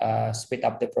can speed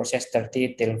up the process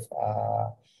 30 till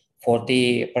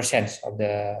 40% of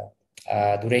the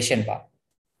duration, Pak.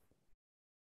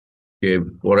 Okay,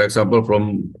 for example,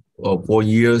 from 4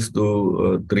 years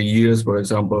to 3 years, for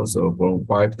example, so from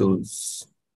 5 to...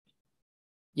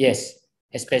 Yes,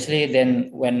 especially then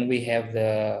when we have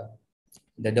the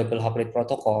double hybrid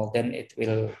protocol, then it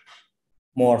will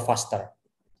more faster.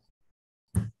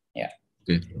 Yeah.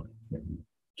 Okay,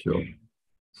 sure.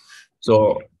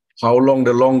 So how long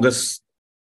the longest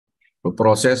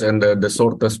process and the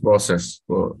shortest process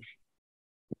for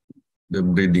the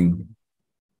breeding?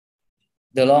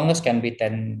 The longest can be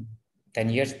 10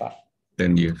 years, Pak.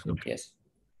 10 years, okay. Yes.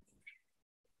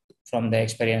 From the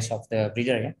experience of the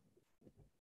breeder, yeah.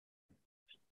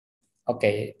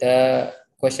 Okay, the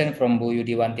question from Bu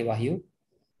Yudiwanti Wahyu.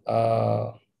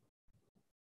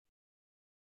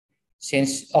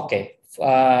 Since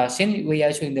we are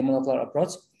using the molecular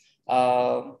approach,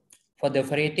 for the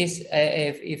varieties,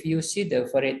 if you see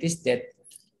the varieties that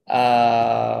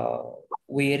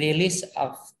we release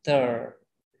after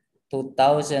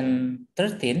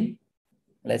 2013,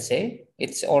 let's say,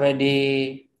 it's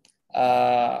already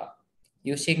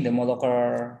using the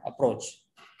molecular approach.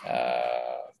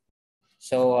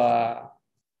 So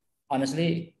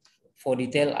honestly, for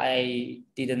detail, I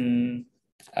didn't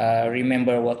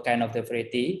remember what kind of the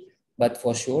variety, but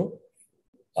for sure,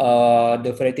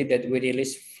 the variety that we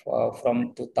released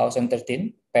from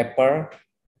 2013, pepper,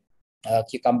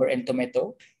 cucumber, and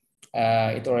tomato,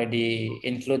 it already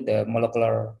include the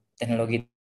molecular technology.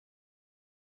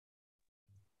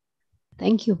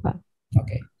 Thank you, Pak.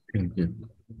 Okay. Thank you.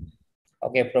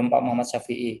 Okay, from Pak Muhammad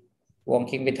Shafi'i.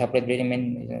 Working with hybrid breeding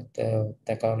mean the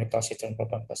recalcitrant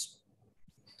problem first.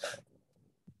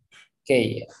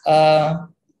 Okay.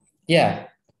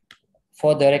 Yeah.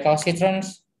 For the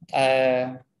recalcitrants,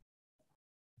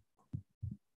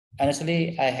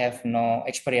 honestly, I have no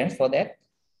experience for that.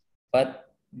 But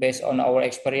based on our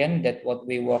experience, that what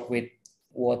we work with,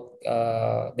 what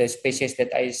the species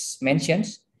that I mentioned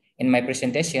in my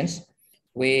presentations,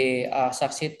 we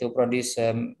succeed to produce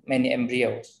many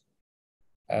embryos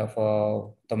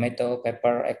for tomato,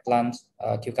 pepper, eggplant,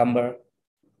 cucumber.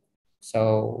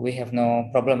 So we have no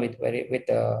problem with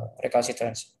the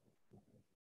recalcitrants.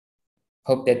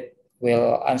 Hope that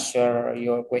will answer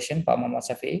your question, Pak Muhammad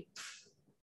Shafi'i.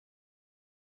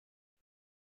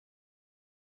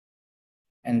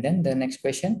 And then the next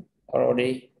question, or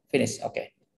already finished?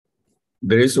 Okay.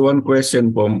 There is one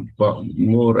question from Pak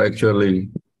Moore actually.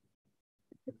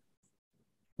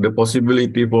 The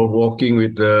possibility for working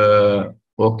at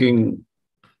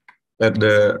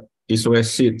the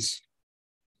East-West seats.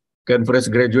 Can fresh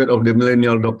graduate of the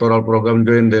millennial doctoral program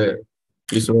join the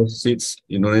East-West seats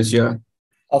Indonesia?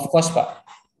 Of course, Pak.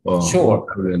 Oh, Sure.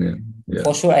 Yeah.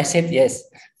 For sure, I said yes.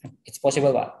 It's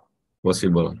possible, Pak.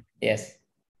 Possible. Yes.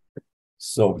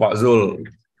 So Pak Zul,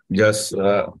 just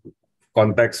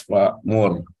context Pak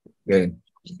Moore. Okay.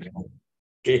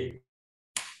 Okay.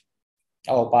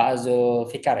 Oh, Pak Azul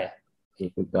Fikar ya?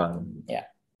 Yeah.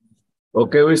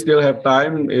 Okay, we still have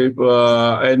time. If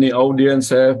any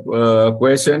audience have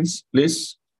questions,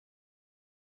 please.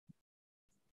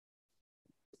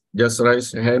 Just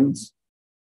raise hands.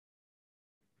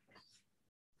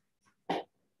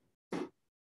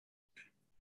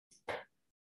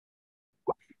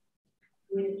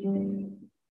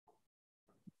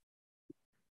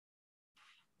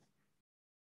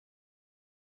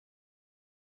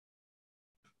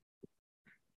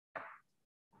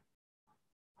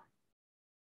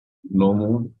 No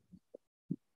more.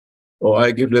 Oh,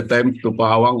 I give the time to Pak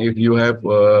Awang if you have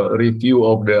a review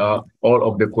of the all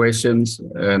of the questions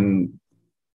and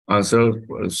answer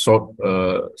in short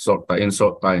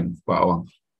time, Pak Awang.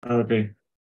 Okay,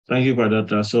 thank you, Pak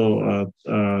Data. So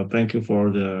thank you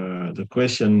for the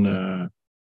question.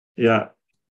 Yeah,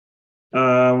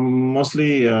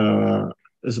 mostly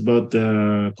it's about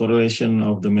the correlation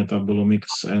of the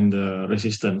metabolomics and the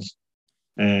resistance.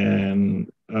 And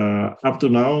up to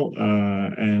now,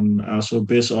 and also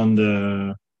based on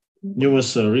the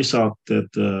newest result that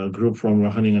the group from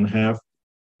Wageningen have,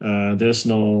 there's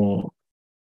no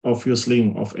obvious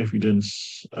link of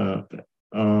evidence.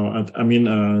 I mean,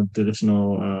 there is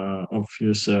no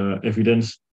obvious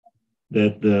evidence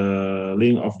that the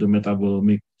link of the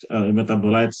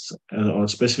metabolites or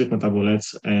specific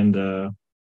metabolites and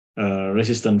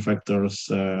resistant factors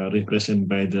represented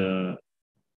by the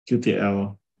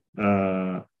QTL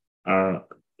are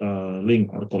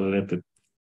linked or correlated.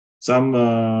 Some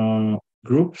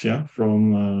groups, yeah,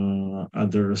 from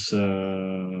others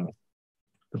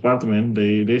department,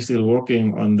 they still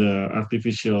working on the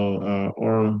artificial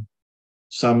or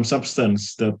some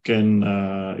substance that can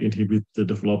inhibit the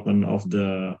development of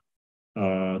the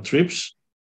trips.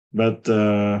 But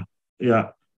yeah,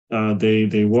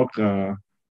 they work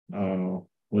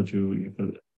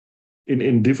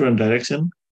in different direction.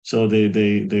 So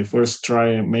they first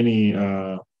try many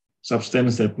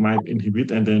substances that might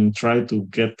inhibit, and then try to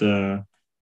get the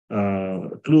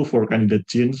clue for candidate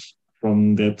genes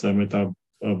from that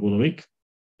metabolomic,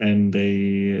 and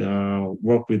they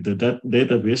work with the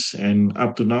database. And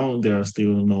up to now, there are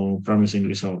still no promising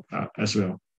result as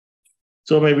well.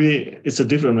 So maybe it's a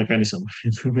different mechanism.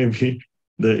 Maybe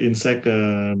the insect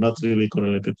not really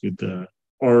correlated with the,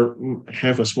 or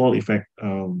have a small effect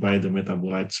by the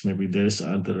metabolites. Maybe there's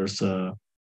others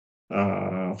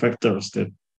factors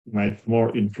that might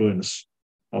more influence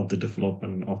of the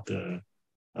development of the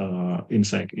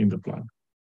insect in the plant.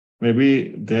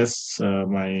 Maybe that's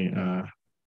my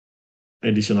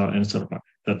additional answer, Pak.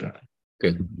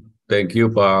 Okay, thank you,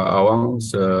 Pak Awang.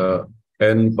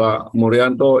 And Pak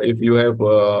Murianto, if you have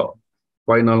a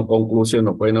final conclusion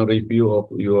or final review of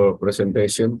your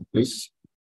presentation, please.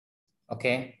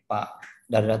 Okay, Pak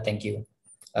Dada, thank you.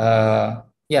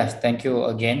 Yes, thank you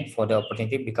again for the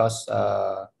opportunity, because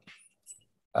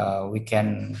we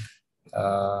can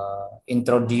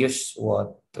introduce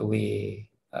what we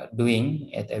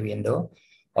doing at Aviendo.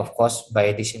 Of course,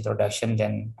 by this introduction,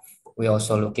 then we're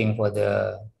also looking for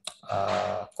the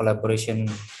collaboration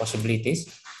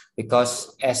possibilities,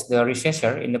 because as the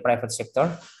researcher in the private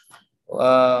sector,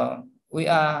 we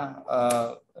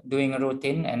are doing a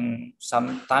routine, and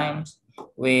sometimes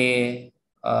we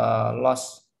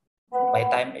lost by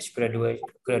time is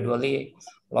gradually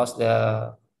lost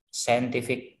the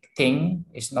scientific thing.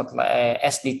 Is not like,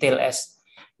 as detailed as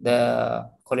the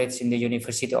college in the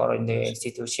university or in the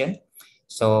institution.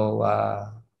 So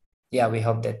yeah, we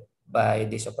hope that by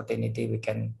this opportunity we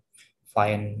can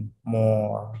find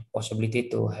more possibility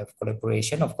to have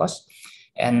collaboration, of course.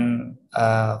 And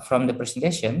from the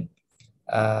presentation,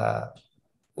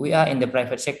 we are in the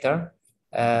private sector.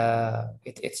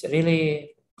 It's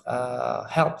really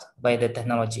helped by the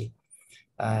technology,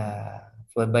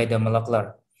 by the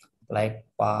molecular, like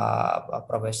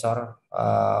Professor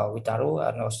Witaru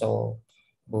and also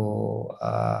Bu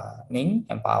Ning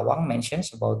and Pak Awang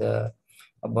mentions about the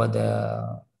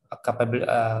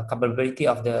capability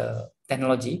of the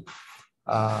technology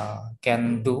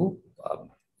can do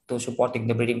to supporting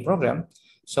the breeding program.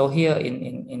 So here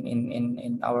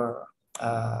in our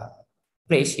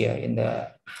place here in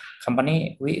the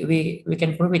company, we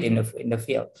can prove it in the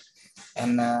field,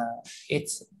 and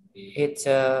it's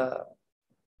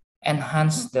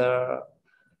enhance the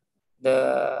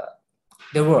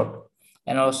work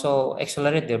and also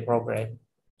accelerate the progress.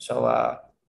 So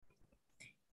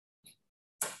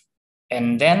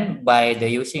and then by the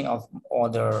using of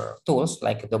other tools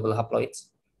like double haploids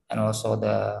and also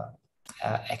the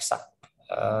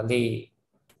exactly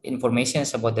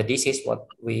informations about the disease what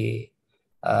we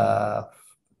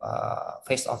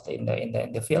face off in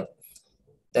the field,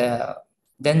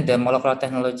 then the molecular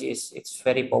technology it's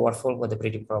very powerful for the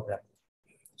breeding program.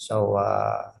 So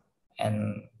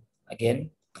and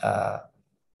again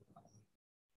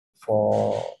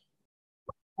for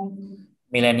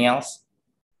millennials,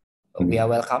 we are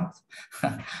welcome.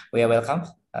 We are welcome.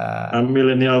 I'm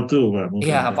millennial too, Pak.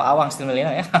 Yeah, Pak Awang still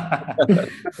millennial. Yeah.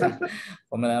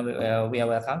 For millennial, we are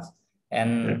welcome.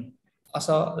 And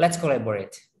also, let's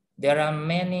collaborate. There are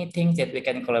many things that we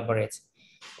can collaborate.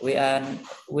 We are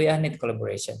need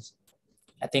collaborations.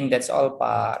 I think that's all,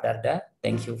 Pak Darda.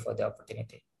 Thank you for the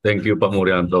opportunity. Thank you, Pak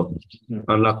Murianto.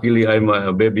 Unluckily, I'm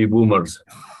a baby boomer.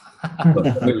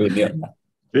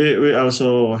 We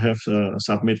also have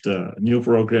submit a new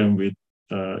program with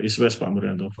ISWES, Pak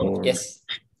Murianto, for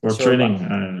sure, training.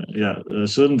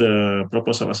 Soon the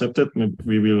proposal accepted.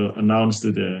 We will announce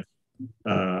to the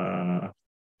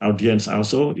audience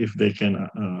also if they can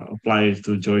apply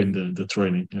to join the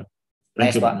training. Yeah.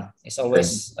 Thank you, Pak. It's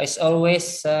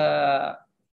always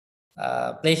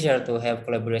pleasure to have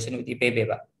collaboration with IPB,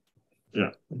 Pak.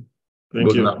 Yeah.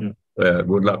 Thank you. Luck. Yeah.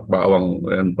 Good luck, Pak Awang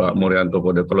and Pak Murianto,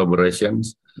 for the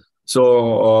collaborations.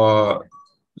 So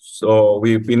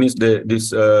we finished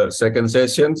this second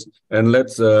sessions, and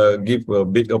let's give a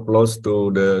big applause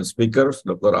to the speakers,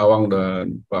 Dr. Awang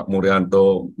dan Pak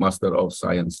Murianto, Master of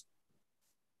Science.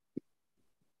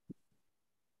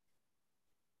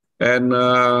 And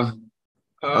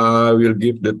I will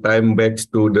give the time back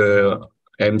to the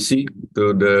MC,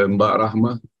 to the Mbak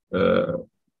Rahma.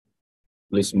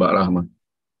 Please, Mbak Rahma.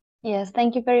 Yes,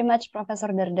 thank you very much,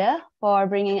 Professor Darda, for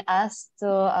bringing us to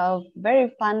a very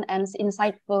fun and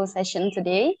insightful session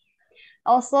today.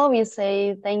 Also, we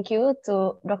say thank you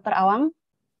to Dr. Awang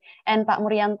and Pak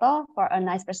Murianto for a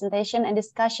nice presentation and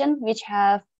discussion which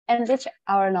have enriched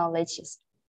our knowledge.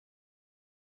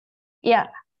 Yeah,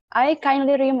 I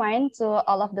kindly remind to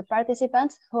all of the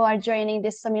participants who are joining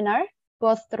this seminar,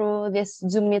 both through this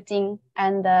Zoom meeting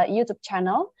and the YouTube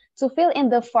channel, to fill in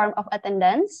the form of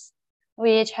attendance,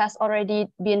 which has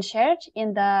already been shared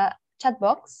in the chat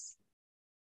box.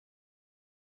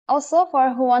 Also, for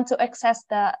who want to access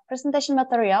the presentation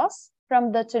materials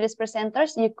from the today's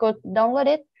presenters, you could download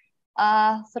it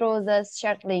through the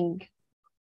shared link.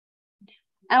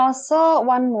 And also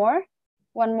one more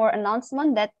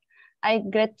announcement that I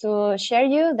great to share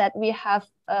you that we have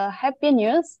happy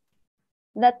news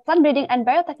that Plant Breeding and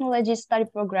Biotechnology study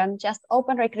program just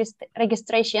opened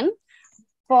registration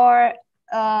for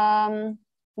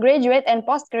graduate and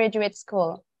postgraduate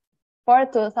school for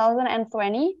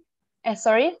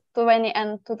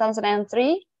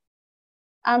 2003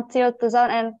 until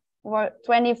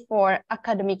 2024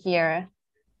 academic year.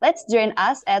 Let's join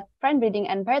us at Plant Breeding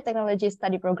and Biotechnology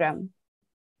study program.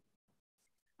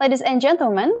 Ladies and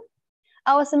gentlemen,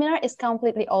 our seminar is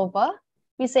completely over.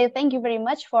 We say thank you very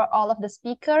much for all of the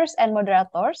speakers and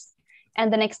moderators. And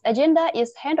the next agenda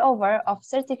is handover of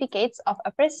certificates of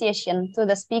appreciation to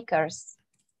the speakers.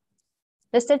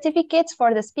 The certificates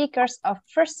for the speakers of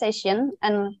first session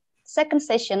and second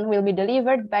session will be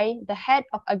delivered by the head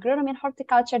of Agronomy and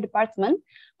Horticulture Department,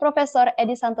 Professor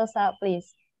Edi Santosa,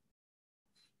 please.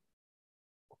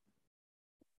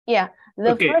 Yeah,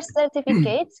 the first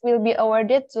certificates will be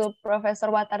awarded to Professor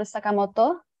Wataru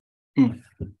Sakamoto.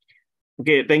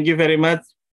 Okay, thank you very much,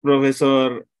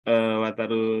 Professor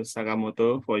Wataru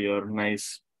Sakamoto, for your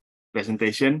nice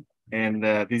presentation. And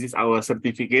this is our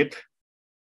certificate.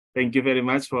 Thank you very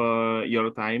much for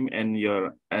your time and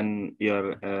your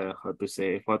how to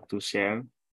say, for to share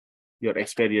your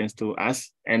experience to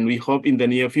us. And we hope in the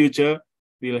near future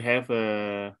we'll have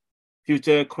a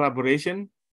future collaboration.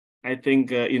 I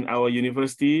think in our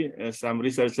university, some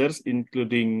researchers,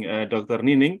 including Dr.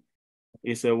 Nining,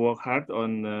 is work hard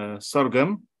on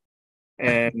sorghum,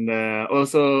 and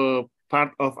also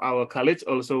part of our college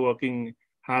also working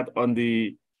hard on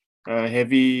the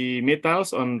heavy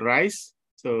metals on rice.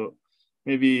 So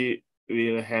maybe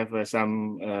we'll have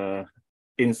some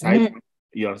insight from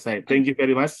your side. Thank you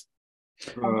very much,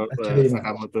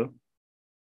 Sakamoto.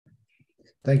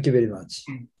 Thank you very much.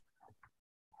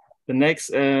 The next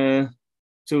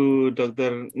to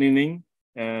Dr. Nining,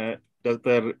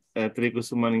 Dr.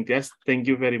 Trikusumaningtyas, thank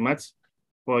you very much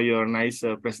for your nice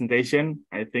presentation.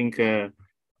 I think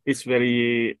it's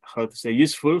very, how to say,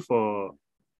 useful for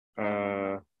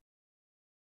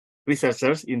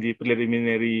researchers in the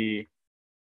preliminary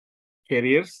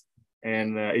careers,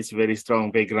 and it's very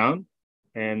strong background.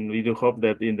 And we do hope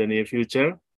that in the near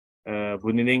future,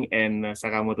 Bu Nining and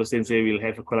Sakamoto Sensei will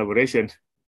have a collaboration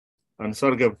on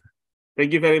sorghum.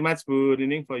 Thank you very much, Bu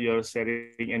Nining, for your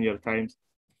sharing and your time.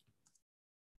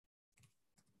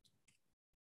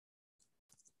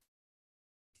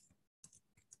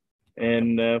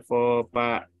 And for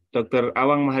Pak Dr.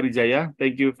 Awang Maharijaya,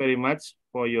 thank you very much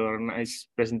for your nice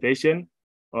presentation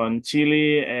on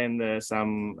chili and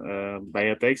some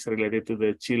biotechs related to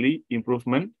the chili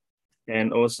improvement,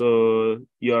 and also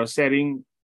your sharing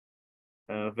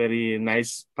very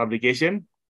nice publication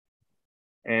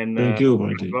and thank you,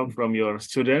 from your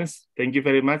students. Thank you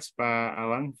very much, Pak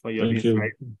Awang, for your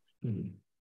insight.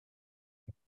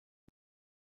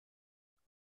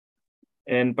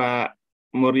 And Pak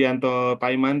Murianto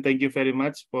Paiman, thank you very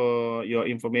much for your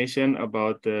information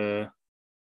about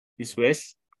this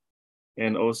waste,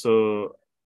 and also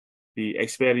the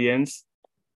experience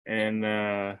and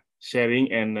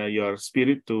sharing and your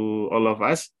spirit to all of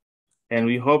us. And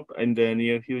we hope in the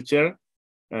near future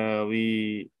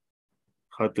we,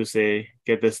 how to say,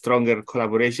 get a stronger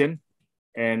collaboration.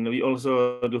 And we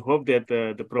also do hope that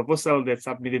the proposal that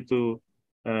submitted to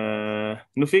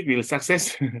Nufik will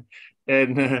success.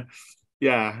 And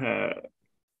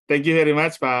thank you very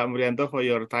much, Pak Murianto, for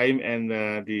your time and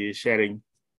the sharing.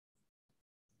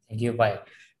 Thank you, Pak.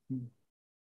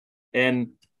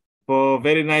 And for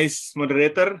very nice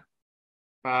moderator,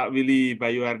 Pak Willy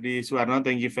Bayuardi Suwarno,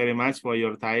 thank you very much for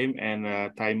your time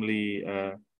and timely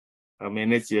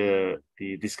manage the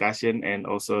discussion and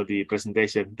also the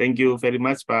presentation. Thank you very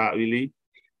much, Pak Willy.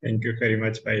 Thank you very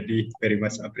much, Pak Edi. Very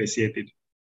much appreciated.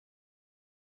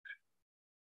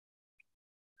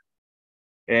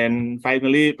 And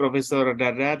finally, Professor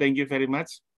Darda, thank you very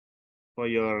much for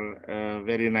your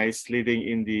very nice leading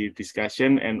in the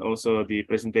discussion and also the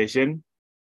presentation.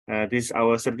 This is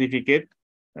our certificate.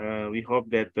 We hope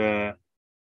that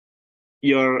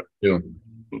your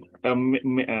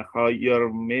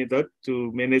method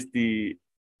to manage the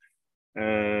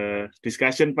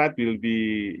discussion part will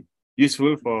be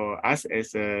useful for us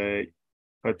as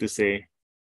how to say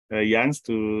youngs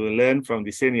to learn from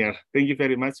the senior. Thank you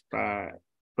very much,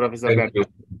 Professor.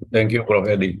 Thank you, Prof.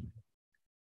 Edi.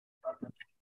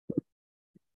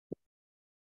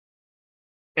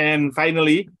 And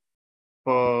finally,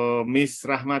 for Miss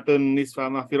Rahmatun Nisfa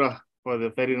Mahfirah for the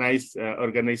very nice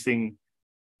organizing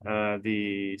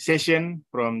the session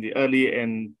from the early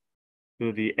and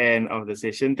to the end of the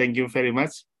session. Thank you very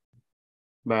much,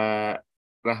 Mbak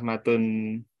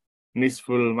Rahmatun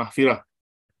Nisful Mahfirah.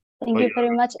 Thank you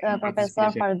very much, Professor,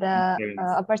 for the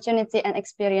opportunity and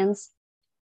experience.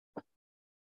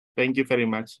 Thank you very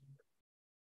much.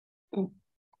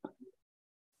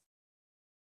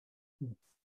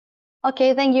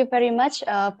 Okay, thank you very much,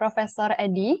 Professor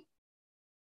Edi.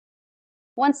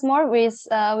 Once more, we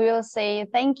will say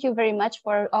thank you very much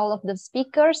for all of the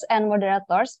speakers and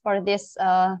moderators for this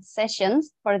sessions,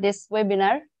 for this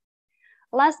webinar.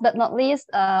 Last but not least,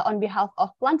 on behalf of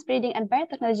Plant Breeding and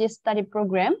Biotechnology Study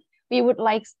Program, we would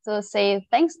like to say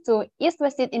thanks to East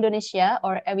West Indonesia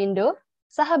or EWINDO,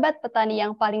 Sahabat Petani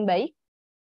yang paling baik.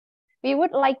 We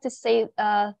would like to say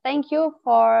thank you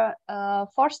for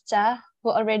Forscha, who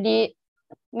already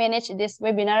manage this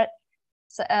webinar.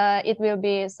 It will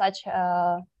be such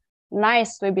a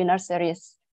nice webinar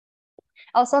series.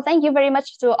 Also, thank you very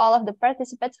much to all of the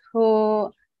participants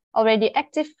who already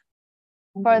active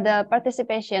for the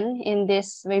participation in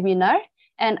this webinar,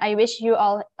 and I wish you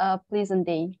all a pleasant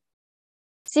day.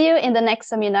 See you in the next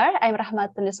seminar. I'm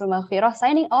Rahmatun Nisrul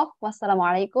signing off.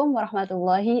 Wassalamualaikum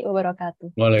warahmatullahi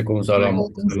wabarakatuh. Waalaikumsalam.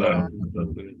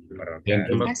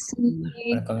 Terima kasih.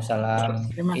 Waalaikumsalam.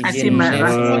 Terima kasih, Izin Mbak share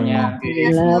Rahma. semuanya.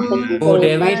 Semuanya. Bu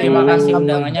Dewi, terima kasih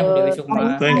undangannya Bu Dewi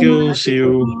Sukma. Thank you. See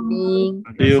you.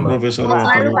 See you, Profesor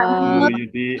Wataru.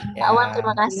 Pak Wan,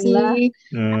 terima kasih.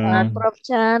 Prof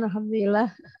Chan,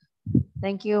 alhamdulillah.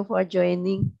 Thank you for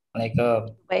joining.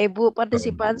 Waalaikumsalam. Bapak Ibu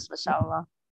participants, Masya Allah.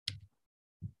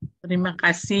 Terima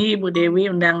kasih Bu Dewi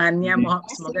undangannya.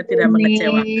 Semoga tidak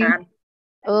mengecewakan.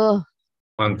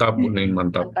 Mantap, Bu Ning,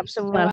 mantap. Mantap semua.